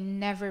then they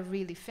never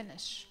really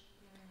finish.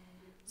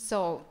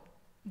 So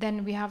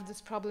then we have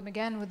this problem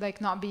again with like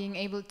not being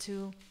able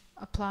to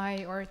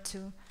apply or to,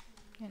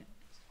 you know.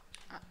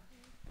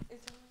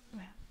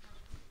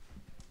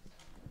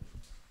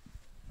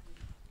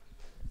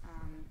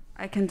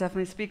 I can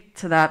definitely speak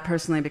to that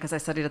personally because I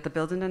studied at the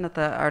Bildenden at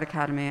the Art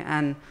Academy,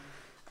 and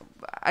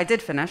I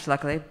did finish,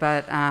 luckily,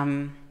 but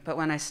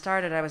when I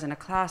started, I was in a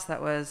class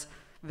that was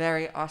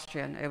very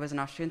Austrian. It was an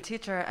Austrian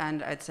teacher,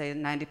 and I'd say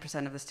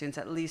 90% of the students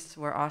at least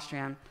were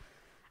Austrian.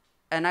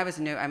 And I was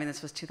new. I mean,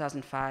 this was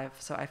 2005,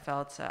 so I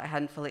felt I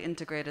hadn't fully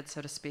integrated,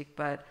 so to speak,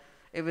 but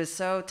it was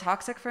so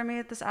toxic for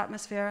me, this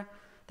atmosphere.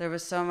 There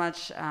was so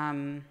much,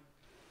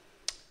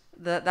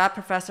 that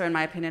professor, in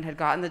my opinion, had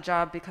gotten the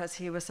job because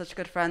he was such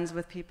good friends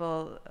with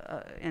people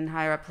in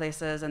higher up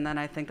places, and then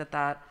I think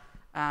that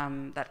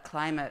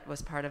climate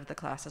was part of the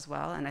class as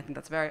well, and I think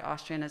that's very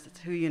Austrian, as it's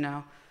who you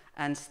know,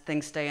 and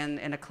things stay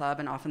in a club,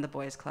 and often the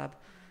boys' club.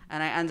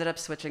 And I ended up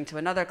switching to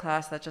another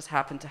class that just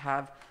happened to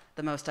have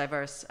the most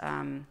diverse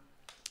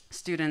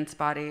students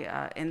body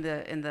in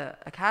the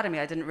academy.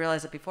 I didn't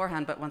realize it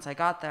beforehand, but once I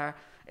got there,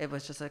 it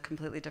was just a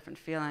completely different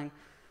feeling.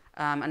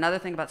 Another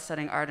thing about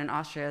studying art in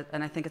Austria,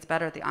 and I think it's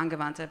better at the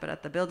Angewandte, but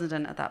at the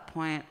Bildenden at that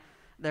point,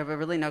 there were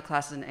really no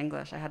classes in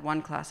English. I had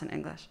one class in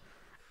English.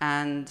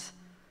 And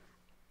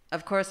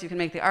of course, you can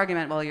make the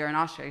argument, well, you're in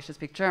Austria, you should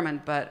speak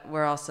German, but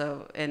we're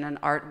also in an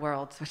art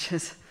world, which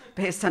is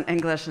based on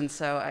English, and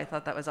so I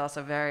thought that was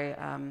also very,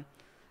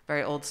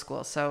 very old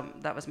school. So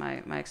that was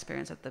my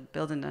experience at the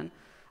Bildenden.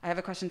 I have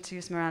a question to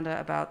you, Smaranda,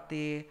 about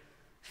the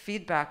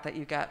feedback that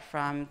you get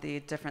from the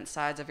different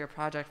sides of your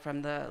project,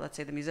 from the, let's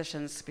say, the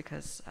musicians,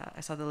 because I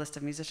saw the list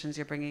of musicians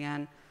you're bringing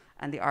in,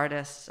 and the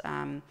artists.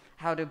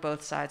 How do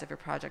both sides of your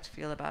project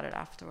feel about it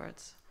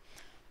afterwards?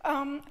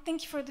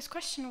 Thank you for this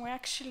question. We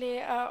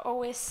actually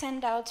always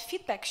send out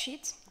feedback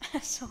sheets,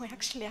 so we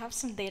actually have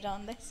some data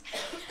on this.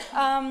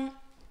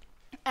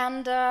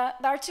 And the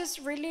artists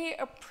really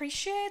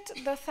appreciate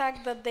the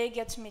fact that they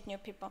get to meet new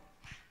people.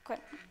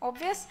 Quite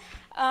obvious.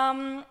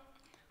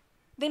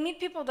 They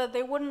meet people that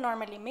they wouldn't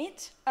normally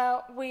meet.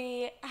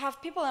 We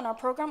have people in our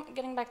program,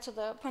 getting back to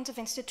the point of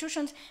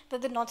institutions,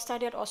 that did not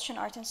study at Austrian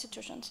art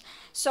institutions.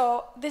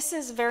 So this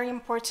is very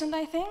important,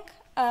 I think,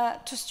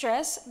 to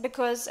stress,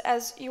 because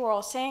as you were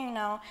all saying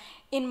now,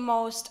 in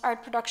most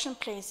art production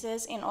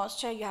places in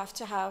Austria, you have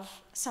to have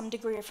some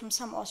degree from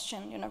some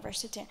Austrian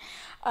university.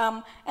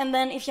 And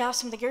then if you have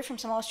some degree from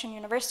some Austrian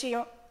university,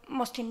 you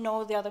mostly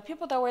know the other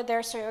people that were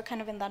there, so you're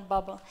kind of in that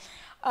bubble.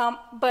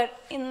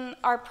 But in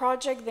our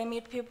project, they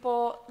meet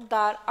people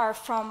that are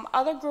from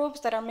other groups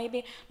that are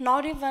maybe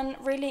not even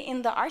really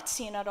in the art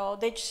scene at all.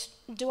 They just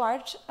do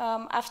art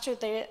after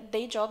their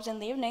day jobs in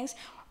the evenings,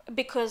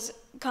 because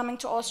coming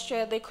to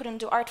Austria, they couldn't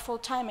do art full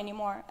time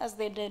anymore, as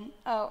they did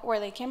where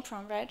they came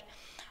from, right?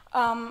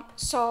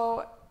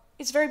 So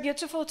it's very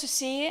beautiful to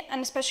see,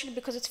 and especially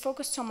because it's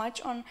focused so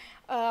much on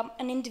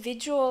an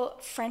individual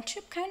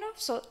friendship, kind of.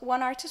 So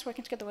one artist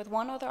working together with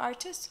one other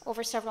artist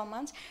over several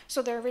months.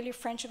 So there are really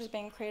friendships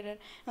being created,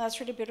 and that's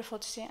really beautiful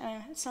to see.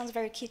 And it sounds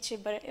very kitschy,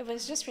 but it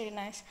was just really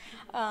nice.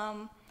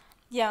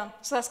 Yeah,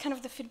 so that's kind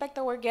of the feedback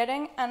that we're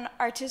getting, and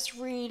artists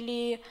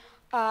really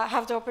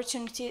have the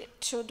opportunity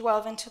to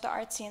delve into the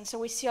art scene. So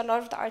we see a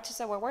lot of the artists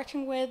that we're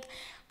working with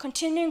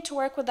continuing to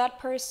work with that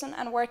person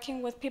and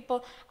working with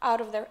people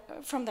out of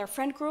from their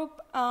friend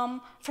group,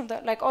 from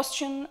the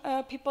Austrian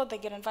people. They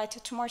get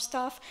invited to more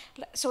stuff.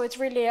 So it's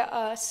really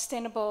a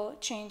sustainable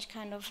change,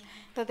 kind of,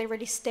 that they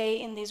really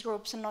stay in these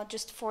groups and not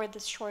just for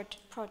this short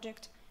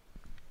project.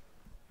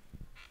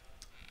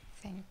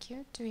 Thank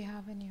you. Do we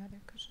have any other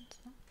questions?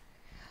 No?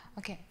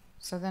 Okay,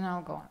 so then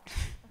I'll go on.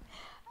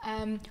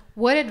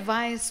 What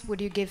advice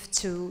would you give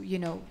to,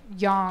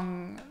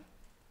 young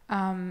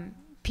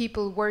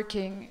people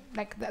working,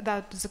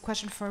 that was a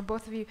question for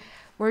both of you,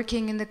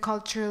 working in the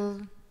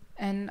cultural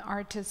and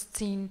artist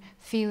scene,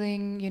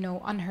 feeling,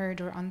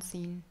 unheard or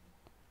unseen?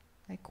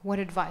 What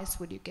advice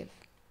would you give?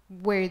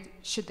 Where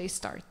should they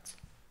start?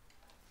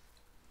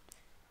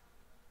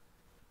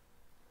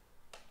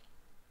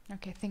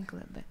 Okay, think a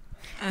little bit.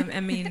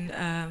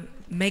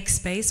 Make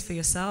space for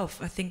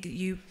yourself. I think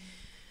young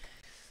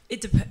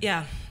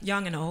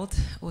and old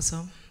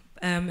also.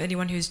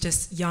 Anyone who's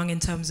just young in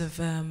terms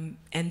of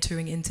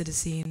entering into the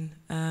scene,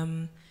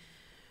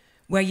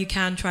 where you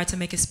can try to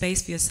make a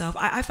space for yourself.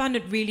 I found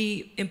it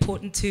really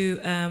important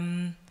to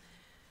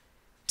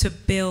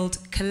build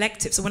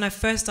collectives. So when I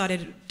first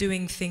started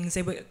doing things,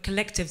 they were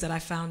collectives that I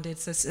founded.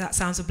 So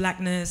Sounds of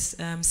Blackness,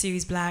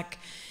 Series Black.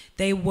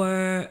 They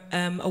were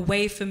a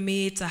way for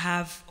me to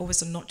have,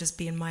 also not just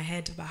be in my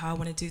head about how I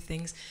want to do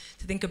things,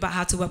 to think about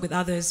how to work with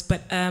others.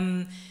 But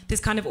this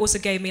kind of also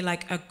gave me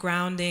a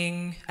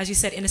grounding, as you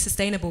said, in a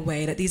sustainable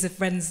way, that these are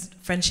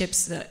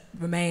friendships that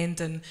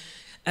remained and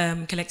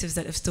collectives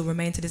that have still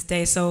remained to this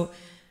day. So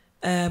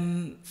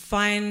they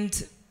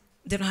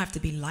don't have to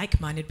be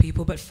like-minded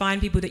people, but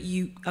find people that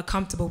you are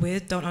comfortable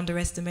with. Don't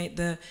underestimate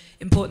the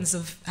importance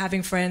of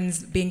having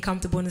friends, being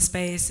comfortable in the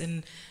space,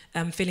 and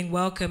feeling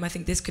welcome. I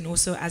think this can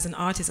also, as an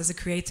artist, as a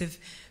creative,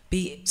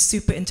 be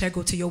super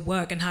integral to your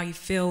work and how you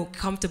feel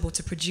comfortable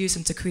to produce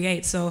and to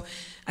create. So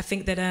I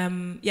think that,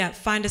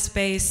 find a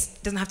space.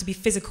 It doesn't have to be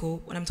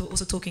physical, when I'm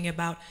also talking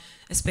about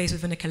a space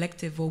within a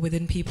collective or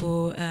within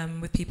people,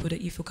 with people that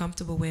you feel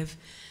comfortable with.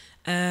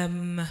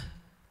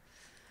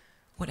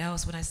 What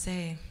else would I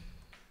say?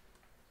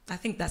 I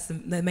think that's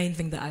the main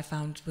thing that I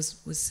found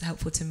was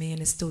helpful to me,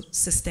 and is still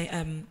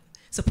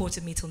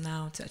supported me till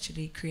now to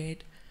actually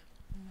create.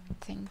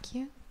 Thank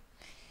you.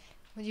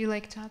 Would you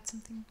like to add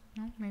something?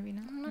 No, maybe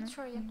not. I'm not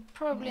sure yet.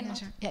 Probably not.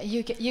 Sure. Yeah,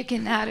 you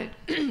can add it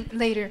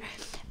later.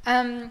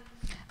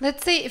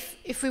 Let's say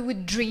if we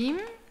would dream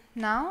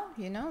now,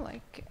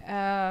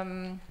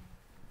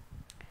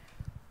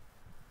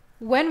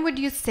 when would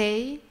you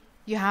say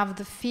you have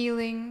the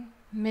feeling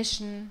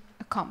mission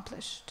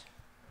accomplished?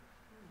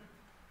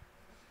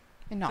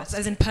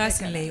 As in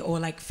personally, or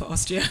for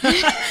Austria?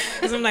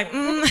 Because I'm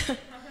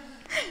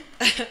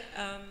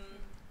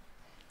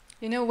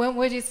when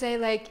would you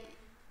say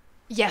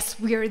yes,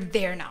 we are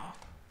there now?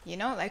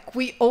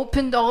 We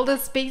opened all the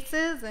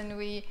spaces and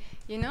we,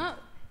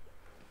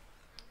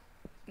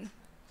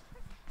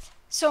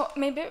 So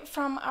maybe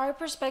from our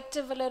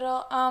perspective a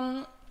little,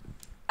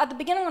 at the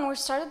beginning when we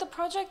started the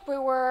project, we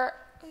were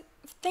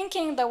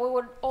thinking that we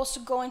would also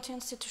go into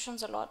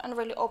institutions a lot and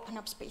really open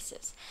up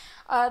spaces.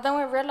 Then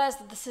we realized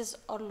that this is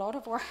a lot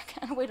of work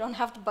and we don't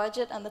have the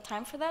budget and the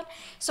time for that.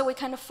 So we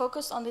kind of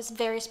focused on these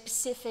very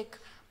specific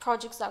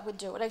projects that we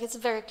do. Like, it's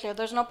very clear.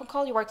 There's an open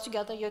call, you work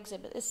together, you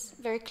exhibit. It's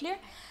very clear.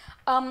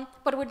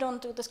 But we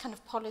don't do this kind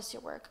of policy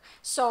work.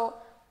 So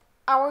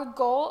our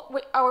goal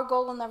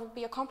will never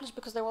be accomplished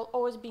because there will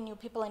always be new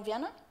people in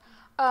Vienna.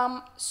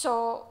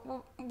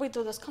 So we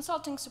do this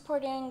consulting,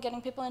 supporting,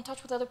 getting people in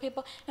touch with other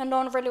people, and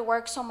don't really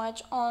work so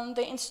much on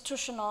the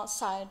institutional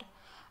side.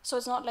 So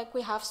it's not like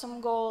we have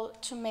some goal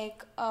to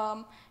make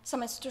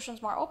some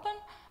institutions more open,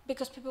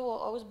 because people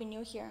will always be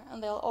new here,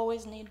 and they'll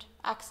always need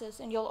access,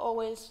 and you'll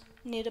always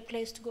need a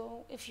place to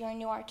go if you're a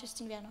new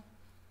artist in Vienna.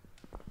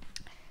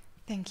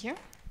 Thank you.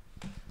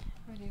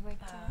 Would you like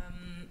to?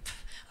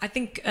 I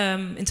think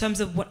in terms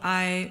of what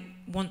I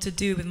want to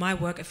do with my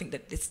work, I think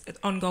that it's an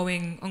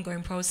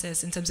ongoing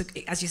process in terms of,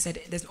 as you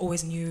said, there's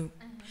always new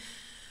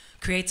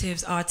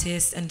creatives,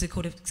 artists, and to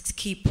kind of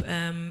keep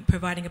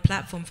providing a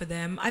platform for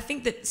them. I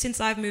think that since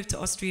I've moved to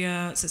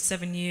Austria, so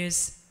 7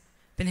 years,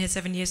 been here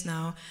 7 years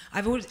now,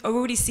 I've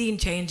already seen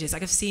changes.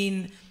 Like, I've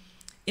seen,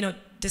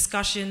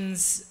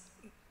 discussions,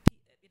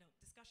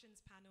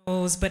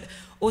 panels, but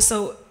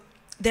also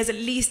there's at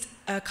least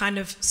a kind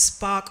of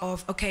spark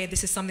of, okay,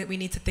 this is something that we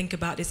need to think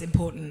about, is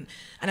important.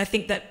 And I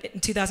think that in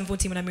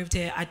 2014 when I moved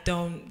here,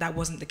 that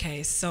wasn't the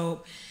case.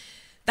 So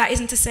that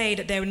isn't to say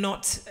that there are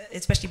not,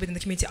 especially within the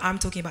community I'm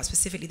talking about,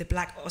 specifically the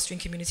Black Austrian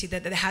community,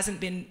 that there hasn't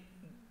been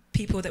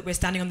people that we're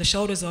standing on the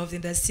shoulders of.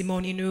 There's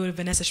Simone Inur,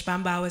 Vanessa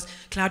Spambauers,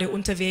 Claudia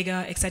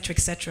Unterweger, etc.,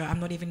 etc. I'm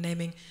not even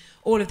naming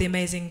all of the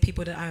amazing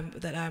people that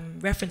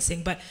I'm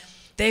referencing, but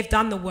they've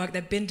done the work,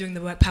 they've been doing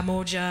the work.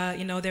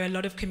 Pamoja, there are a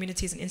lot of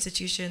communities and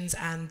institutions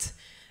and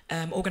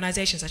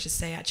organizations, I should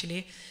say,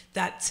 actually,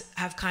 that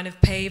have kind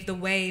of paved the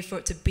way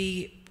for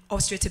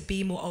Austria to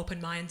be more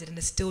open-minded, and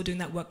is still doing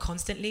that work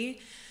constantly.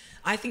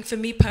 I think for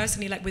me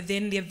personally, like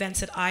within the events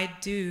that I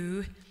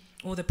do,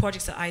 or the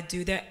projects that I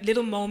do, there are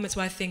little moments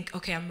where I think,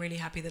 okay, I'm really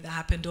happy that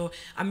happened, or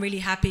I'm really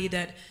happy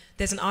that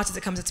there's an artist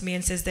that comes up to me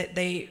and says that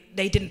they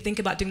didn't think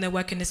about doing their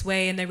work in this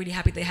way, and they're really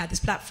happy they had this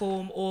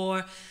platform,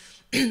 or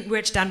we're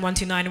at stand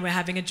 129 and we're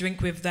having a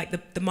drink with like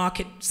the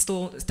market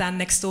store stand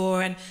next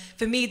door. And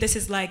for me, this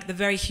is like the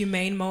very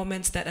humane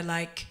moments that are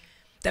like,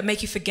 that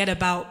make you forget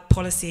about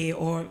policy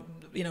or,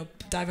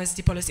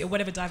 diversity policy or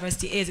whatever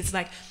diversity is. It's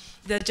like,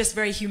 they're just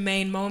very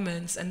humane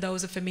moments, and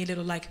those are for me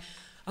little like,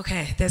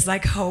 okay, there's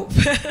like hope.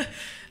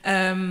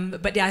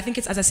 But yeah, I think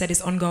it's, as I said,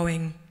 it's an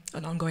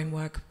ongoing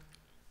work.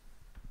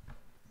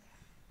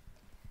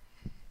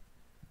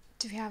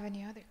 Do we have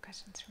any other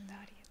questions from the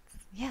audience?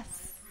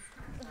 Yes.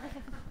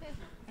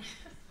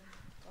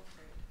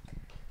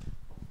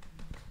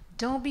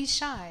 Don't be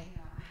shy.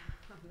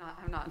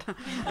 I'm not.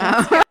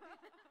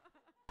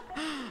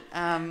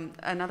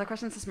 Another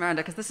question to Smaranda,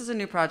 because this is a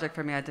new project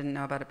for me. I didn't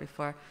know about it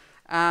before.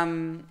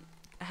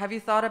 Have you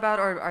thought about,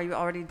 or are you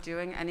already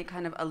doing any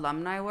kind of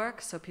alumni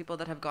work? So people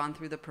that have gone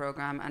through the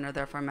program and are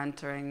therefore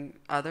mentoring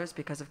others,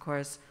 because of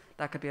course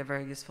that could be a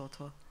very useful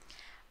tool.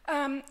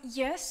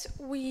 Yes,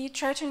 we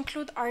try to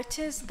include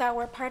artists that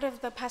were part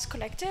of the past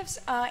collectives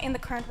in the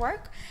current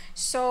work.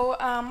 So,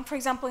 for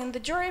example, in the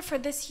jury for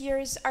this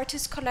year's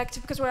artist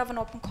collective, because we have an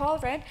open call,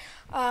 right?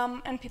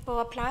 And people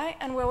apply,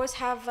 and we always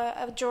have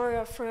a jury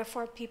of 3 or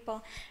 4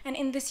 people. And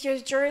in this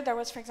year's jury, there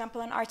was, for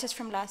example, an artist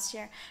from last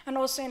year. And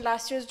also in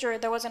last year's jury,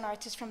 there was an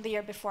artist from the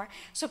year before.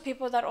 So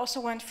people that also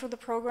went through the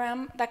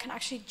program that can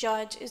actually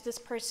judge, is this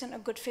person a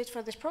good fit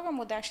for this program?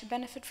 Would they actually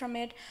benefit from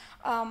it?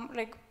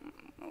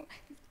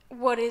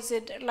 What is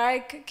it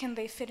like? Can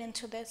they fit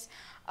into this?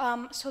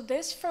 So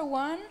this for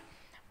one,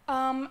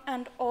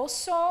 and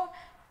also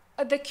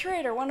the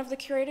curator, one of the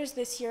curators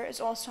this year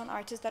is also an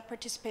artist that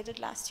participated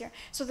last year.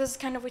 So this is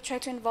kind of, we try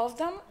to involve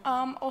them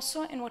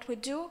also in what we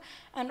do,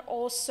 and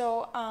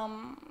also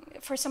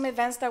for some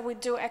events that we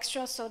do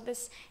extra. So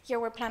this year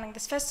we're planning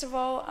this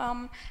festival.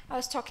 I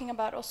was talking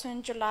about also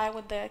in July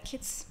with the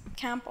kids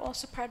camp,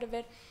 also part of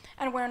it.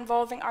 And we're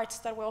involving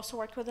artists that we also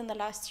worked with in the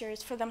last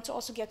years for them to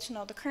also get to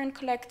know the current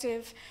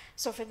collective.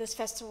 So for this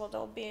festival,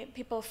 there'll be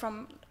people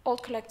from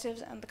old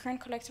collectives and the current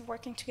collective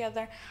working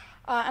together.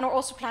 And we're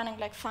also planning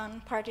like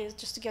fun parties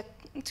just to get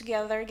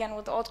together again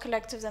with the old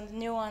collectives and the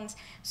new ones.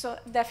 So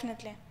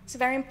definitely, it's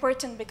very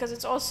important because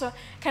it's also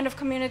kind of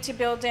community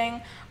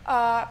building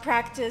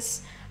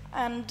practice.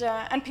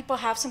 And people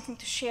have something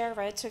to share,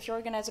 right? So if you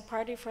organize a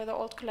party for the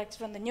old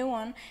collective and the new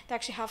one, they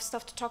actually have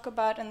stuff to talk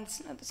about, and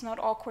it's not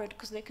awkward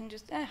because they can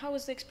just, how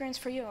was the experience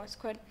for you? It's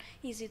quite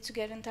easy to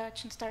get in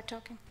touch and start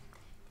talking.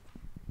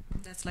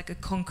 That's like a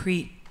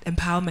concrete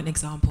empowerment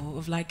example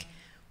of like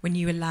when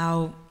you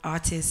allow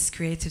artists,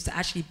 creatives to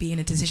actually be in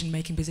a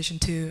decision-making position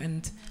too,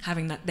 and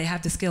having that, they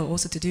have the skill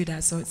also to do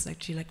that. So it's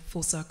actually like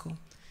full circle.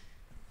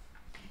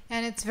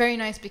 And it's very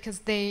nice because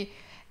they,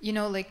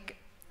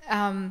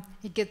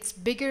 it gets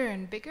bigger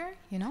and bigger,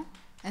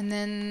 and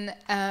then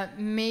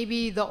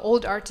maybe the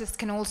old artists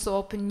can also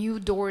open new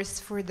doors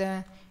for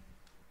the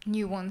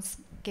new ones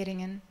getting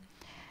in.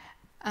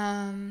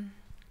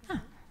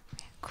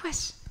 Cool.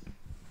 question.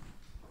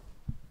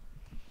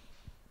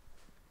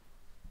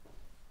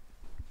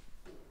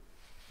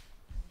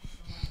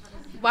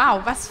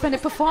 Wow, was für eine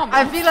Performance.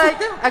 I feel like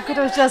I could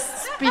have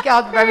just speak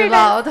out very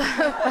loud.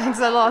 Thanks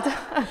a lot.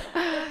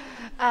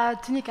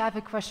 Tonica, I have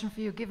a question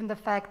for you. Given the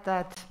fact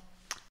that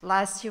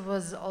last year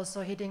was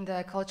also hitting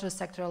the cultural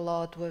sector a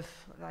lot with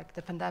like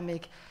the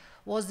pandemic,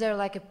 was there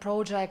like a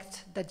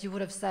project that you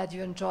would have said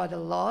you enjoyed a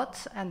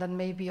lot and then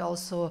maybe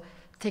also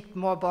ticked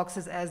more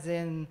boxes, as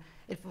in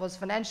it was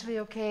financially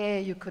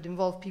okay, you could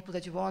involve people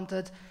that you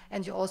wanted,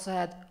 and you also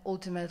had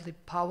ultimately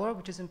power,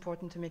 which is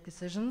important to make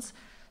decisions?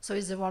 So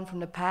is there one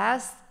from the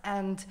past,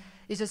 and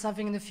is there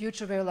something in the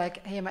future where you're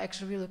like, hey, I'm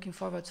actually really looking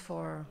forward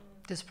for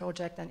this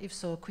project, and if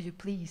so, could you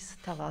please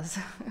tell us?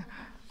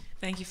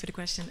 Thank you for the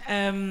question.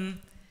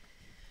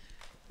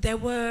 There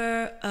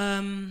was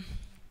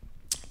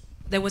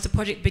a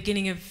project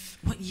beginning of,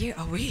 what year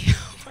are we?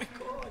 Oh my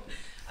God,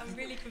 I'm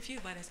really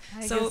confused by this.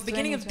 So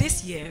beginning of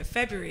this year,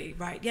 February,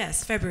 right?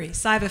 Yes, February,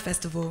 Cyber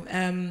Festival.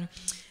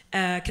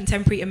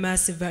 Contemporary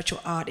immersive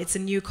virtual art. It's a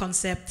new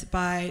concept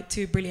by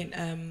two brilliant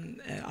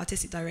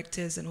artistic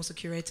directors and also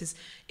curators,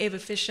 Eva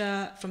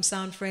Fischer from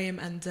Soundframe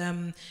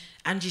and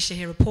Angie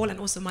Shahira-Paul, and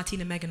also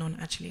Martina Meganon,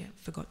 actually, I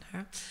forgot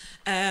her.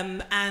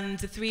 And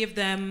the three of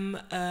them,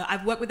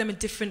 I've worked with them in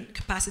different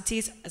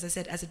capacities, as I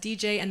said, as a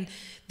DJ, and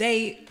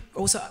they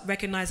also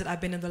recognize that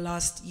I've been in the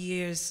last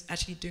years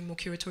actually doing more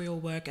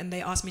curatorial work, and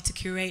they asked me to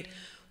curate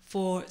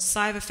for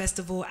Cyber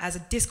Festival as a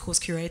discourse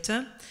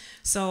curator.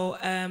 So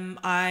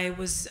I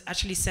was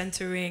actually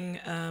centering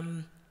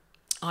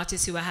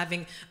artists who are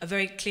having a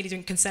very clearly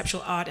doing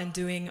conceptual art and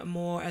doing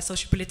more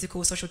social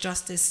political, social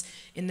justice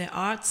in their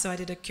art. So I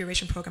did a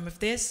curation program of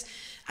this,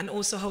 and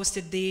also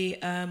hosted the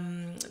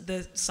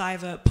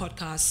Cyber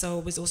podcast. So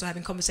was also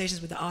having conversations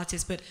with the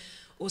artists, but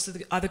also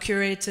the other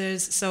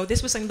curators. So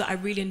this was something that I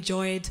really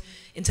enjoyed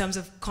in terms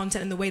of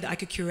content and the way that I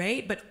could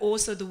curate, but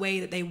also the way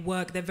that they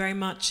work. They're very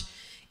much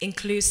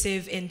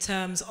inclusive in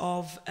terms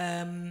of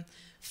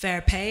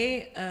fair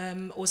pay,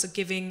 also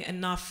giving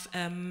enough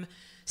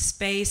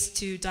space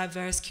to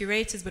diverse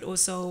curators, but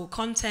also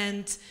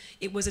content.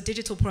 It was a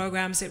digital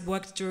program, so it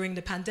worked during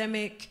the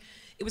pandemic.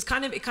 It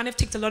kind of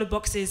ticked a lot of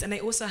boxes, and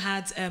they also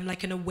had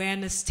like an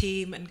awareness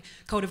team and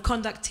code of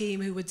conduct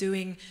team who were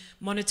doing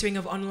monitoring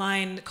of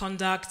online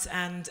conduct,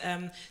 and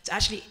to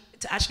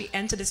actually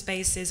enter the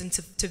spaces and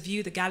to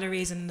view the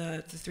galleries and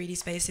the 3D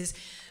spaces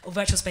or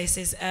virtual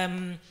spaces,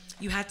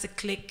 you had to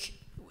click.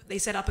 They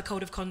set up a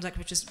code of conduct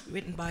which is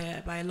written by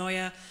a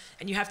lawyer,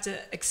 and you have to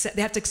accept.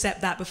 They have to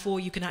accept that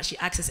before you can actually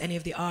access any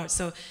of the art.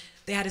 So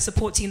they had a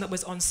support team that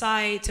was on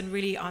site and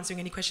really answering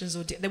any questions.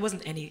 Or there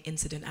wasn't any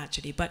incident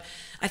actually, but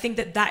I think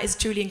that is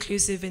truly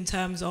inclusive in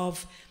terms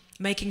of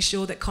making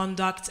sure that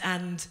conduct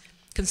and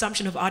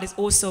consumption of art is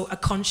also a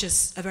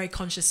very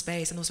conscious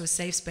space, and also a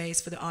safe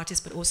space for the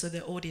artist, but also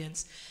the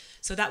audience.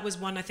 So that was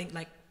one, I think,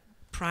 like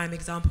prime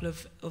example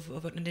of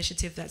an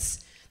initiative that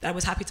I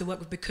was happy to work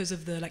with because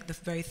of the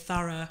very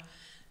thorough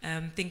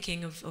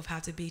thinking of how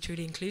to be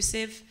truly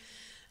inclusive.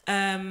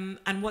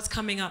 And what's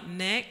coming up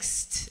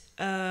next?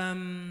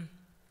 Something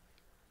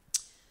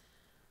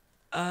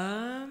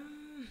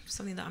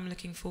that I'm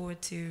looking forward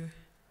to.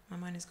 My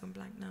mind has gone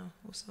blank now.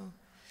 Also,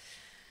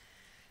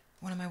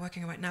 what am I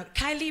working on right now?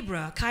 Kai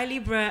Libra,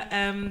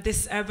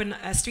 this urban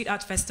street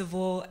art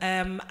festival,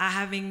 are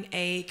having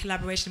a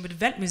collaboration with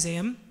the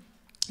Weltmuseum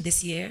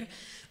this year.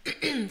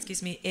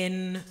 Excuse me,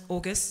 in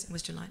August. It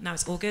was July. Now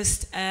it's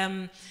August.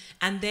 And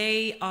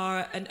they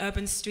are an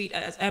urban street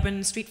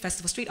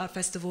festival, street art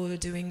festival. They're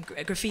doing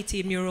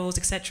graffiti, murals,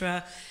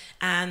 etc.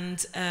 And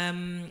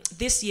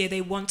this year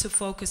they want to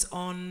focus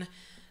on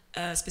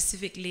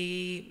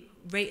explicitly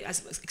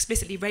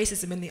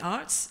racism in the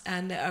arts,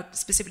 and are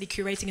specifically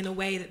curating in a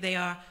way that they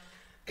are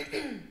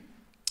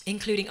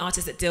including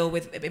artists that deal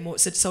with a bit more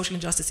social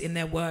injustice in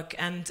their work.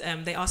 And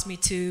they asked me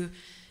to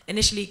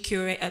initially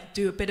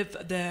do a bit of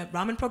the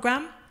ramen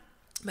program,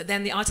 but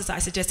then the artists that I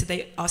suggested,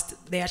 they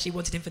actually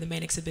wanted him for the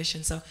main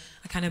exhibition, so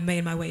I kind of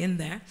made my way in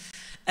there.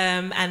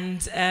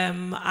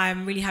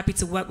 I'm really happy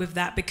to work with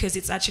that because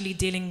it's actually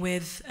dealing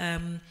with,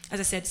 as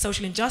I said,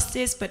 social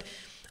injustice, but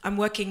I'm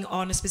working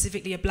on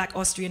specifically a Black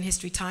Austrian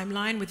history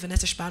timeline with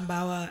Vanessa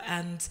Spanbauer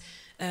and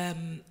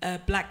a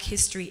Black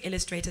history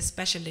illustrator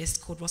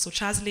specialist called Russell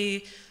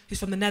Chasley, who's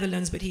from the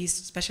Netherlands, but he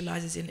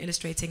specializes in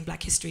illustrating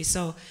Black history.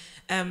 So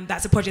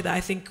that's a project that I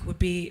think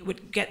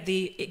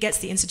it gets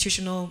the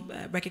institutional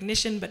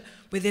recognition, but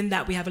within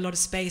that we have a lot of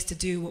space to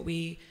do what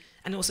we,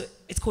 and also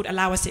it's called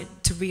Allow Us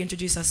to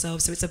Reintroduce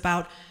Ourselves. So it's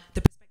about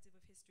the perspective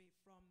of history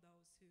from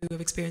those who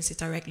have experienced it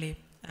directly.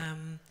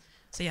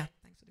 So yeah.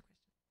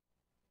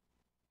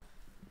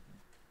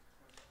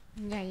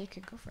 Yeah, you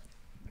could go for it.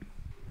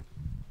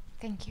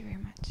 Thank you very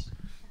much.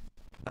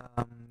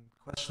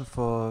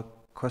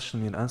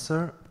 Question and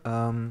answer.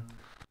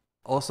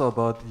 Also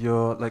about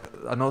your, like,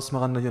 I know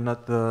Smaranda, you're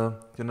not the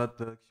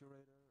curator,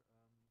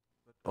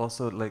 but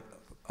also like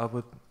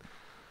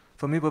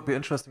for me it would be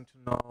interesting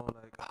to know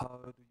like how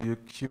do you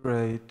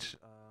curate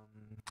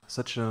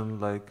such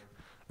a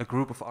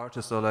group of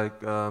artists, or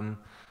like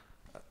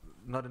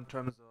not in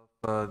terms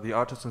of the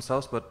artists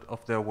themselves, but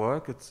of their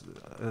work.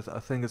 I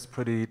think it's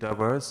pretty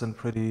diverse and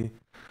pretty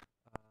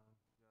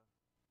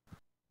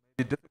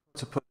maybe difficult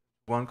to put in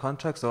one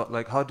context. Or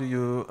like, how do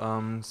you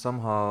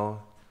somehow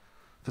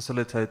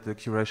facilitate the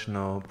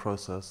curational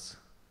process?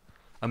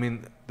 I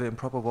mean, the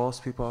improper walls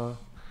people are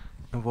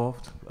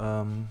involved,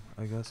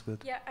 I guess.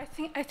 But yeah, I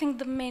think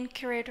the main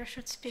curator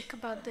should speak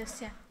about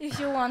this. Yeah, if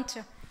you want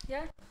to.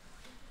 Yeah.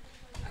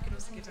 I can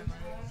also give them.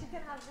 You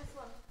can have this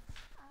one.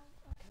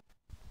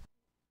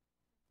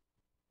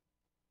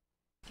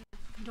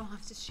 You don't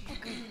have to share.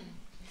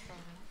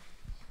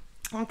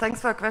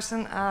 Thanks for the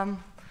question.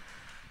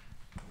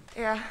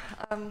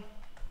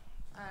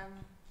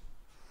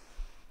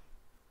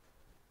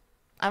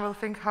 I will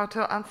think how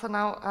to answer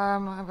now.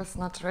 I was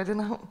not ready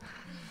now.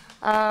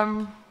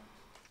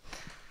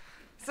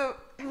 So,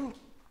 when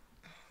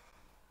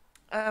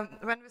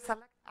we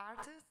select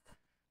artists,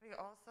 we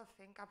also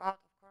think about,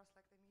 of course,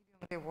 like the medium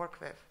they work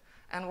with,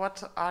 and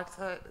what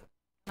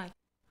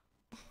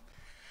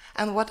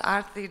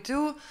art they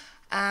do,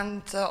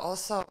 and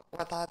also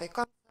what are their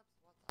concepts,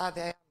 what are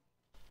their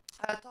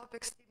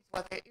topics, themes,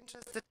 what they're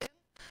interested in.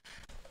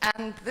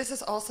 And this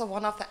is also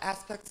one of the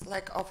aspects,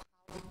 like, of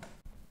how we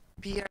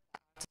peer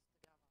artists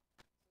together.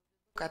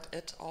 Look at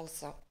it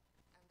also,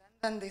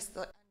 and then we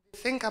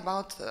think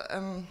about.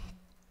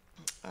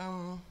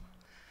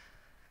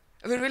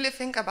 We really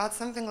think about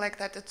something like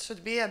that. It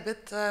should be a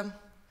bit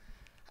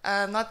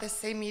not the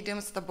same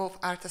mediums that both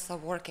artists are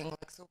working.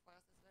 Like, so for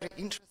us, it's very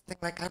interesting,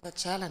 like, have a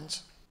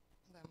challenge.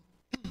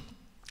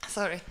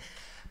 Sorry,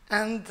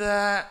 and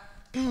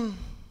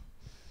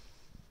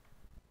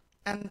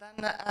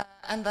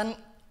then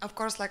of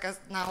course, like, as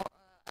now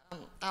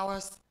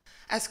ours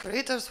as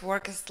curators'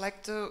 work is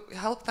like to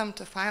help them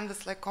to find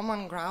this like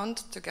common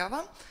ground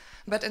together,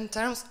 but in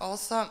terms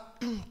also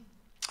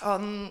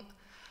on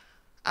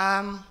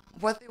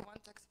what they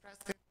want to express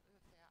with their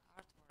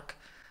artwork,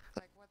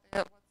 like what's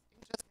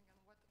interesting and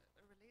what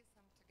relates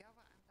them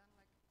together, and then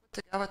like put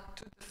together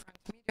two different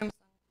mediums and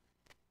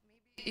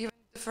maybe even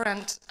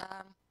different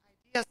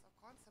ideas or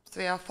concepts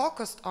we are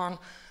focused on.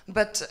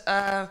 But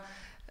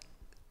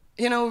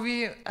you know,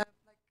 we like, I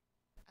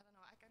don't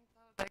know, I can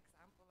tell the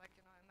example, like,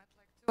 you know, I met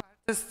like two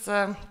artists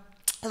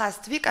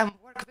last week. I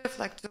worked with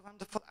like two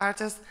wonderful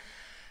artists.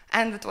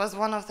 And it was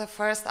one of the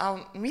first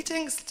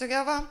meetings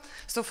together.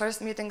 So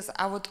first meetings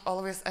I would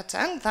always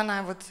attend. Then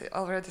I would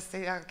already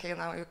say, okay,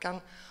 now you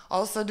can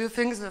also do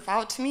things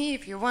without me.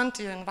 If you want,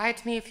 you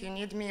invite me. If you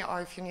need me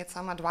or if you need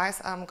some advice,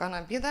 I'm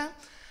gonna be there.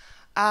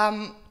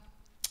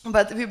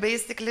 But we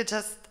basically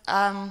just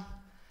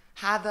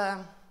had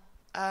a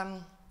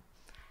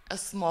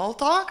small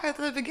talk at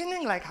the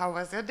beginning, like how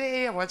was your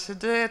day, what you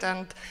did,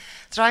 and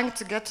trying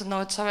to get to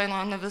know each other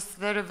on this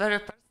very, very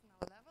personal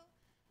level.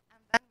 And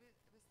then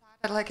we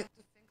started like to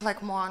think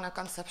like more on a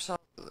conceptual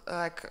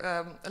like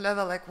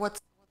level, like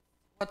what's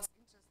interesting,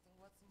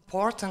 what's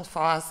important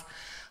for us,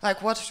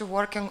 like what you're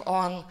working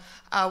on,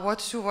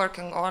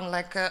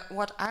 like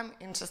what I'm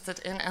interested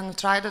in, and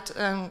tried it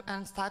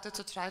and started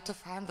to try to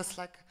find this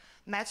like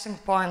matching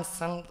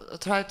points and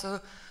try to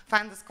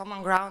find this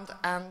common ground.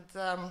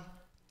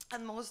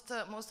 And most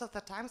of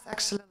the times,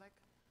 actually, like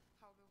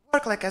how we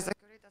work, like as a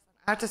curators and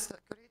artists,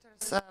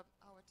 curators, our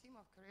team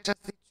of curators,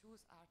 they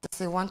choose artists.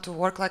 They want to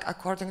work like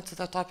according to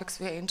the topics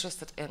we are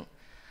interested in.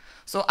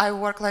 So I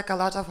work like a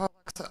lot of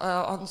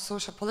on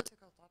social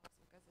political topics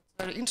because it's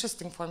very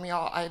interesting for me,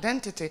 or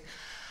identity.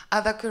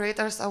 Other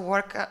curators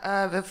work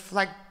with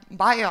like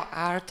bio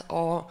art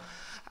or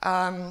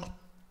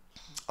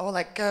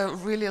like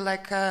really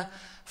like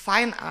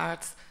fine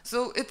arts.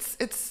 So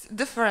it's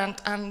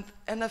different, and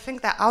I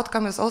think the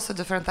outcome is also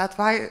different. That's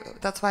why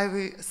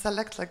we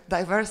select like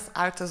diverse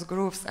artist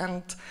groups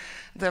and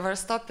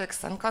diverse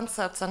topics and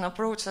concepts and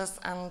approaches,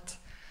 and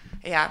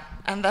yeah,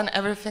 and then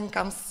everything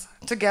comes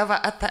together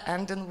at the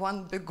end in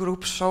one big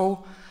group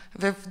show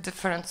with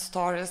different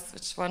stories,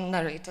 which were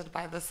narrated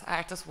by this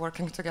artist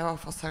working together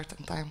for a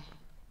certain time.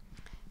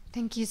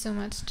 Thank you so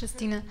much,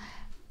 Justina.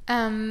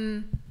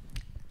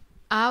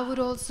 I would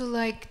also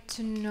like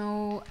to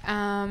know,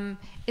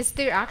 is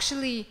there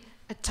actually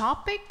a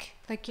topic,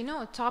 like, you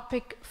know, a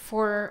topic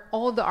for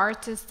all the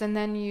artists and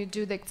then you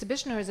do the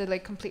exhibition, or is it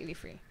like completely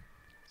free?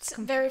 It's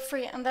very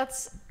free, and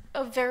that's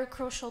a very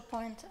crucial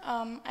point.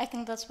 I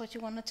think that's what you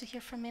wanted to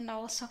hear from me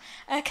now also,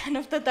 kind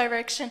of the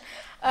direction.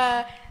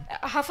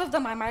 Half of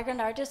them are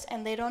migrant artists,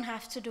 and they don't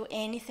have to do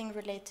anything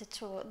related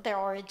to their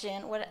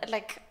origin,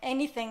 like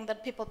anything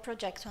that people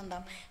project on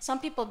them. Some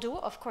people do,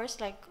 of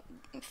course, like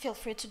feel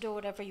free to do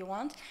whatever you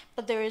want,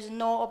 but there is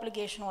no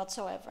obligation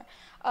whatsoever.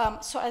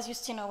 So as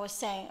Justina was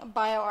saying,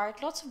 bio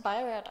art, lots of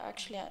bio art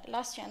actually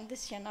last year and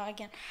this year now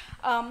again,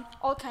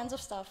 all kinds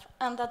of stuff.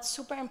 And that's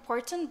super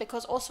important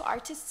because also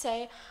artists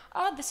say,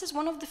 this is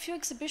one of the few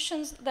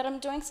exhibitions that I'm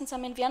doing since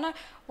I'm in Vienna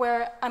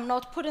where I'm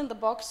not put in the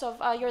box of,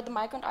 you're the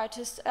migrant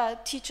artist,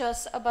 teach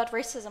us about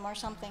racism or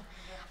something.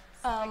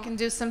 So I can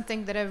do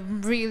something that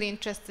I'm really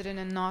interested in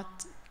and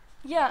not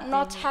Yeah,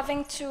 not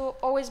having to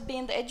always be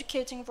in the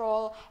educating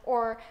role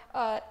or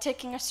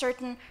taking a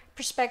certain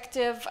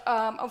perspective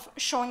of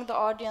showing the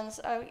audience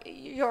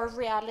your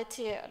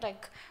reality,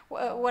 like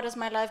what has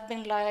my life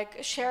been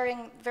like,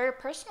 sharing very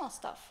personal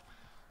stuff.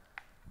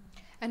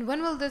 And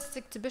when will this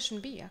exhibition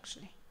be,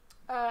 actually?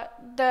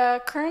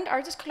 The current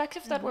artist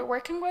collective that we're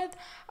working with...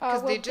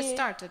 Because they just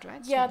started,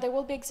 right? Yeah, they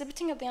will be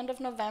exhibiting at the end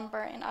of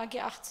November in AG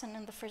 18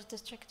 in the 1st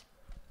District.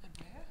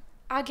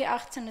 AG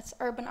 18, it's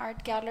Urban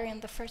Art Gallery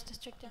in the 1st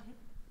District, yeah.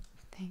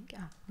 Thank you.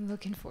 I'm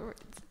looking forward.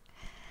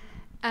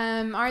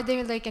 Are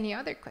there like any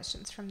other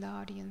questions from the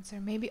audience, or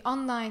maybe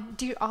online?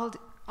 Dear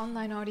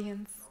online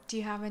audience, do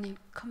you have any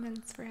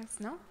comments for us?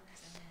 No?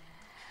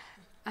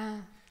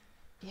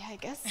 Yeah, I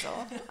guess so.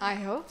 I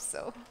hope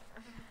so.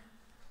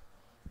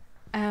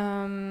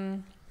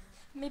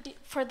 Maybe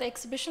for the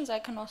exhibitions, I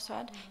can also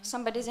add, if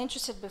somebody's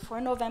interested before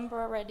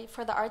November already,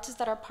 for the artists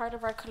that are part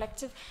of our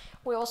collective,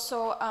 we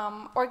also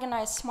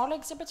organize small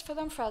exhibits for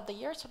them throughout the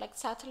year, so like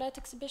satellite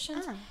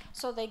exhibitions,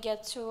 so they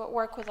get to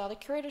work with other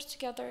curators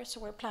together.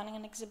 So we're planning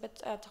an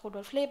exhibit at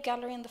Rudolf Leib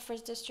Gallery in the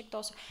 1st District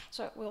also,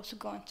 so we also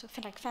go into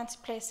like fancy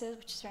places,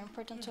 which is very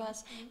important to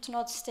us, to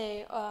not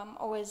stay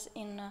always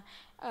in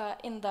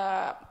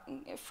the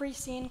free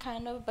scene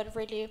kind of, but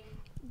really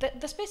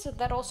the spaces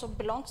that also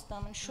belong to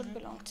them and should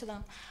belong to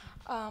them.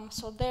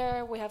 So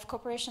there we have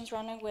cooperations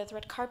running with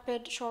red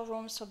carpet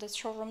showrooms, so there's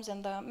showrooms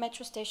in the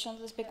metro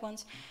stations, these big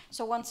ones.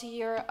 So once a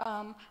year,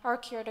 our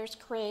curators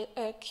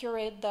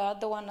curate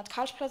the one at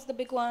Karlsplatz, the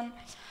big one,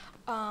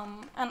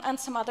 and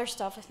some other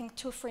stuff. I think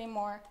 2 free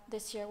more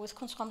this year with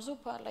Kunstraum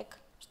Super, like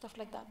stuff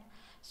like that.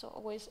 So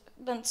always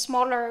then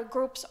smaller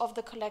groups of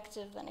the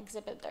collective then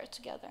exhibit there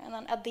together, and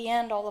then at the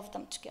end all of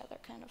them together,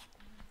 kind of.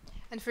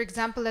 And for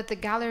example, at the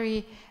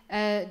gallery,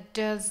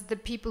 does the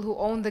people who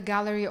own the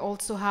gallery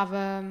also have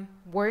a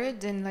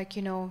word in, like,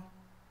 you know?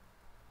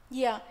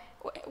 Yeah,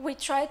 we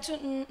try to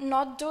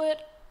not do it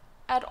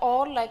at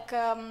all like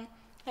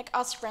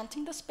us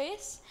renting the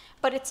space,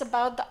 but it's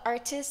about the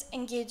artists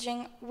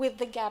engaging with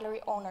the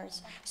gallery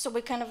owners. So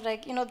we kind of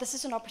like, you know, this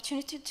is an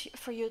opportunity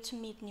for you to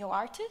meet new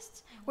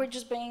artists. We're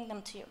just bringing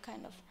them to you,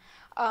 kind of.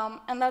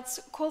 And that's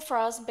cool for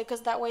us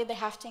because that way they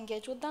have to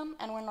engage with them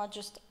and we're not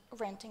just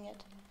renting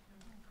it.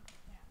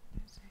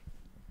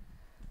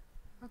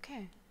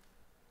 Okay,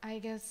 I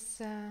guess,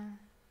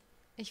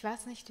 ich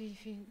weiß nicht wie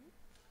viel,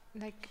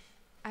 like,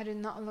 I did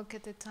not look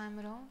at the time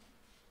at all.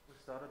 We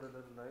started a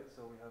little late,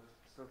 so we have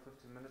still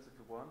 15 minutes if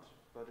you want,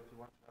 but if you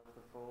want to have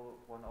the full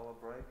 1 hour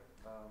break,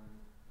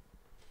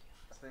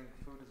 I think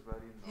food is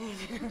ready now.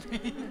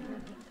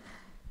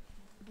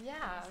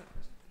 Yeah.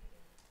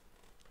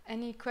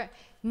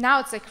 Now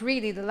it's like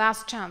really the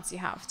last chance you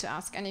have to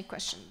ask any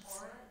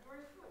questions.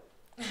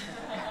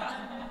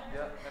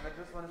 Yeah, and I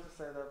just wanted to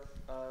say that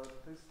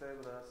please stay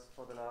with us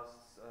for the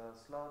last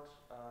slot,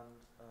 and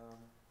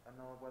I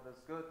know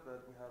weather's good,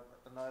 but we have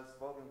a nice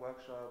voguing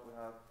workshop, we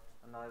have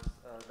a nice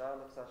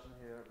dialogue session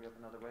here, we have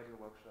another radio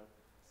workshop,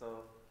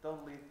 so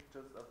don't leave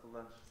just after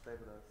lunch, stay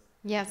with us.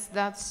 Yes,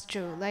 that's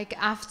true. Like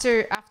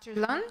after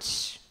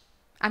lunch,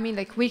 I mean,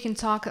 like we can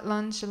talk at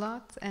lunch a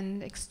lot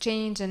and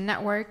exchange and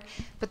network,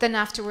 but then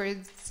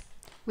afterwards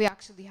we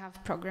actually have a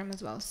program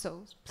as well,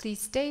 so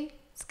please stay.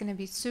 It's going to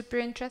be super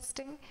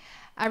interesting.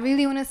 I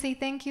really want to say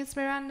thank you,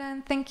 Smaranda,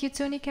 and thank you,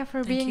 Tonica,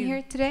 for being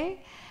here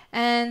today.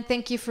 And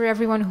thank you for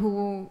everyone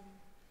who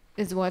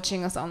is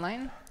watching us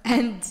online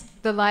and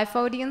the live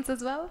audience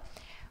as well.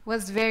 It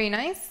was very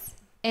nice.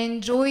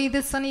 Enjoy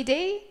the sunny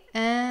day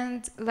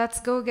and let's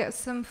go get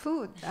some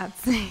food.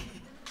 That's